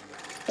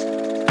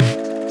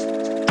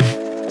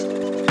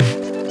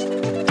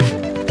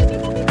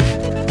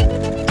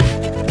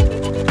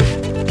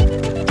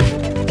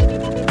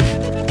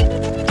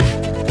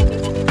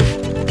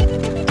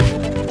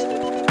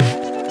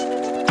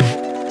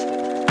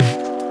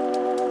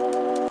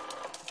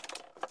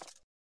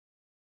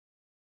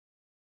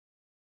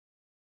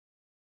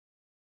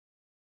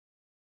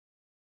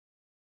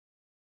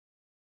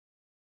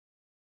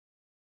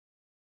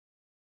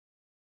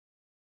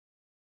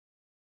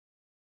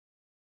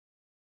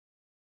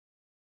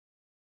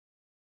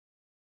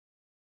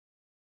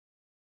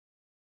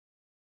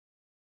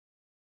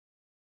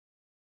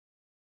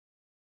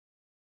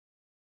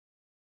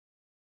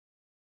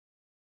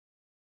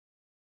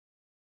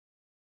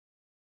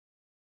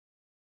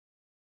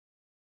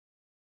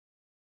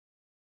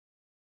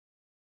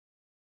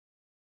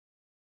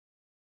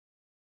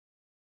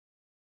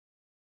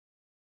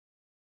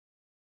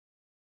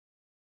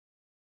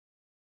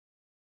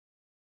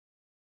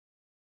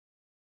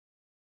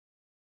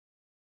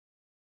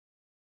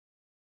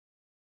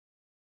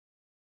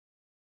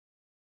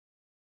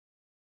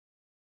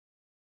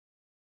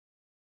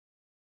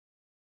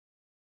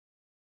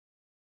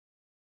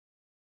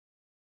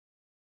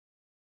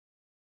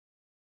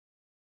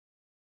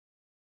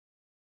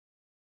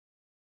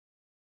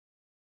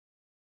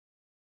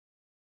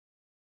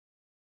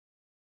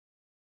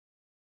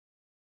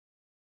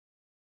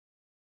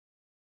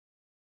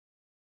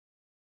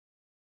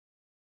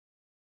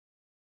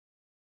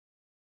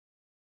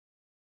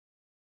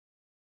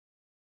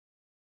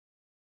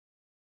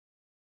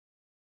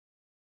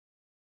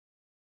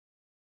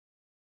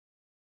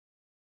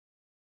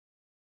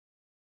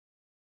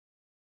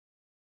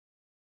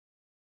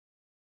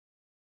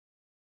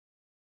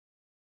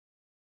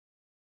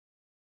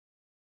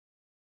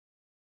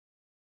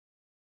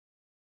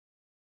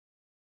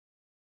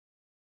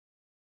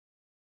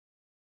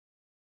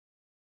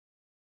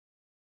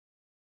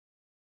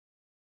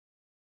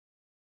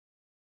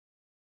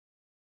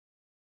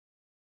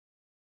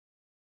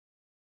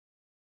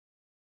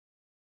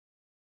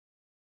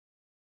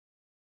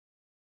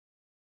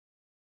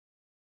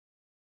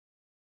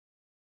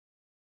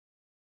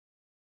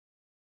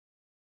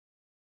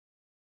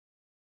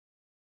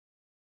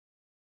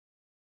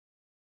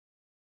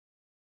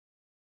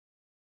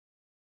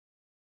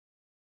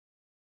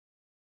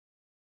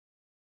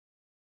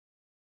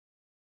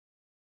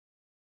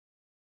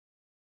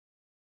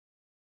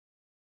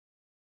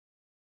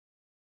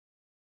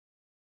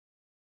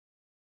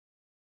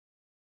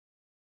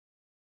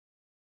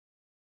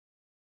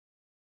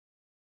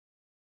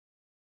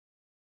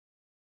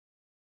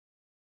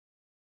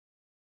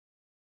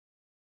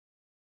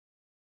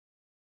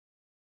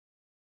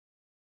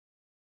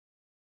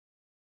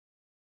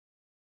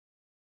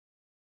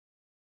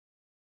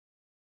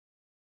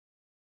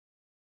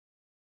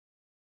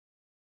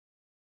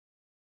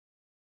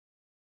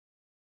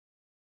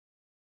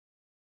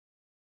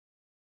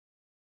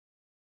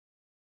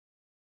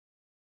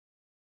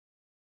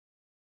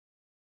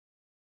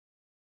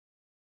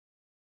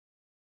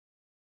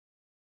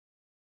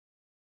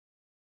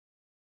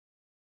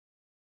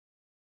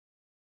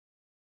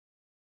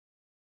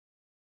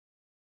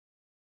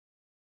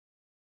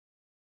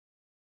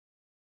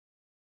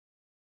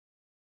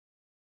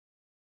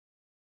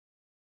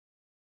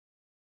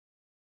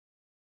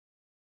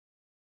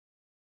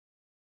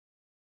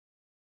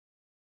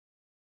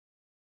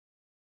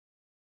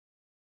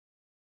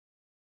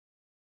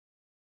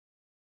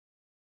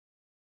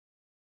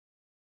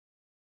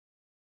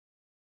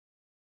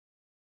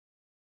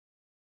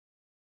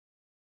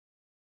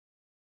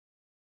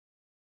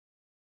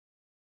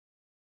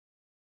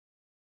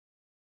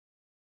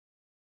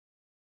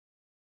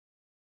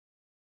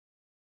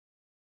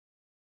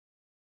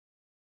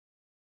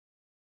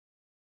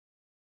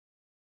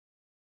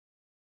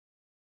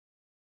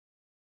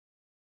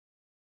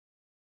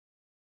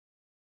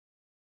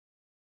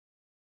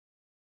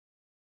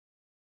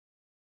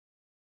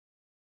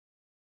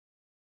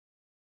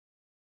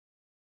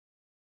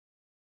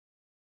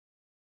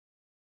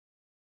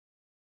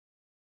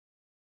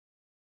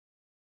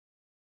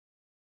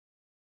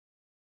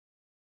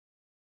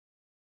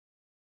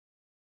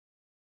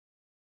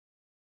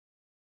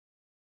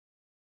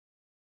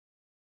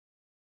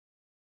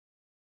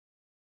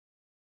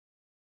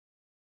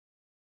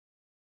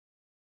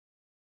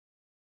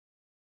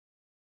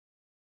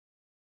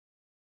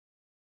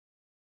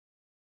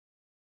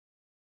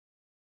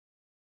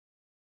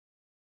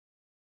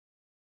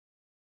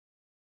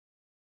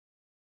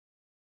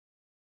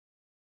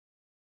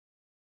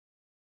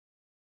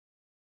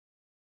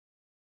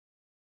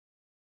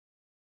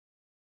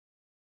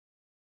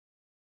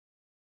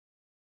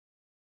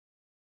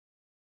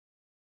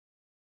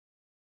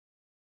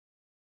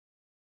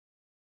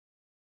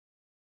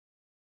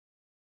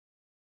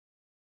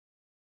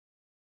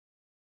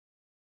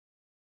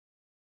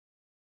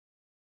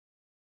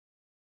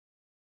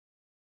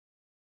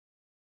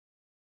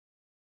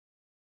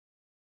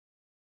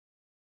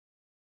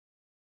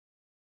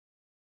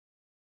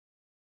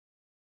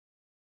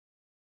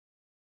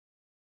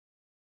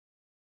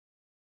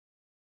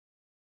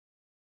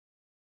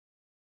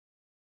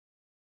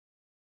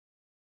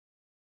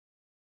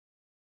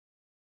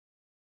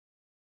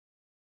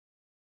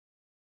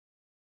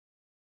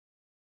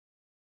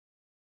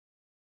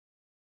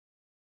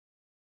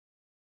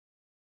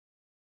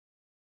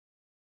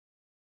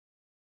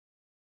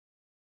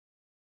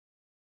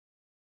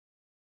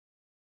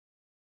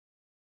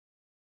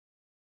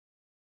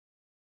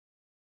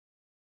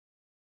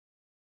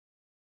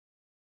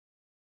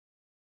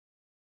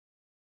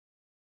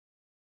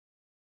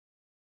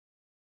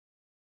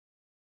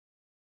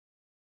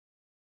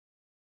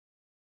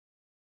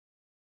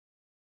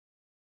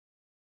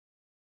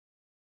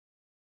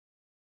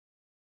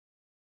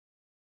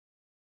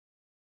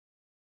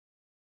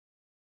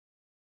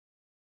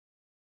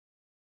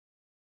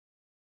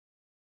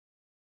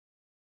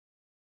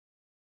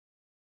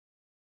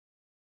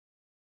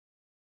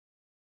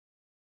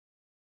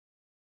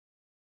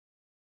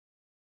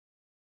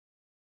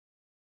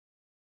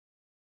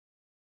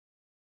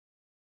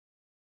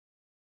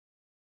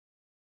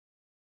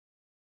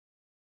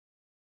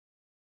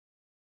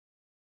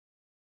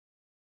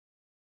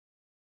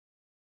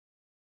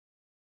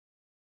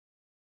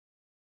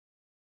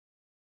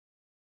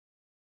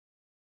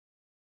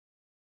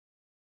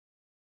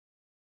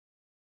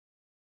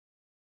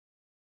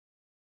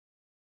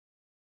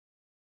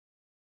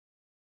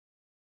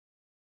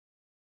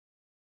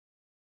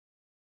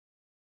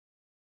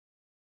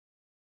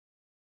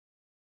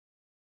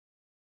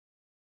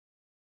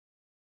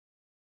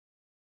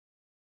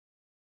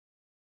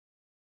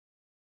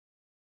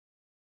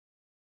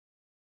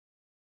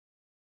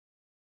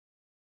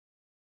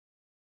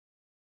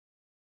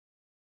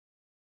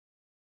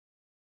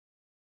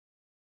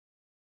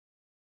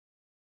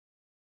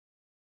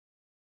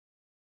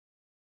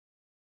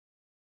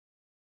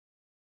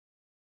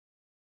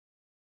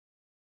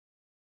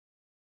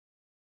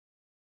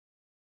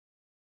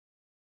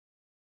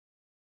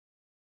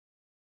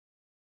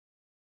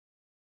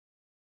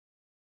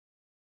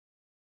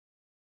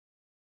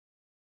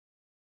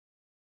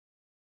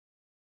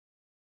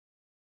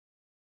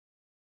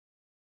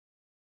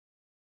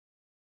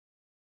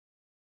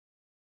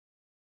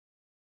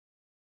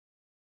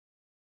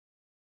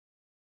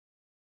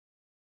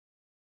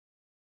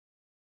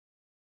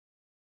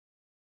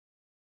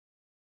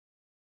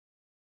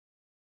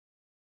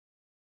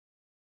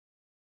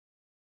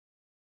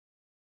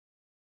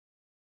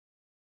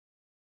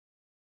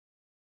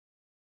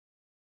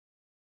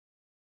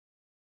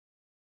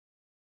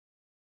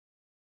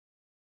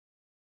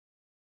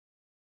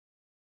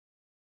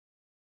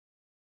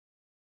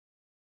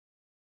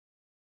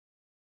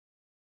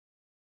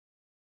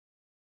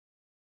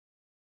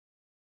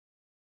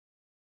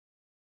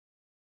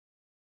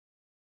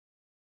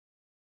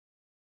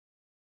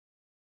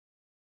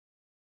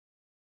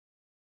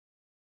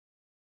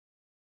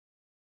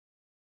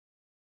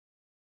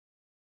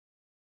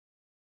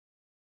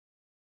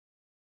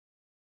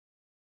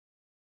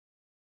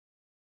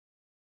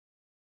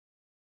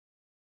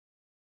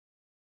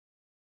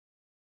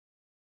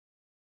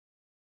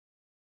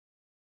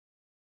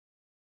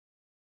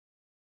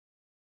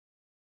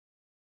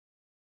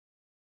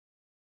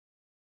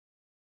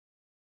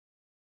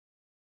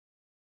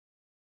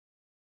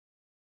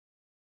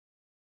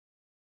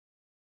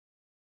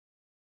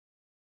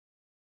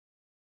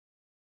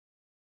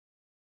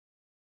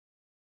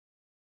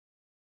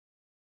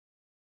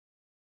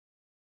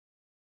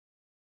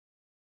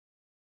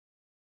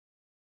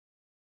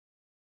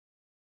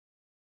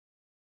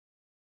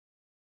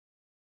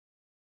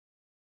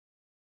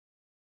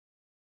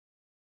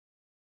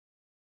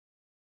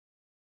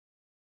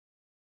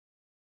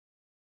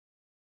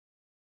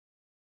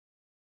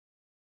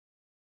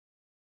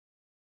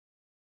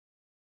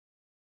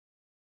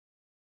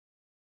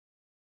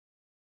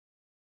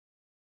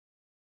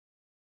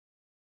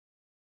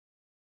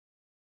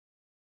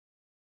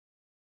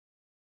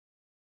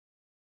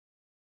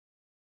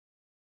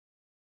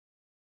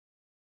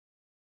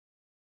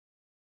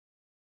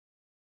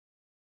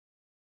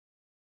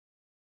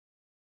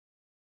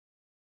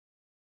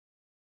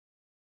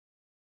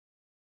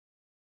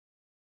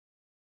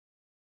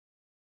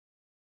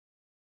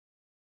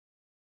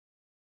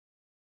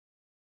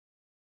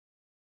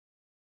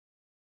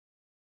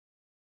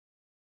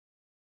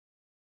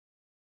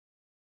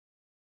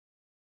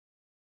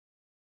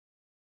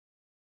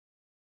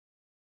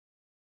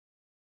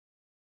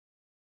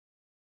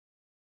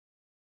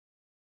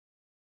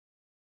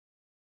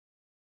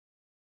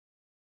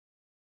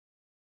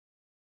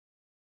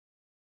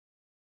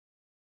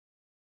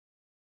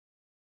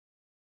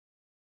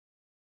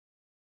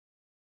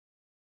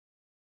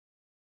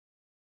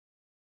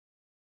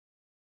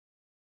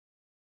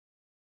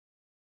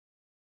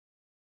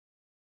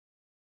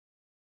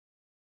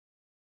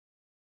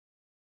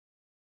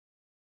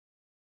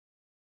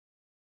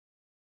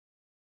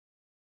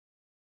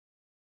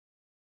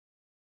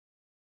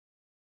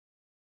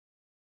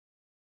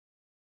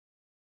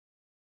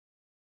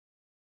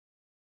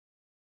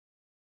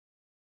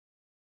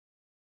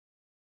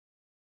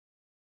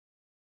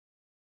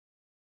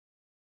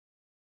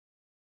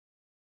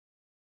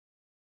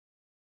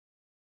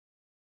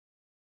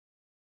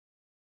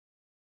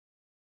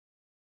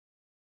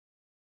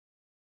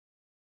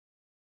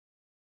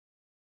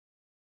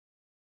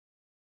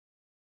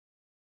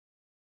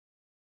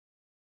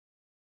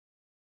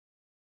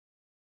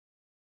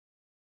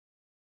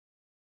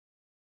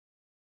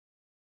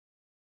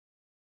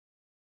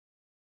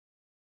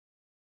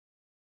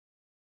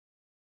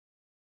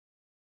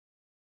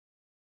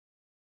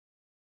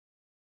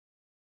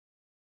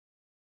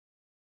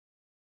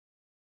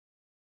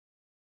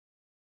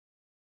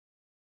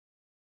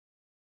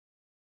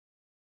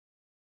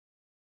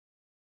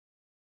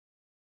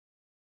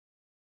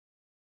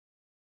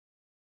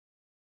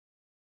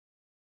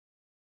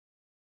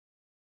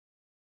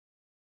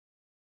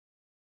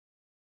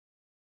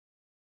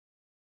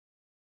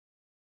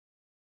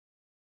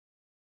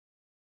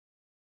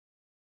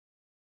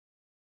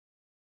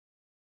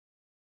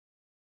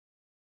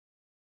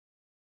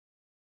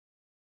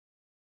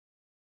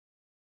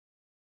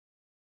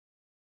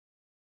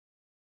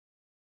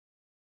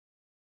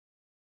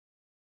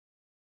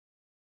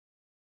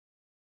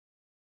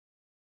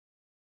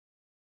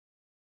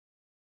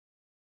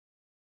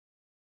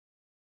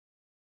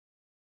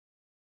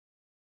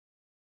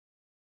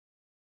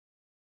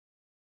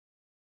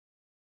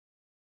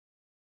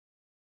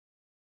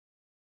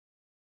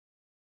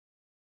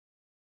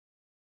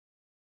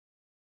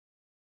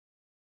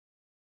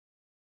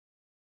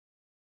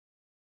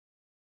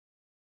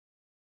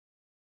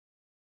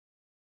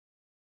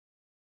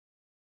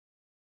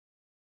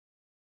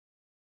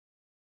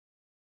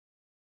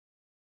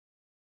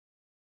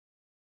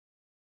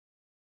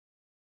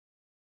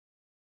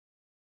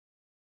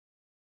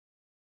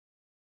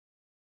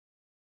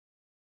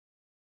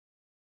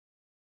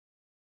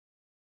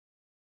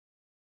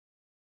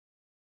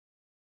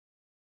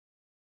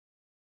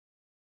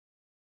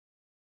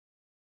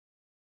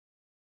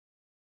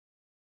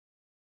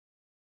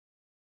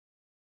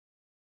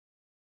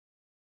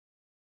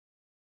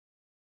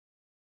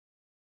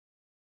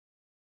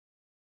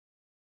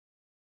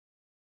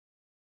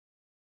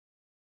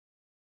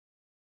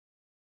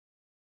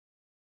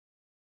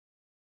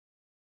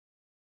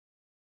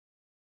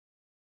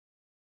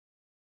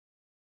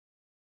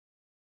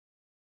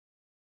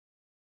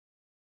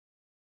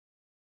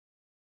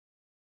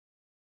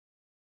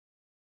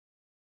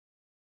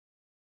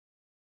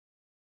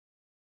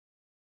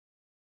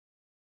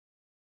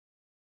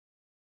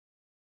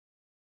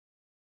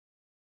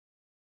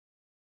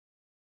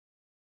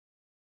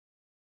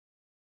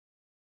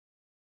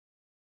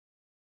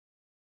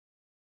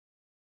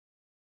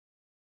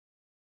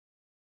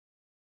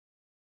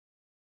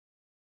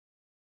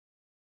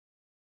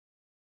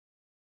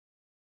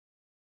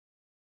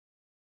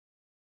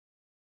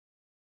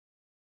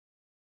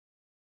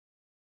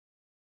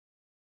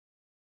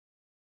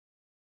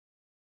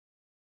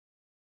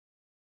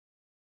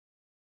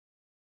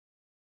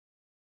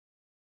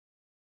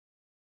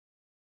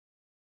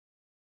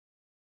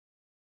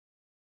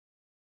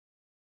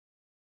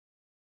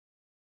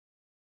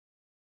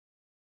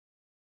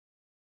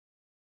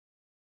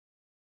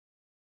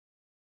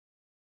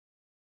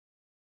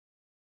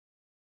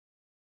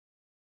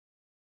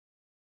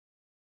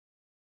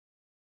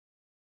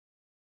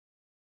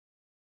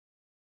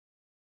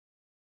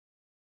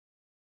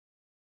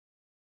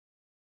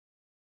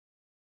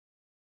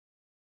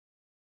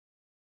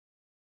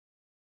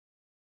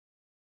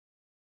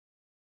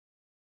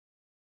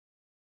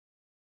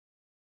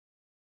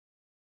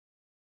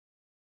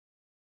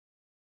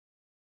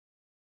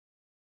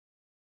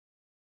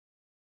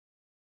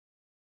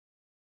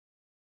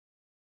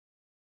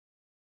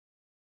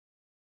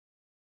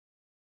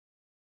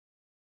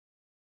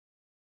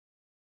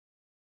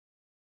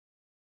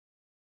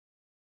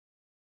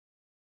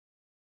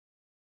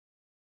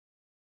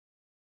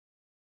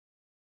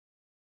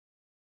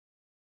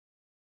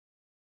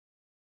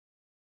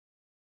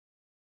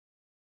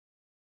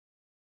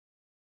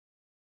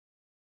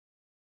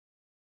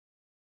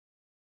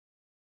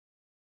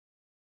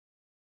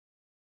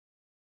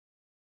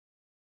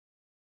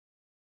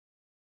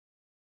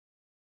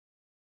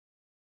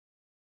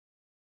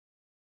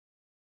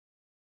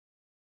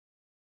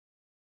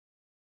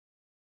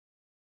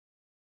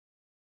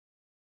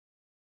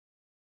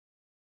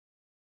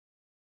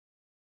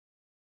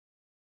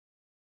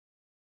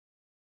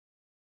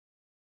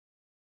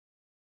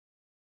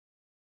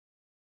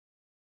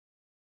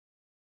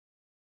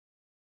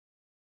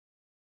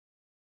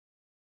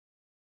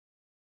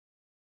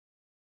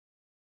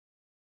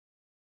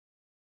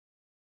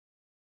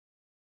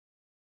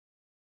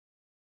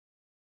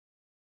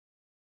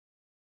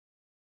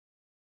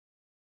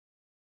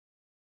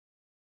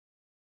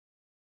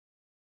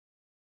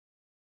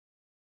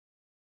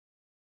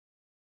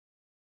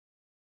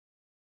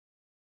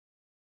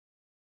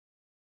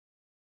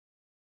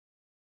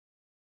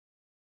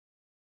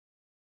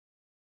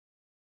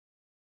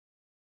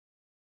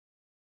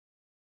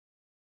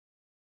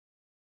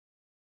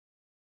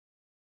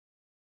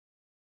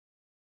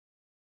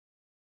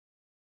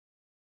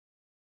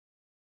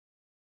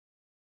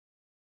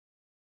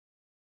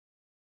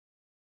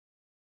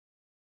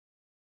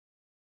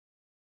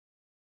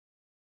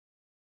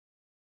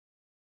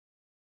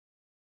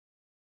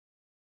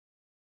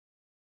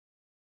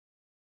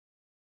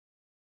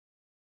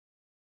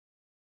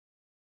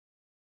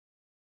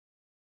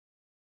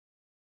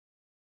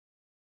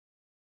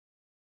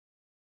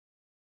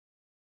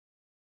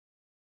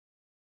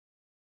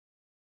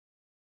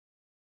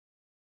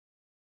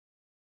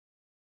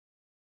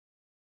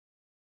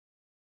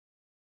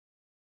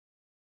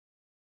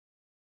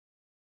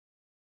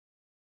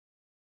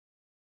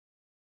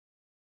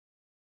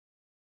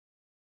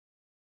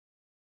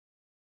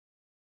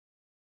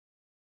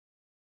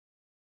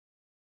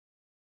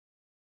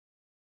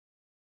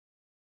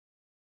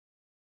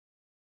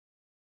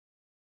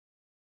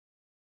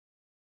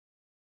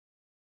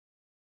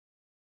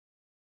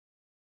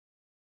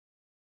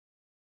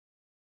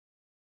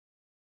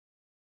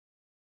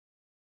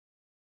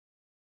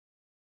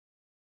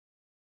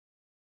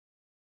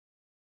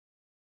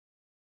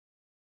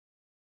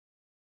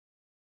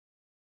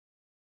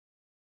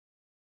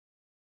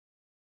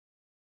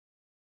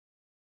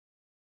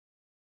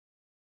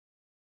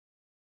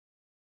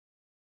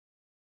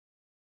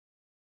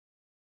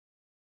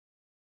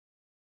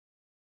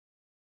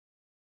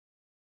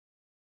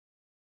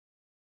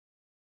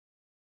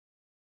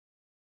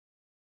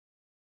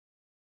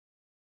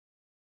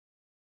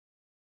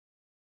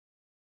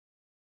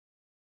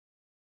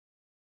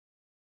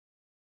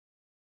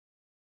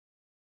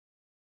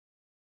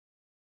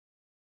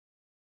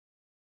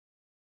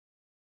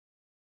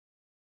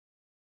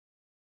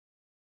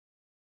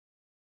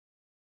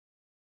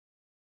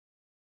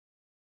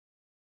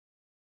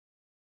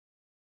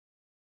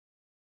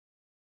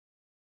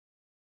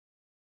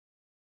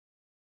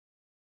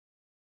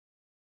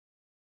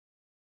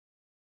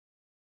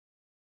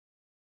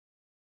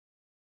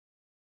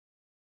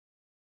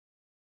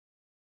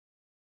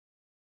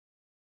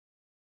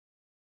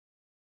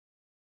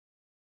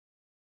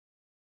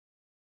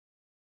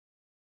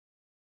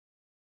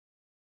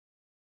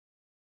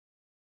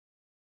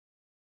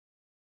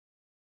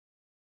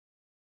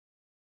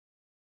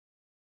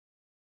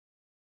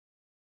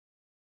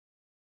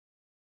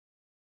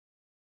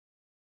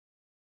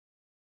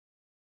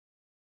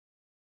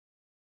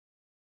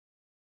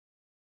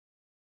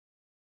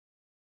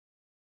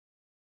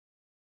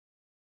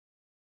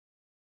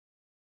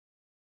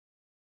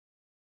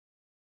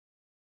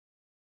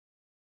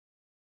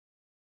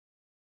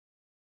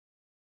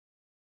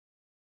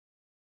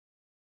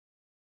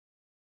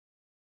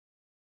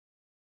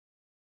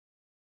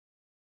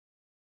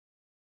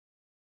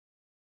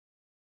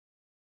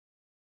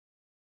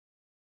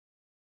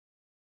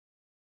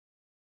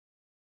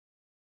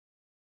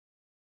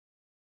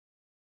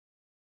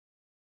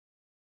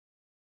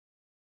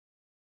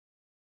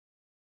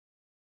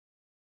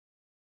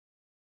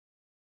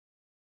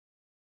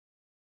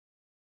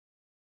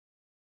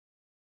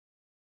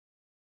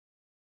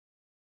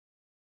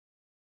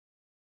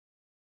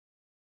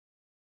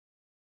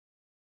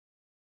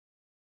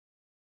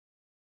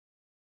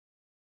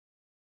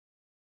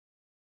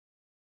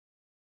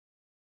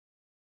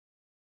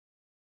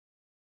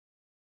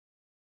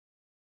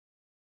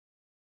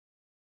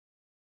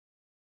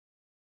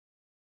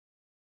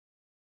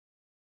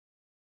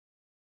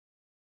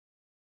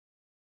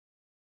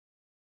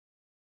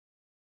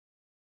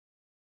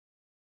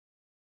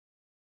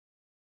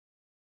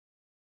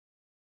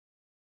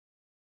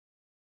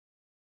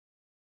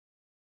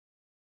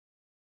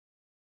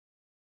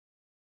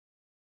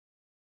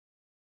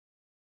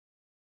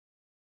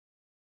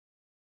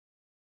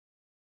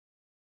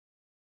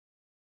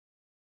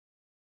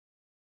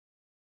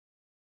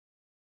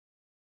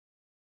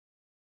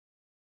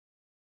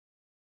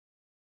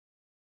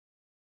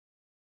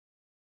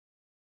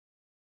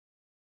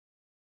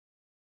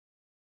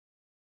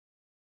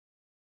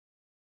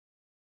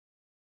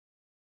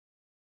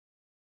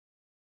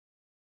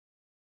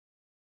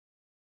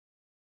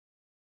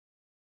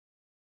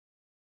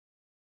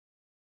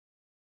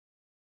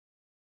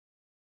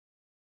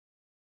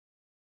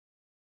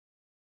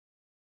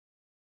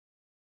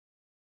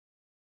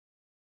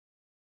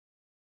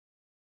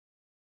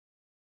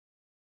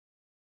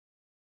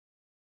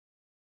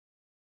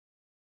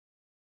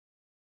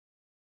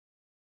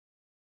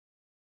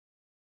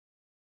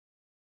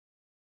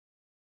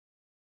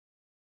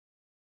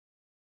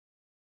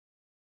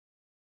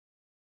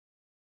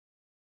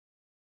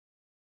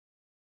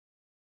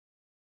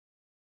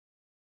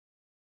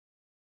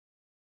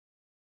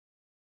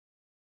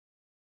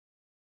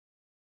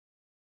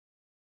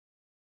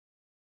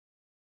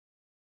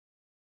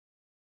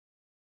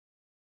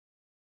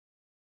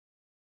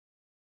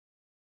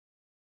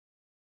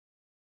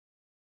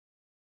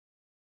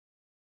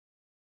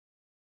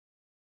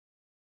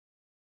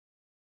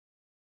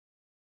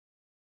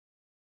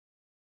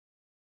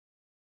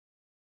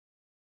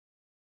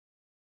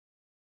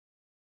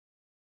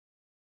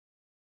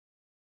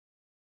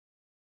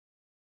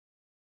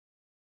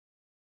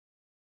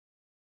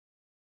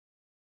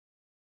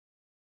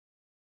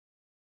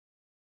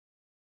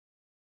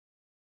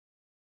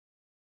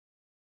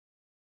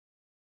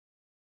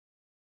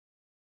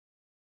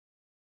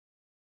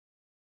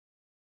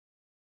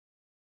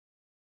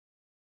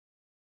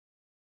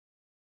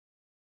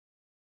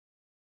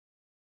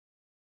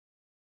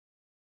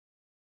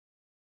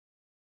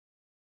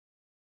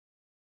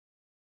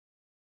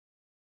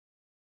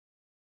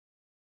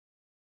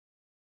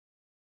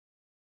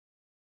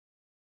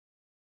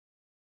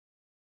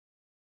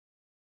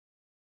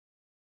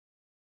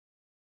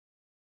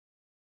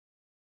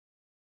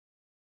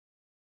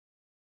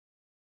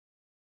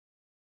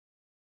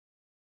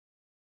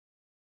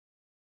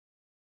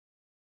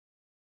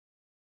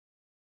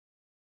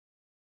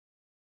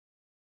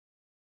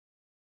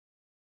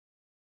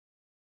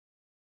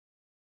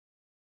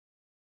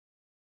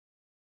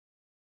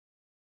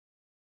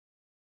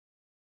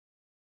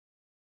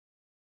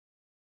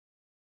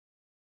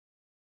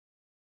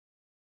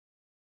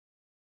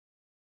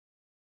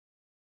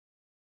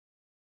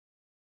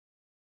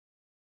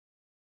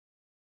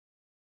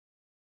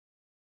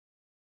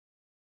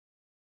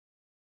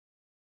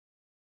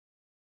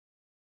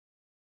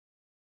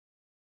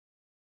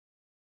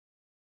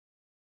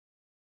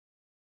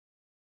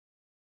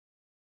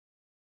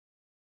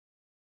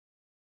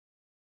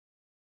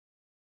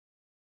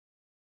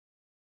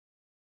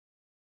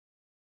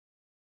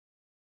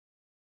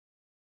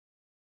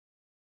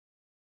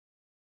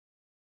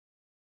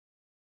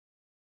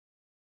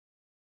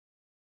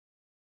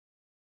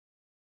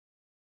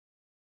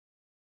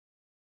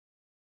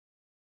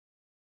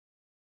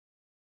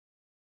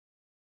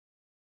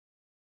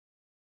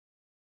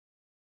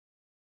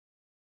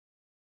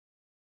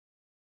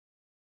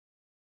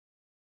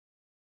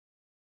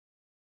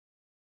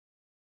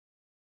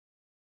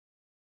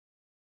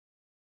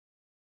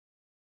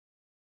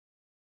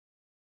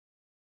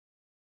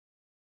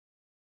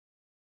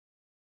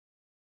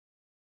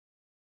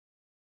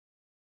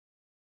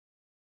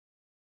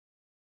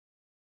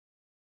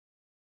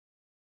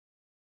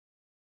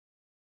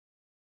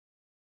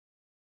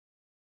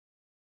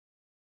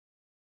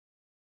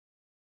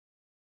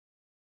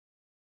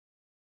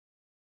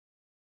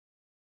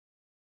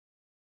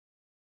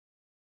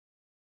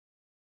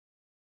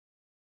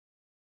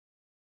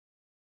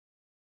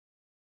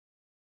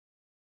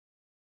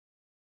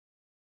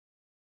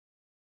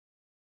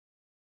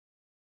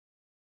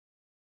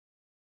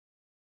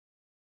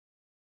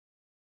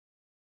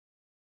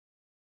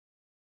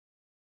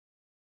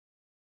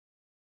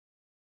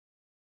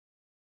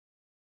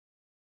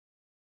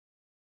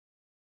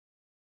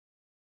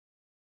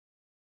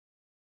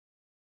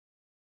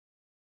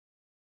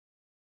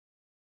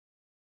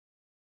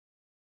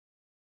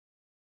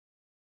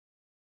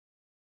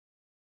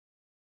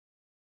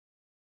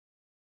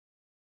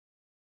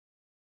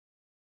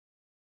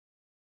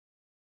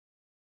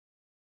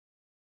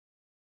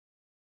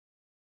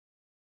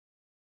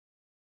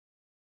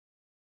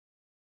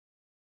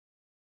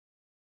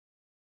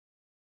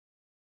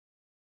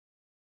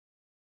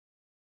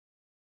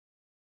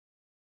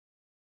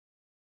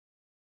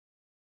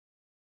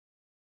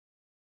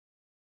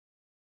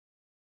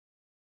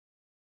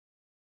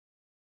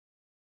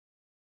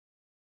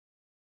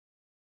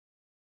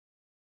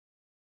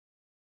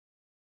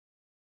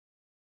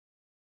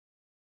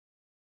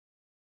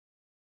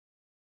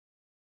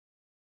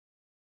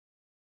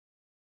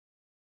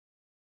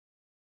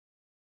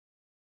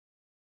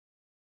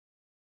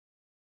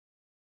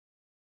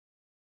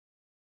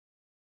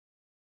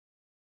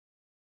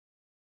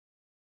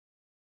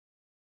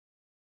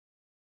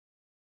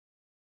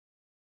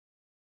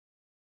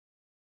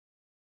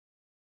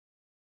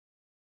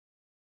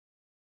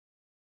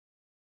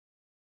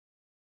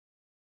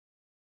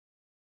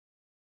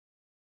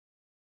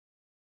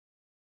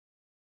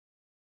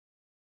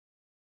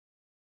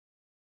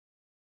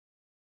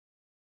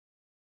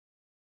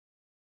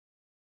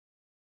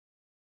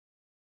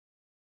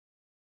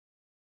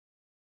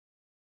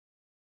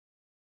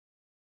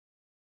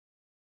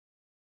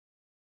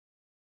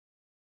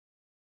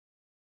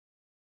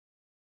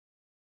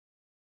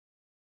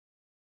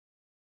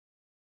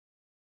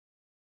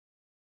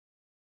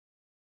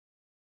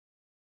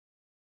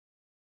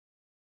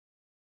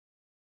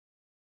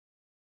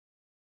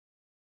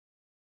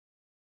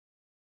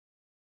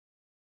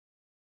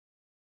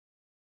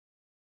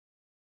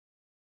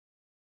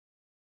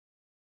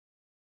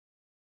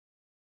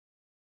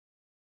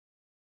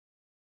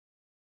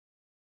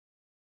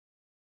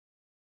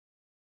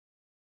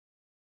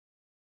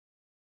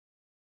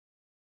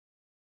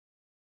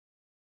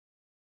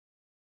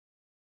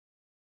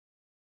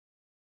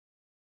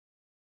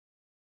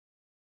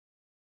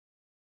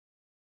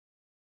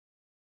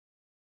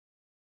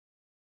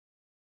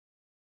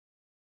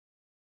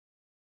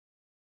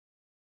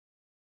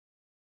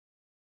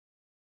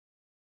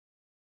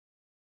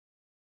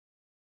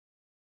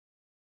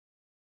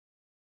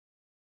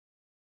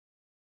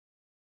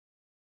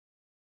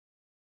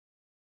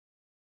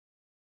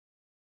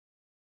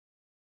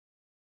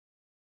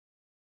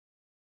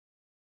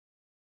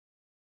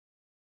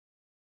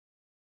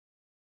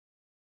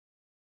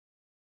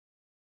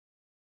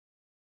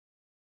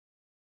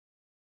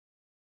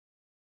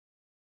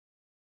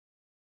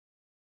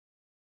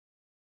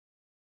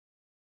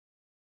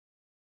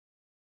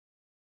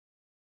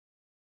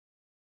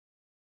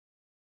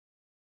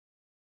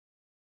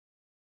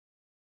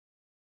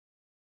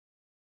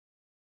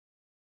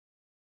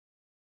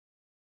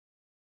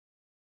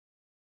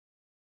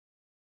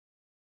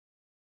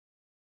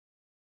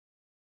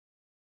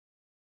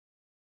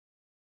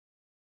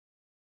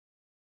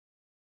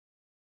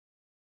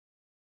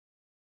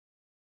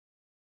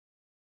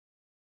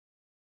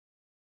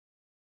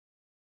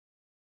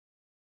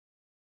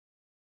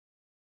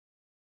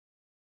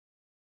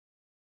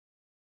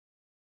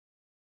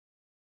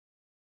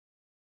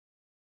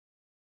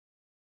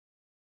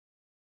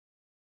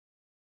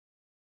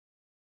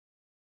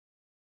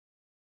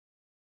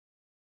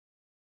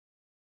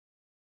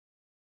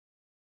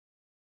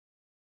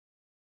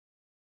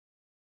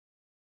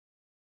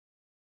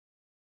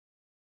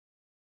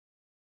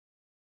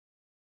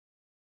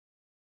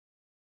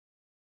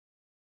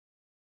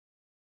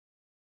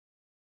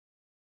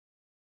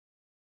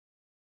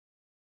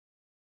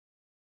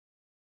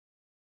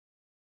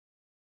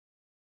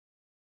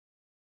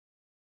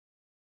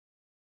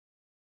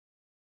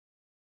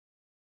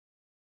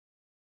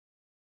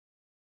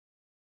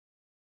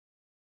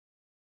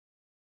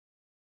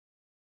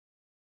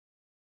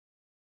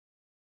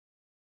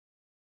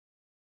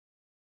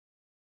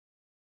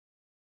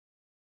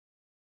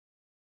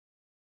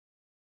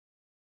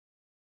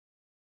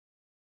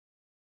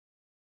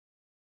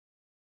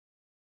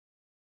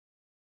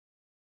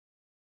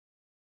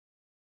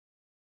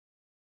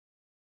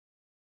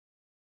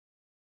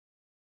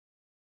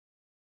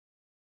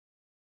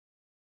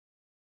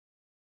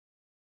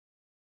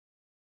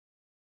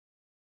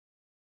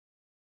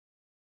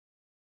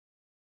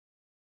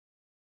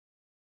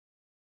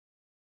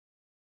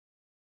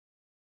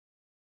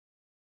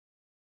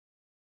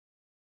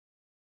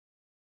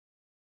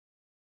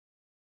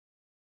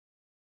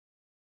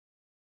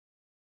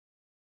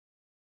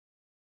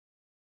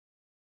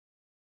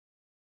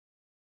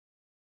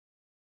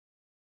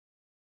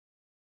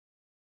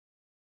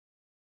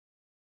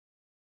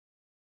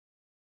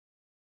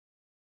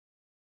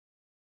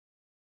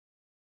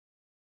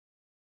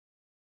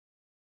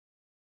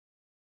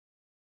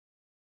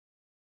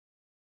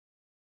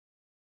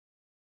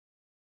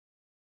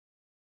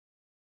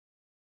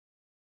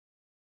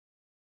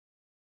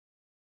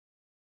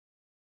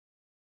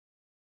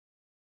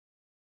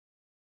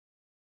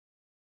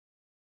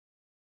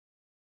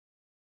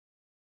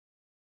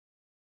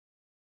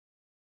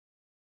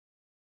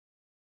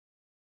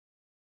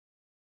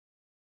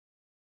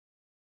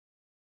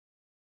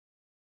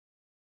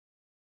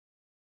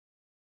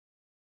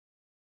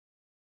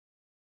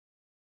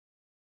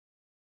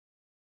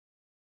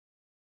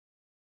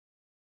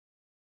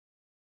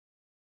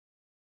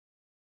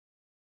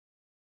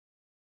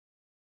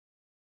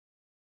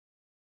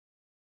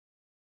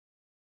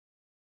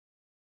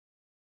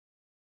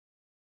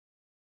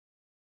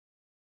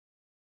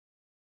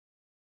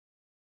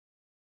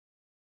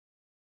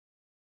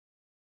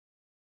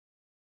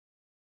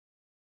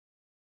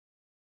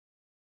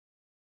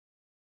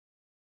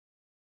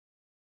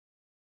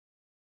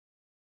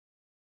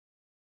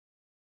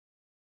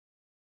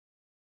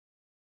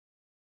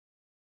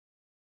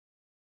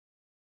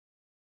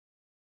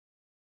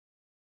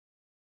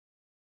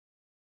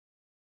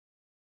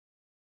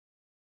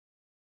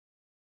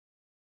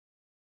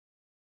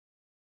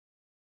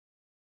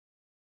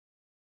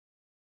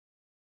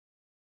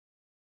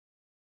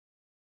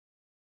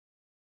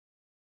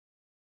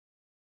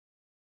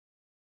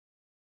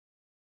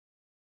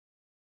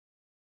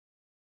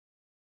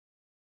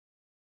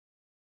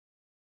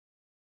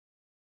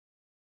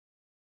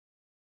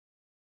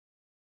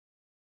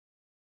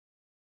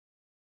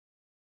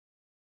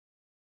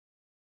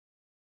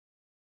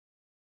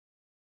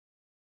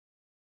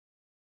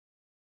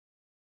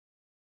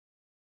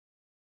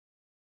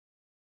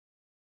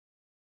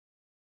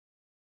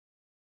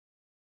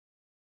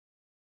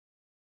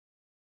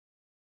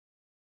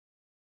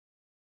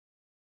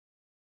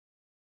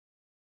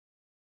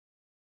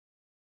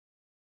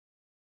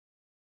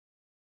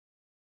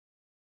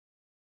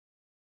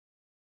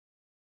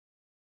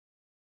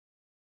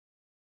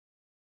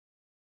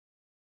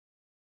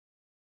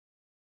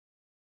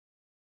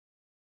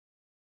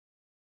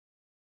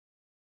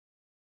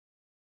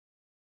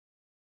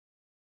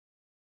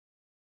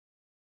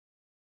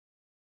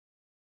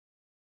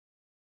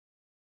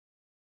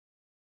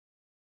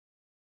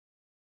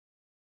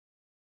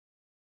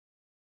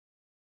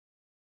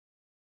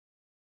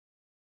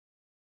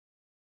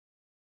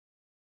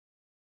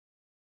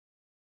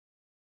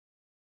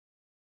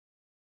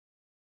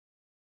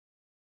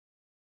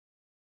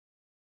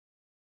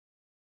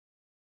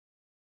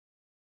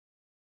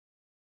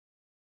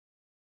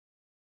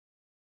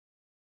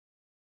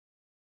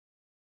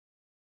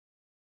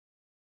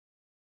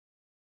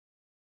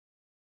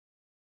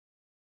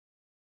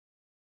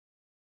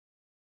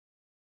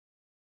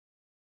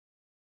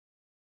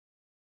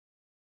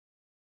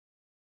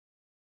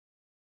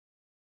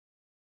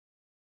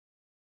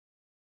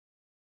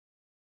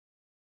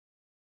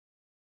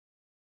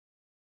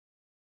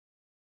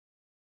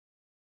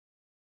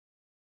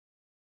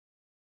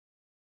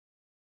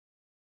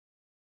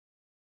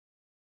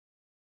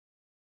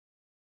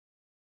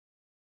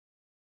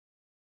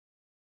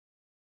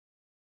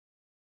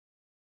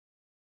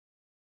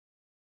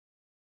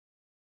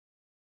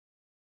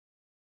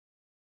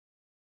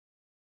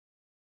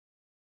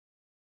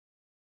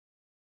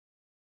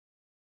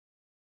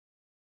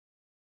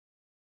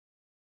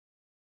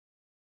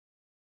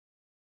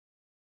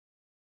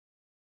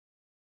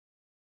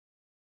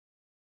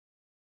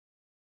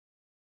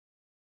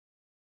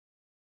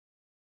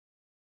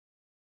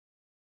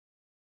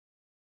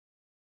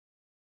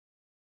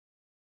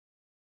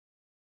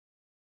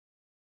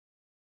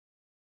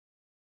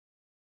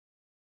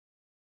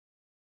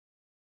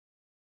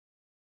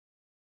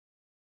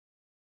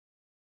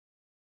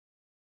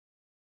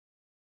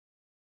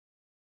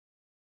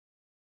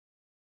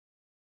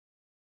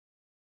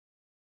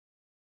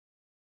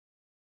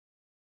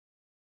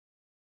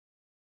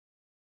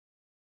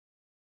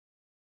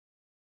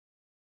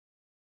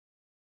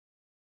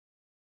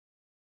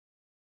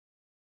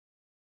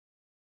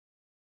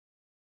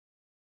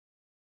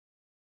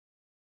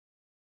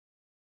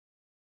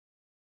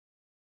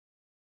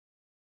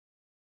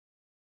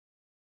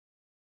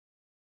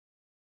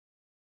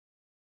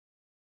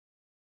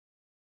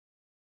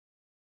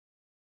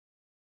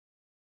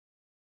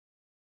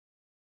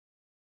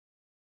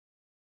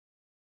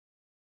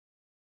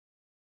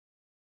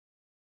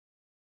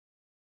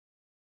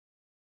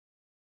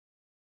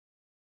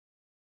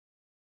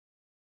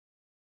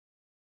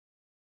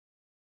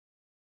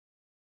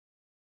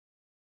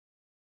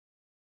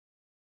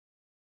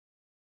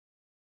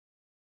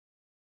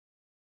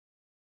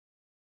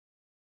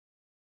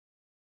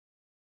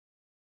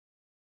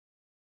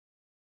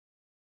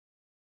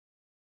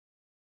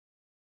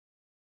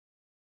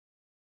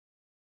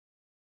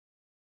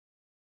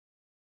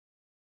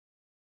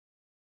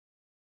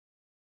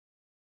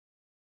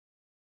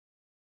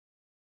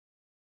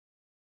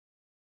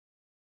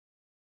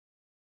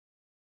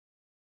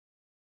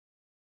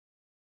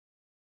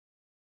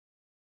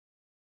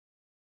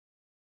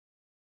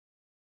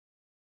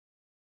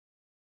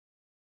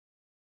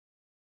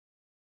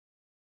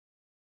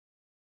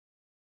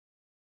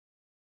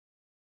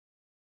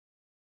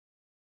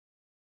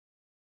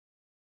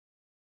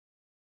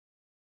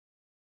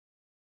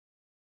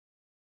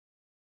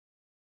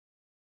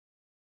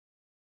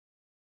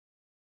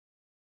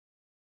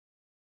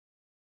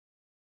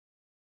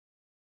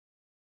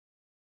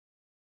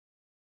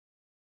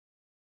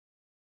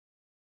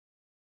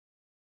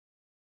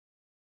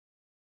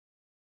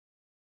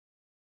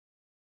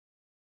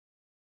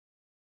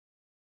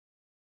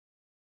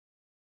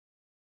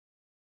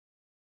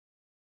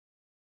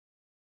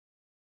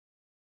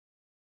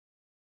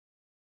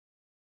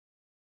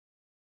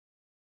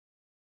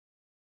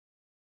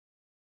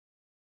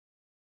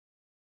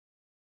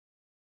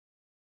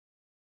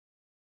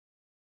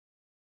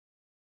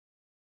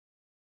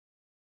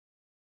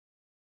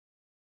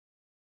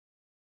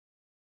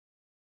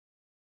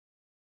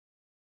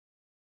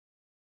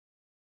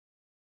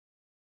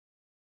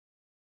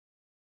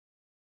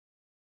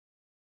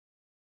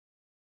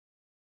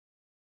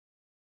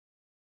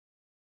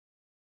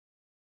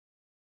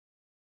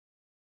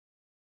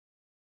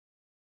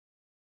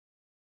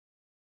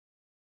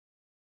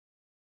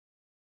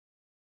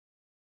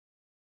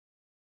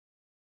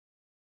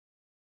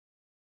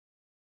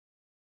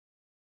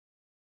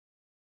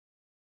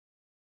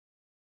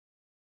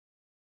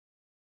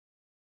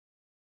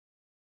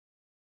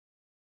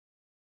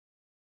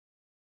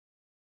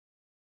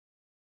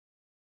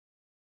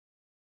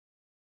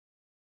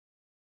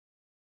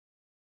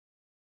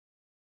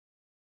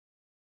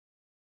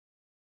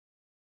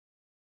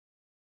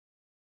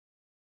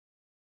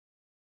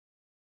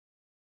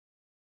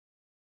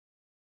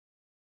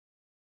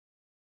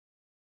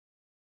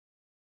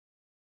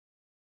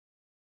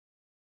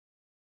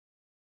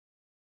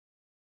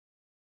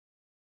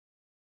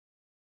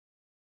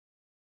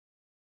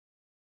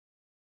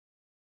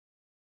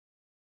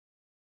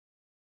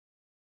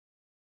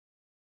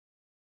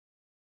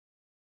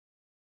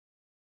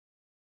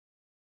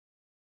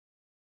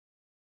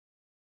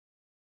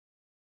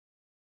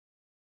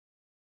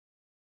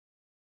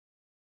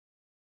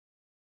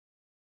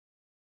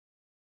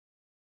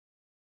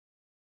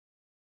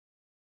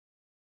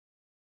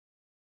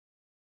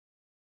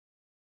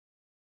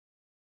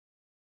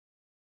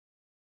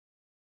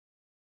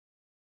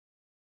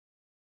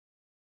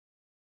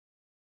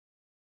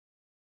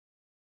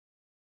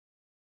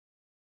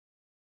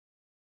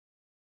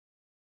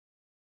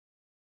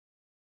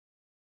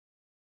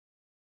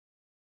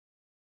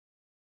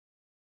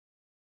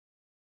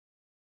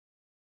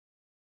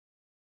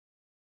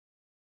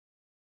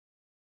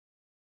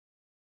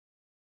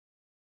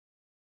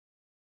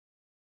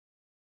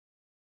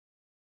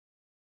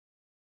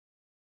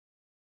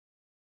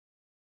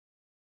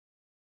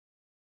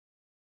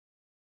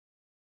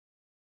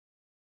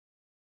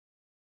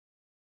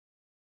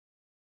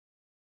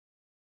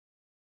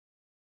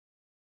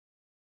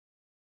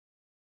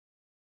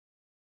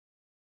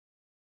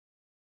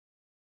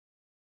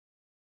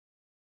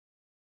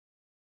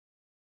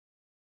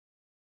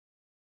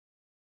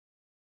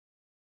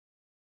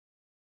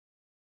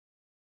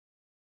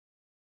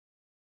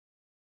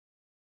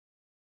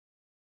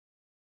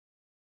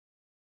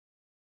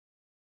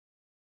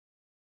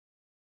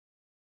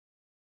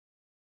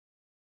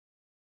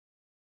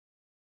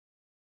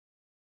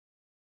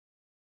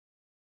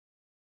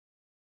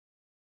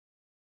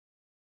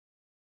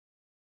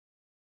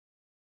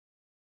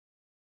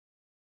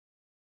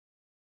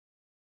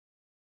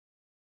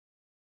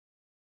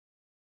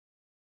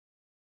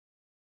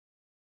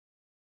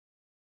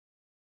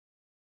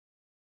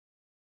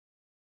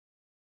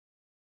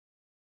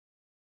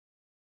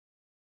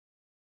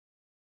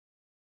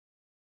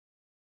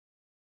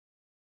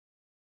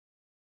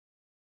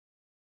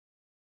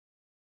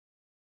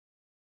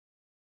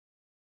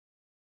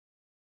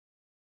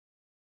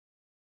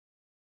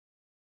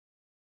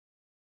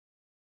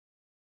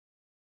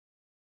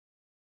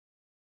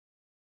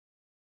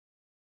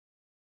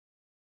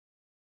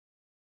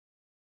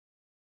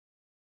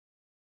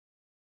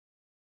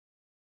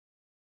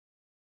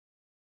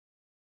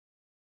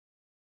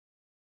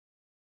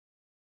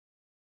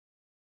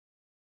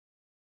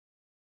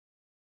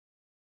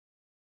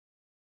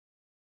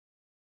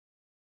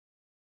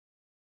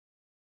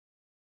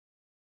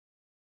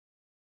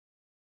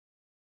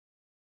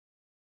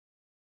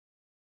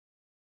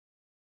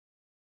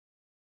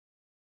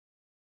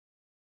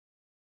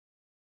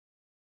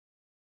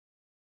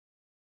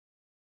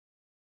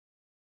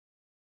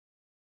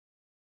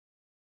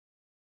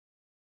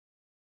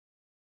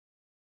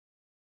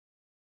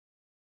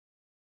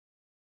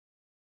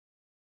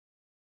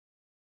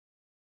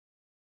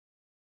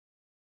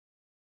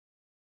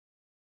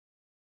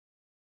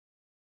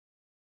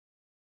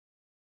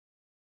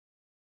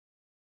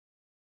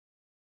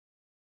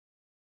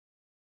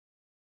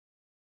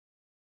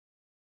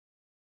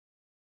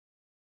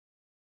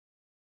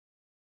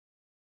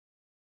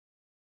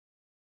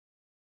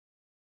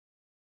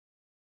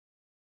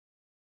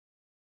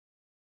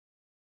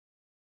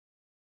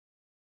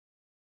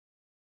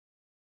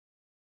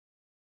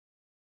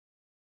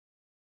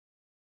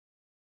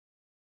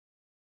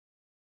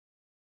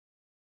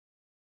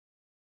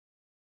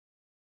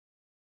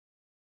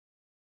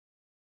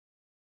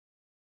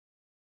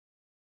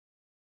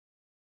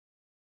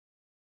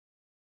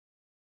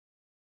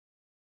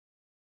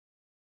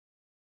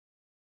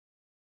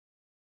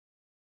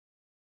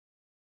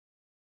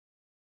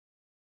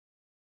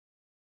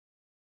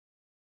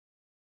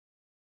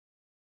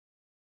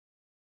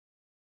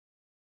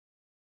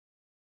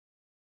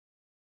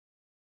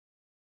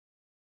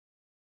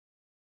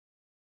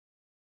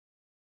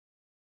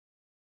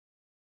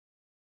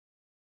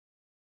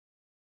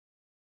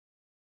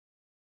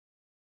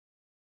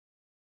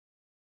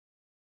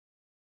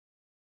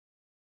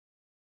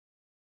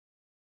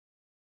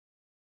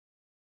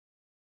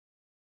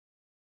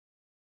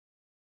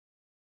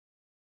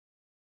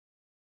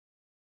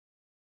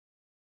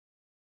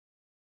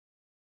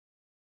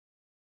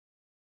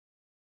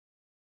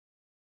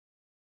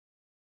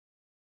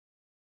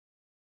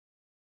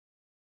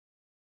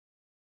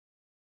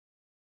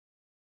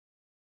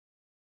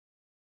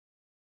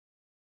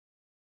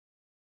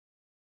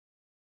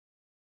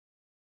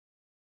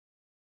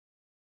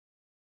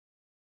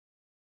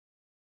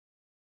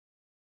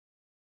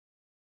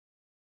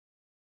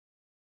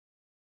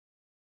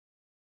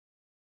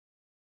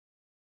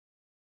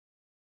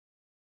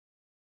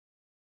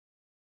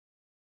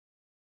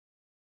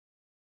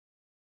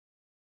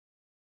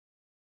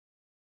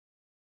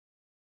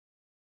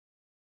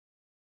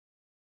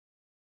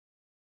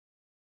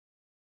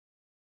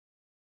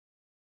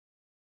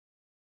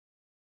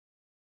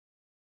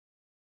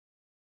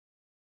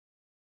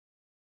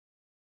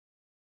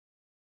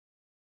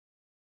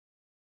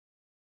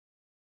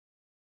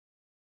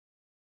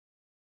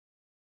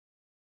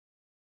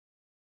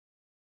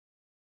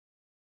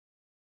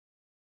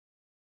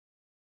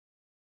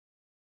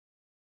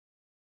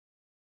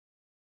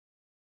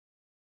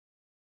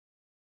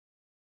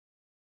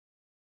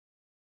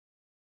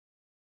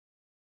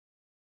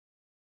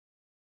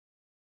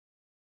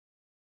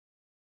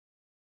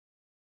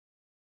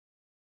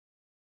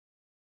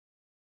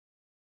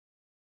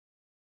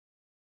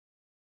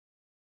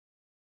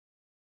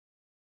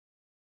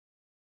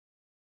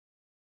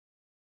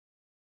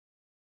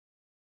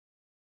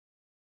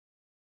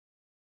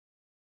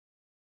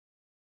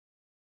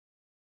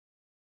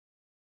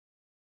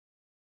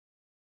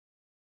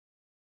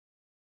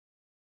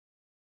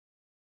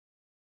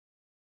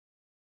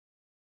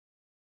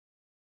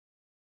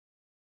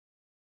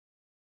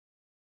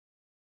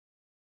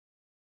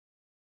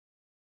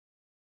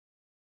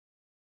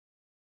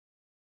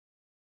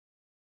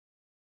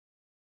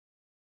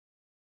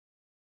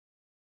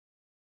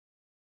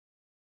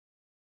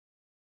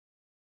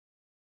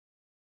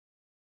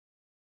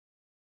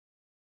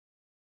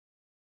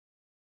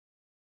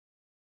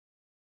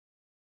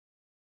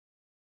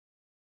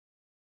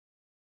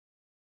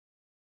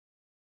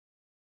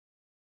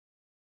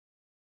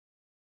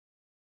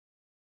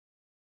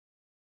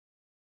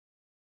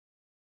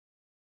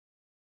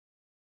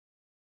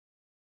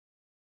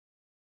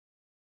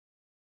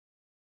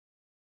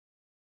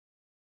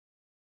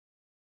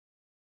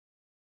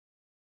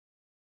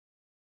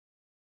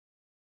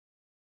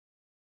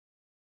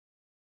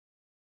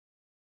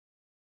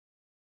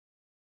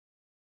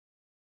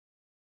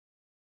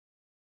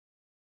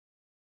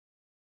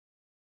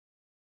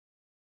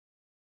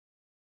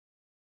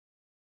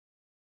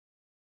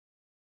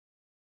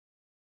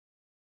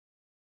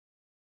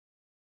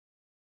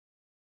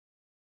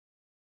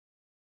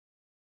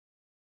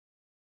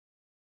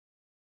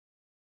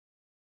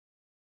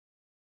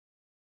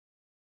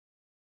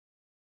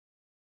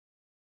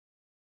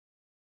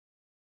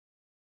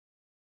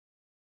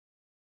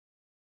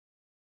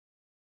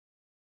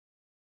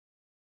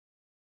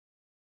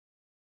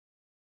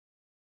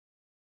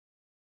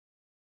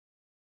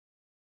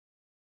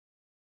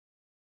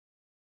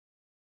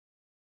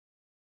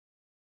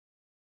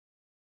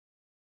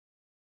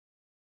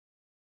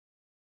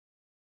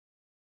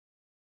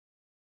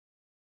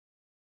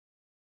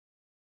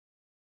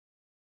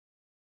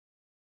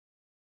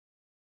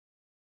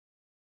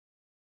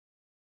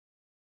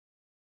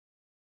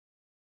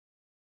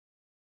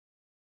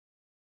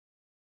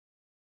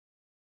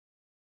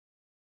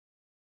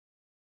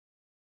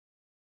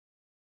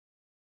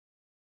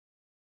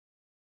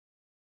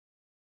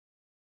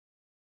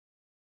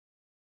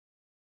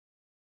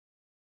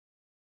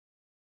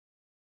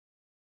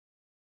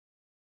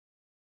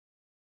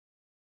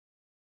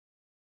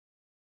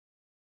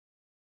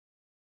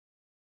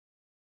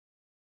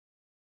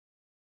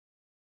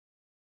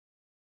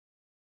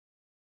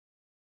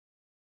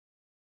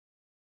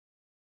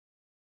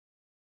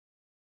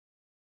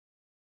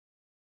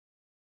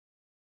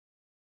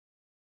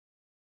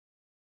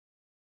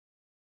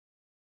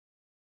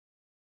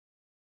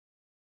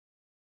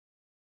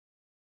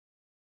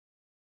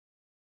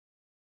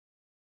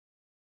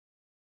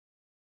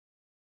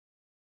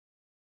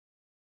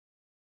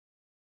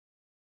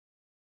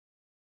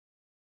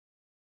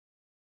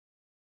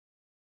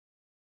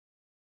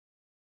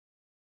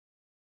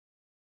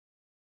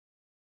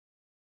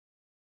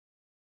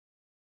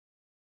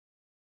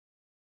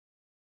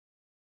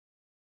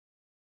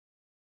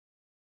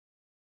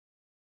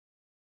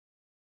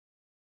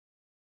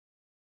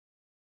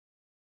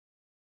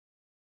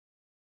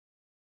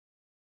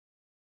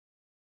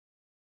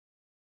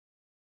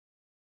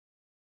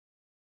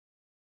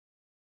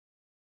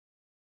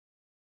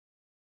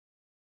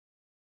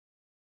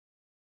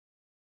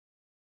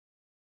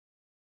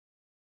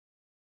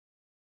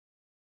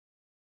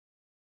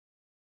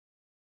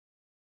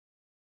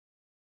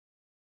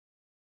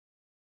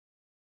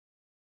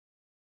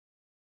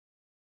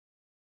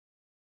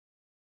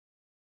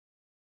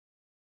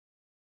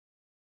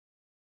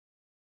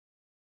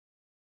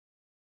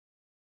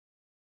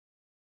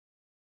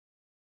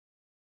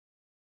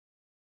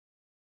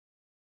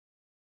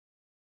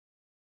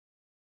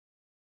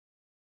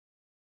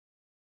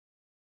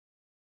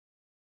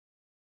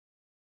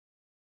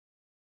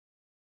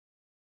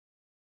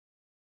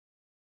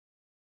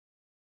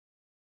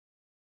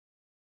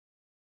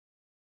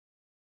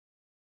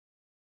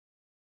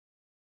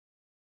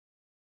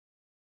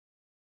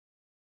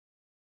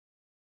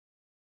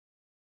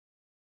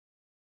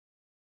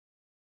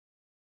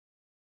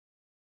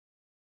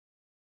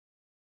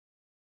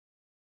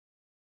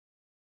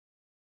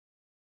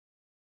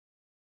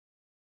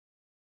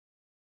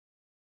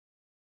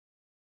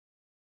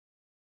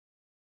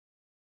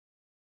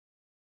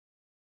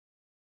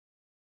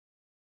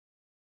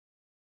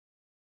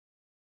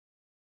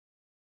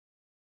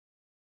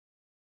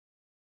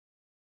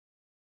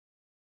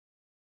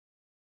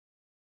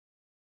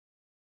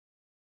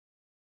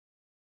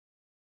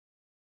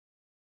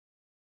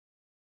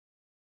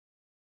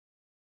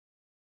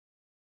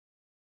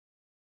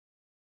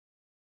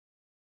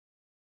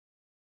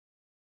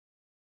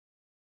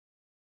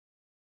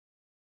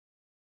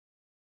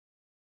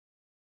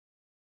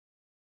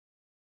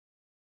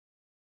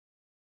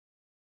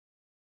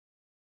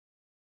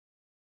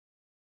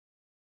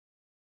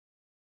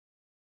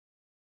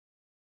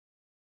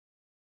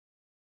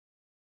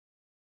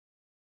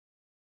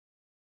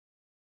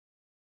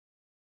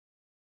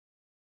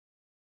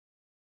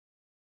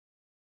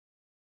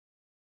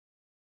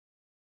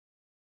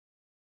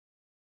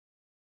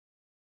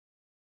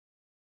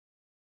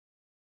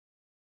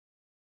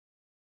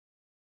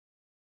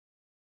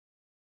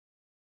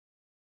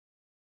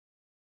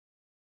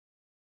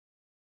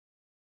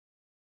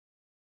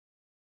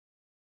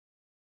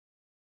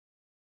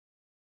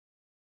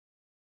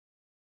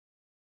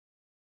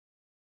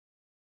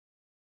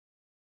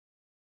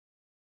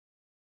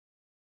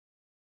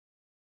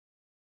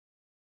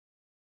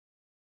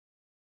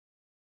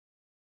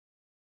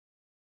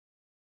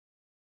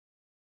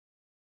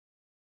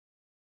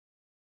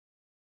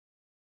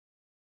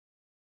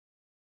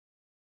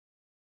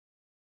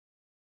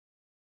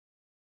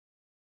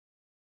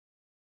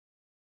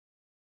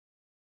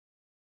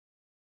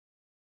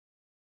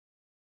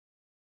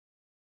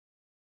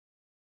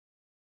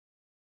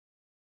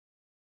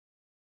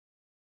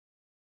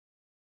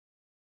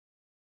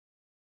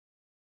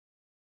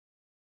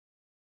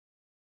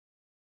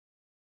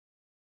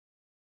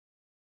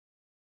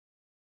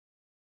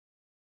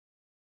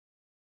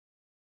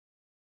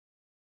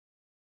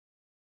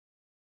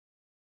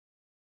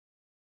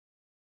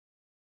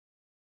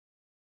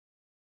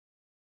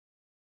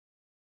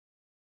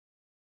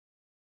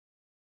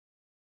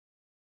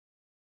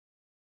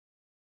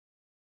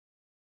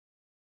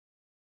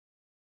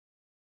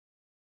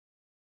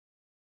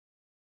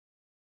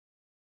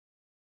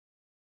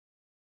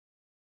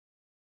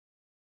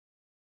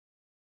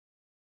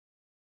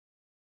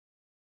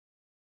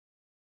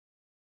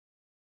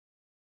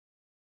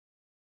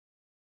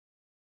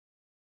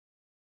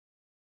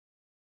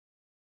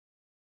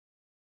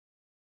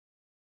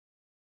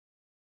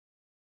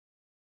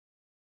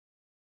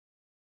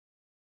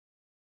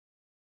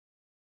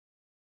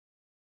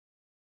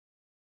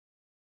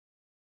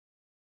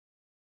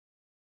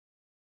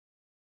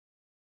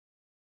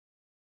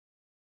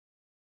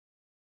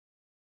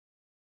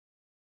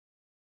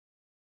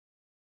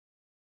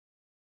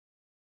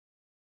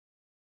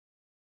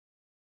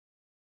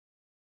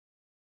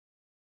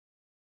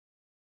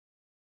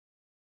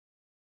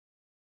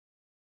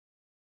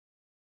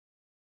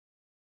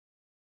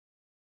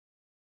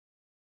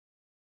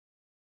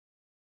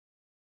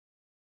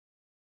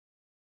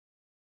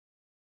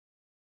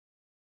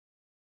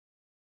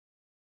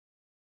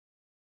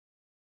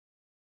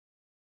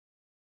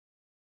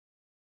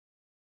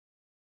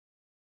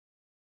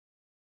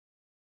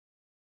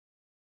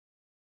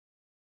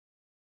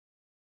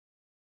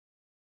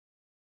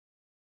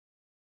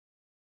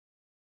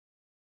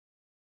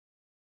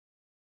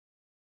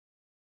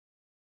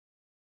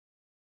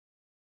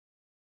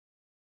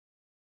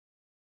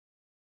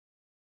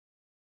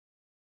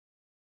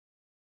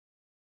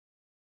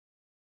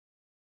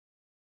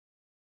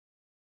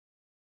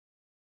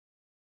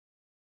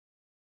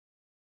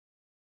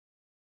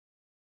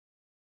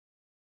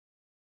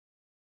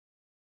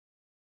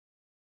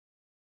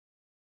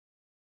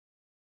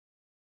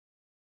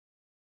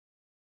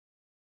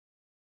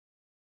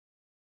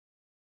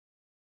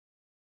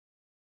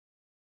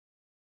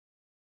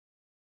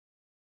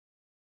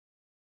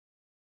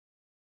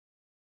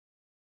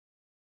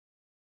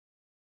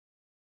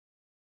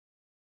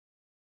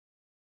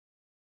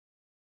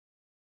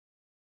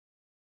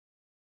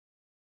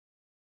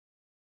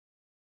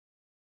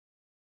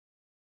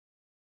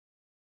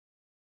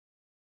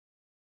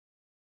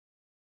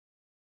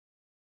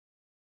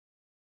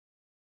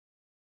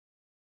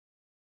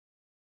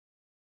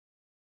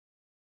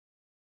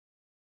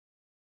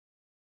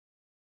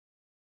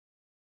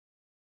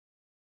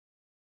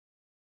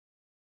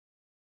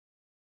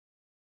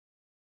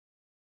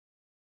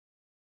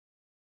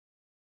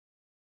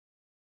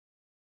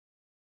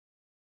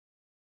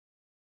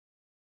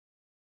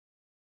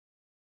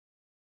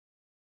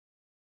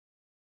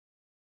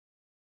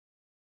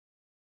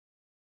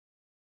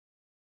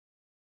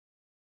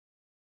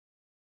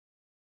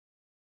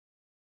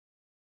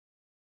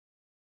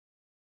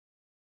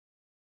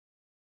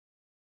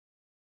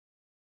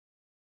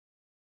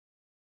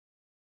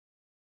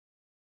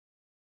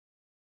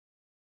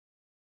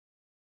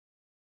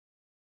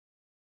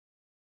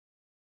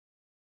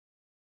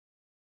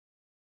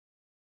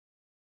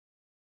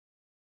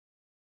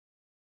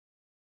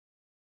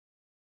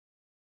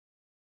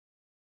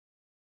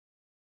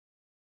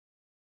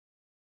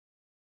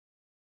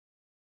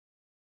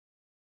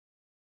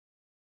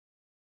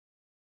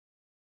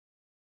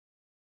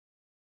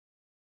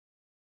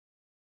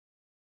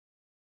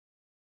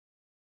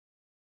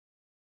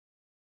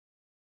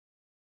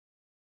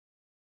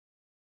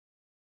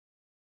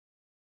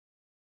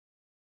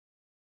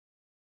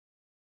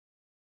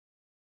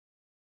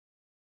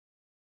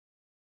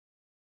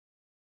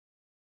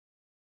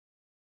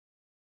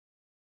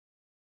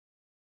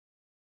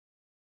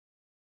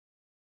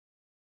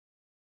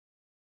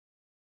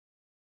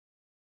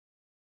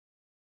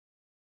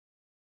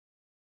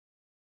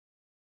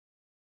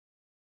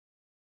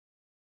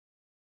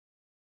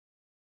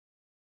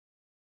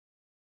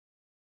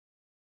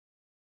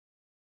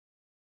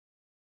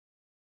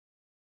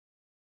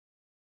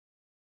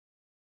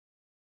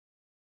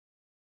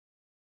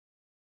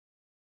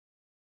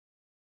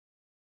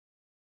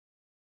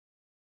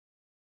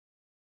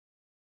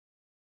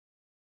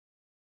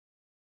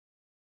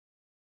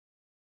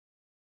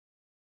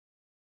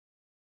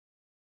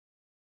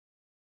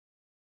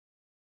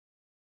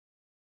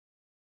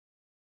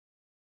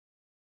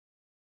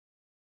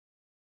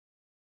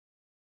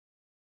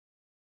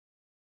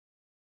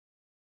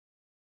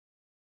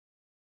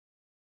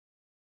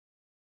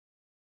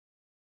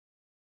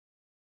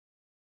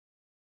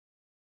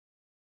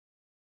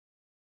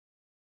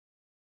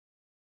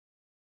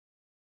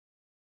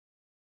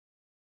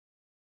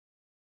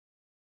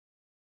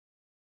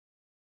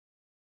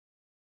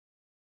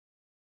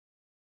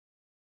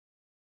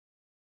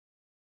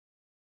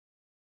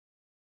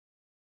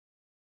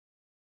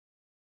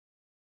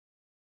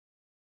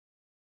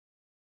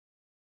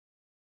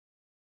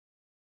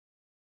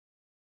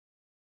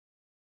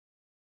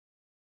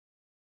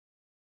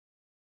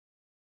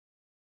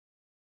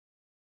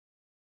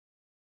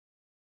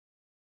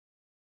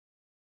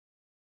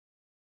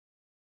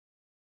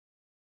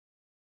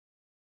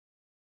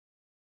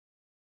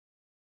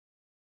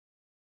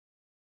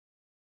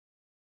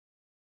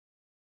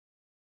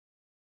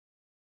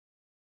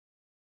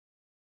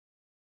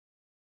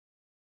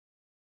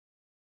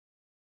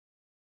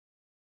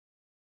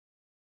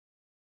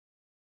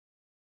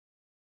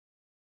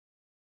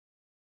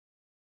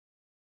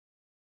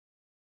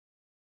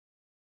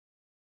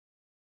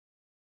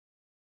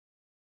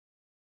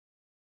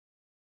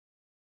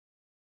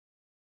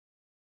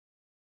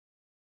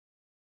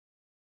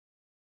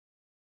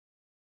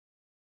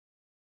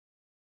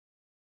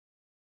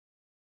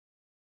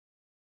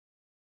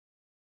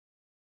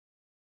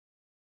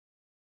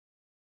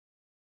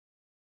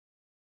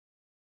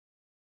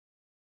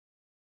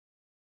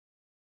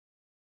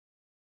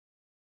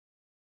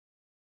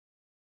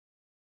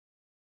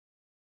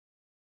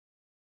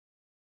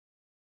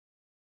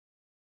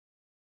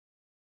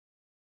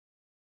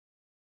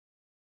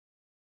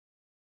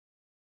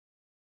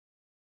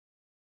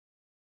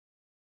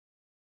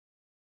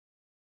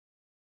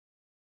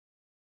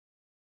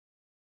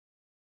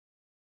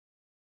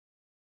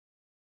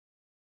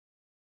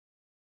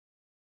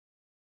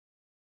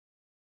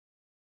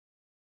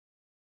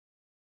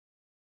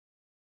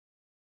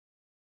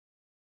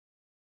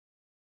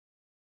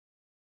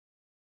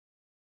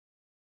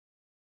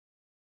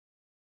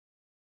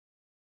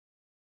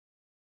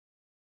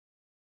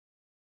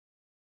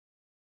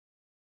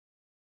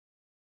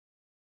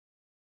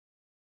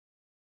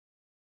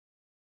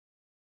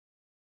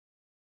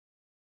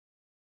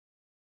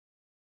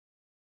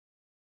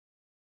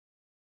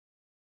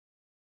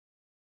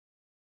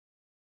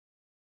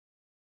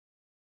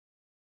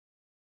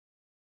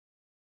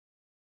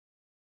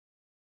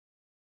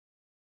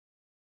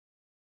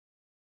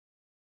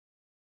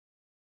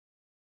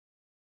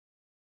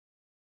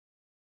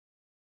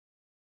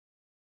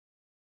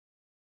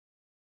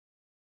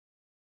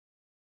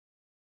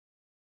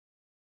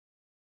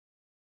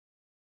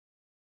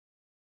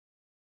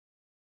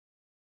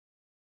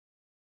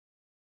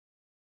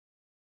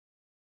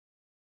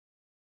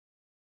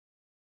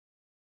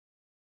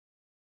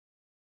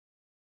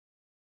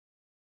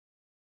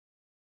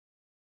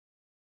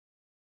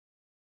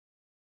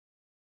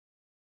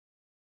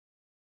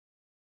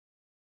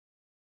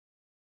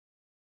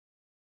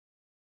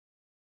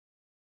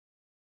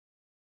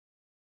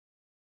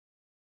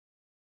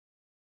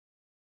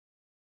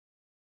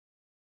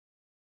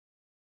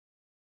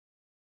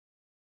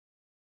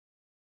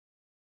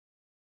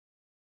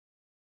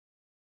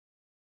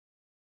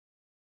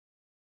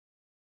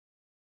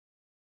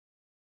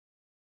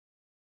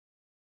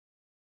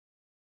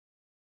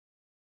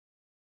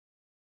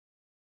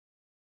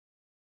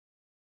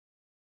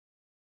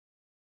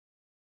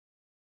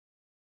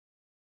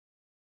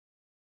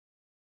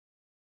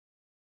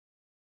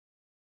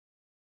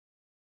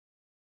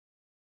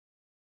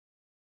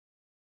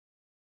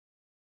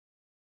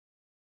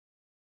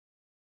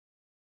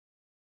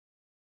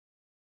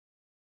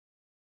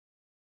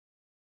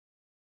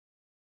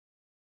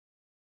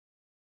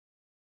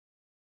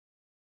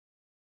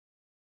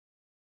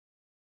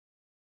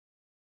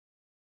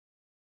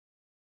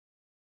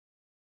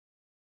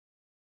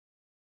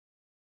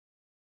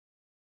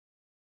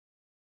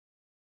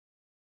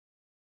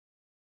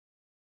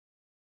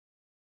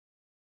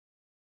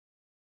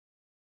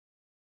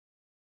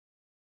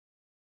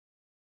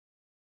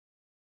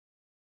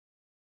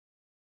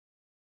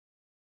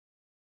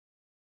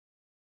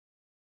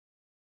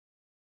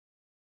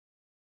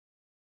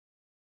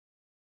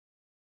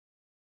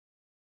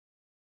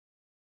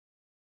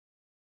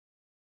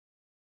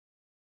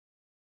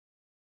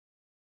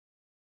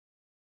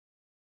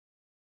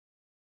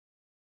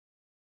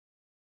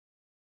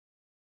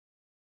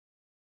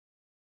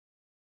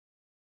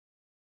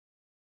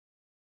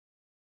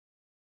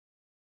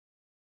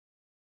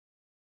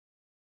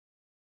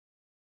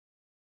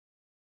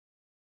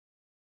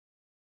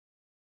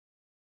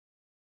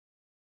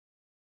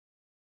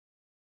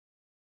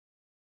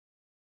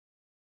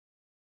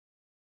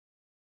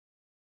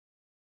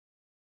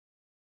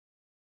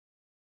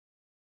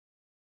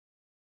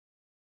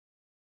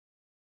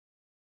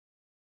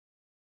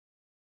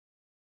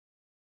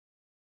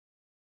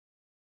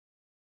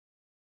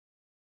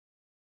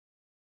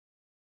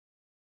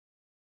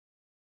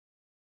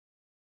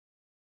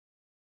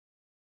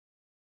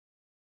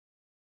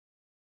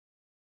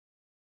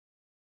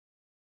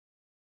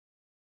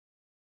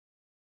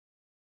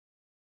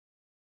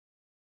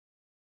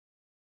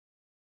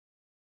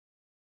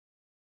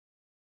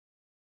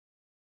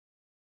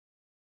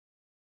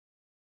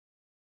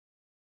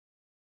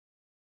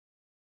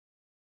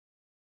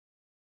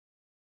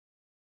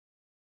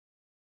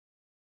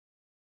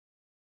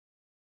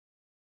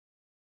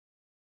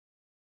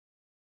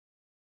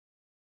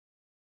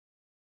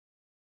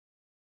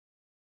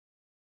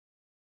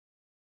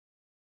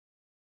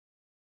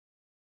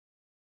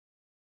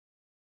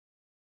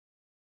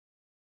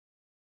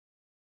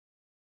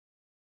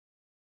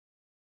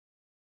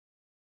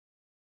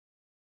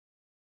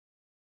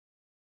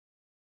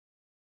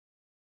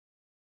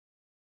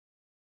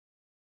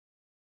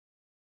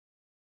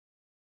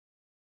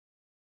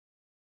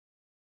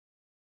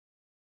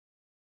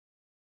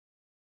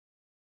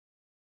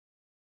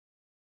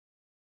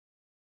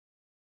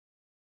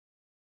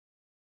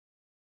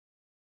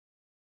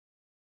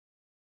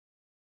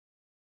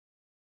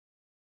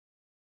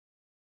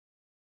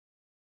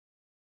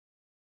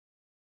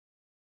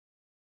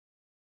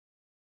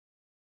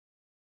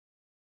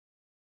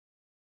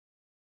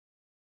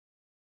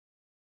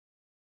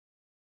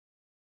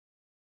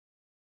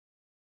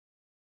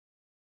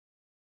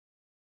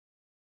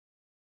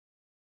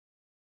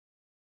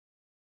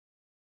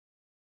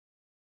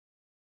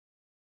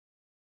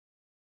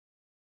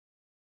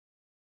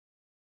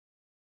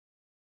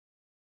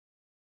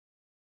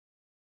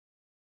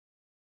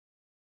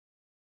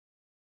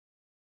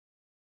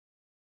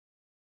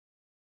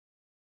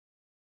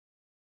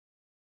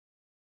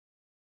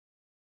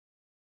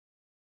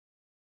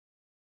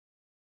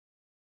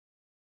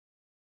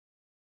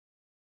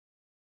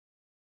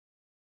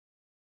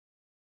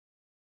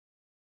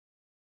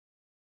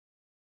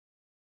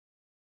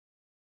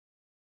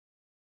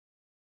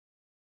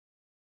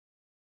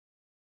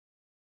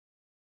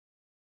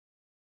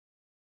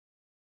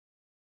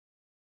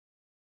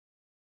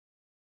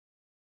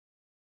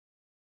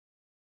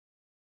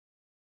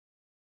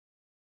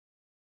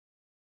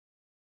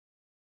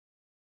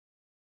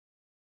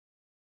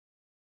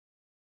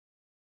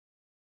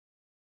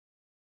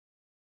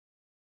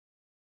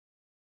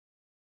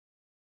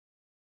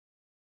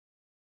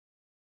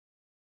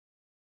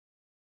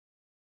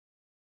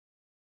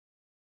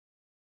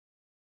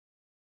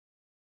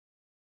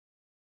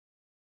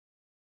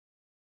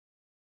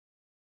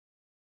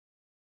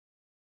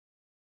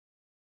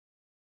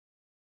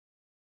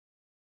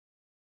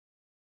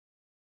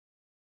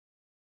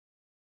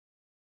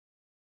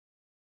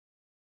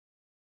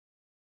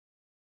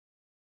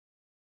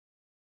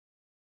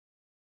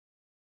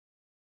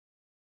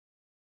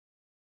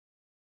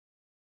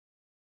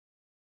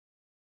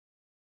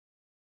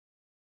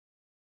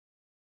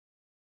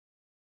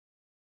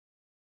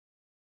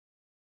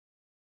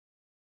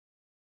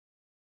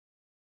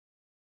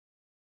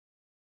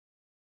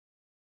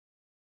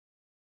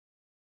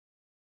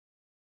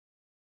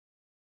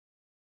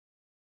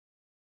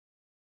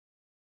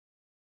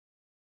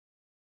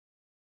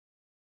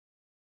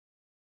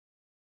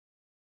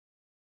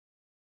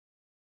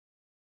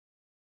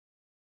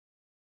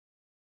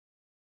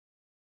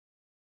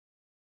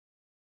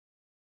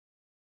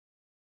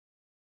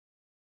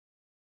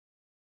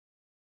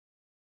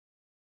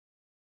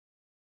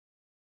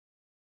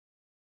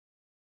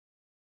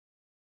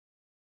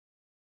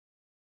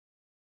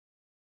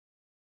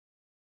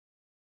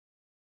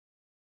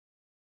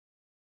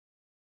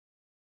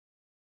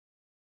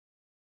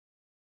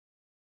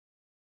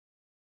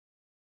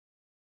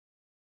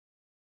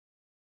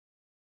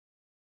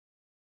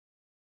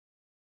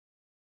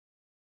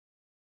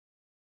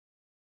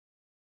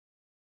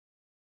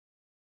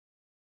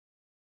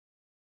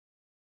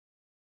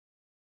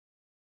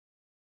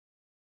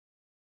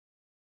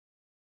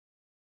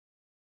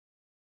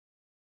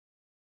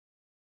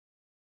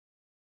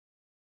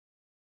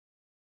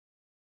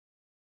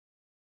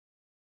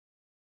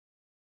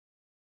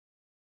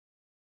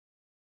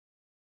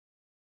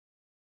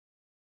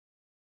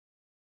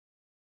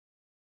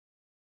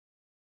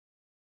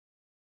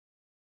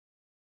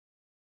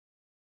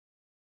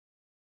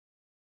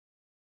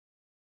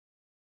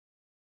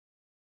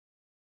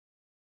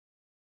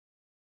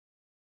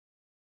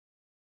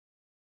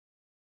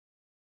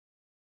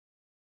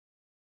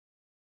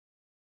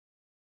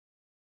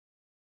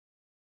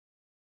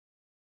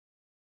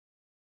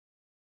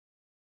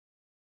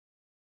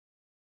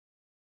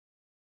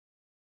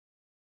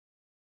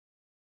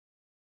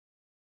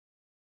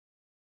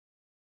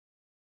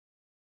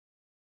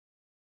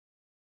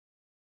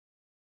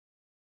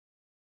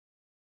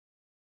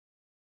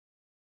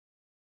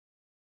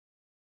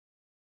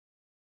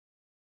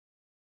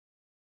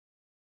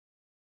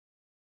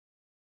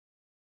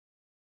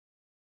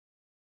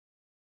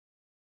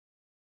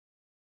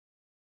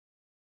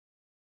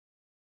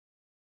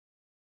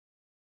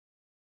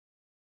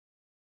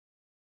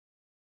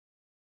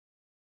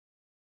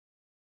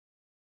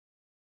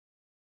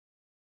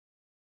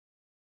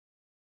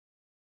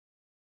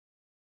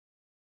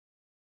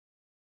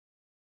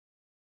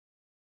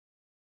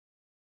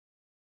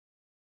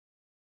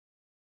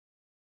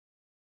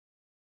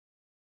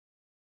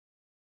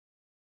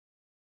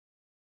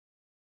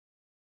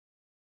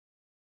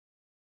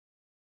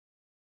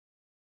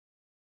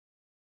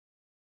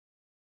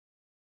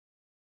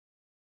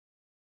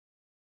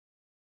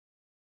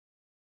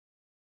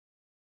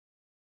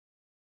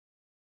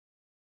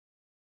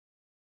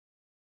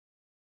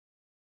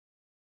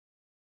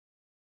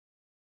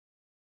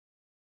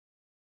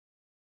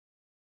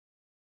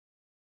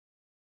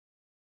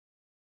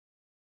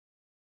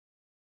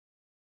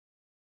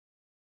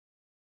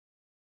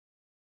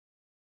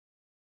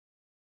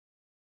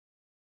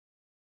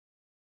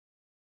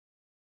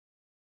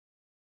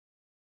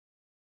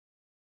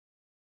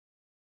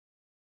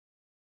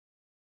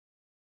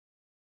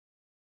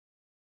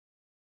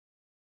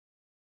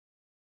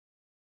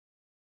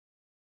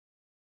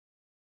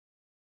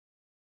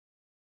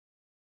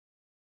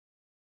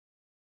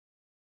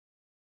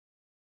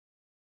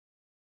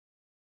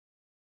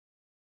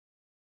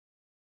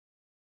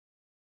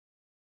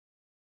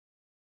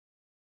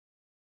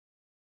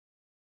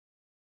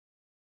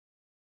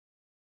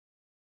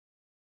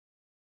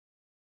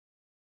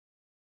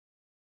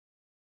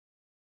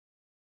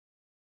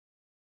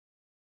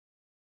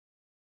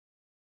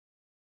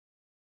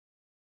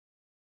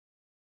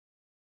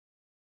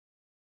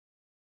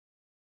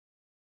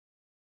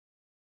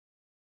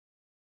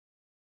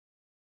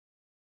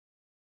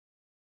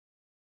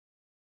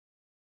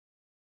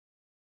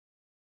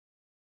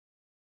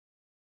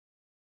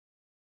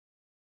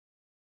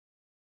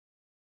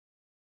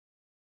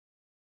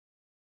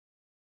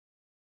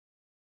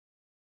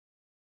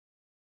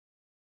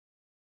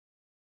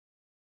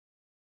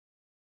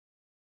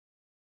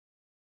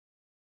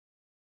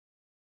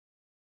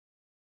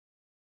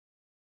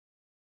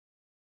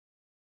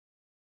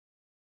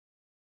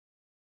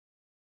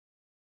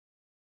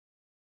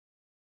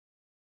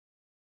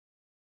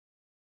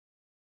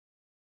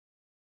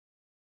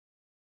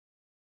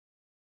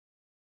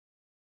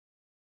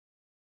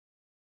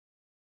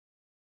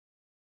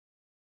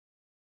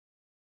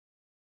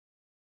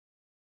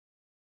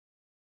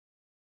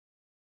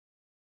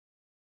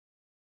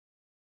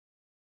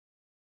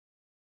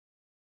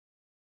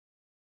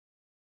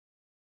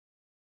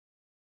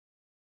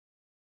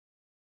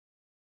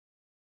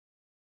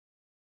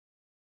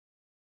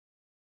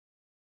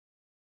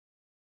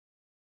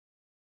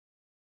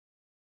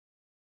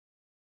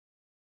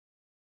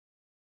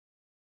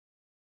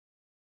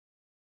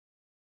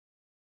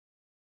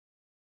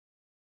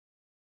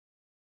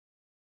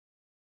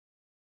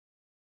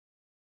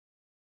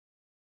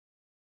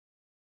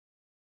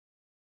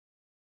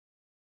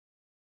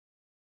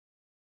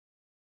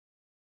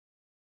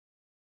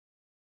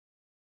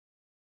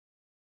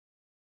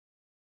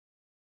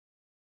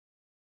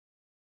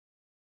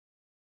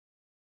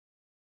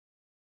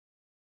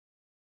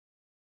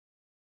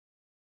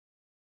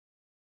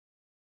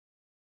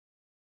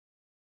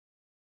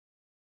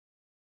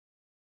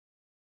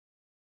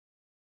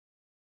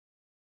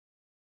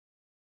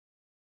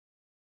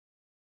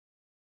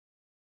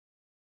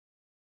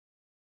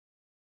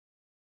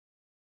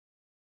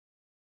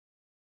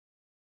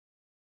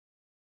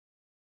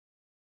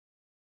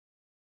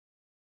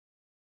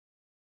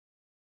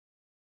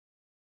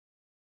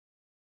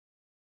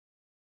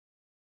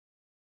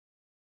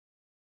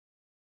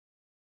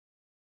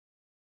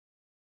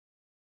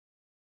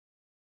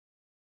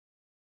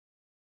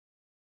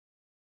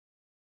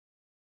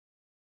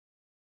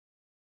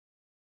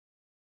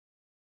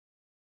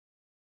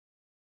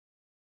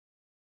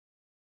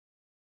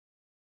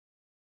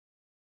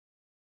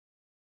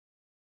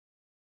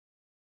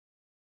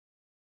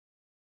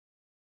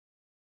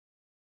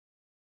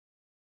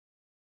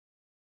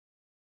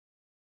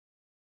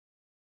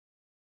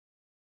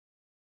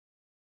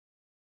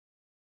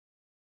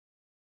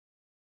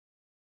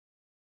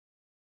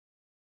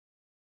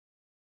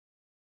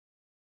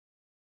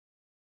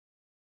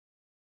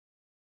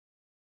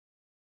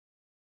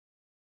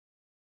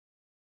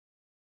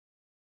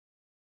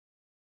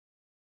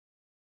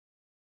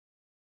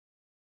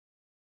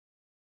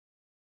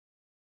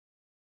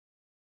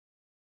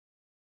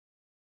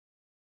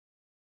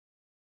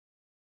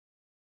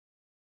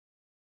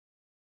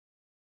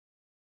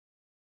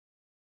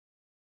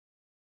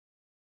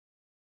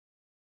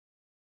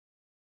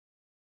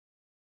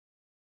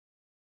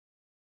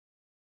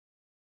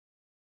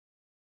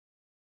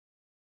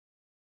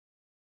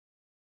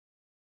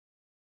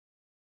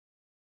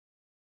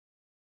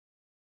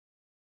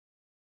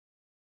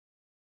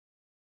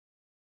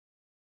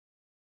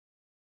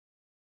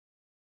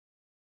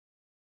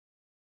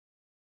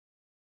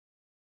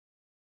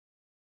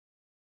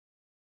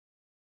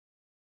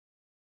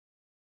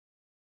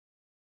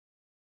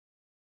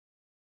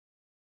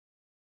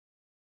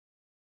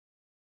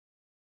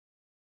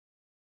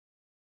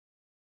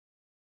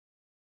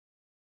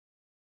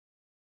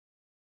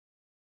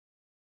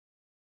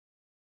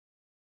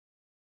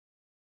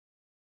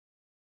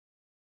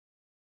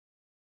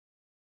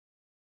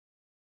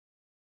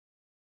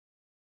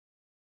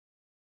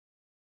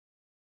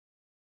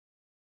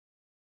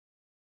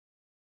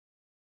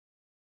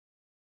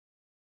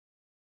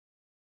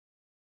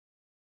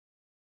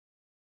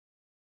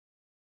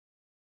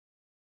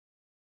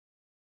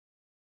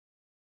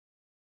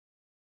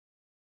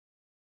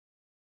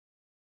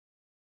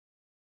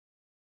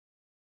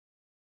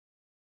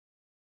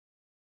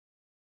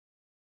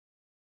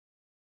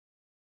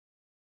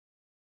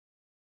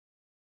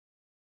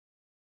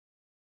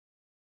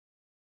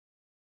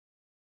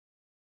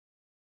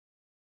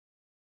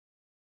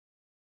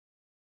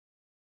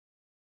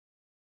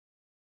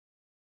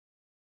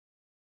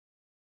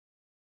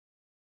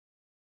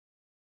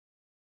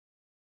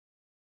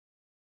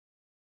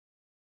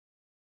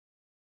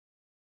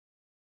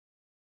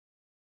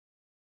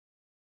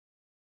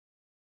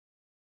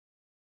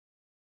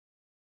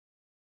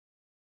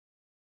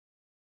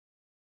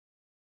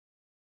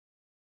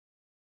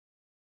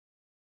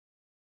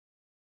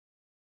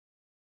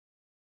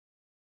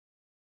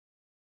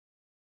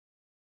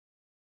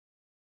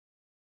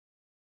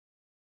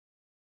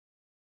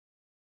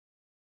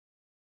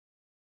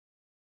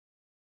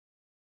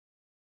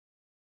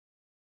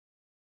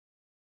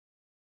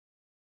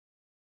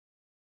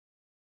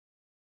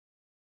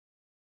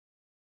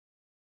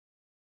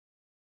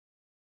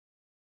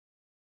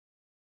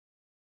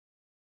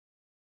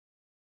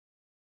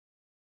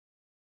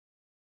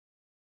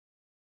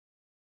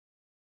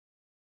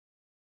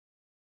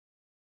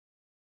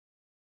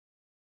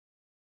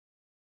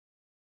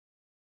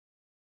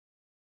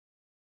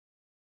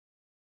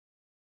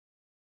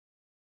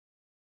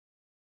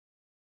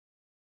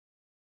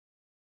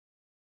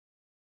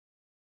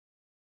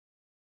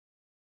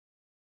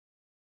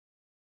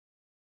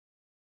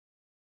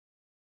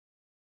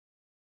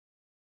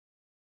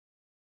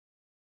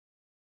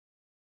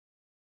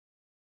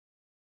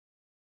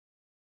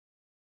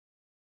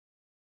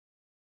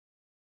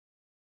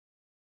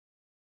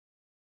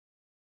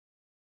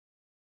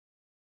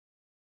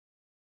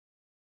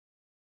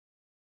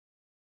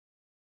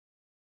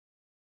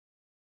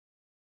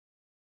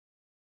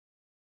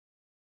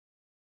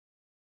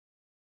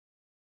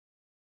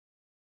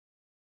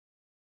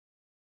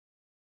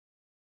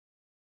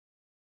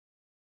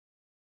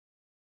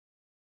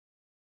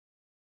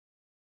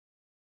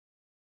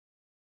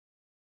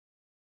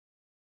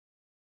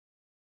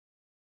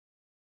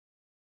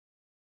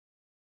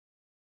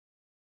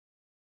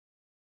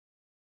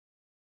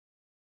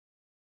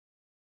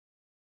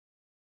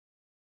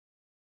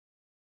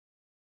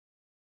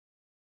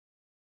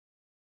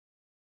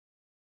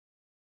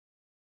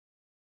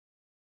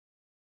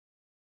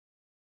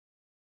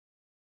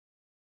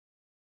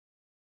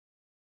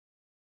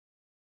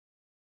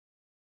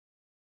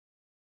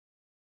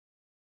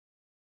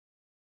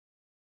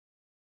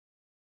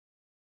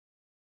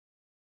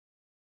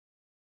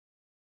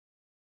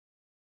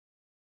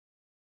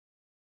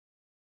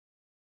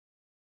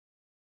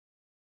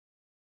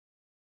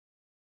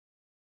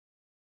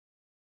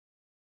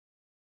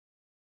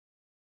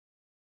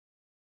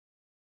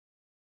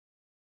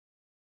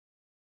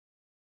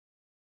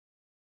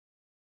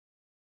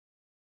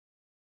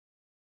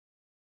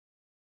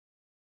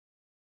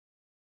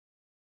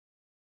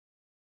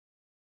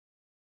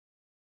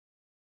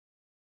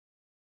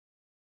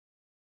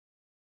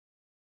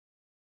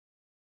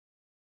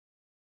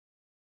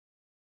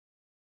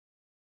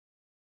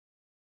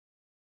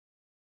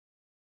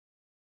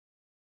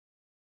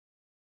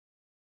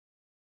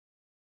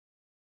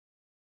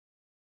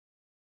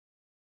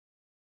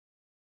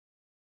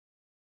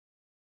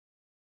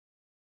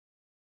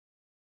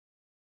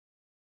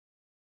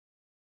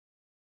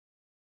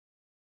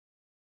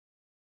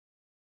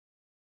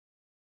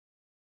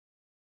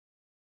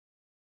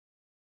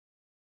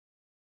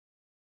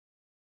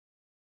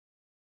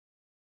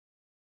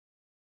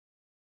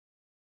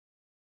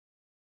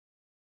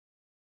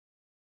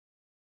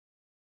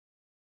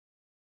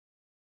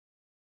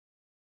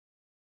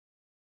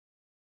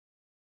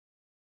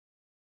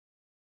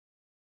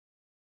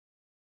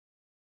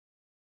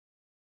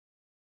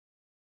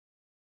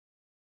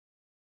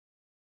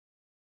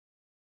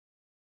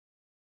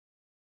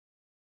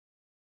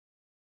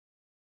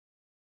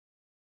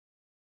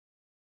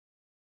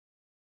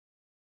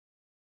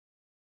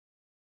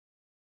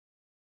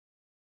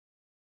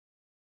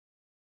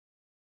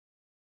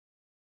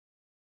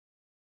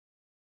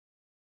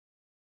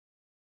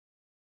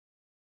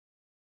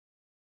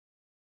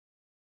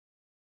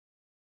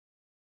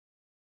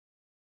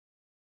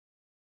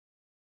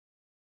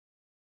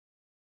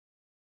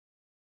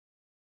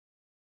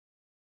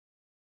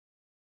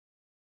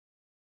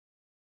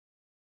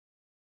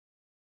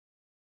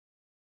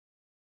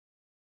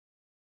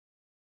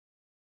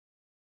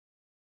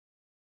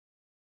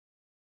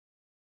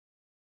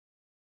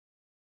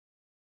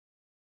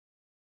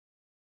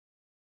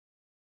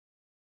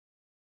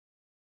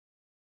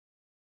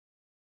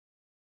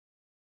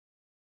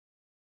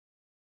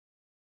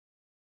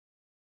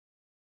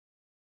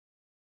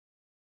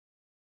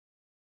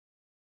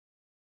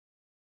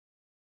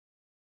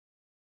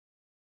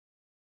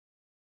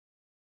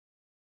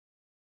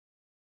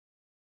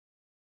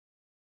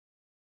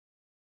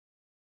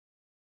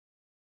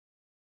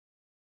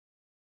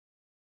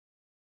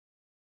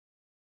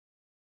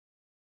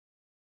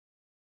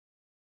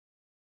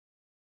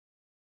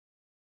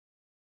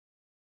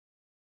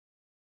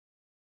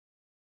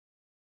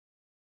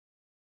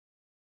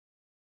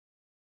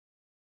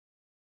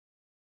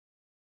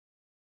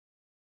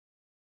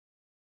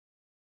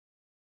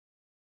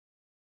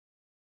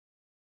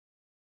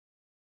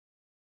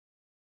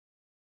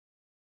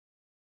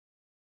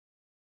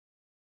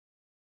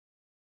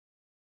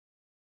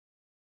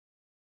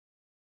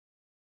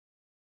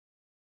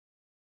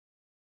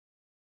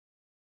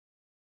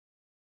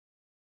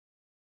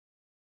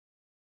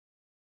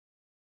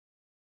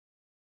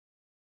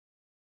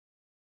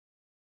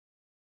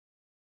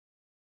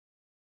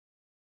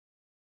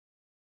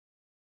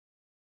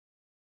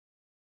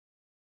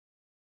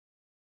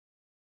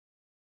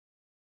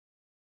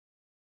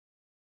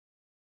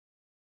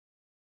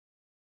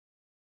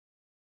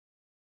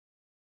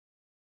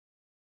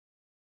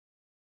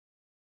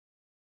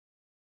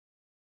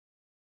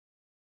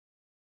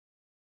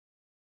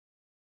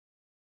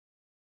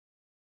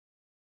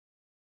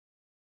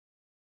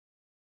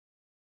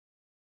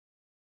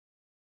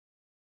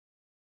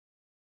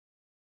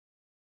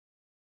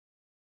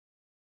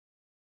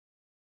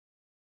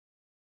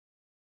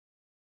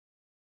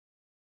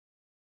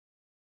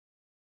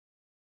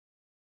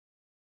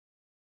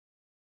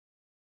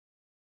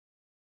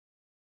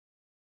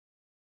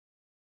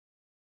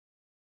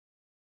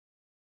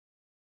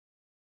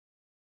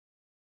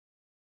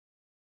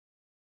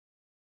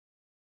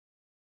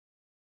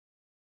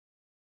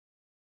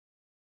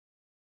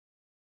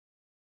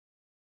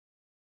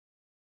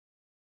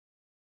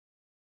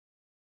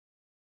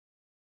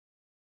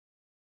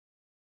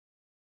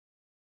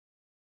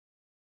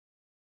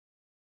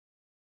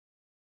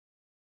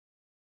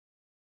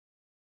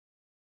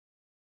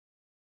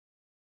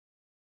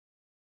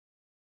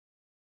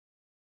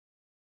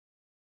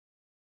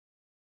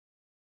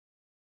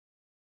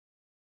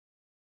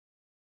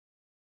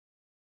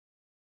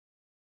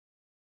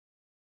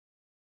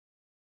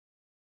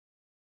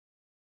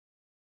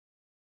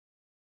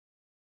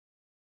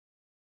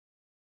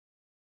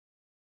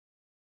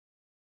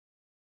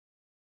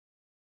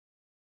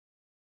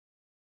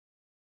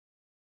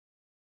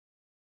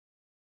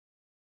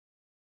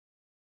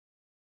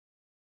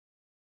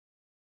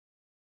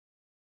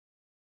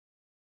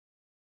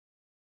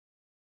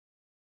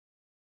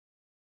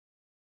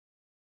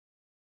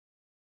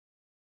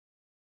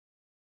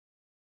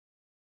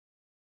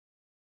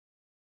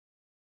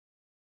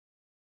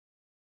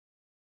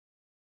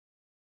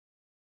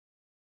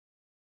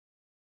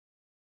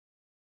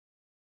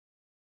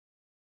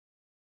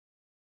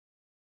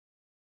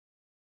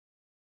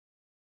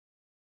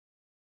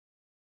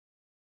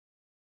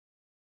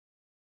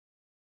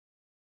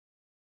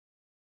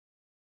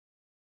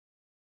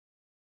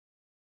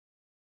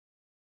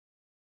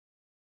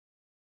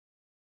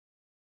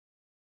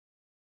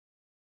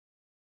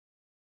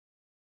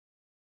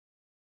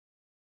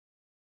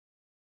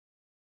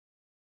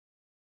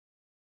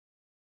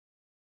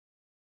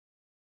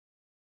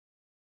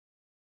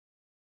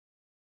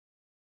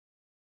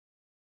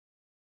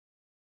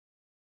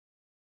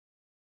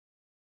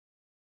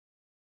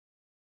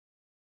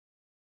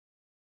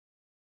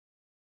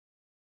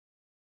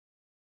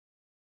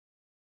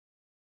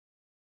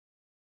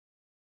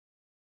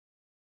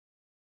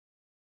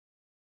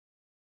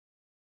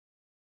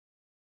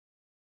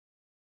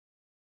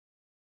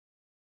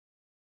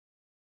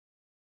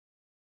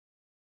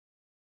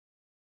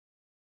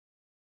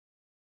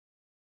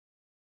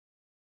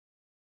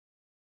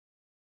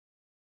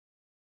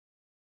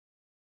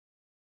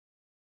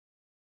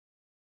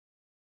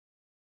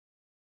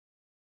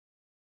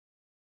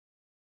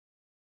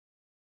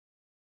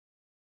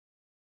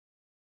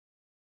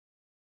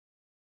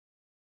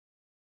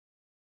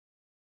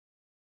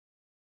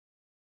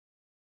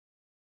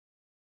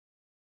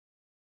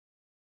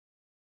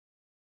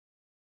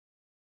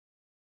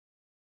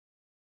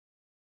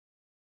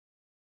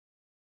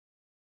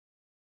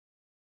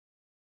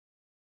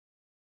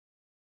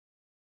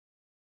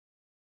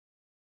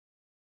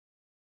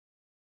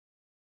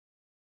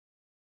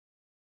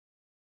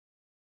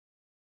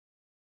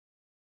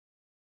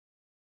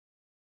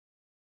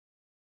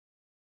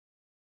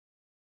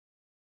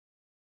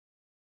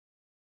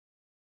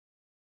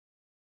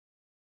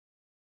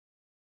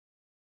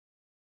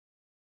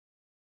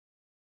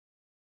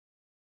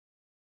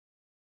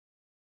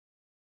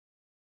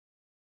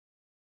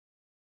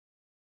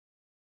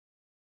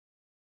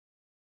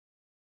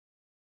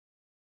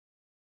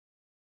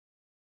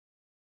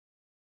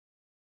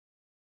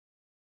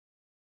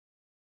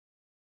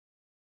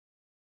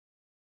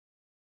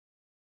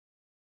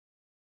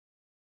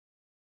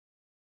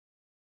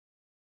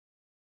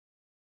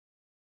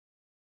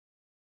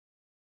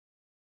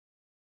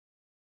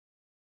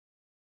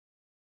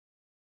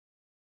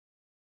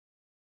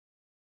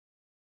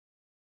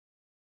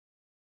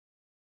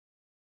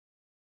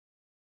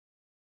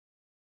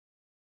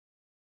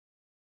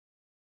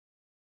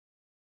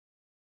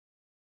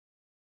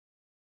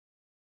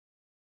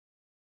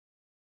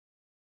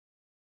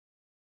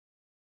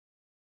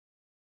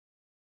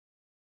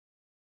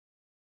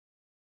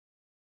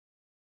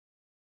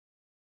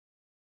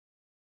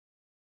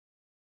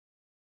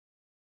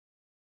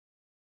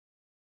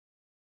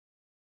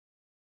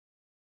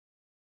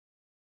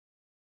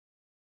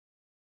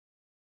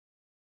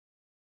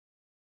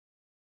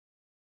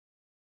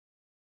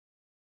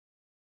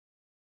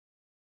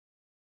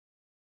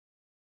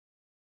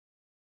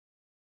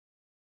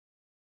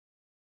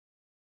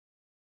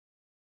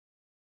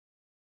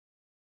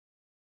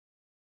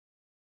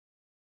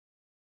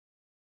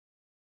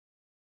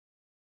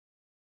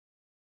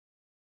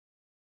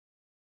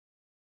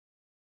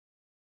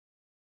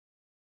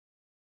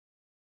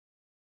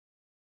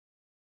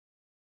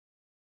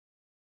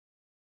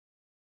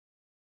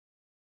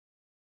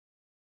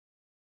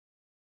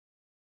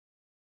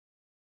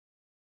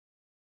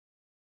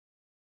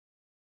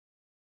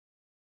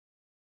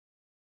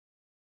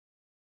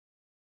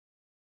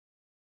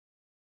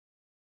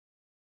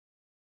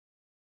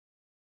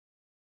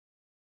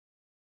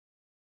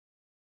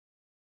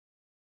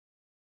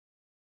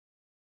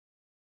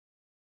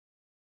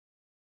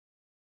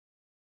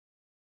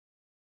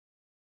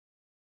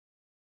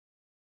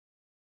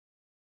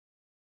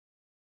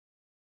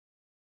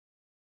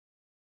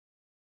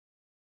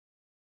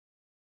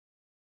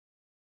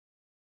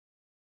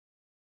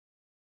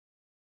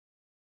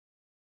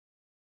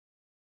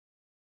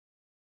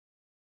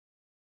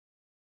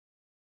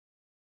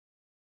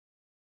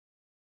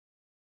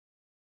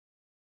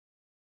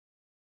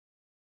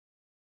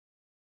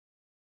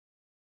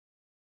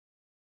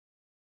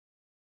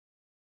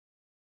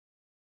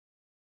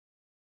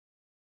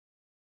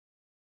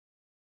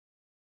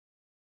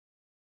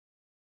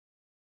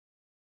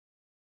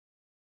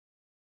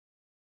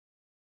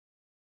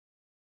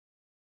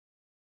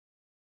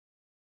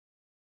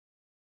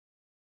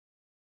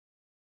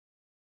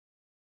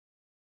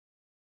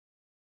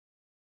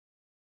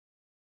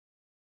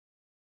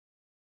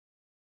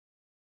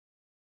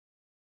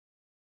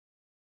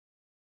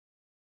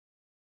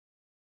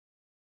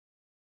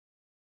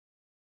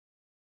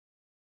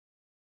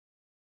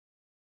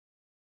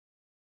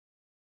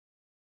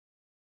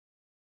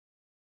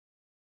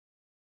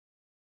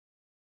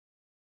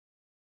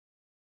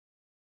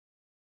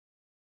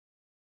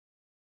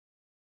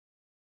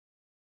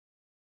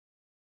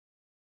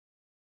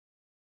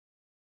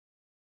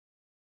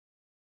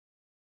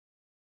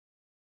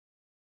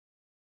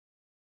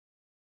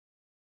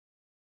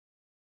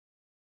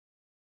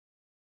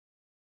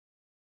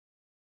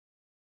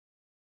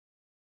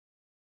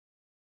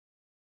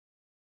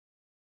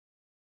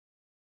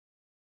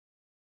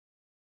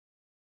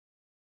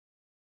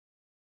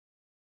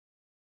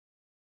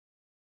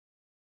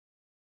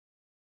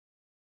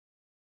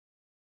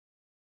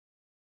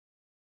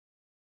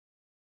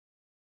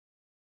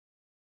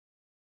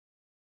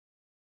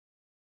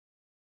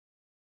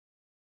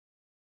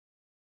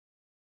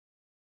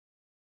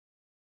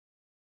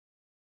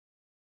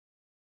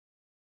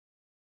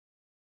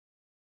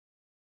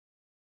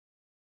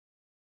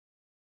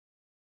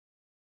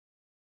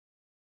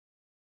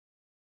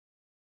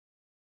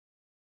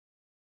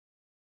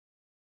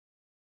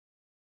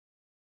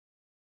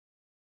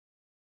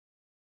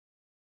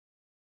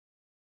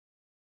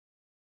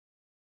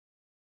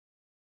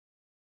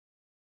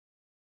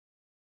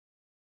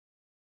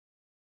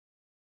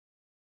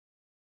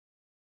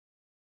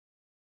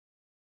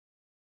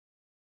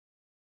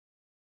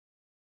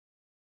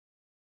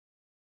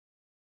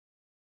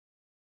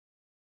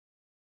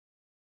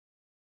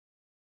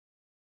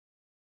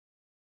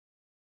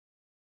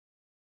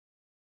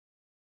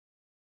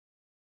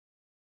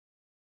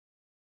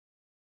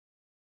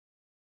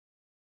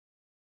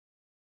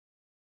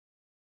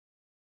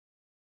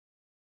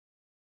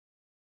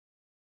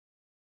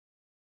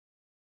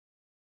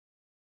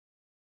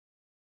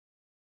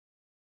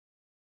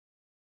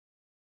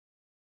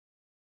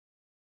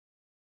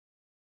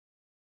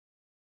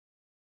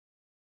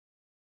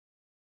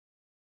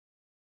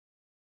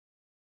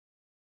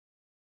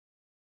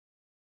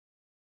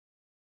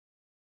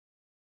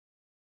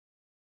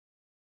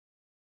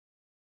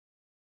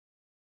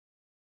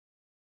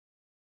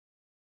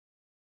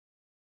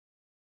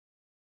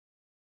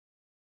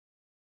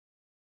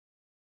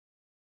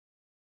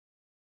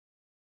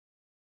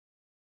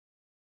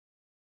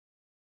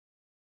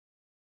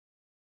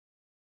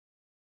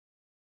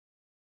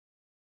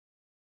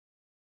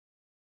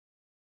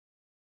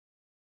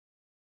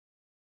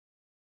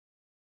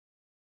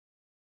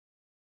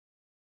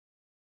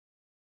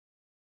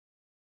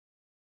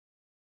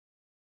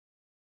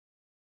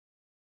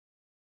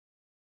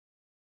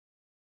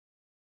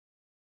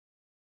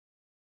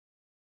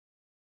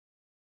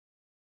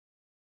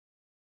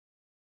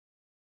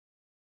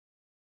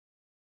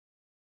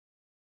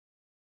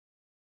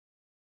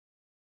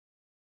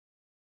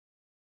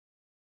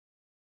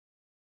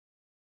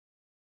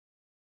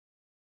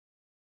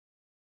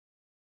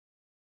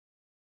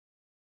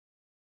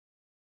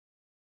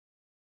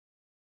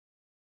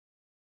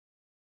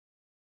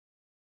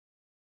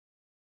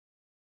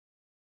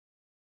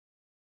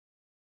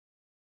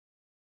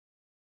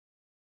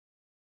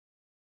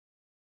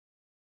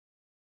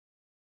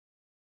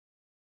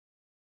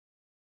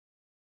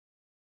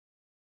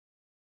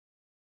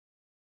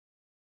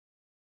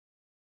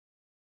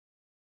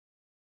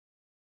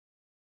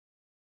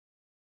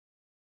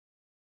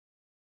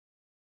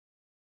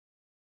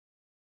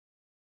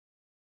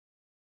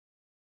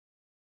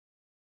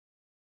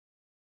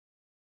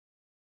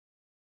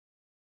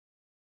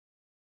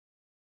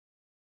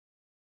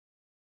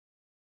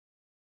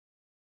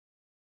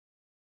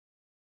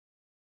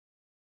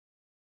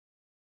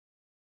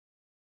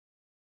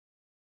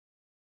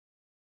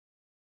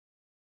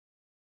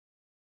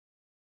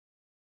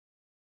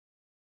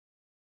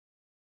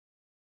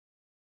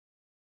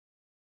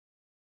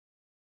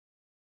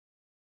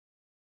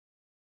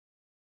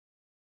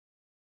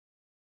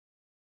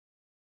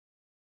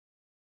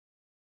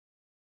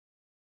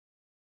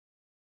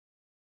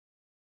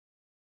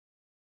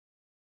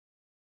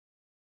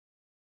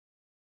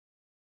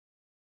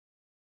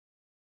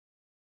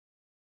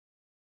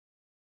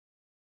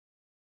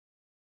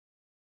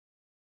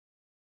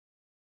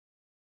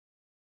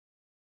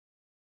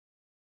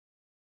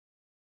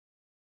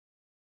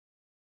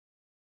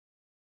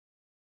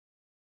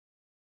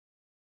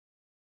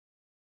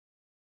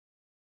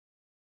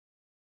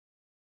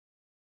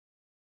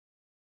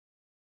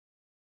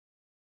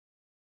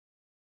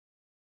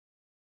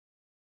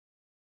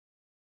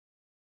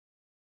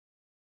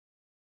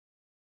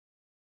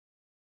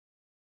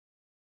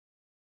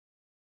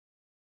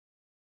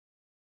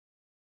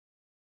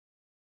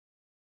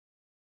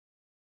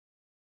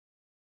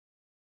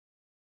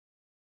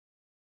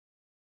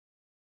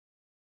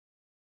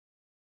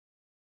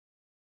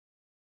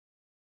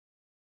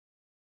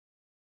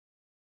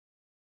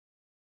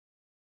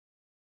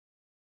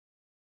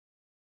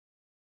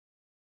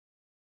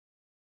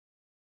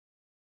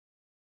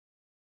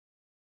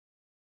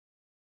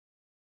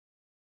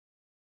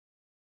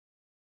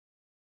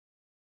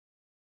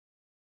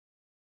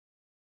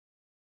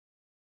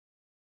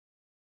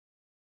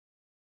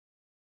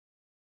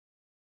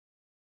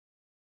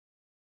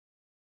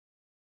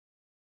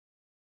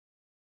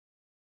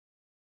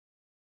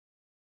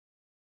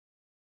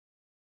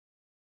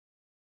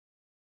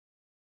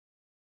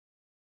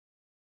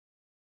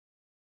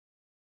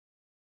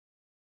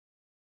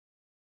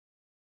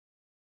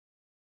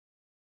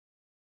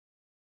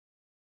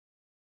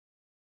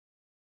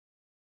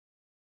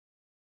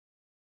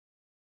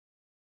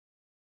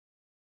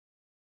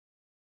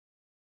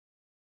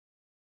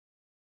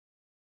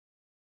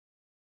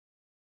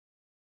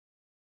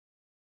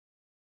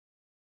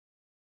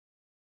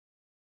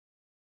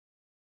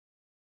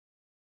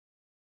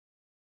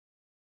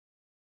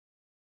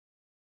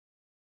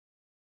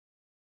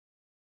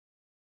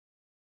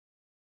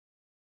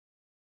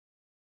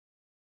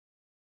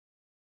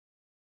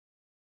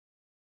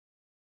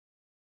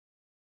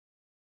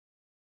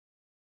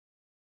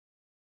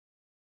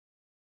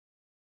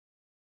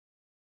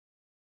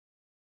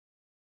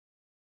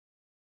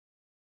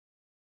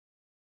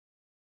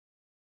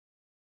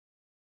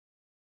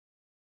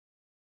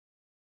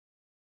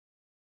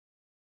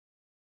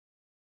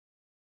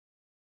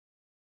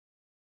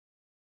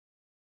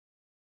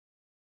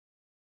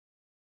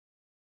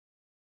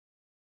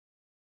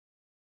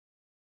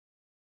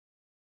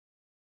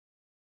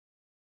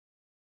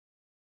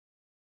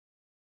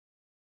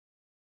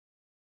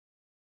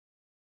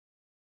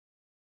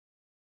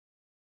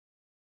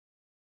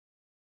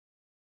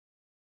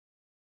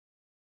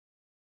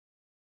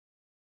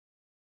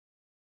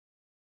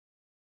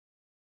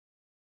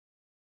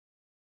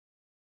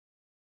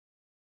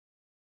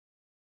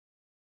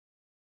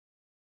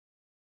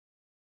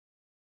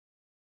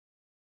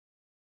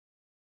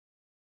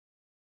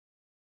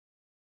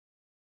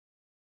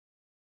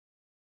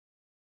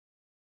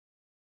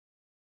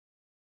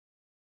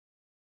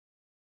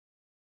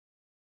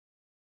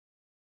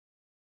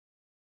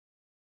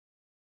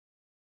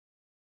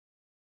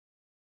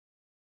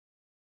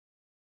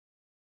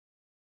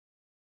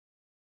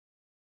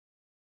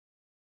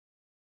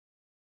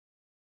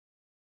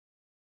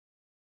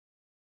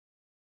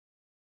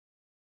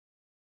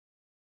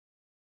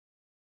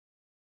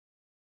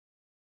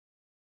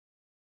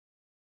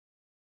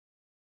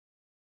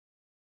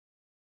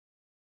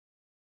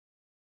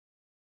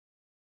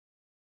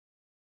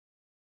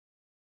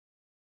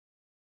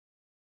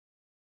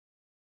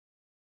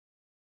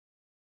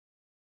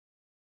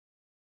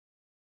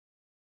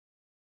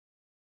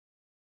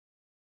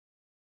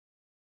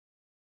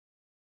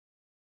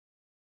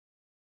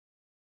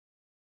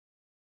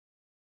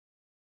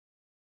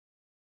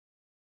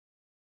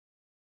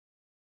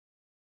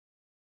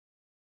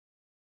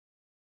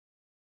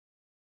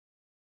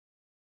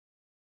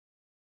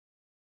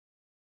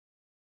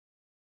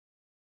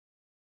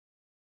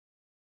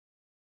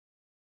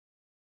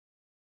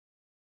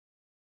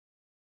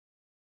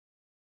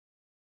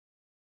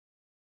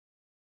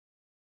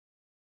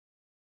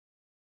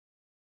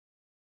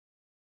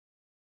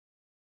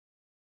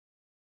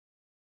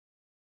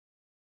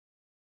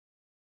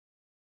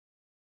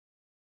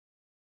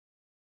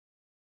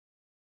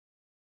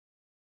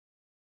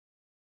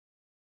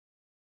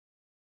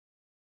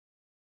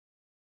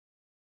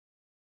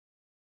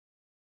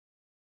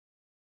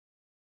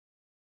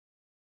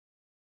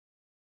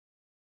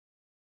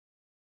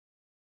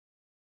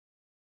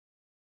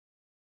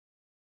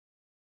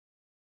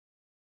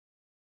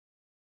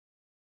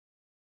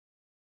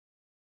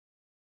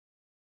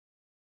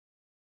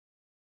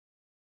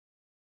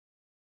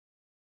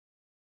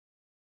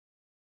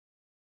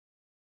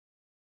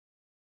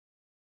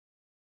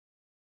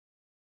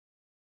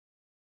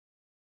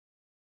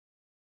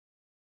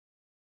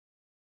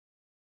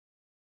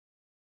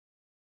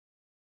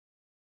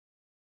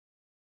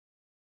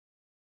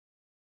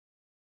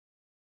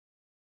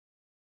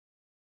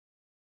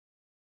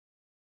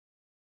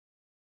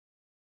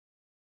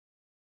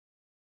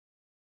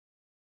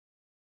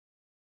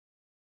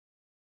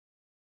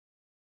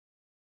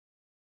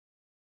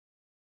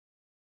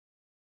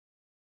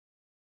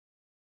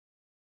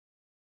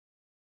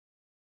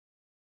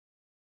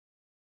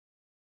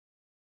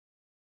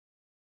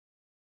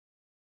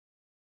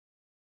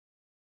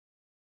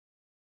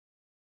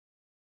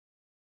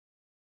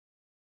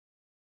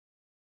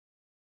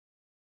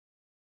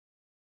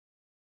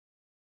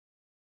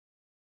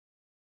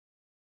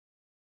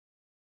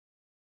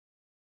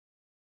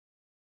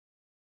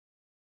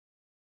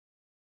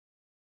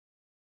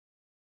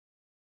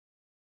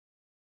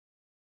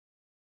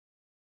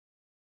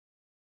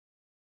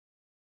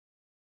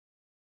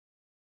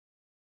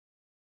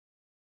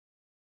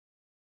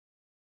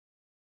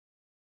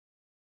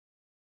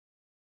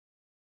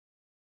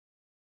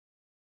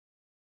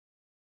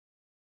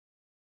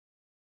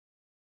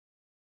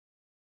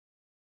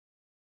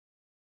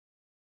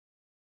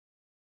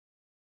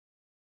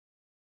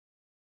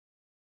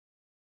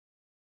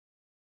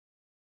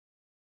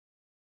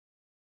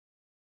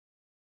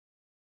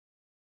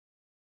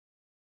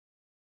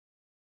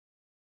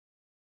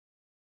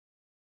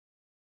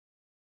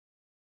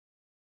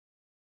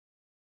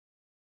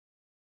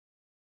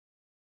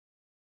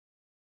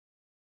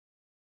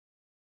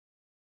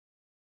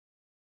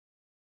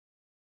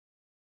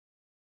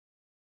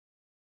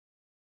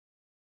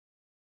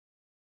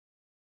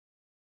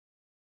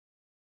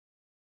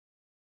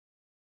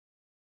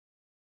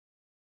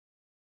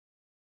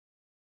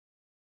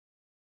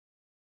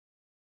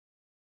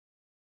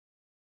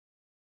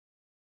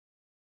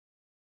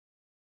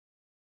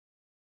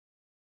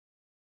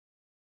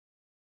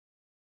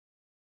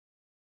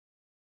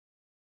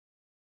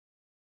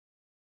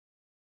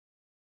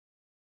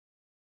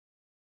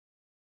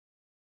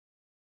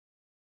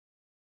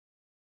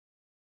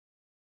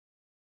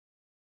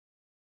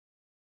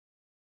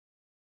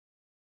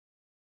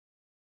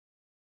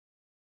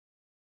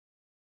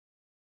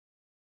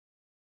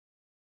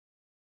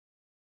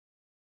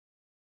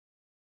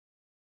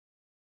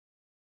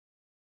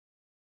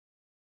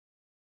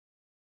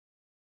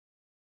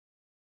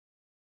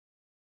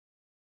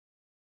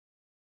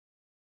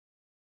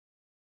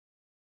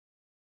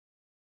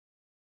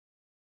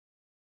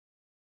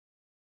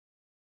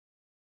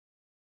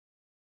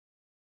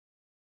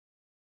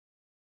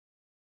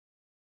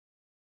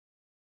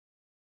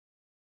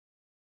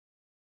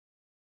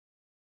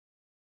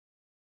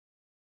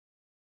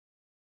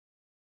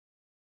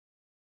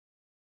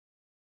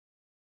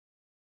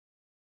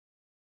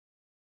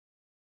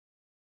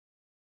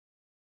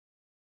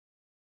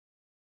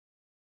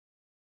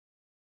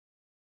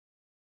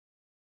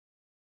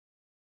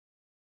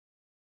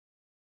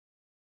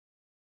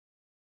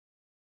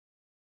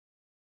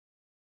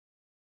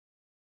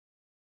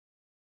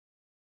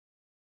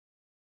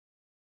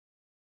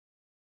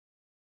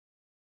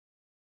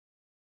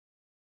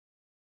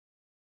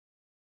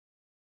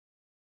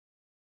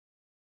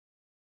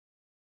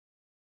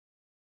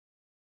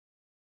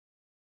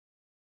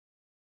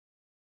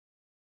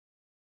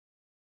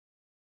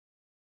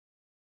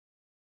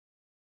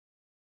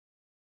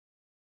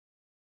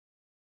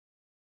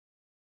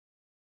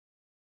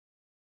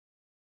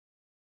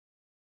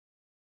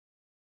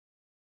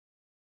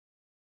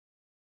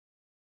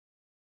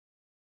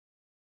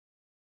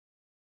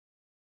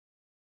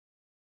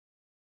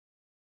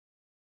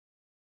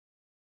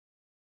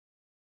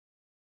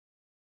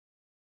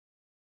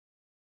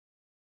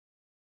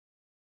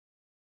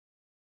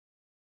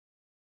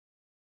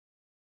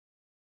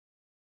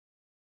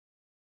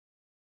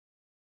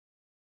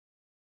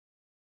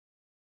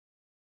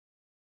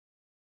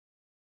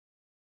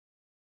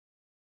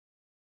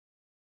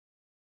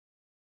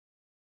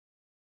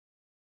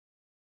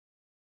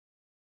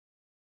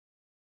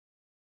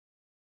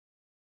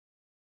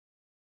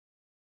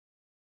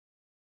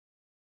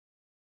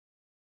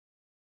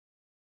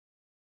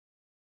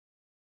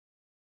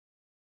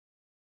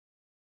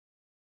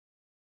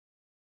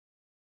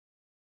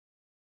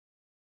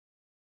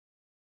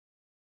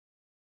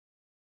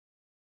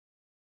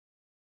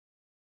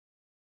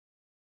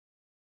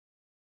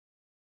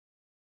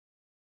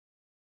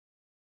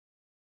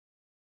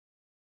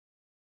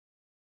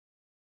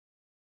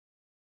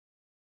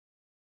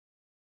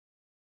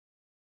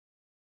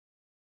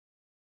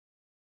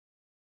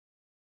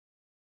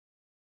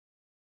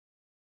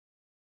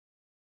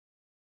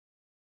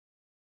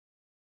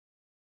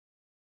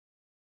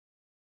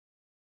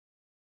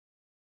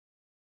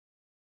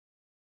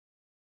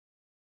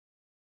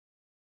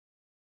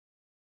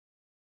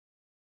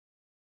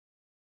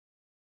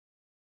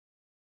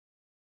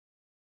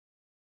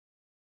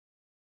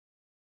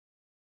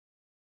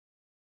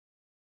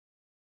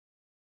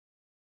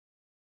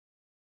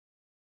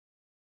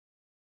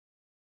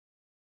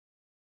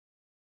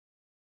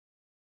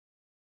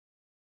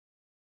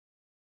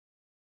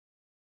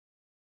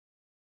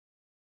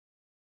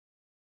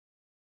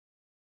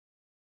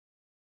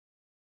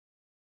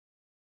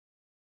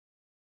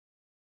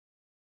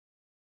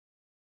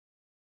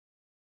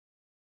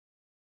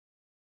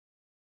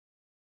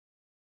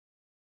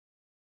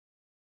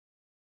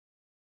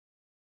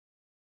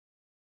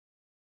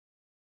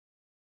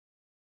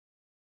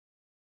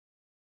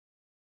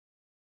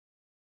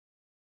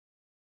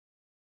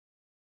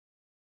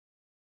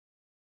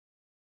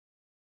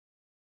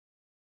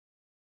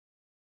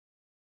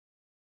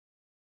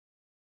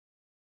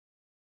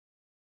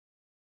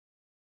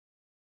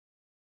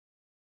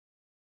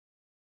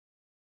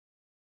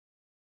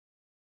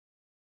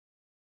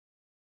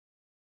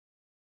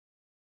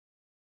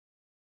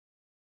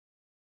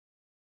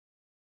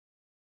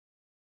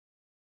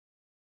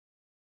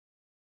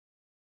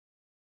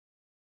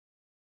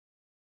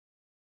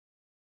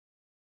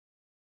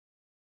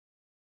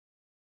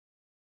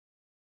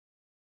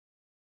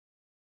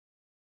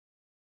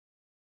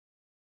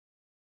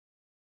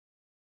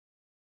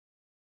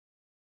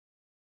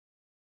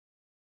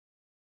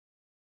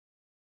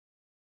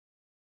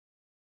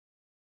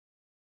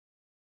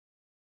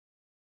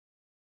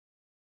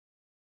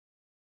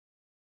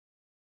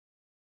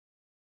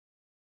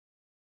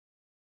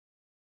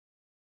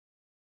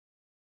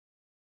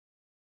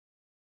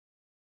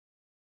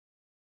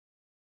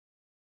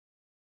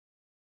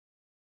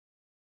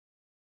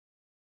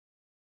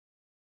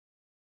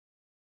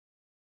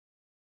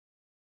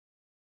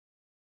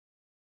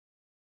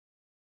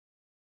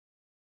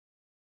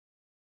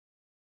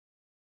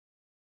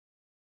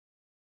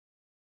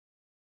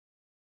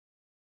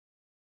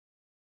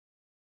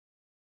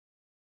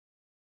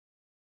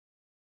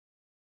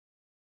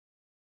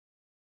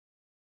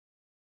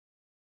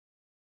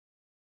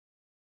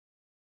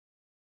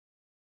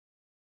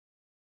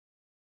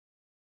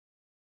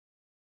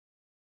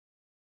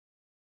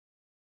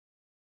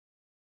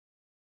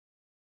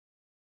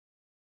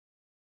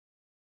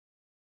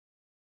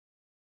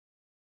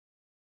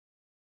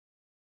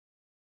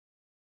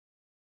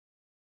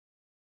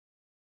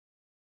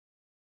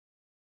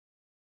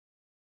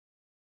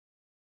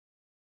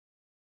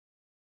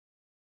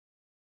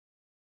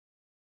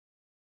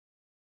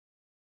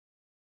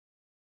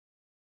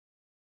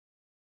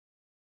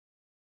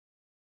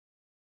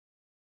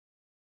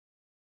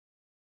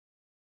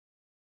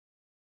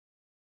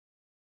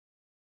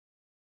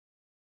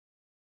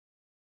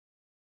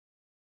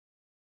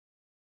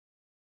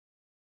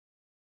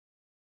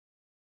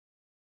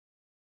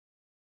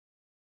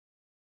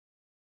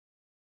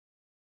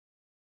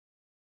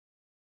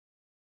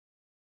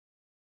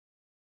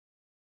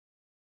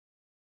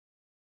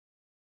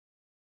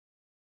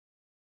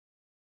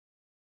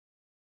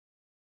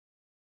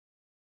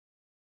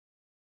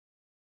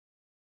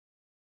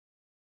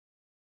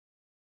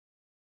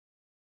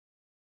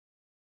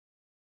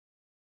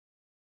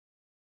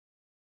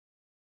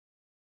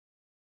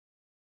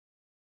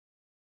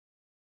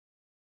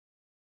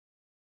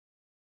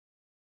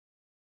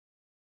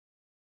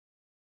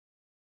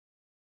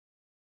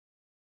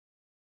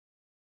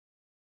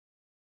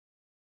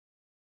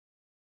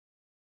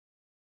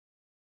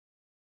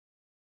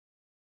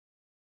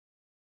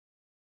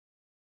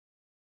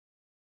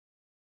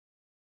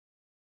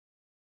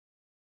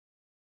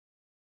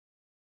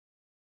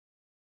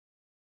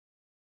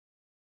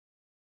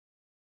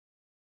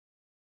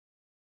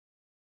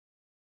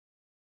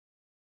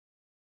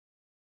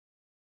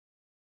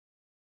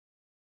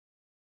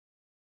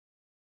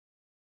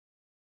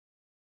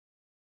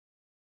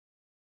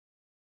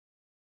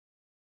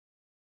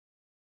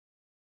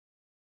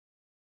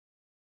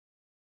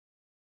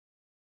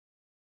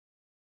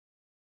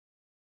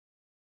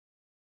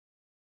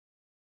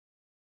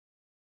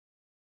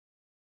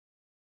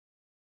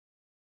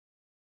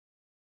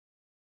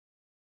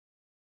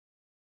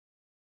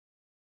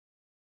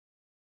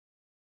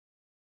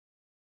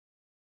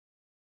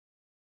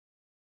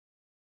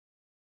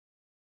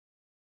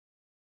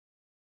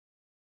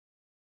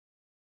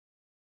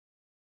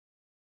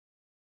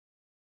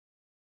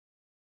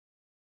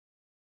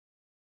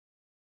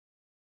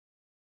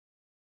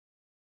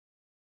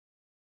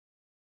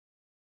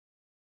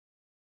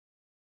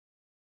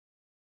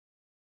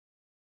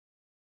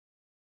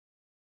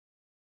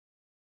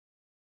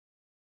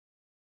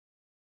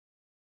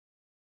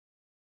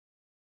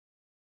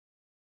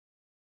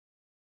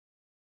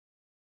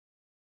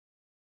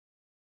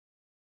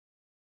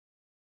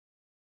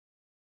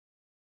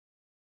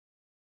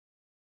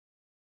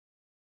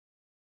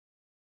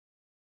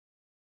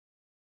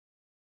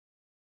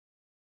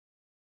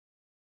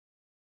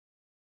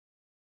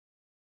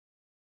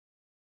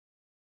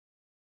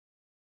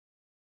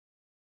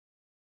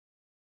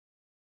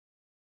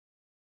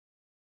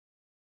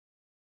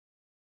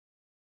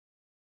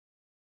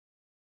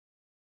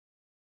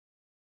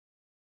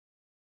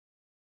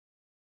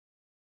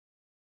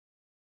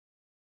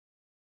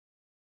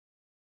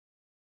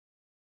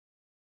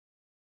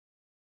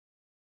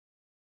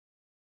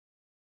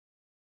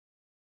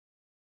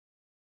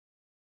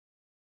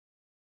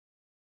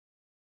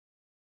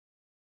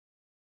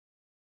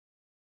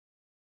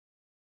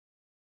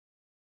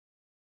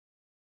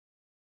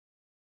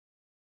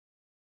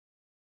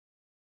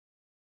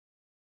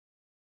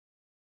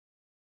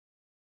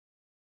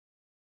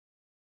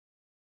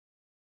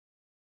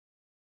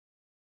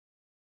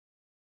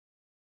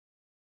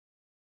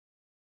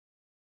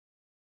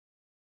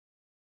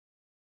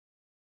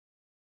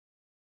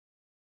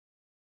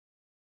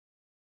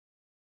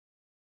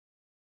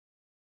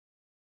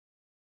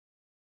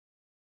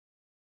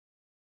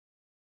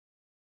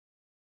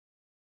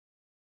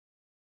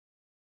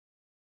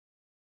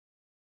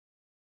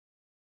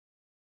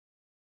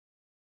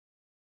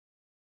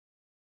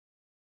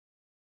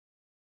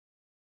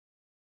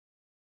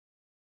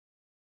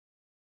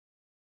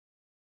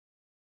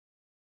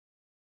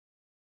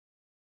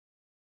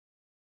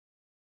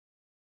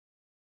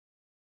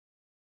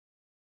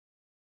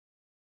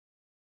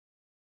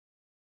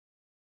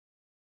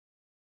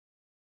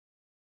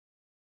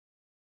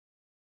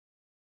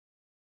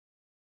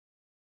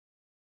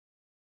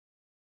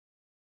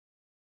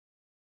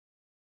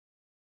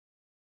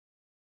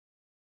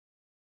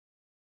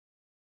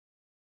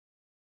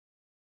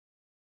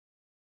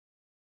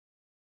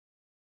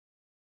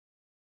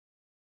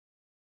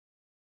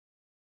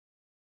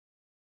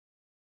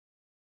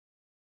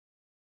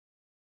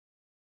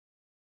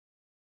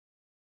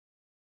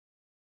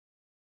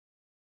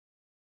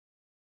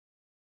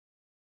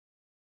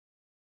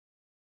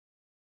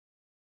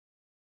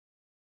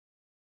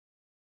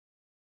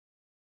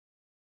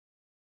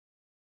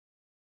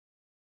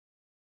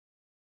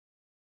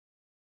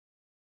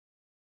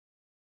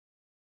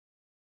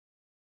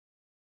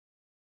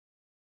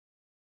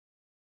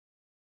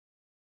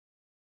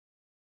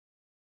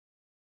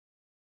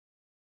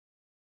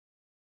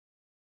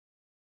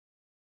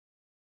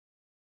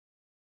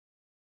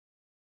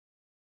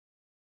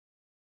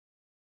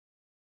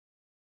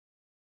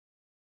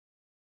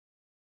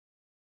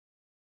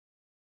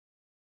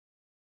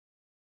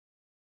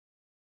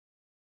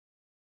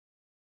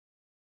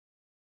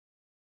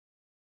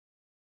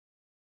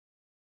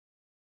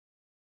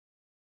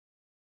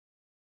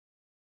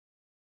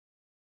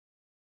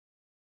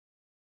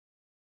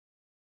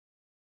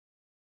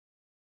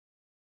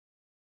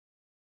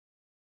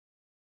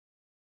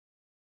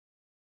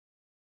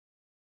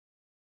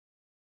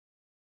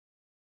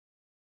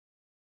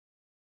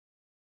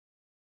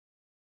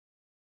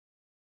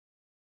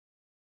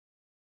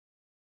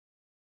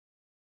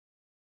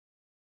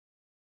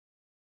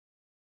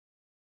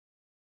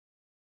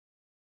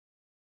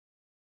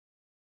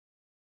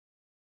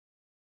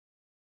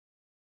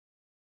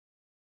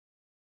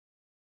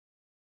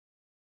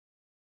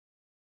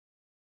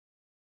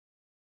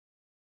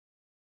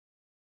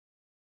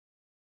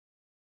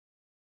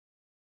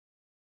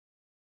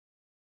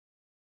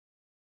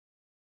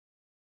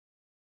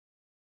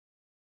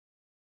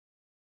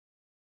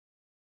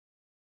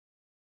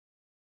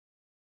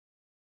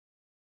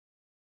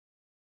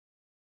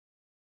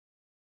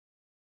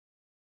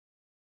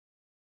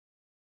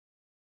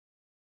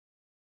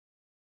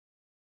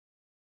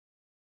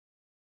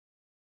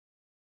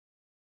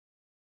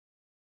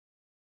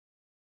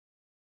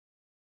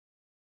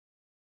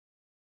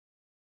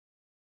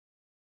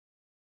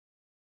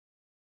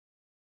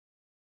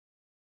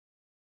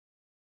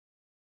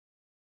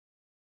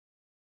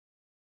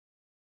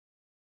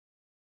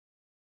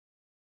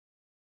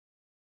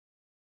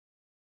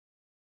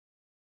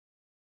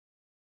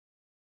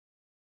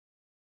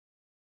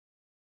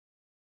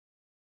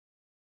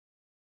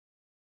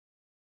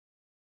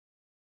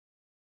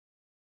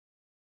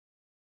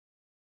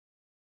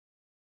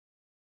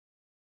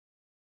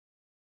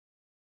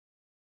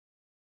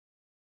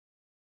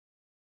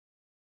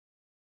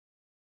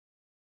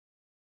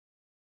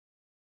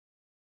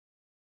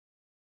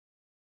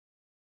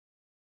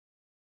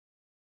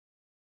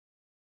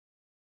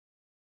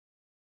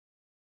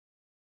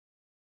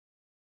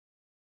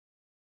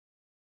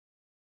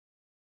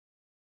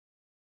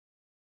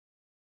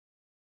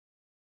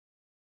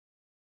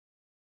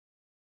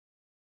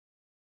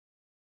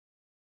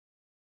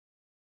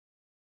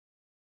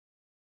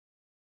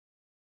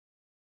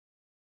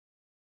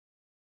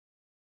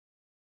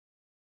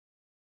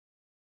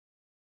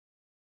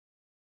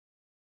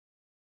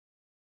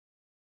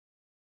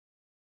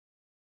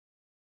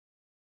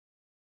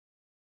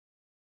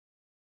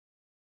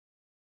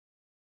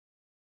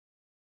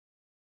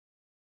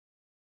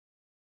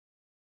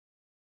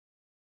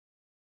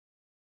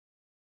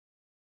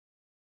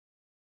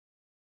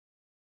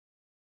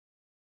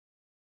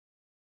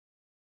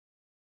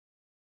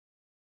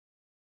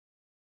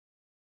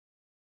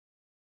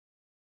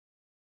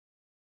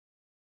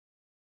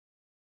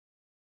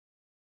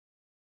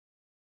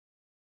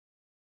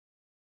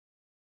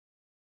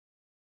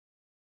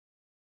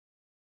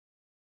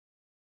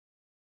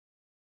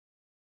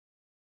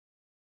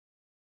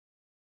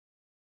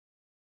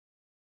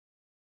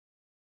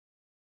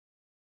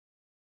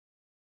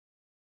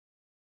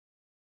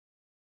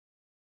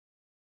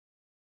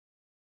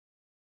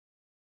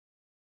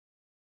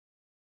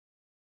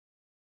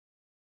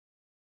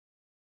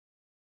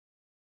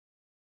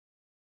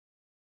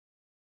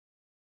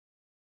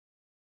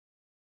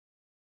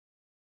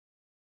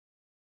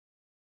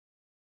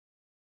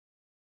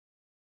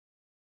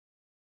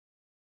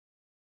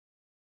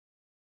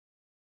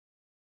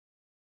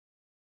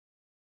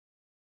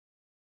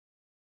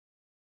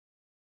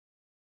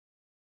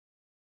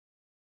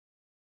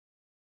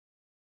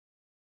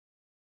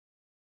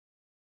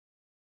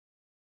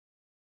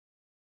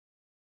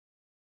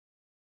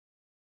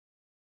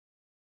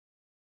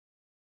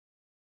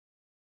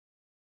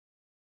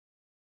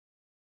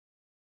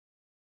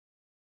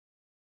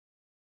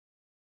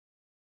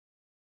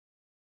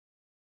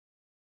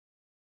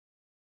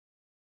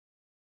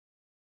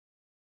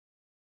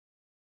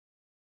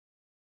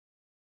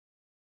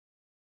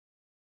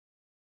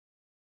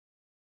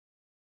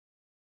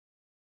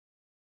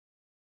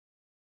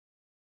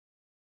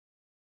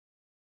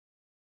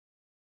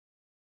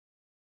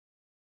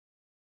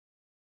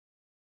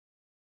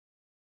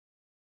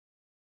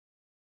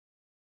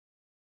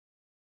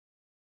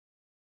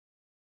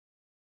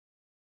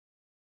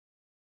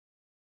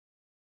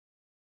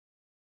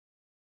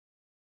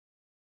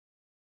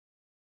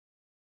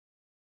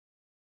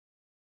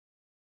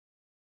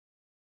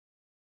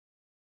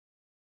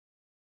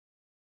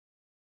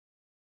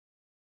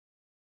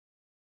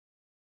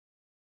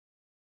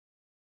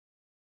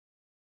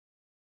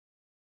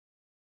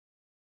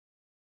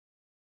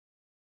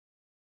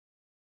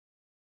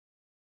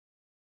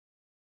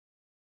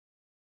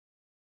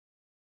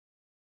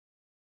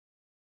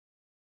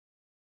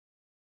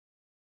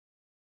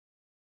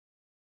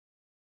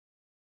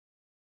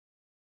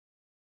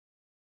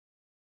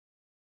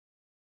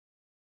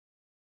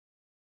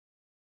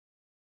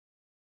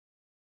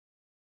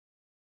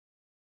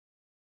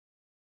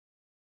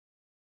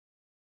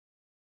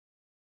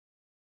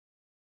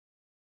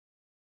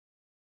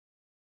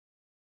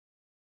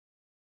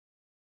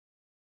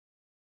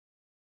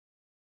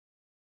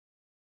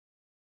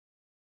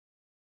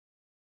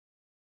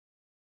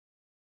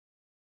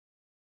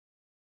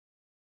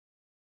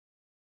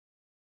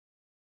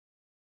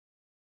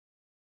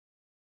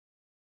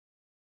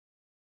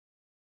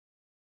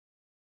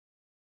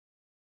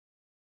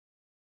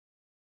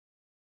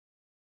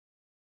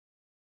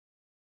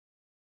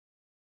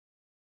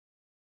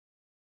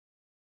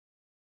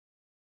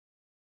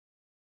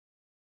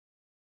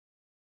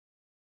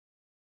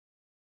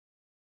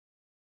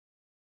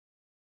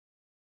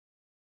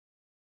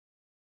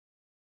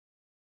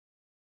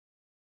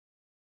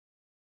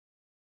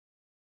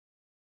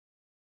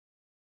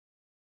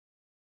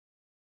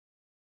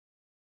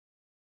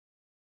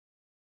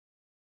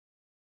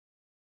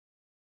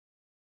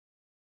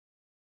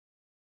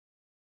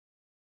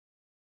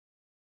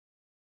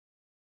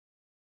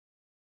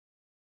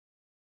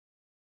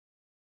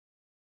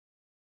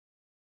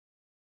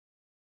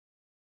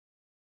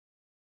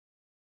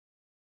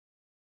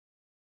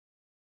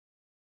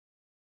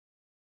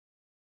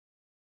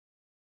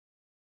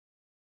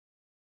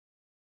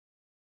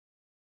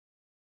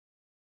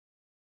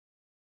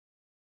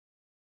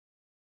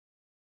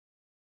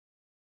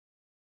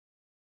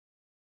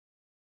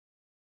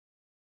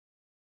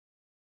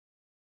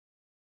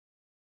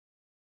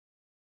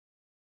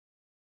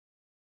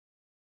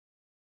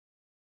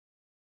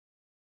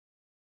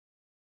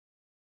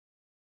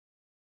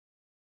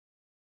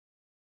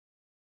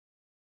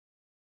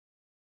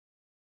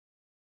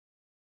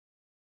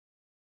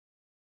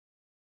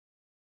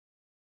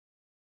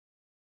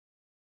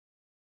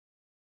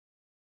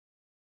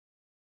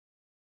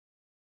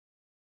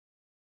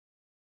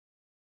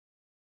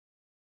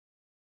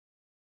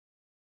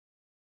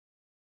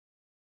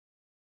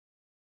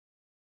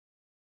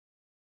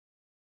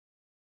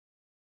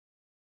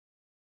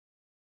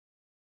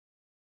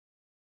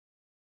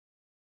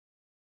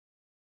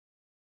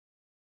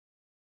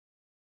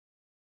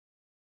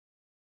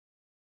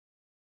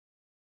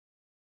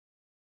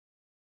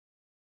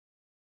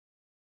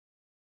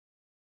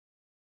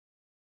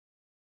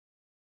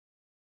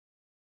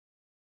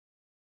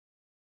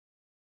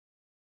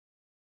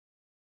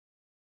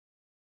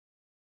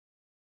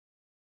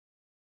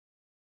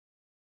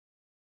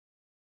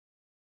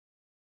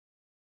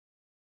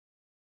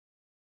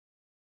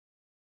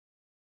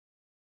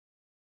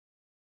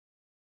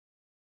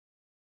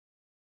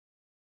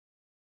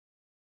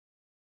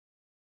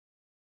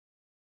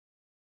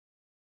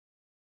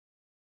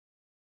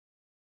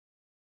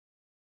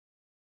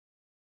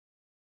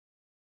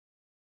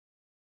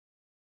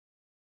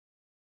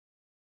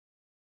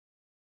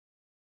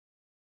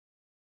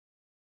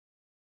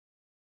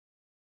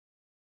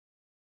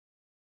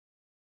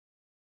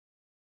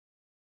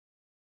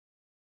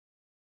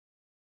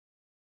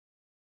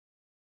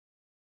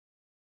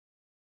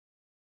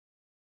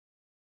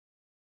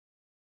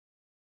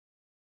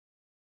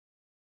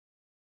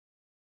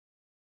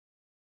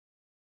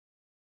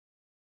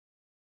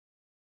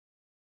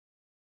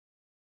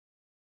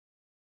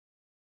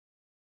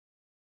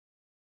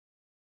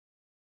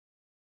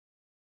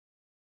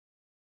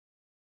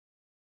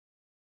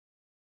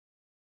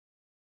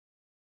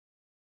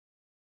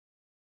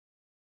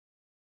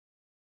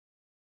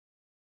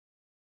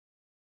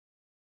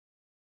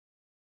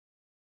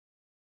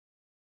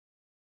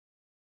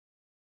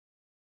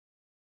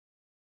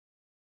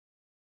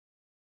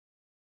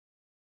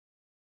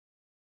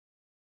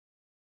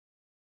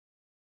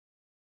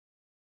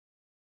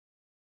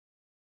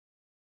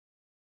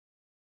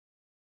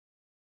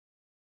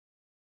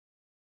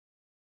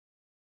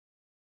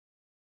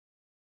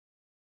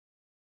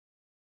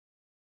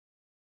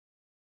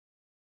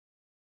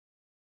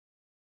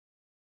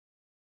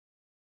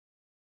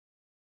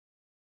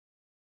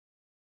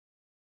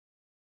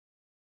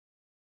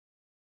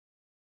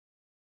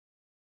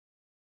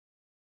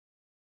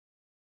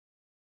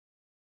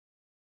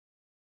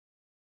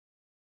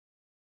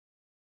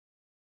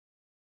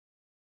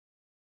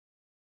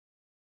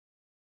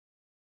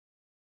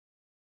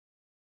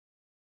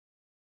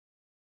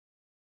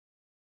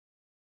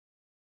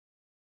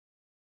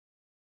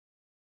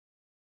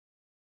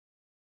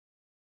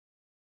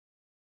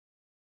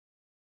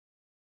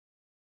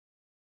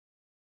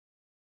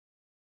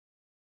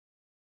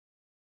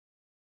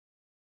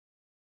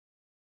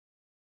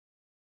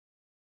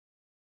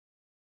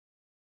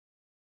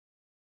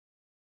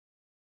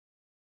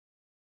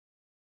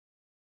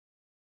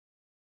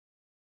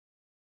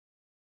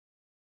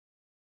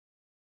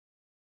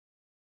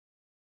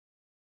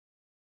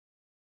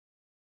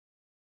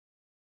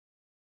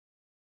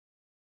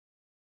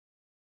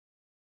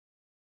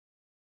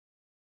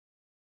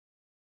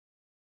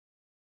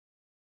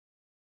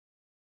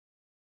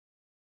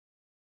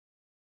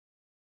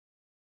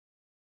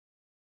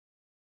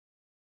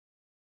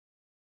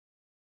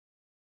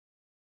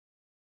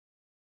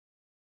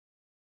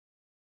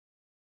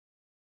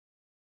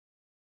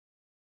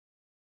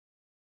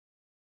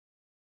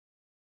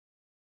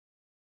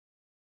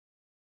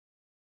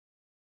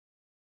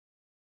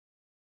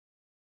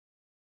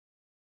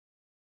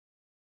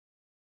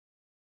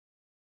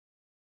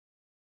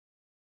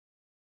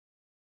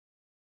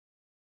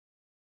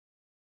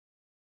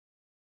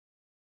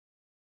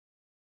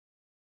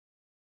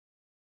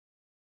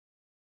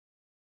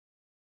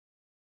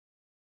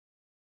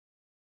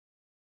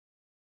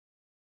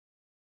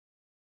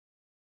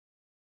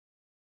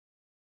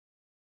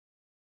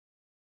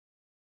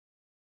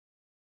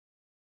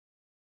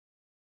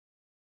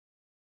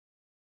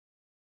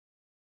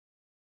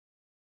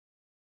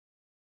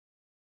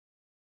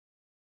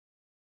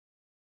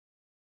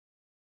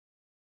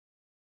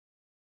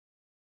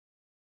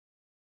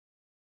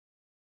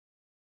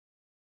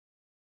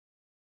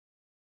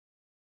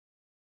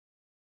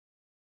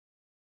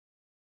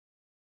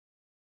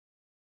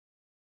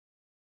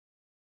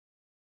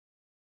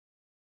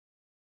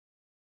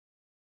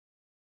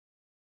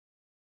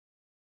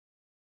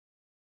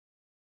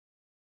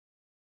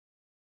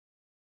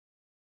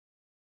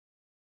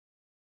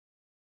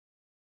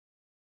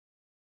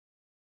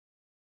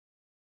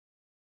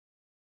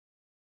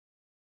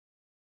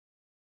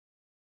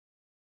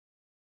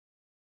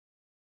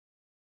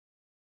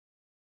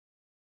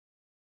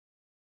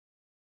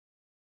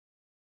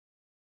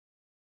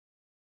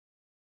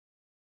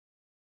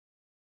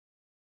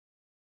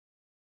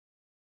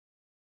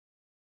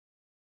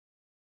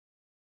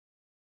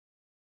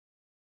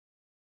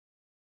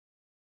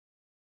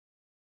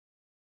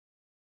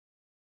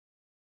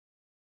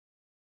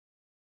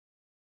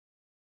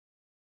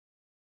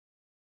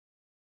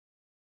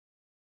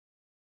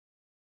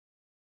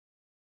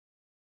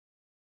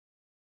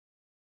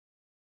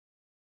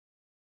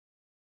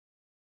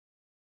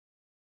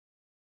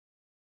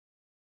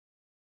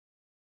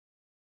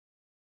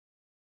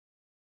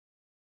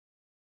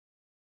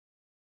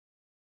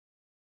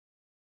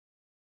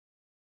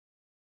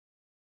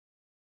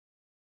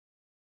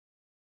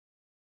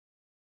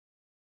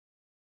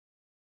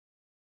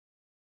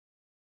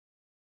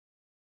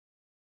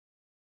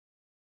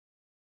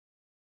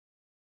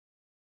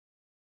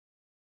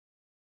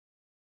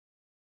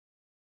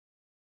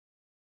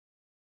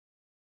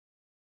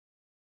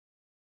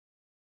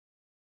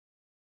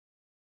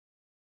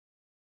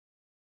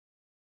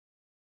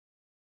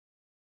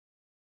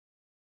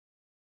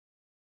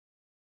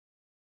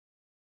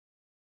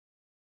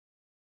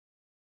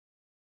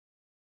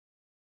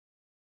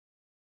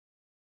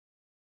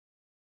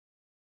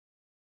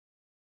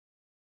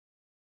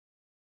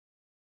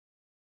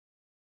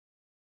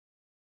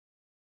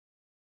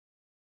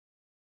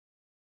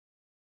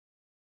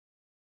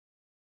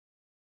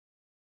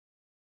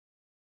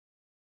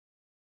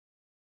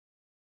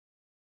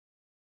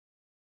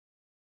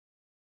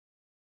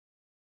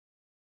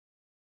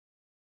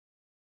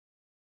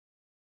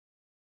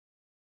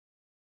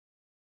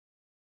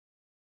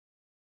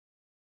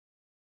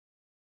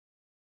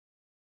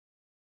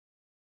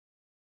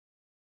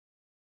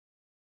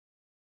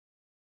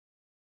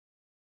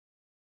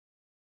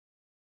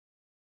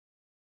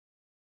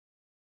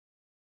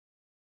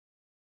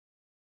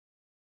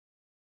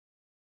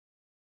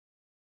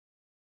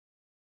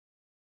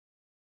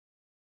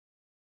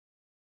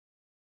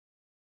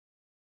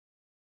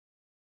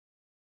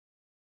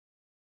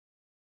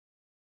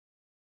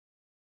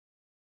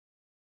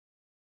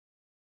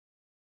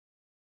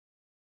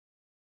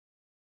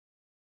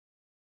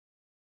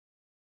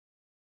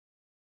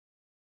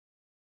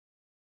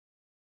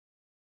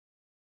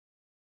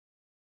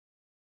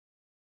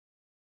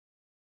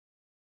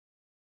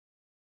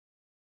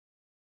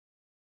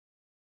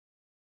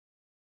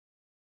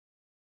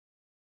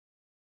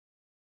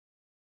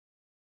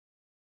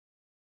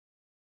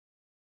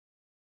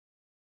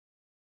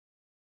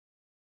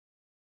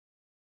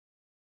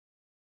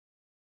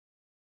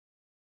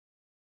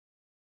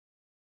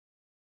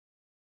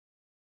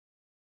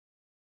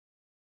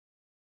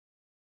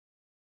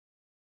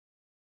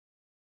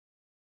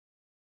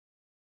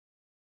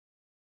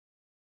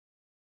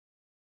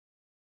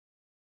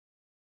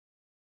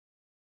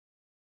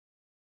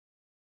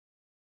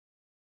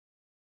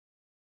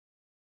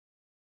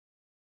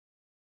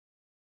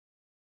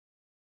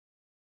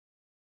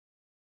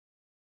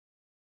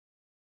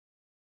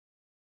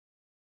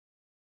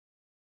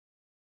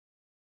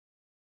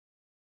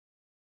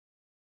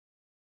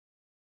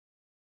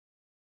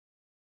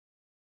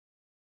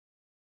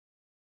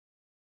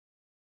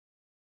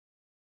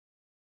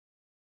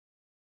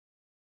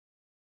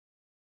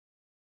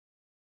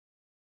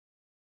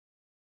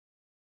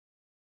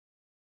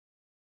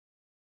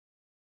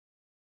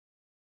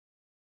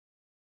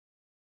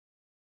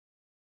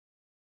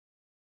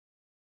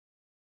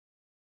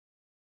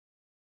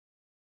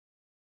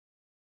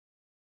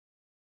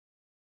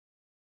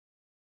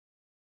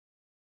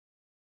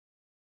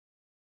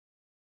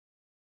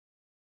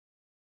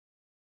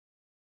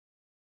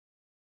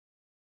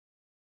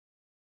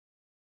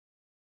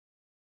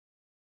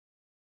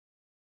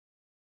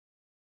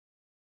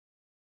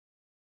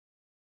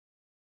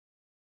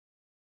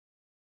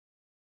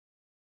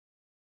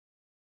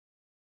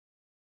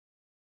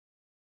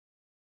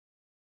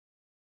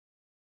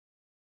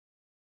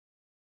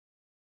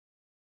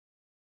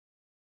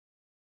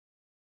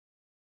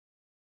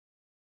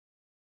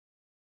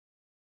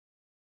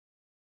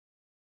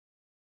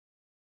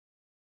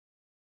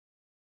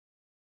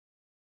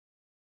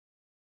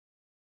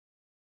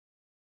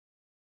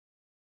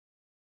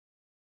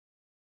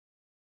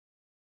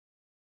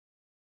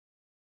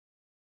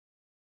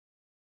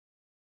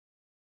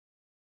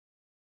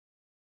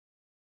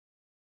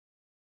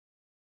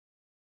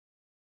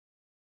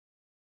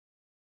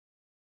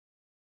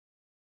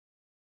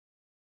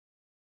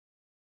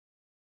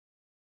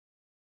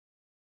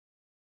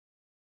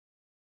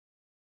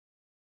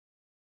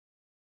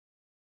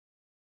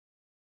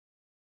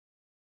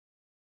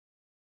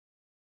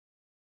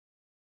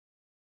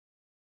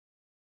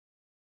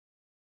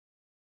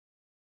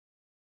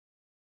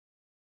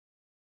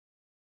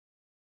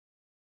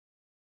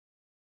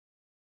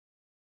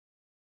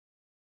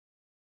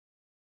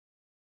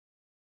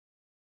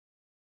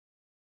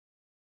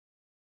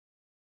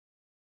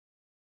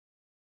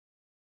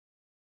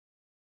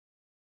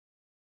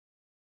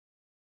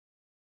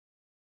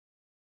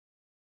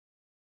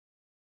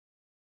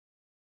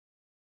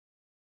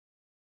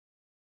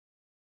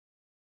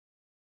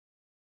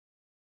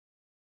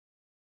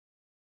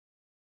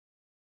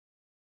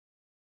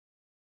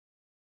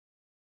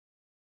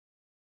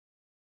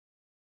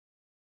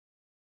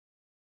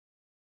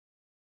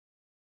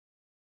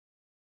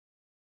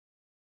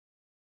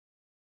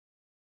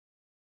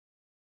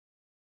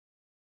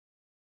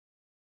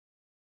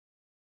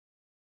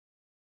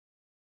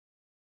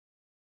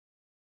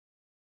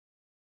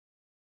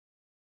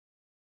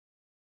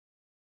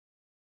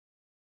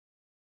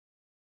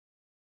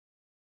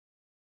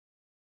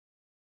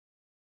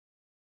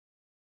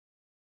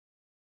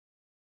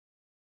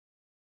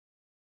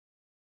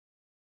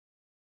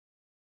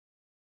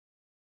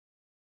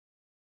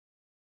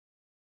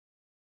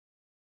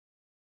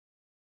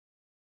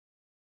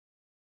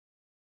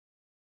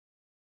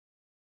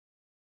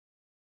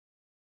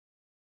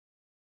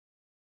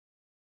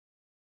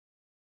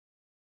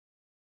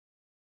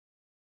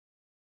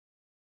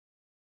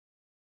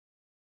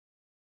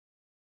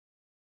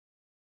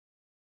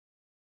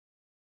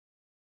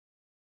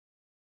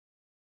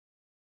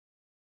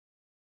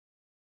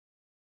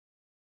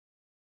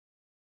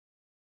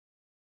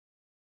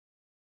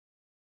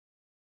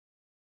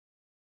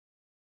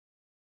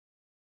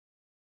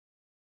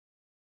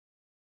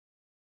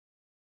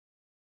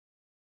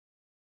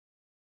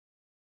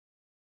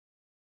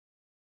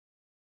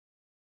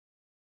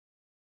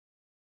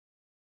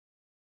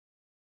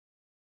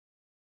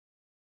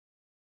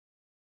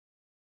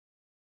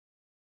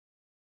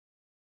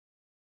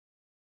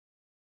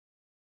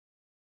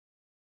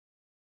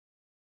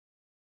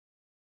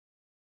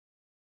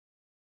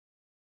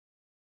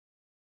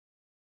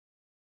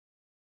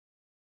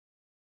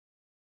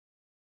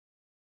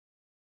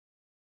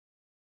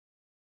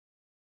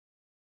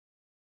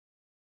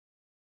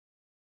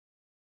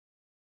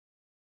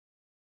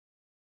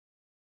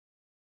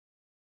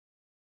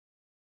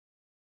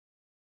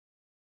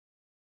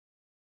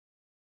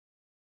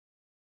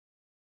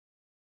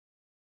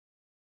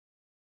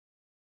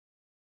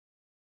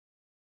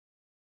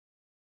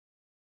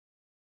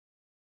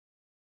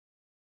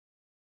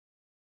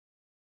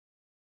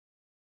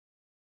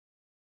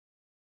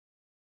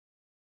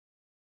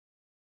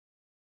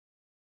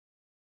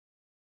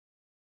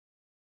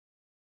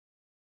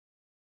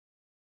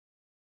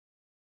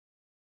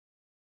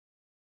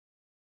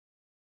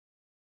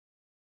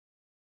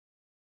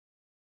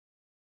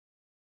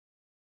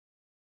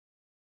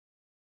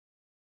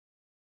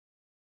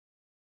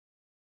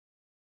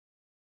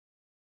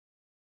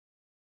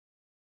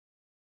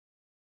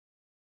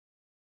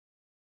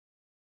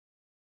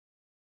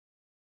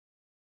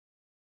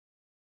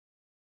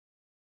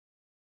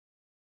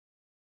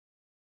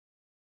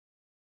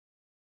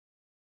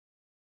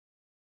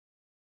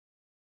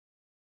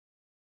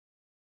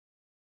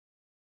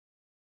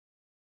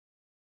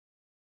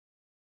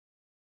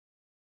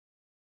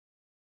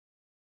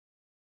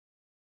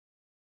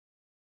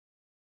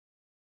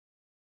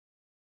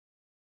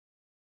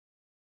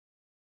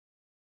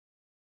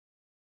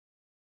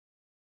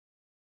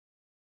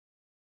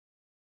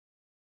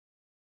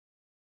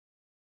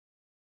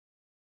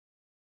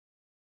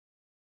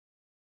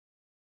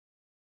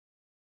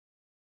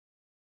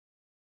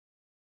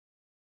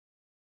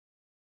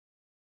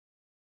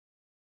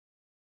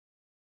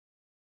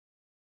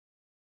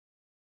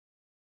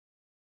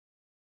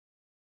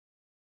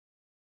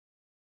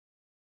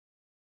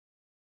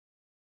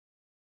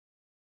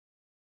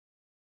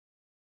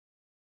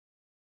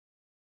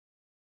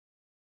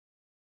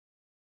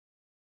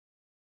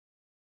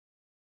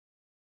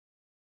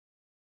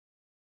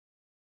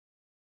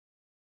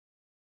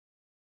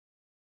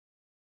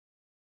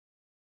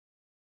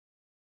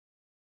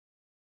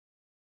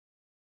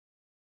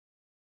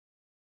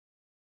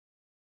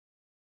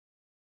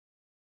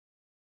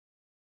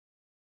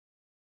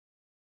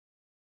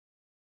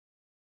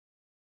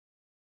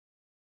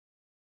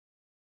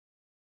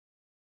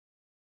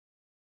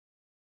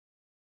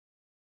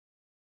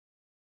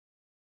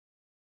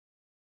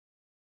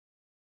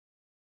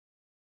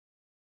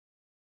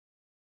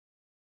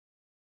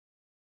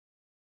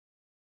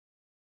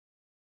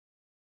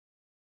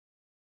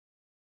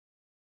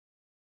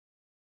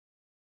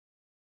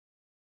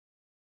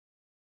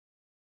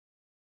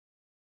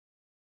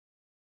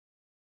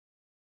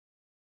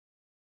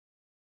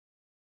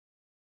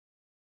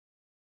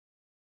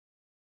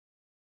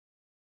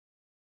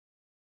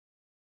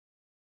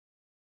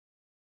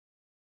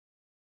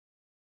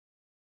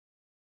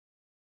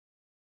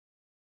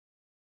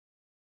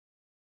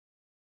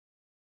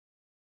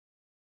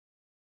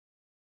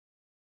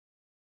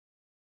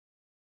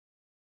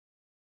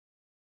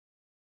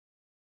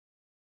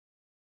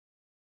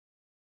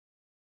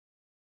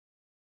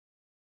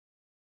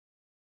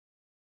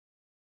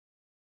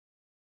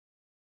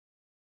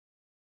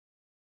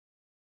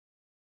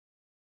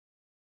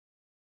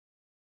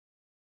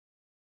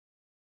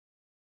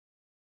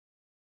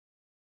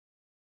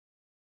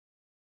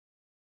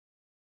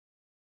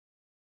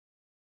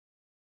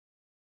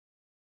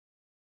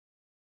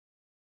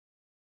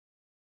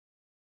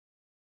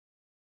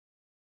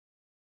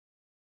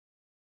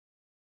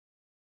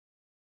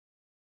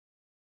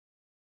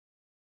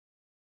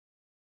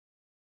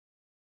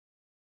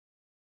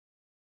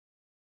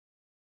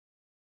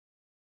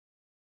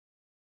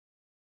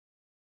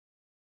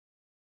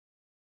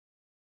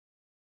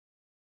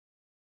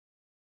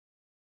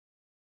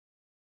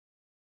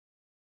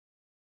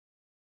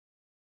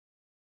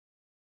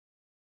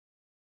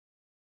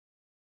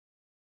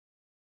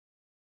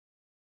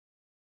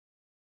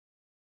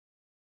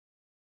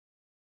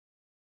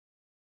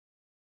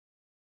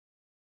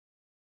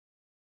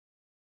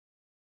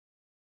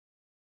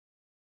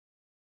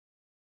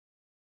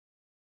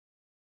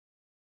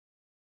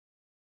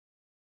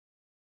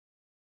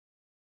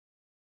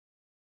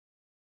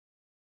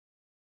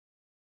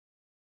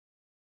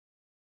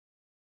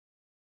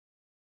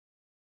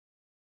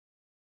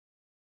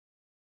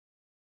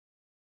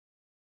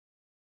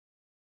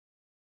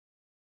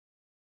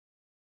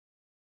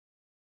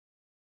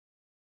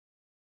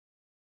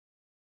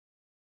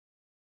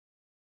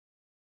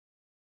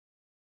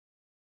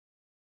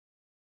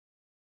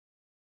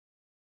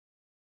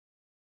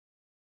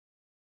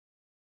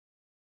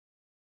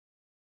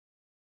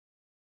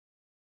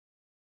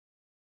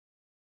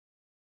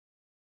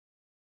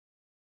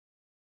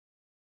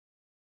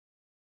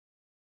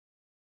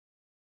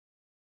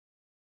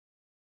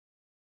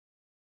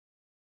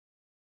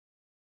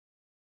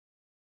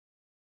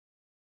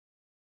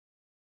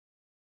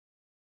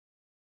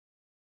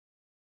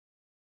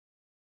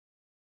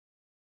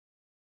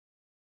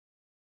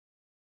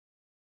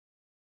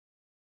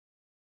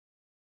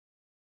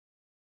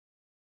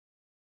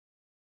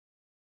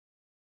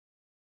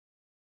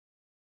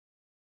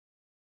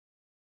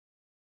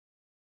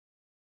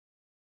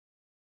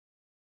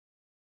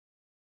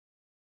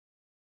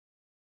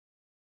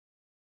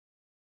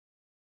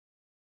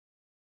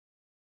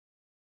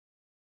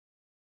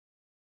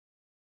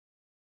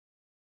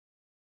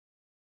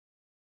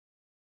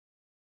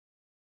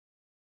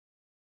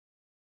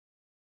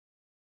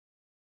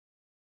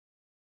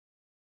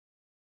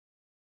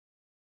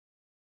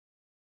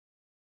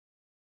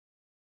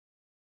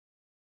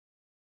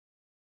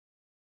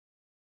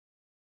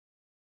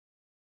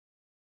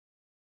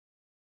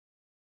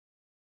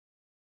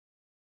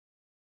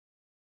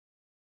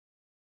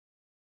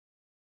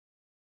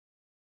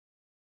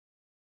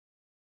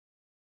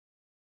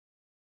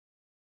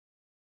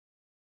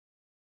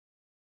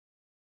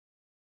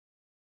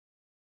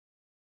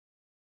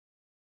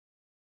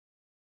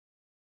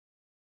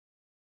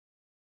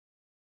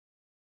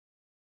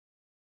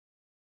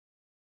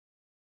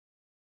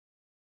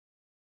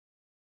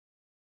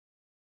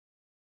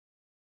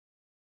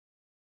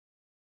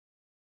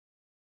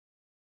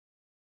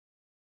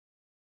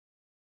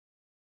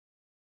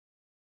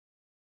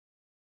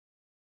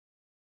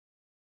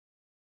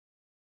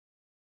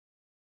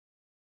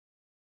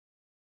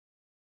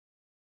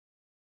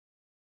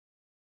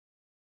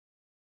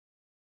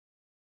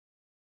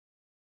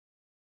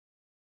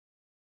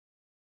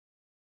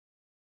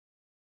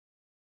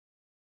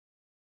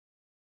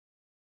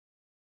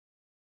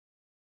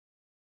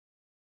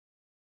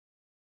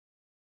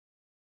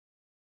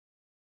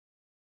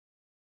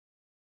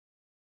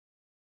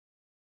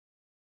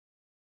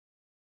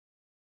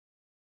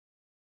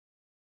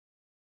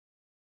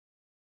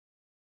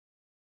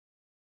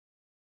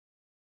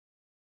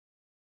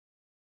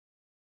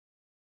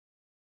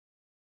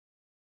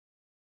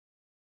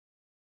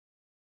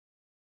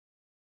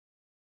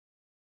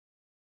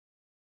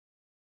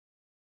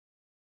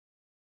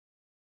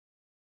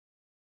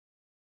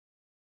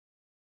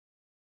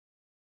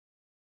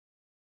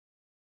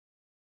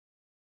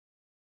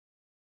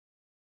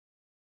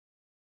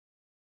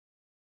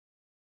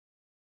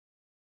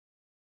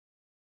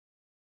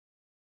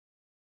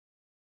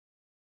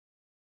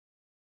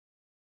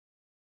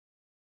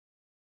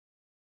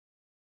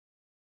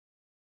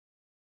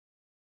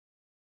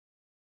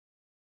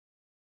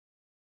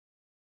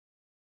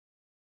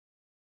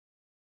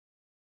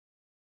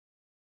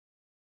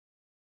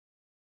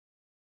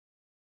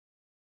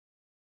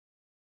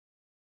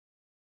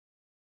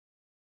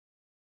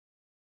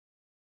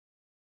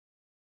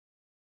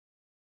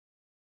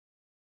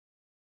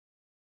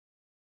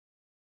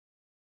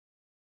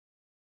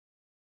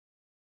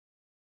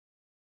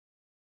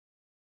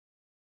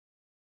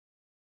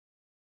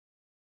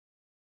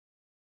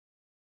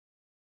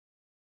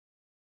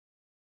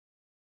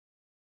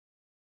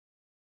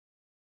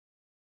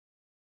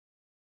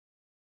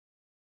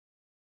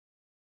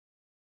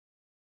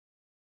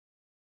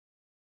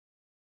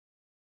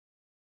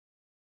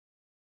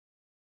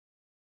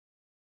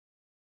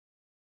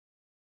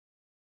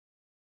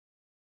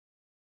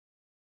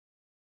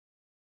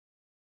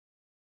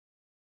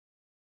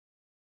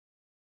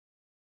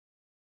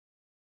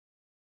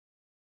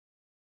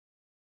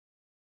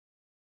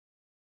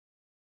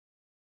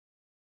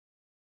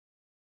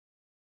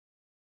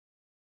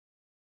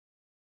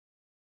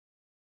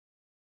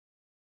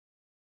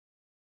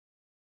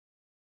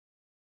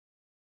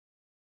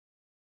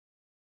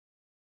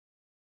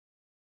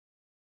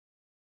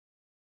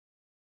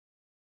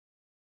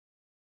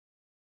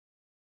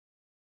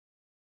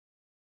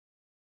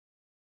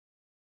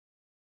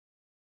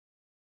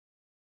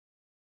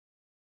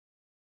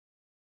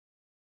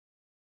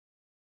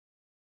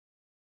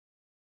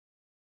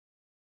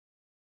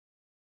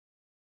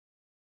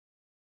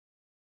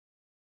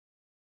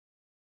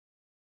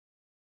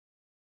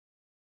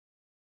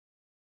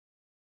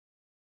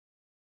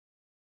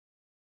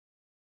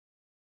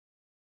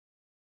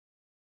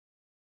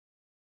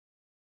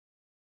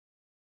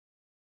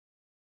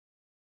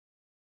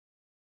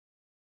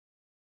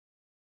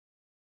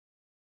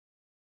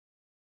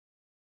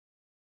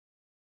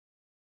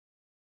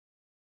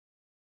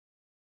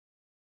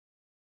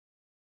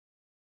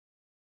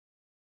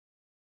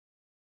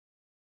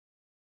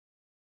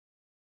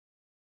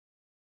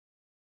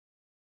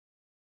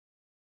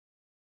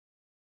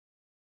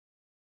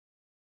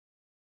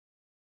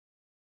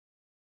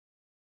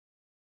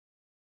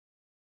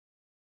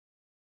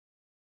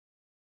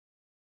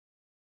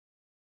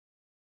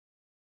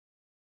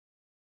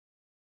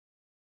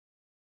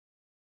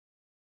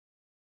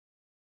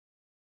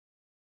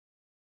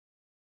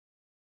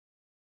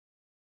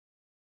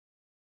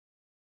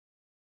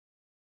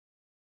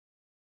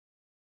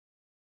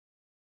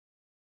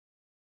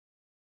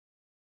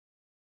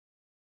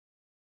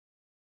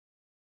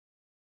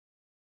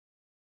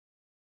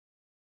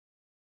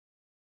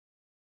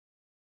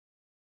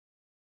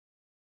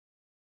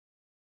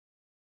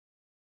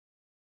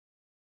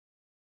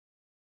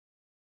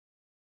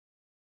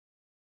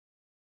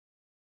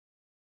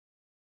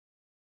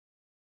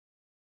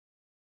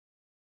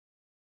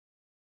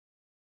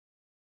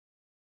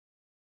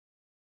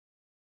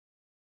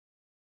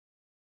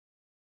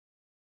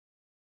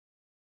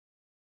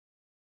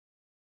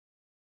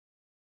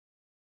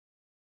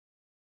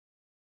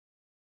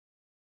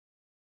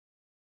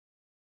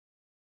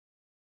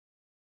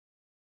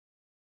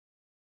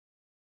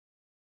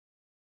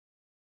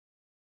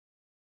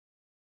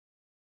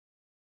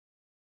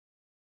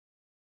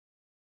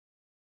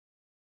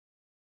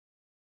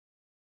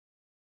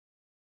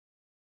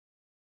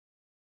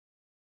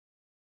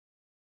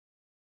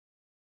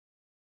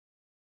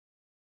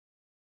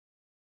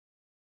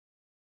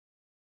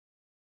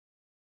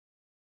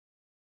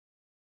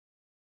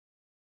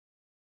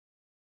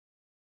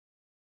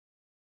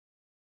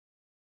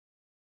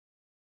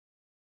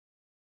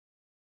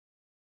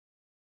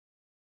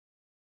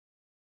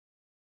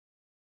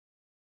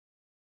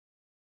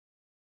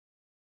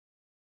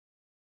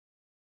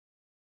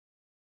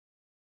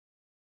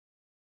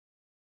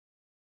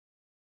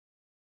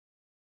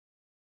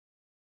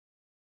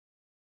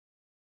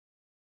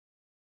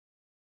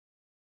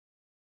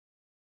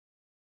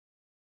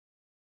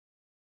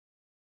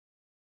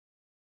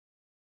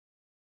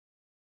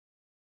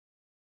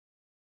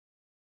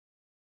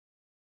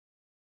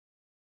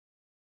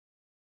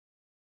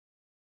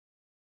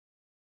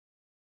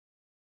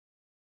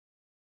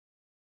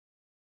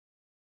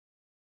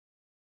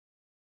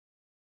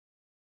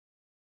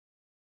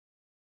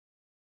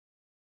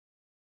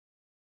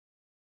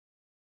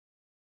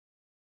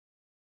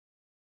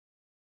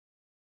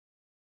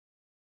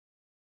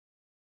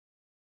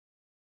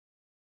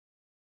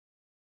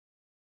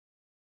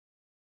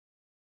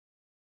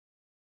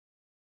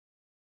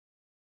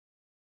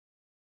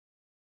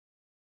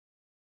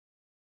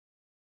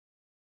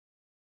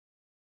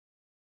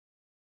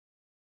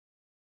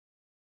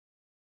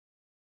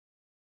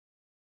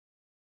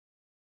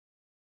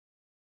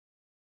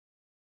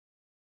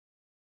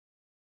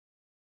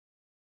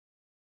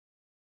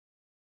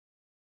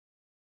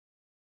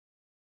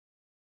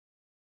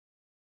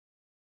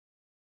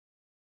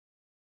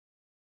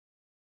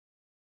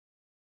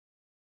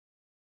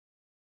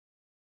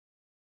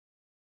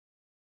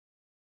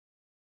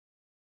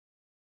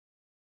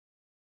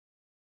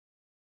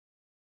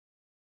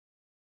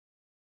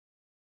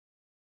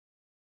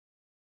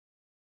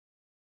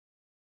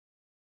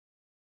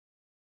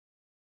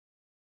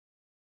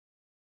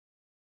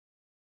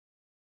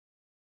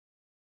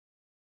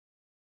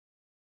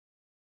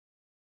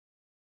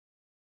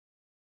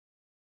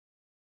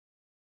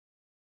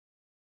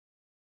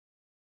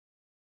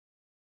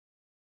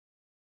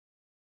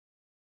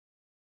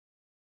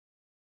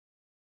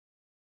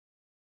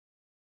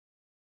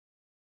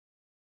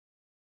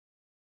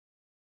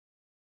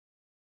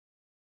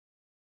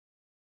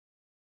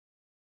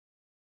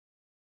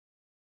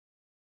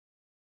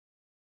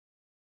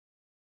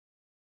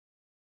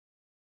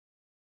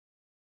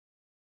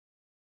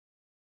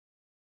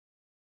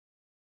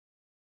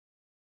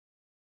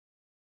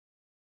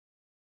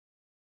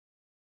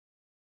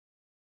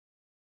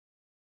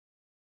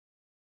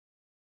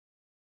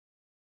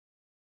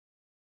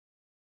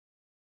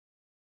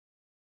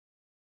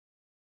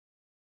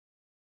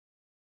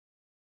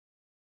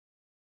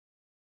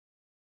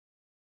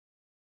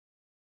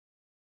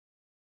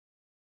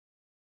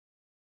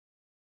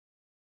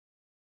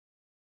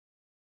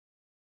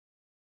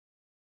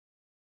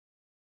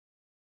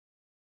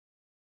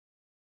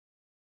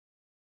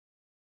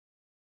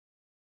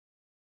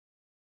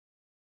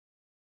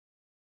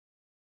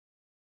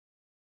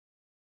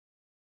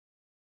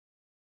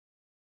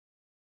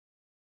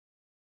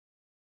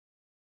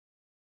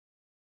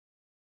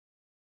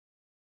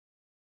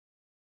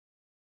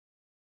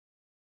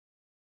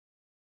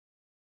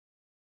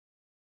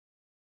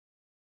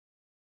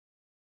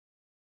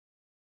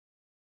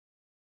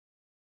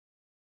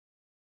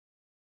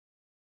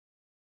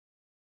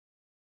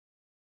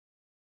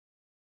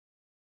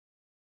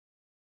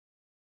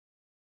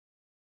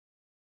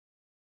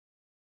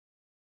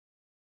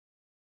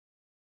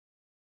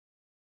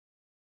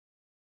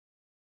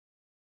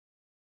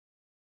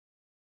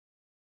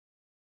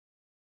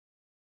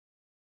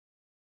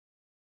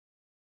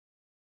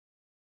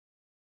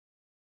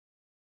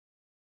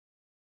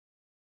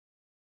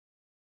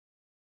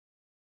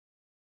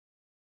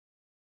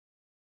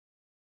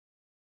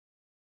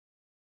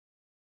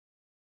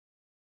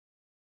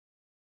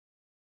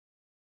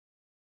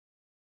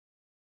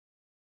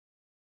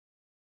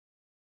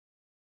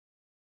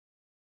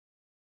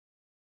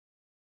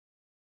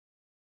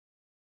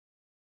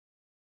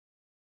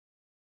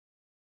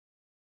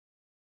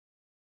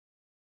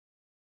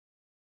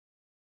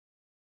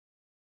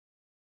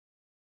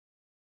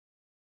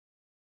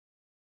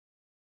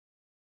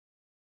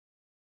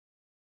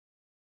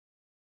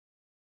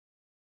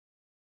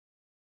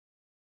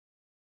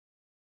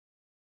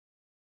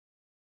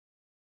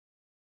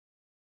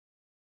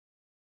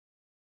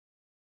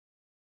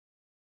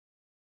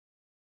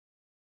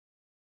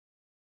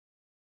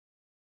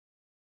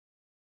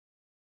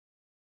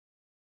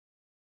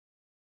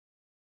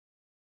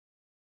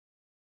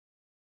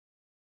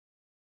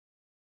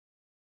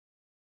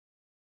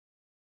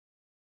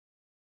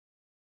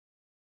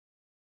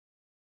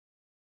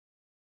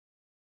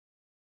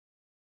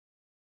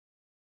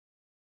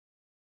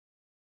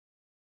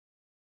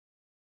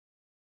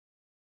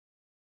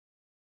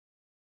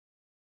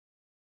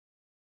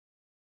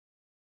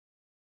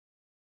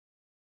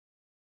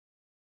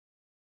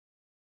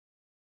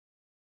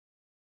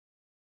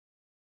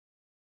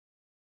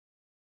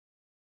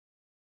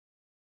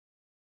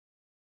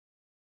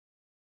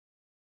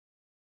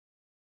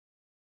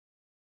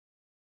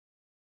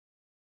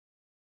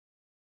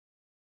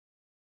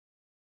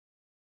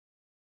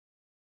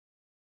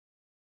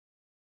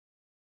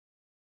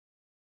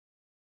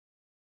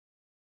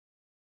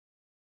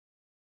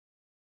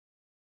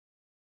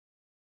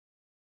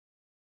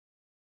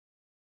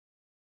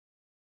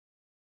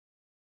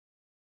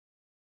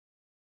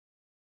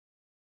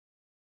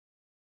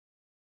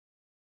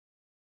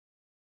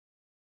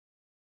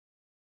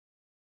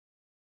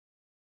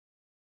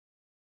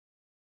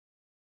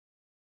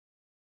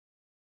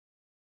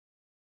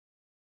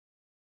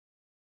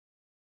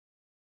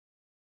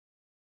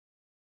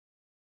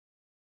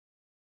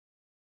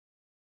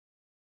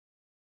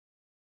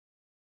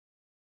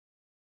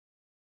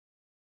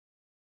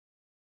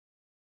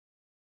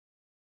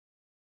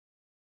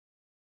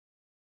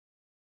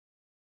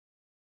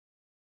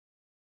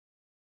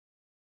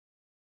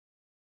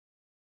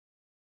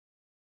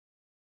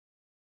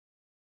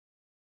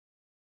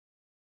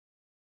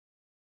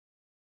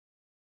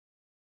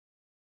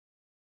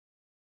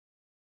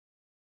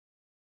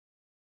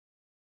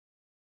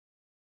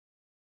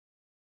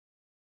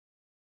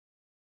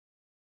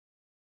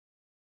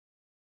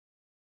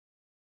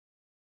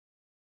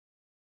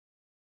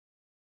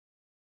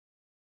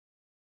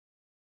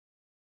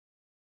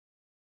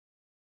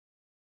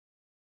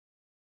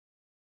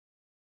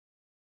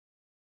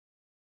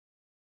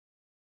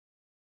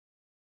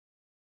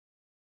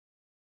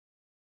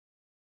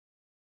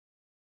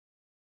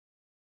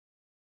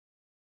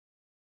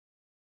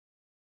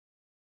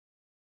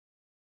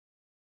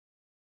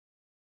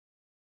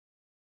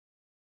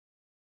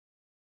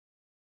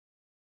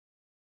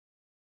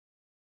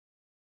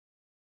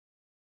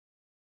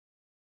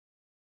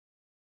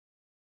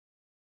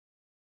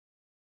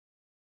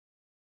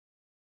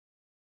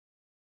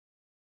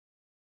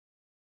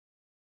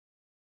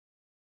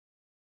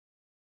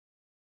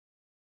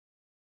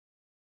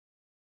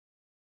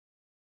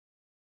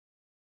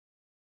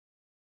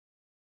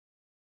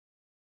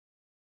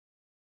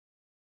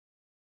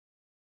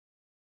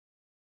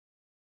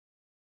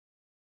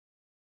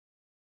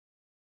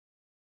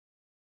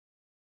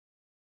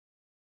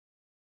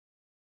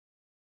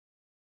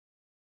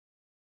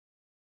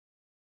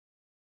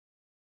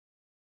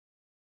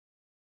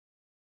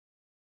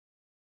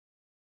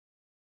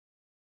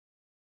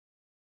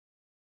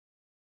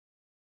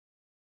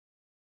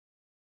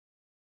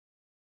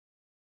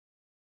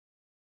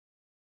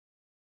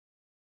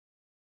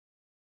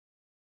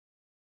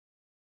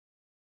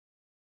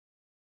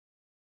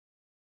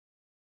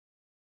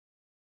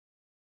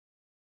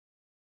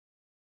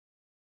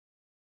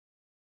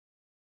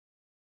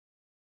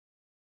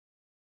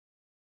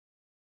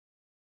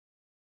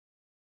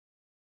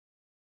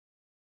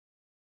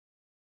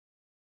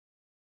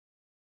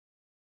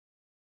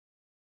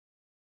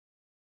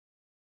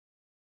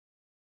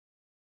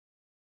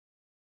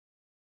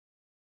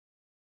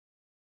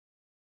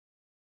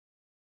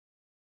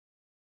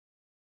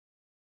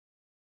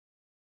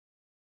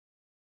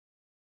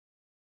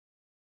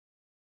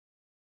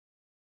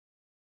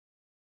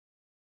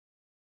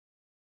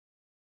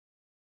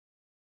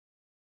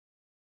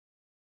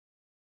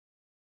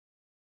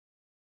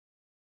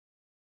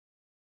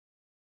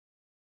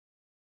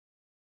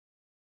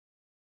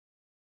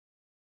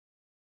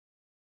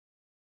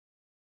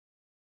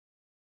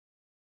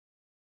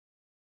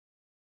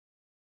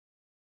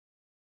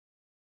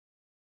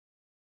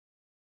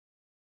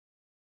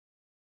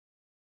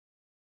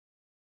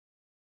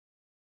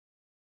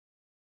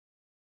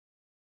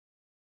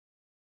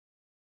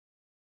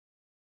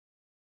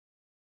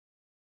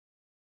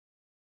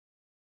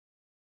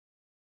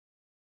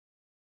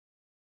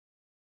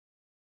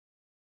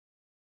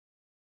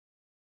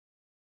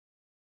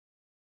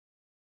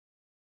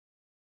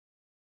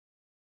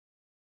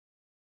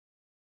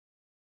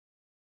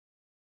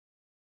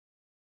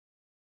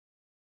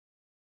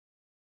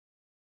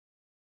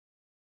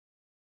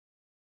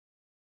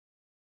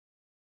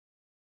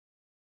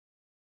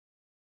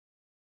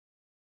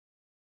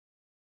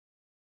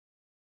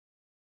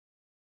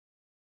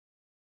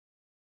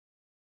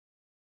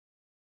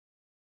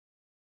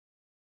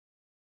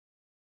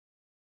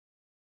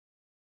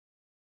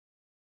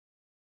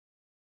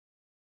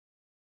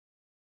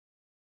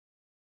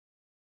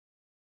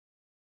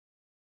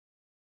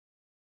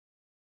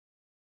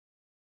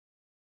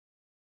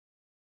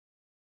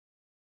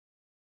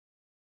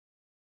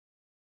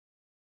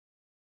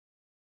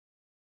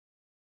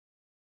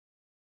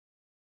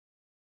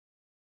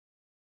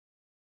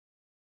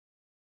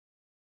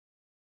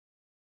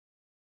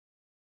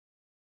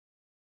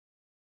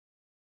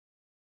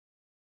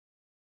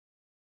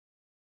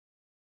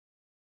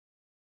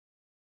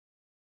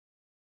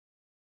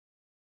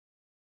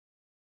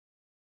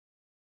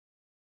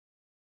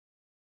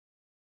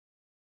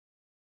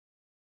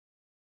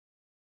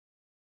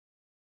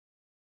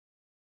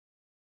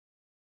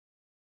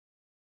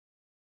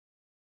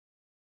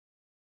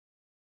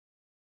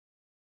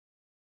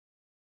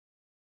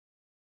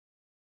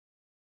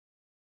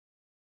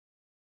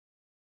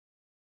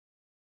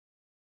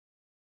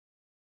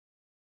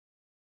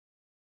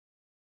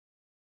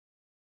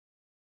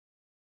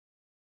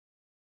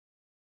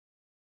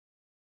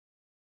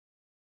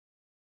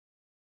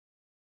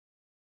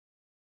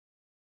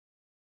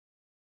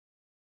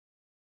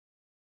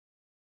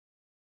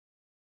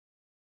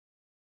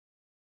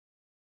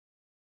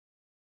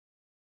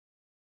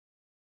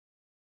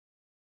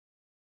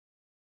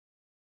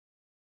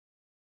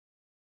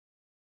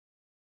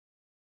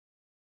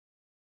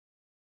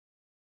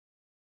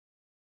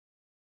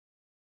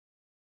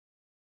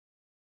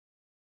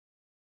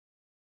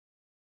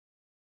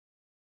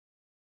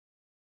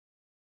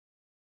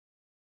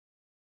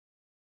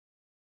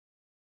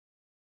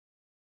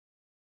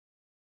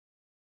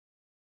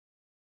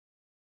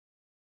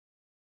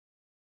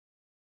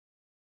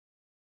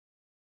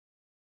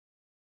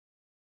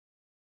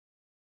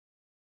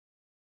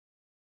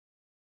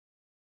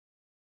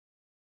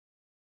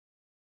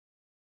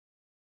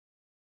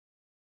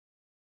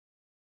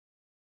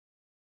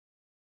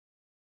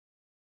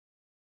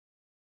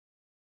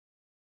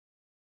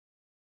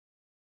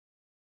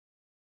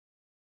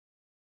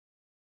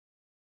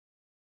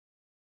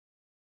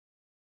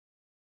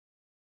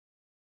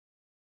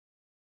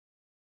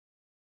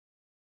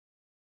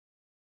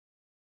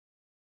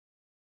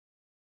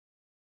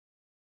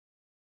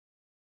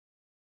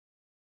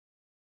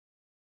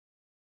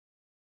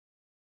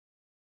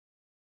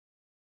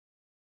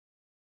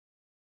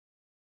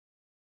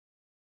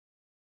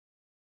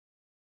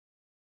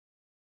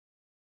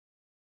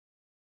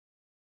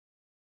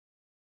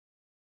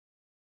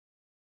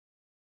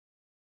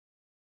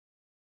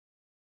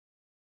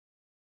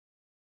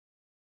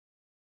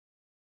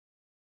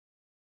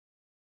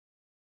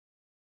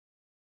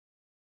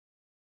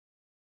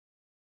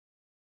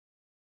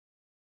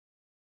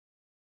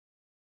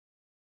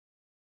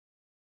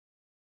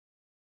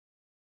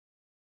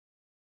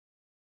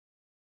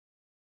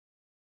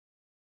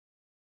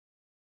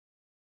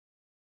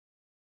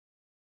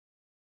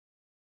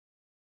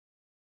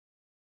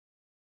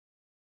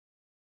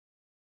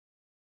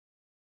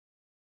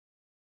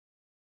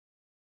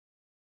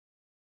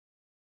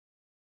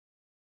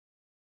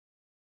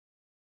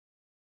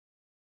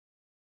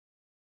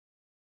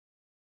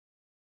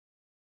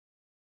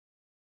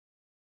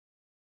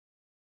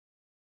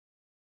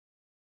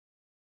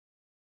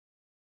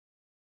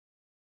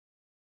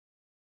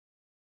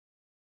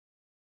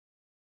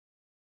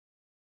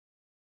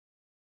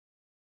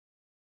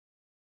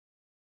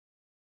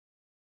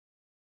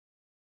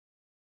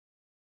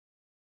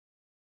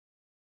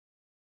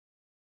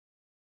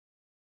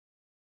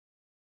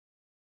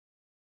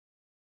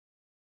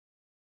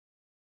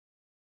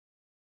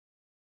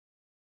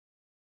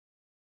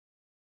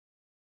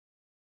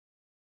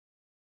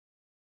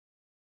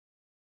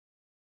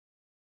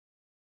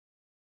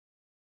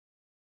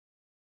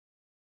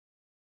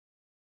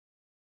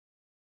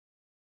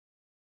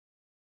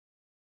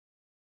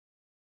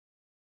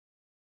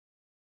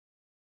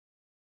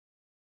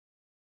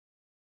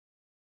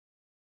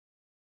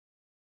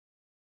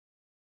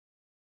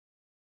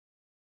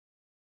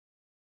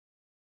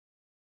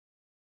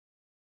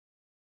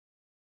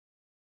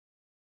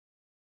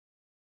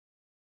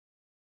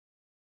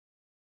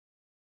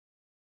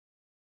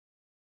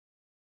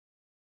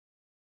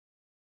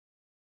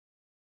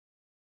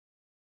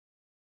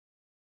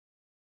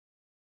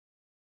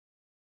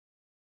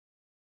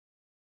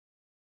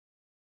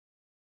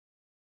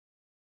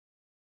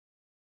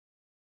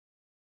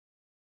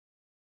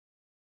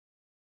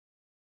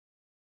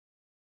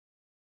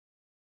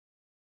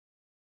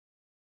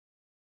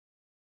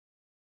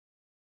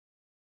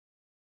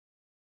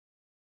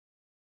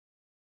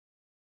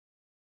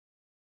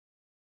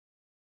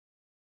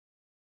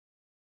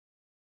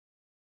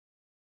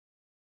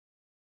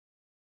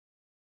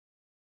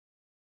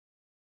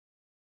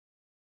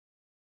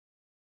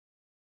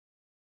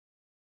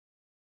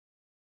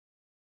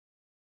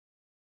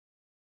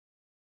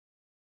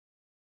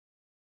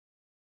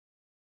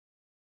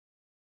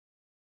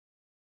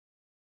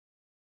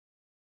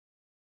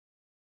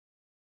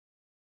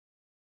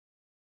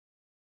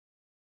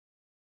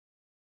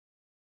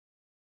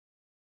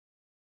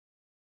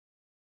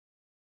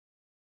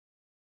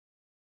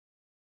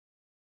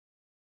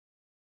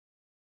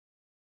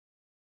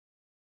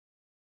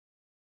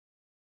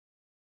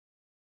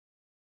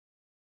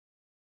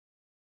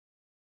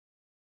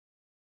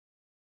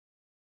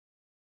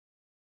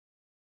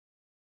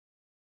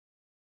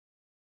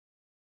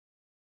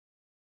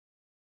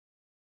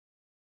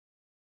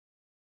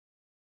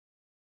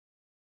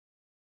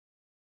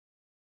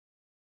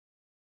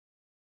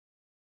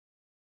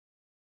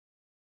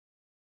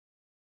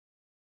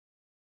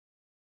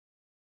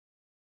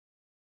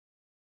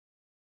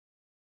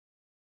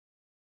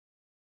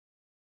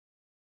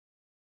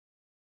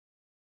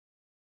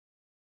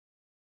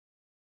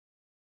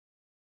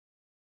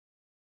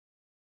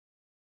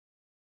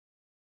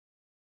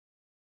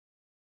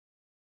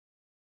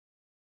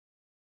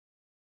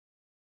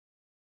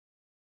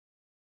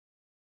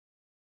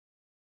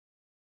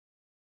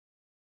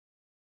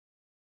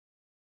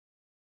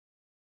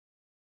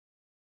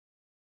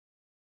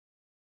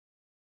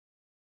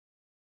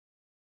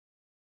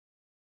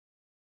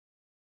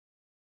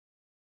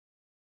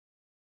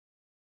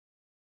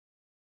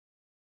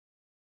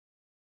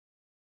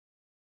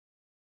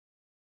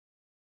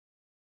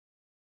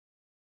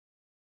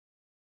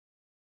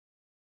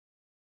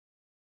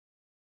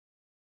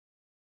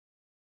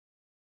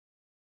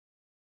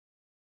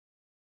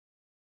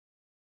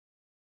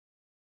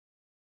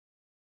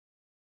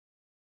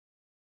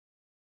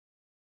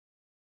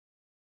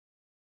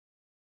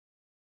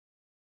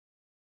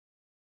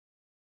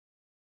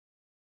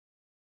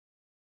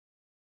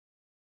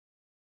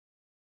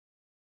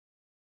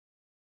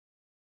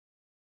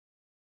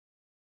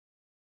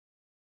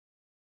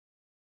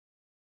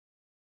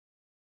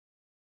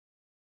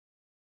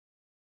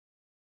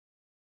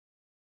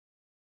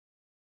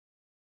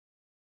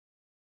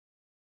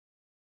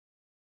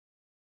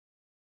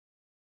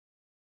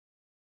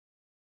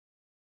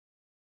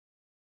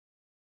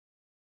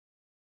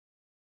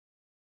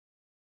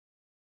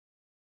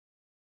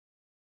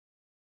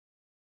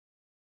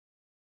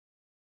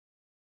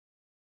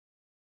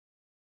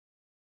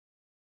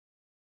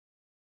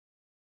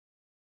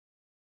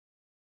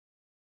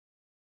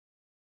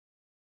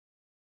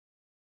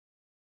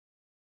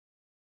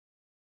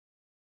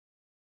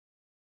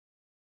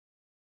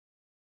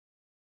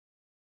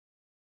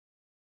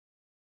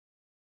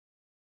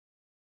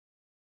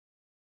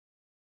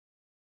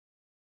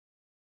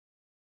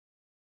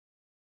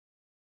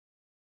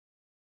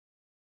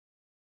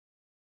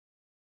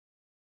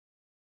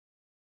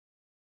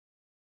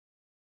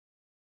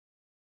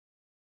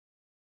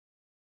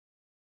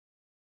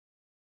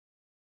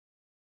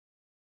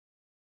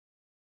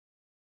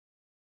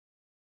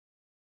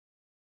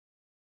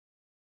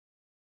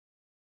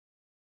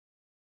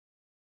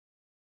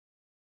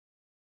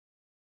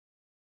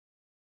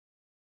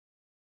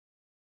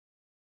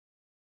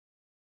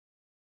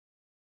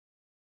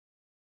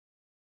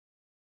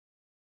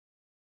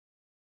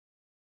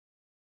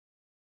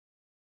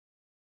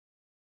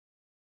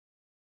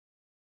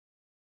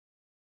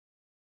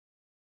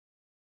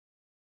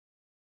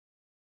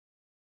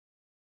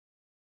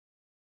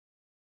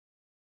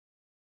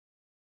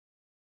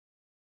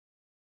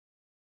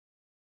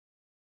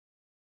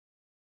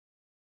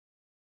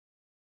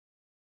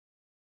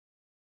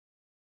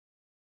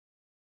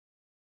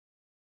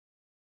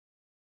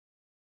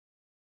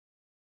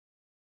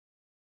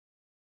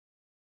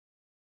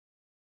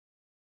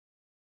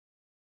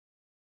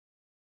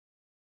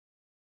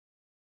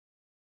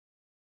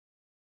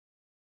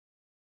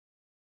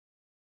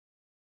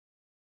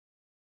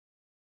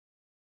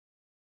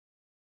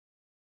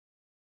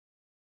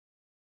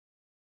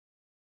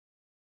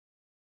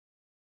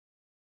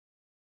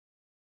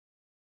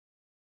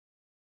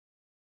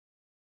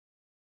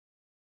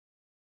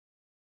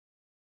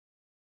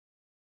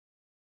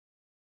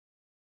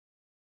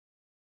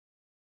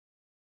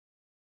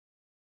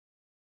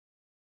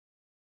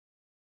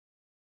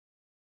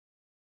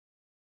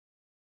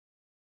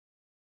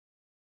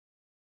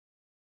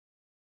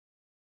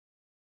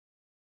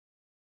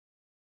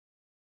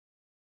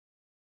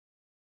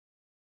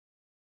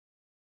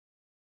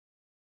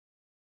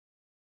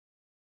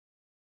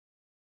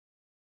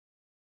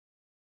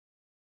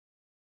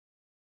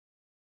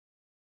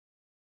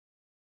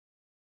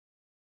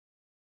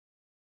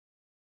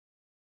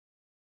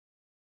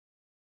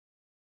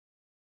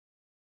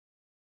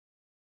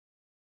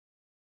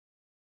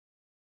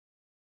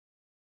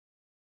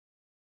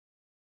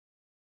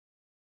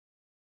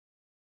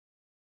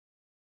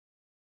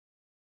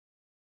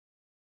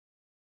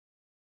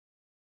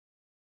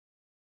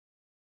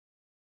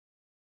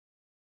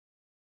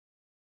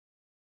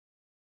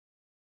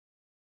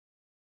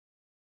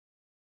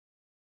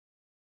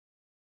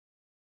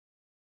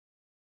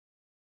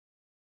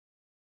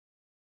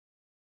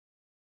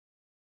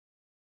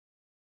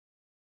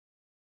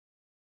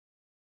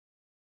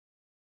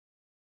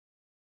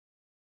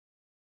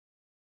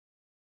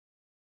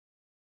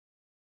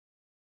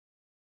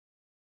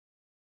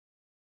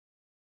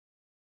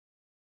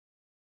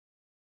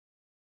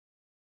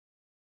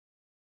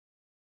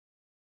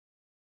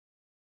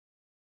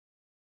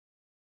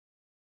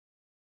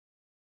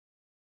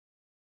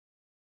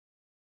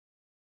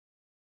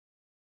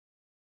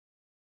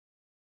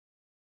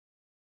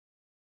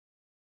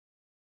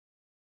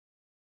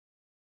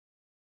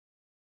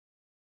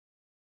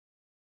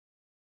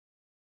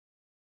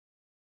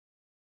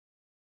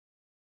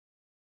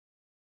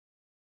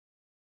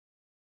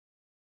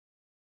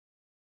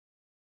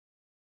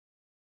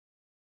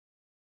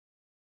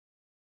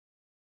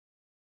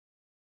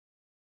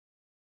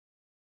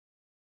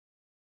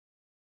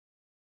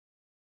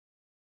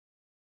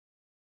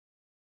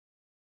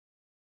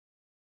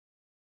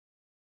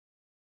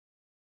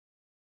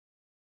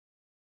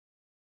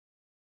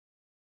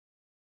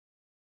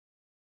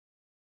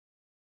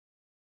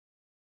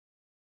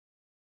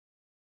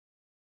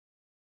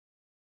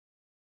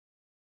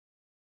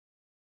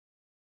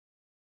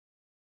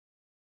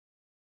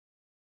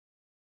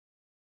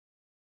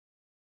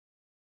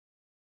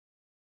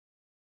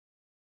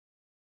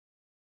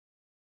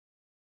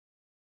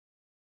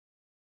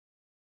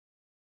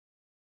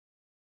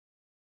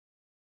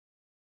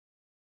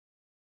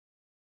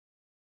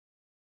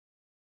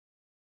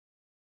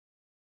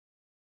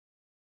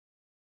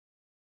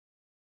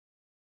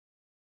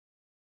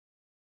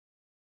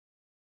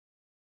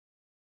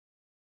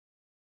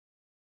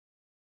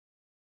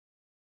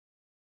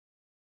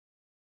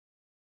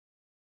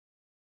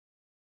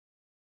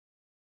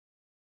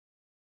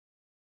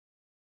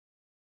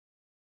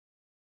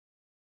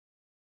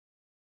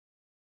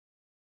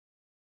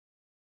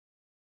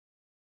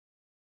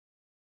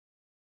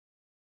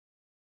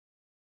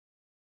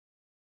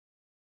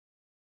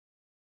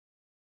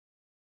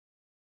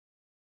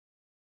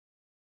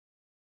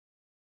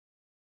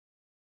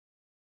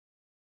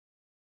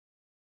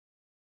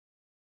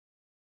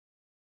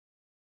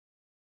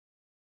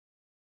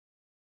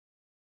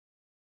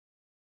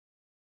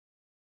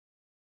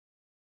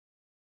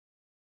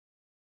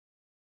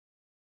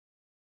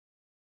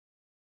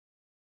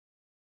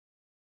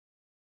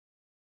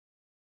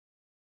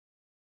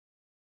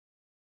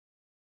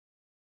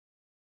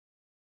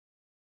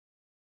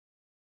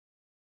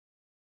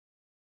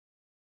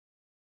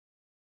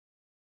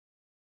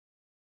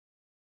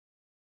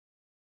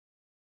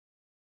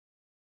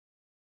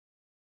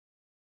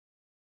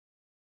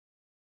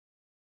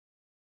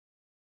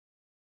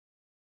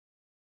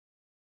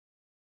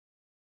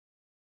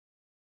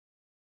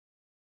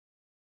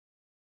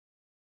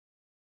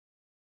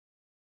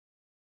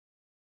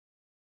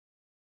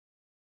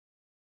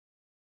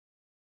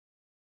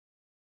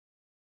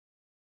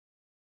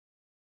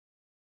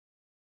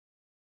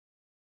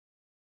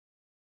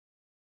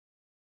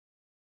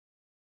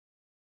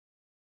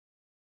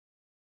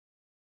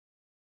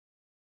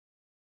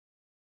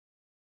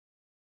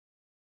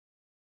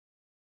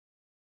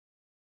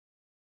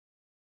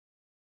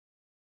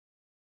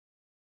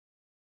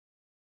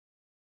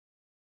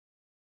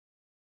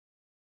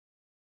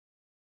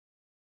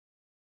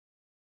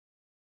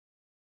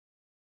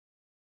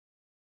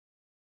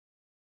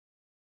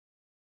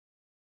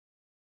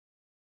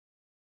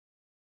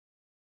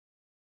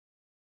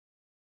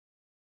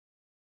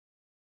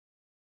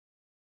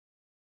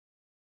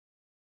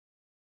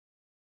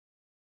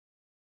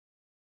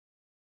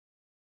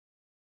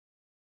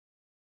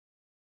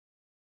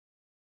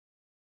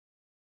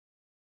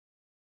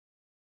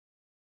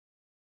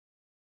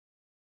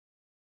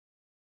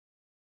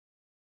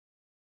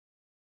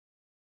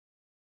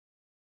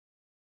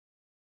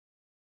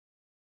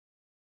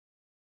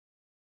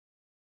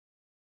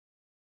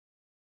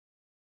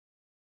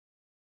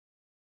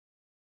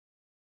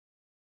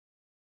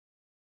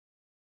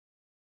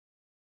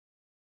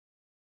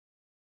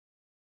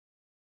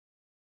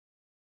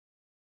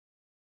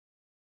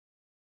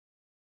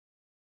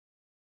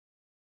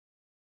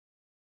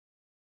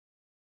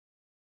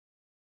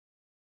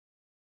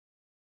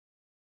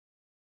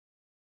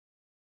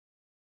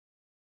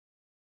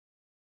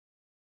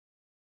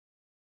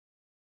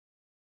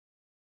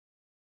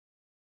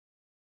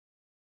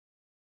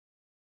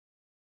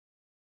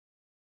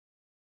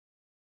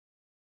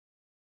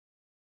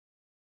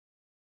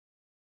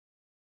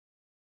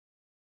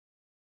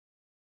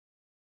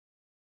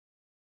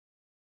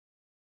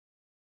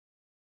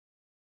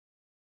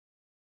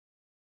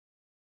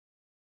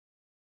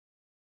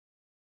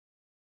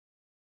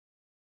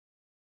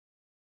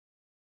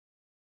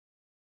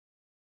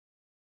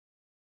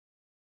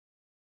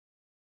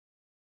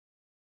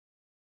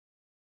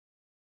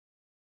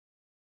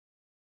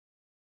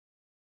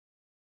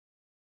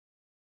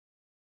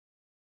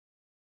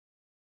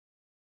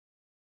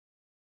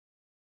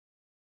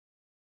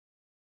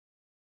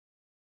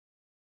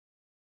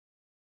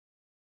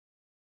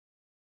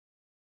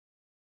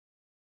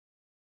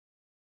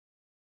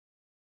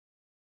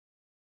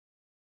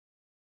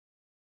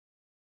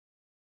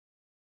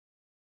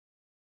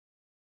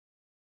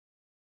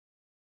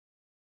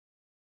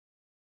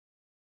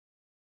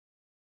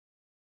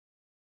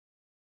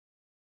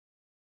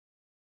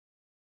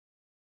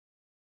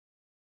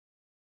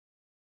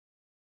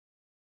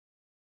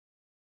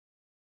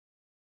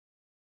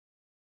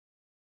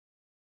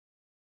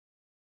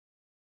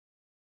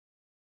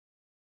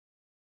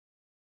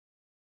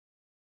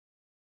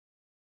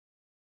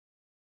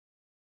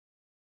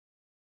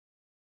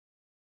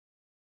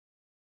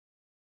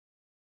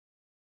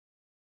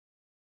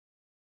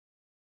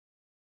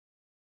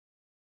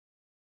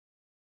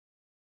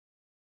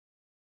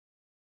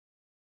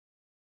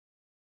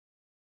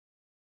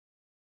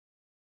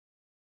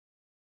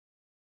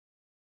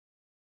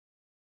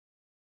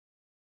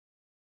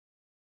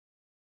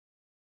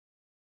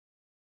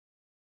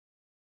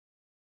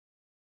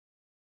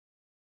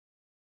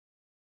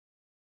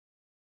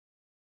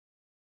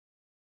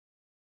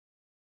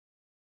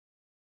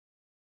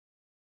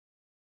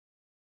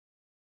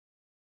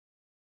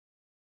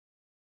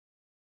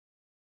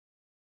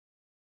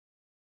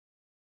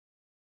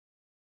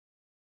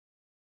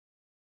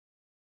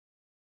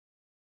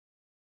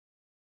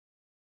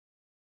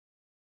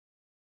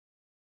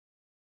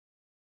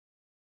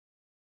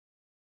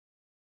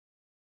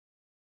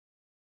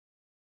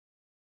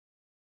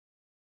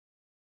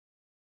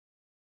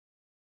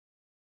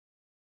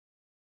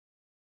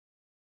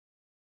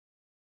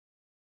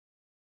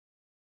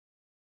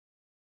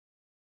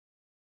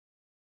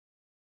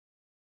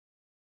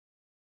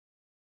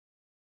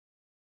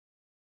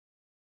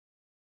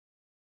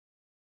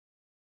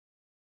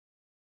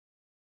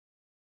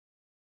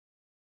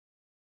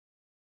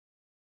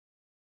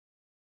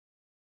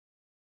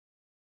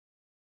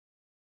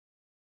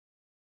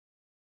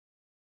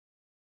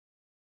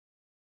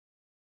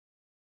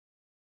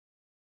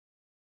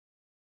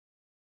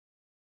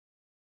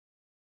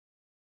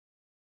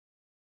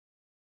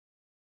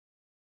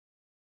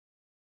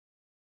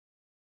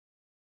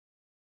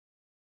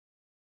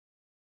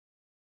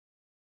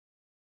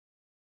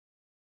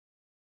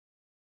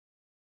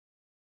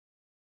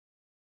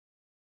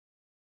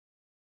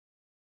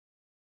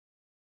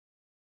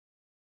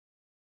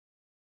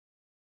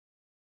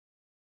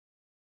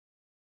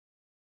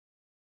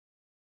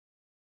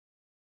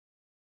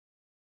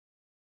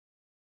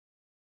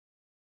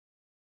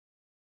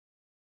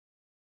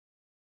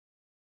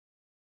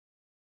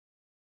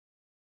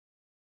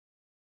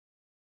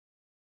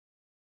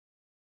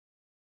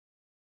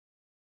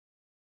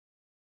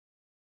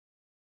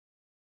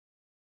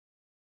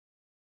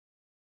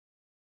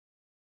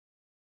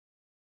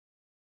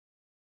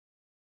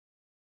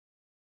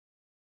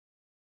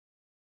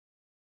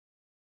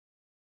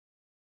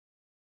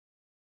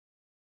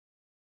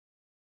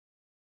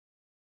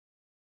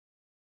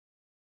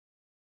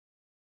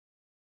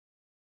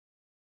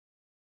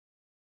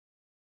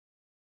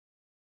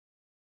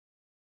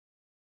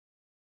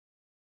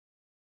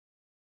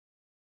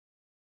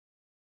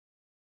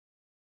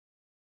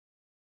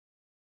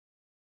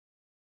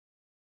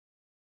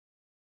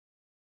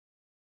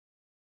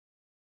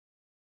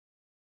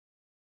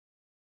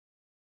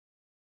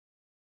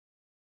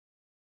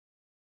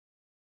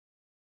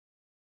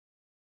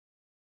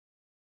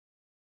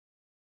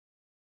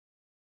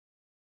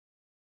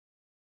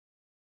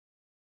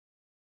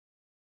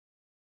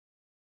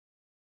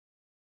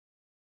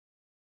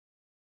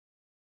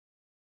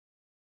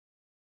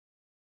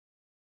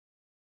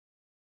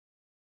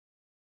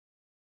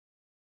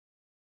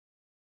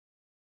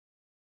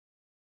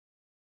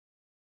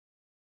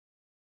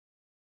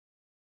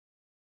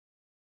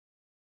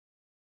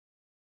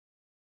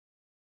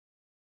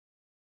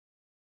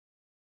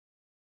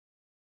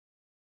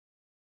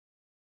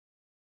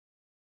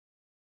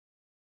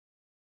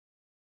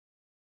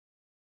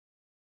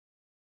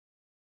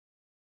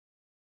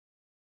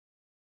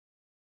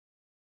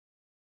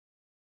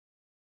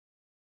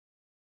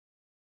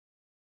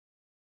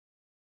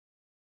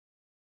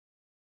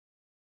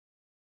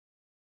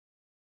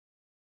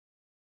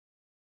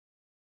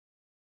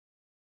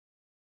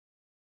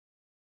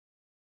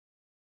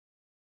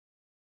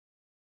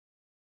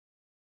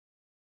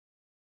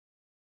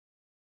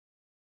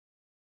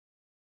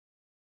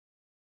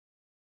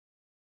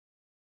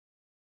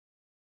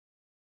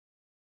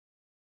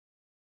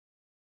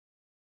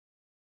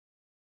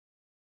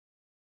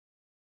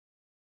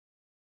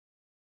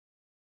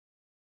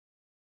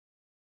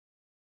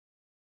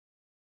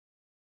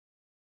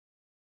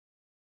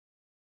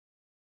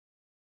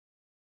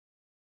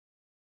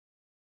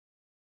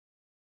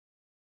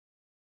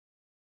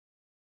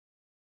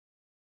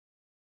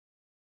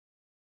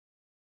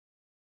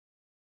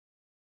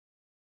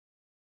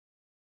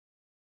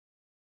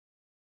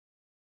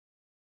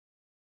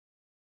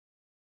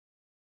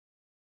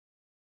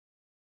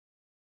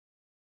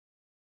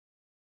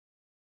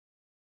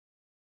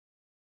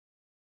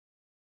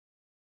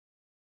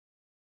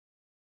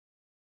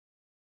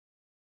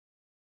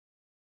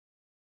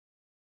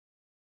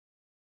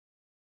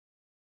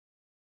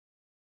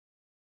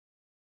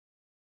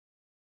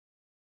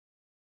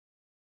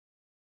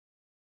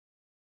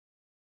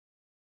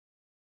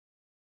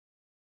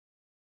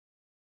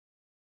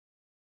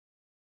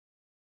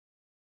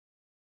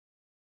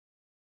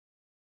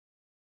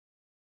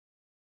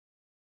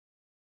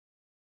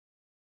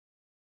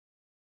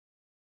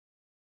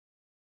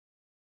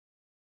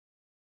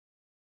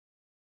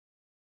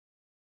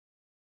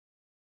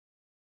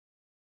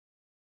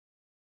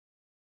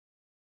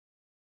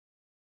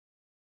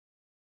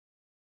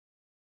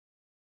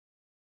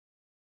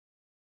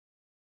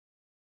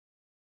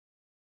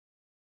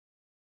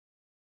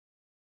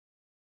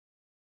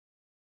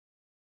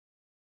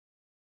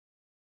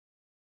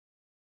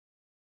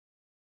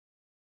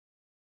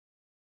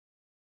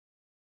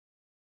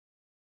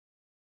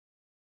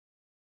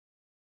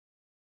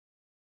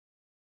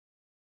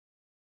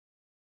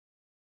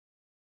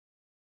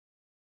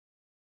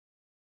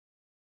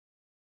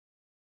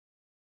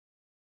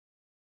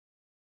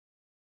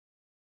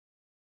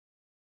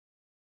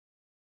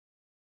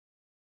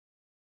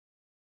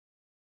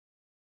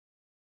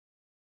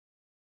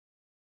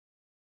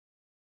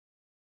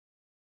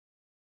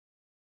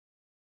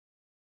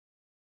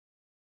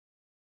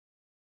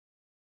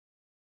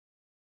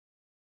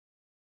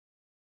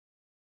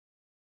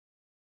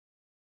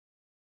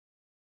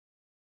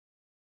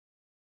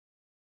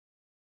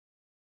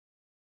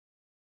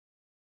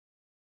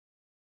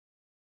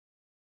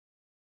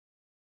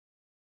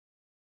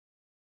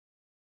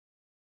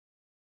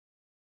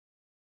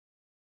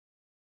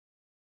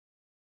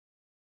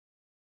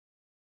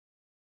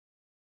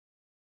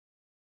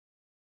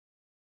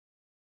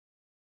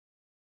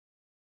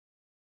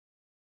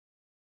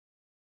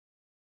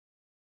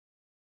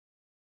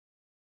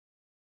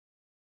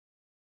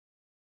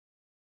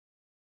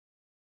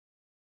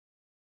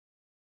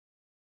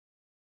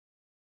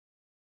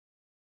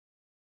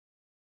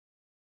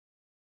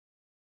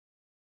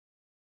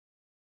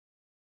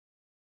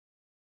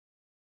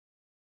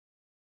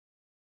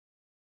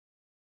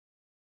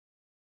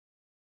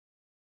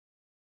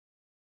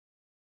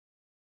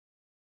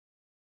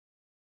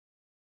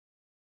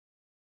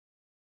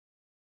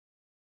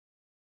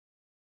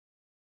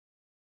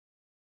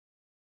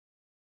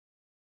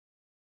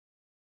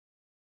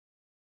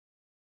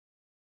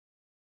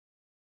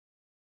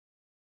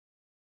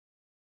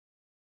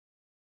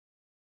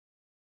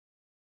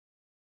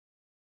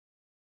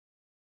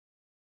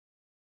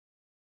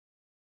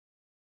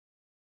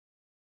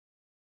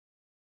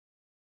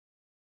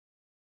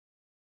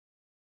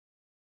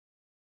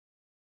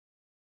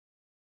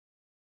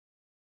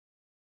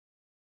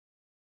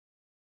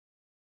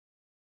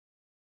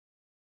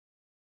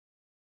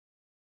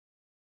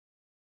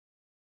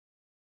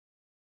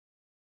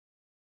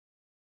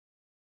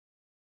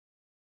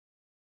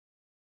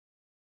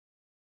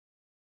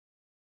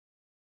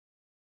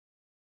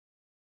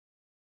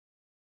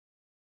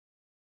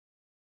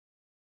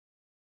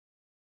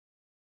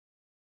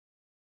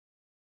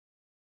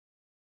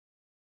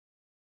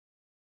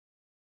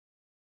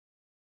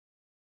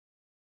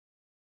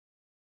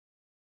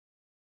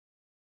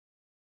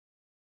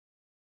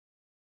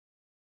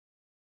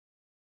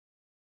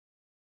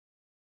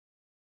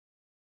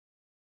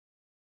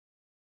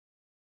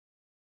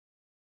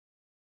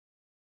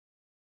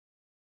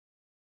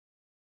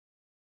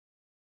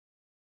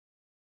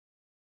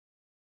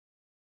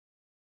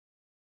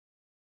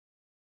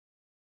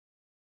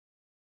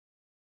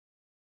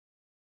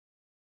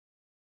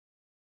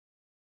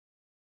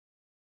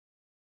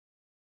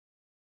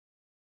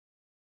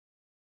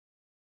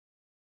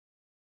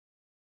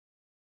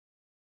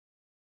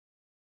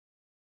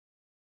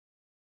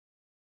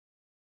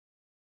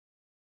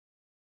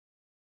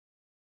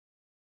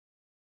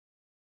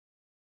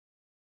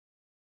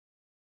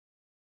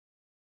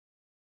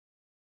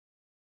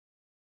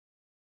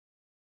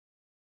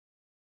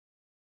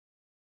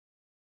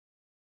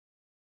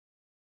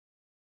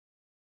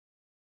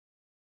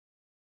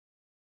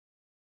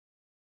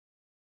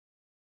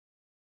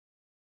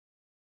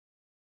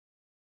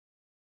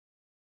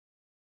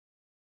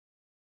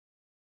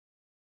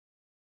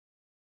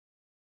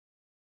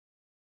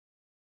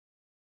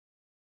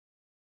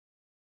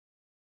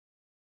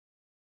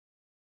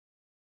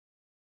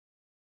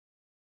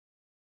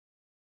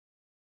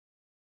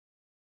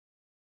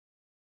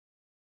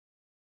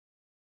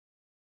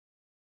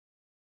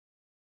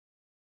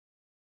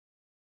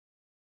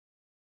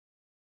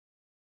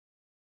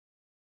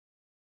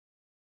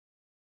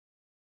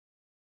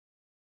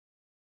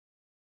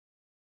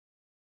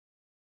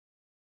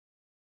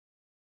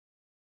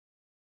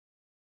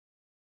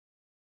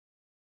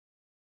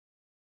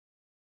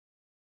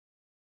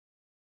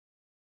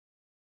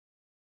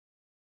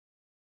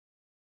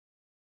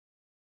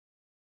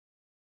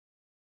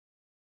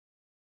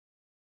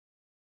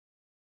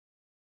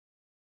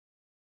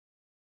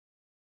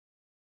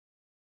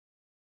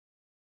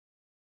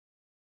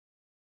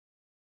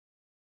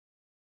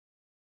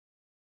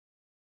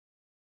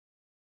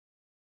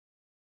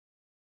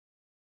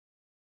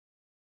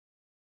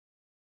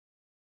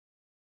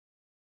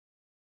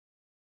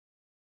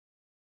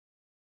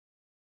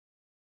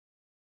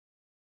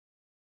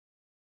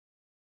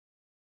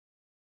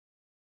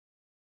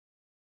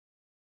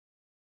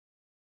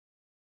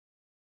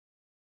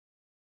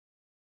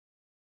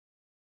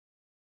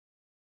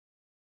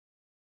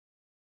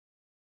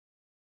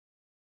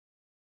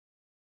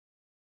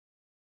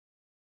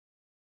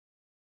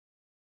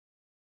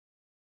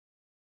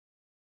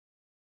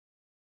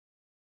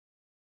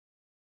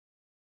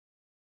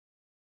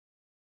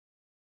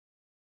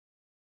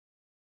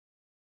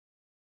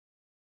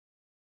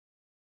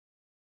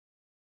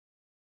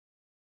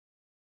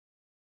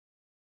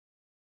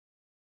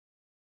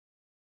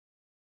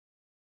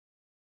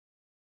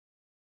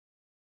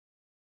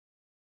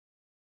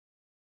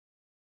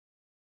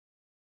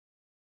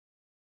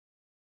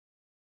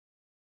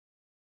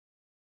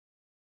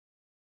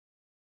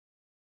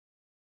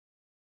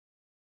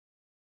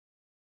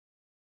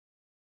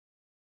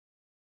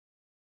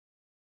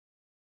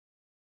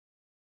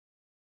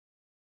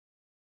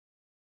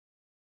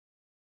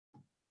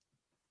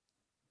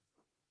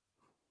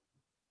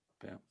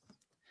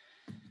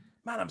 Yeah.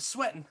 Man, I'm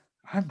sweating.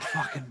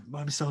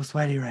 I'm so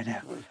sweaty right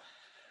now.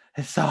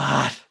 It's so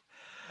hot.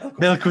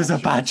 Milk was a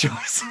bad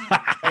choice.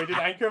 We did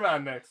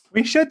Anchorman next.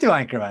 We should do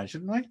Anchorman,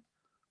 shouldn't we?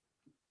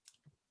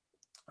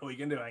 We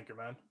can do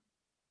Anchorman.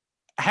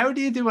 How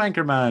do you do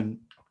Anchorman?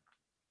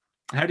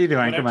 How do you do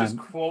Without Anchorman? just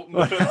quoting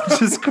the film.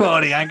 Just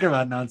quoting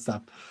Anchorman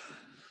nonstop.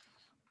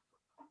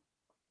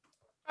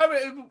 I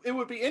mean, it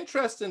would be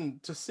interesting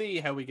to see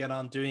how we get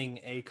on doing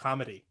a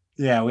comedy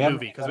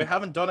movie because we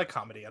haven't done a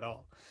comedy at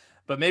all.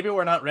 But maybe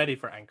we're not ready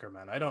for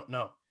Anchorman. I don't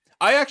know.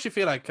 I actually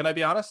feel like, can I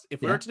be honest?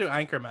 If we were to do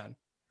Anchorman,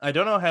 I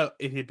don't know how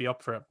if he'd be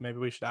up for it. Maybe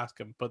we should ask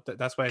him. But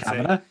that's why I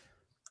say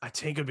I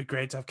think it'd be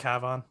great to have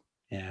Cav on.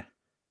 Yeah.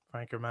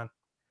 For Anchorman.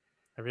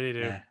 I really do.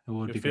 Yeah, it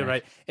would be feel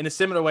great. Right. In a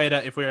similar way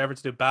that if we were ever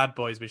to do Bad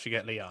Boys, we should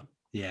get Leon.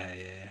 Yeah.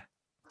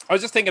 I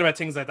was just thinking about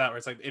things like that, where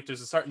it's like if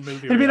there's a certain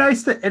movie, it'd be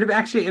nice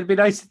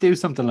to do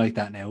something like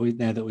that now.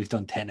 Now that we've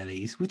done 10 of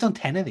these, we've done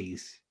 10 of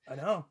these. I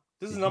know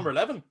this is number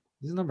 11.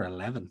 This is number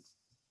 11.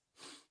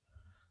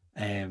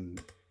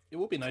 It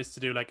would be nice to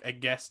do like a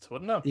guest,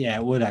 wouldn't it? Yeah,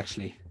 it would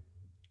actually.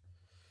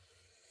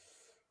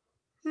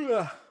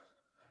 Yeah.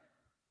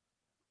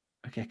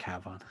 Okay,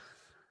 Cav on.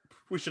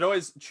 We should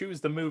always choose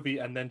the movie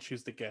and then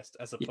choose the guest,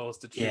 as opposed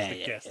to choose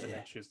the guest and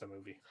then choose the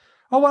movie.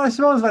 Oh well, I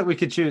suppose like we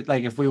could choose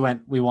like if we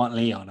want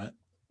Lee on it,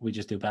 we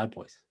just do Bad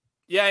Boys.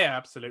 Yeah,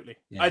 absolutely.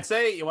 Yeah. I'd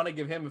say you want to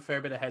give him a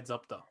fair bit of heads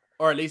up though,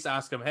 or at least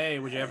ask him, "Hey,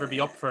 would you ever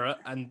be up for it?"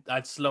 And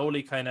I'd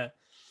slowly kind of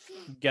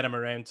get him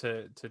around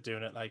to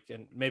doing it, like,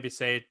 and maybe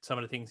say some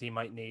of the things he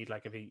might need,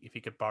 like if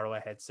he could borrow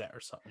a headset or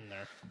something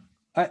there.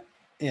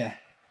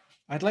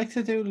 I'd like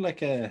to do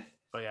like a.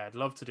 But yeah, I'd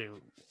love to do.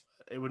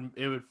 It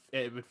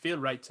would feel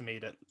right to me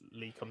that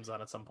Lee comes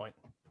on at some point.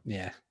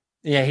 Yeah,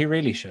 he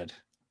really should.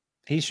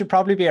 He should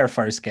probably be our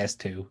first guest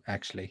too,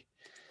 actually.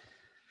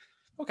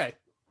 Okay,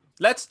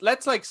 let's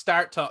like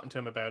start talking to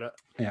him about it.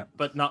 Yeah,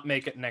 but not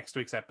make it next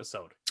week's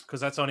episode because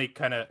that's only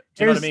kind of.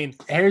 Do you know what I mean?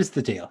 Here's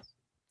the deal.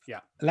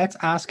 Yeah, let's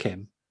ask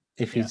him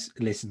if he's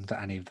listened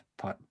to any of the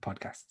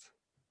podcasts.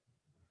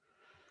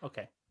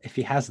 Okay. If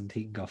he hasn't,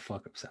 he can go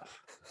fuck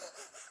himself.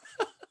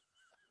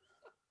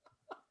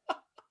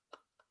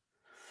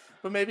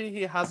 But maybe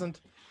he hasn't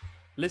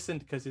listened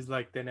because he's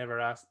like, they never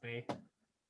asked me.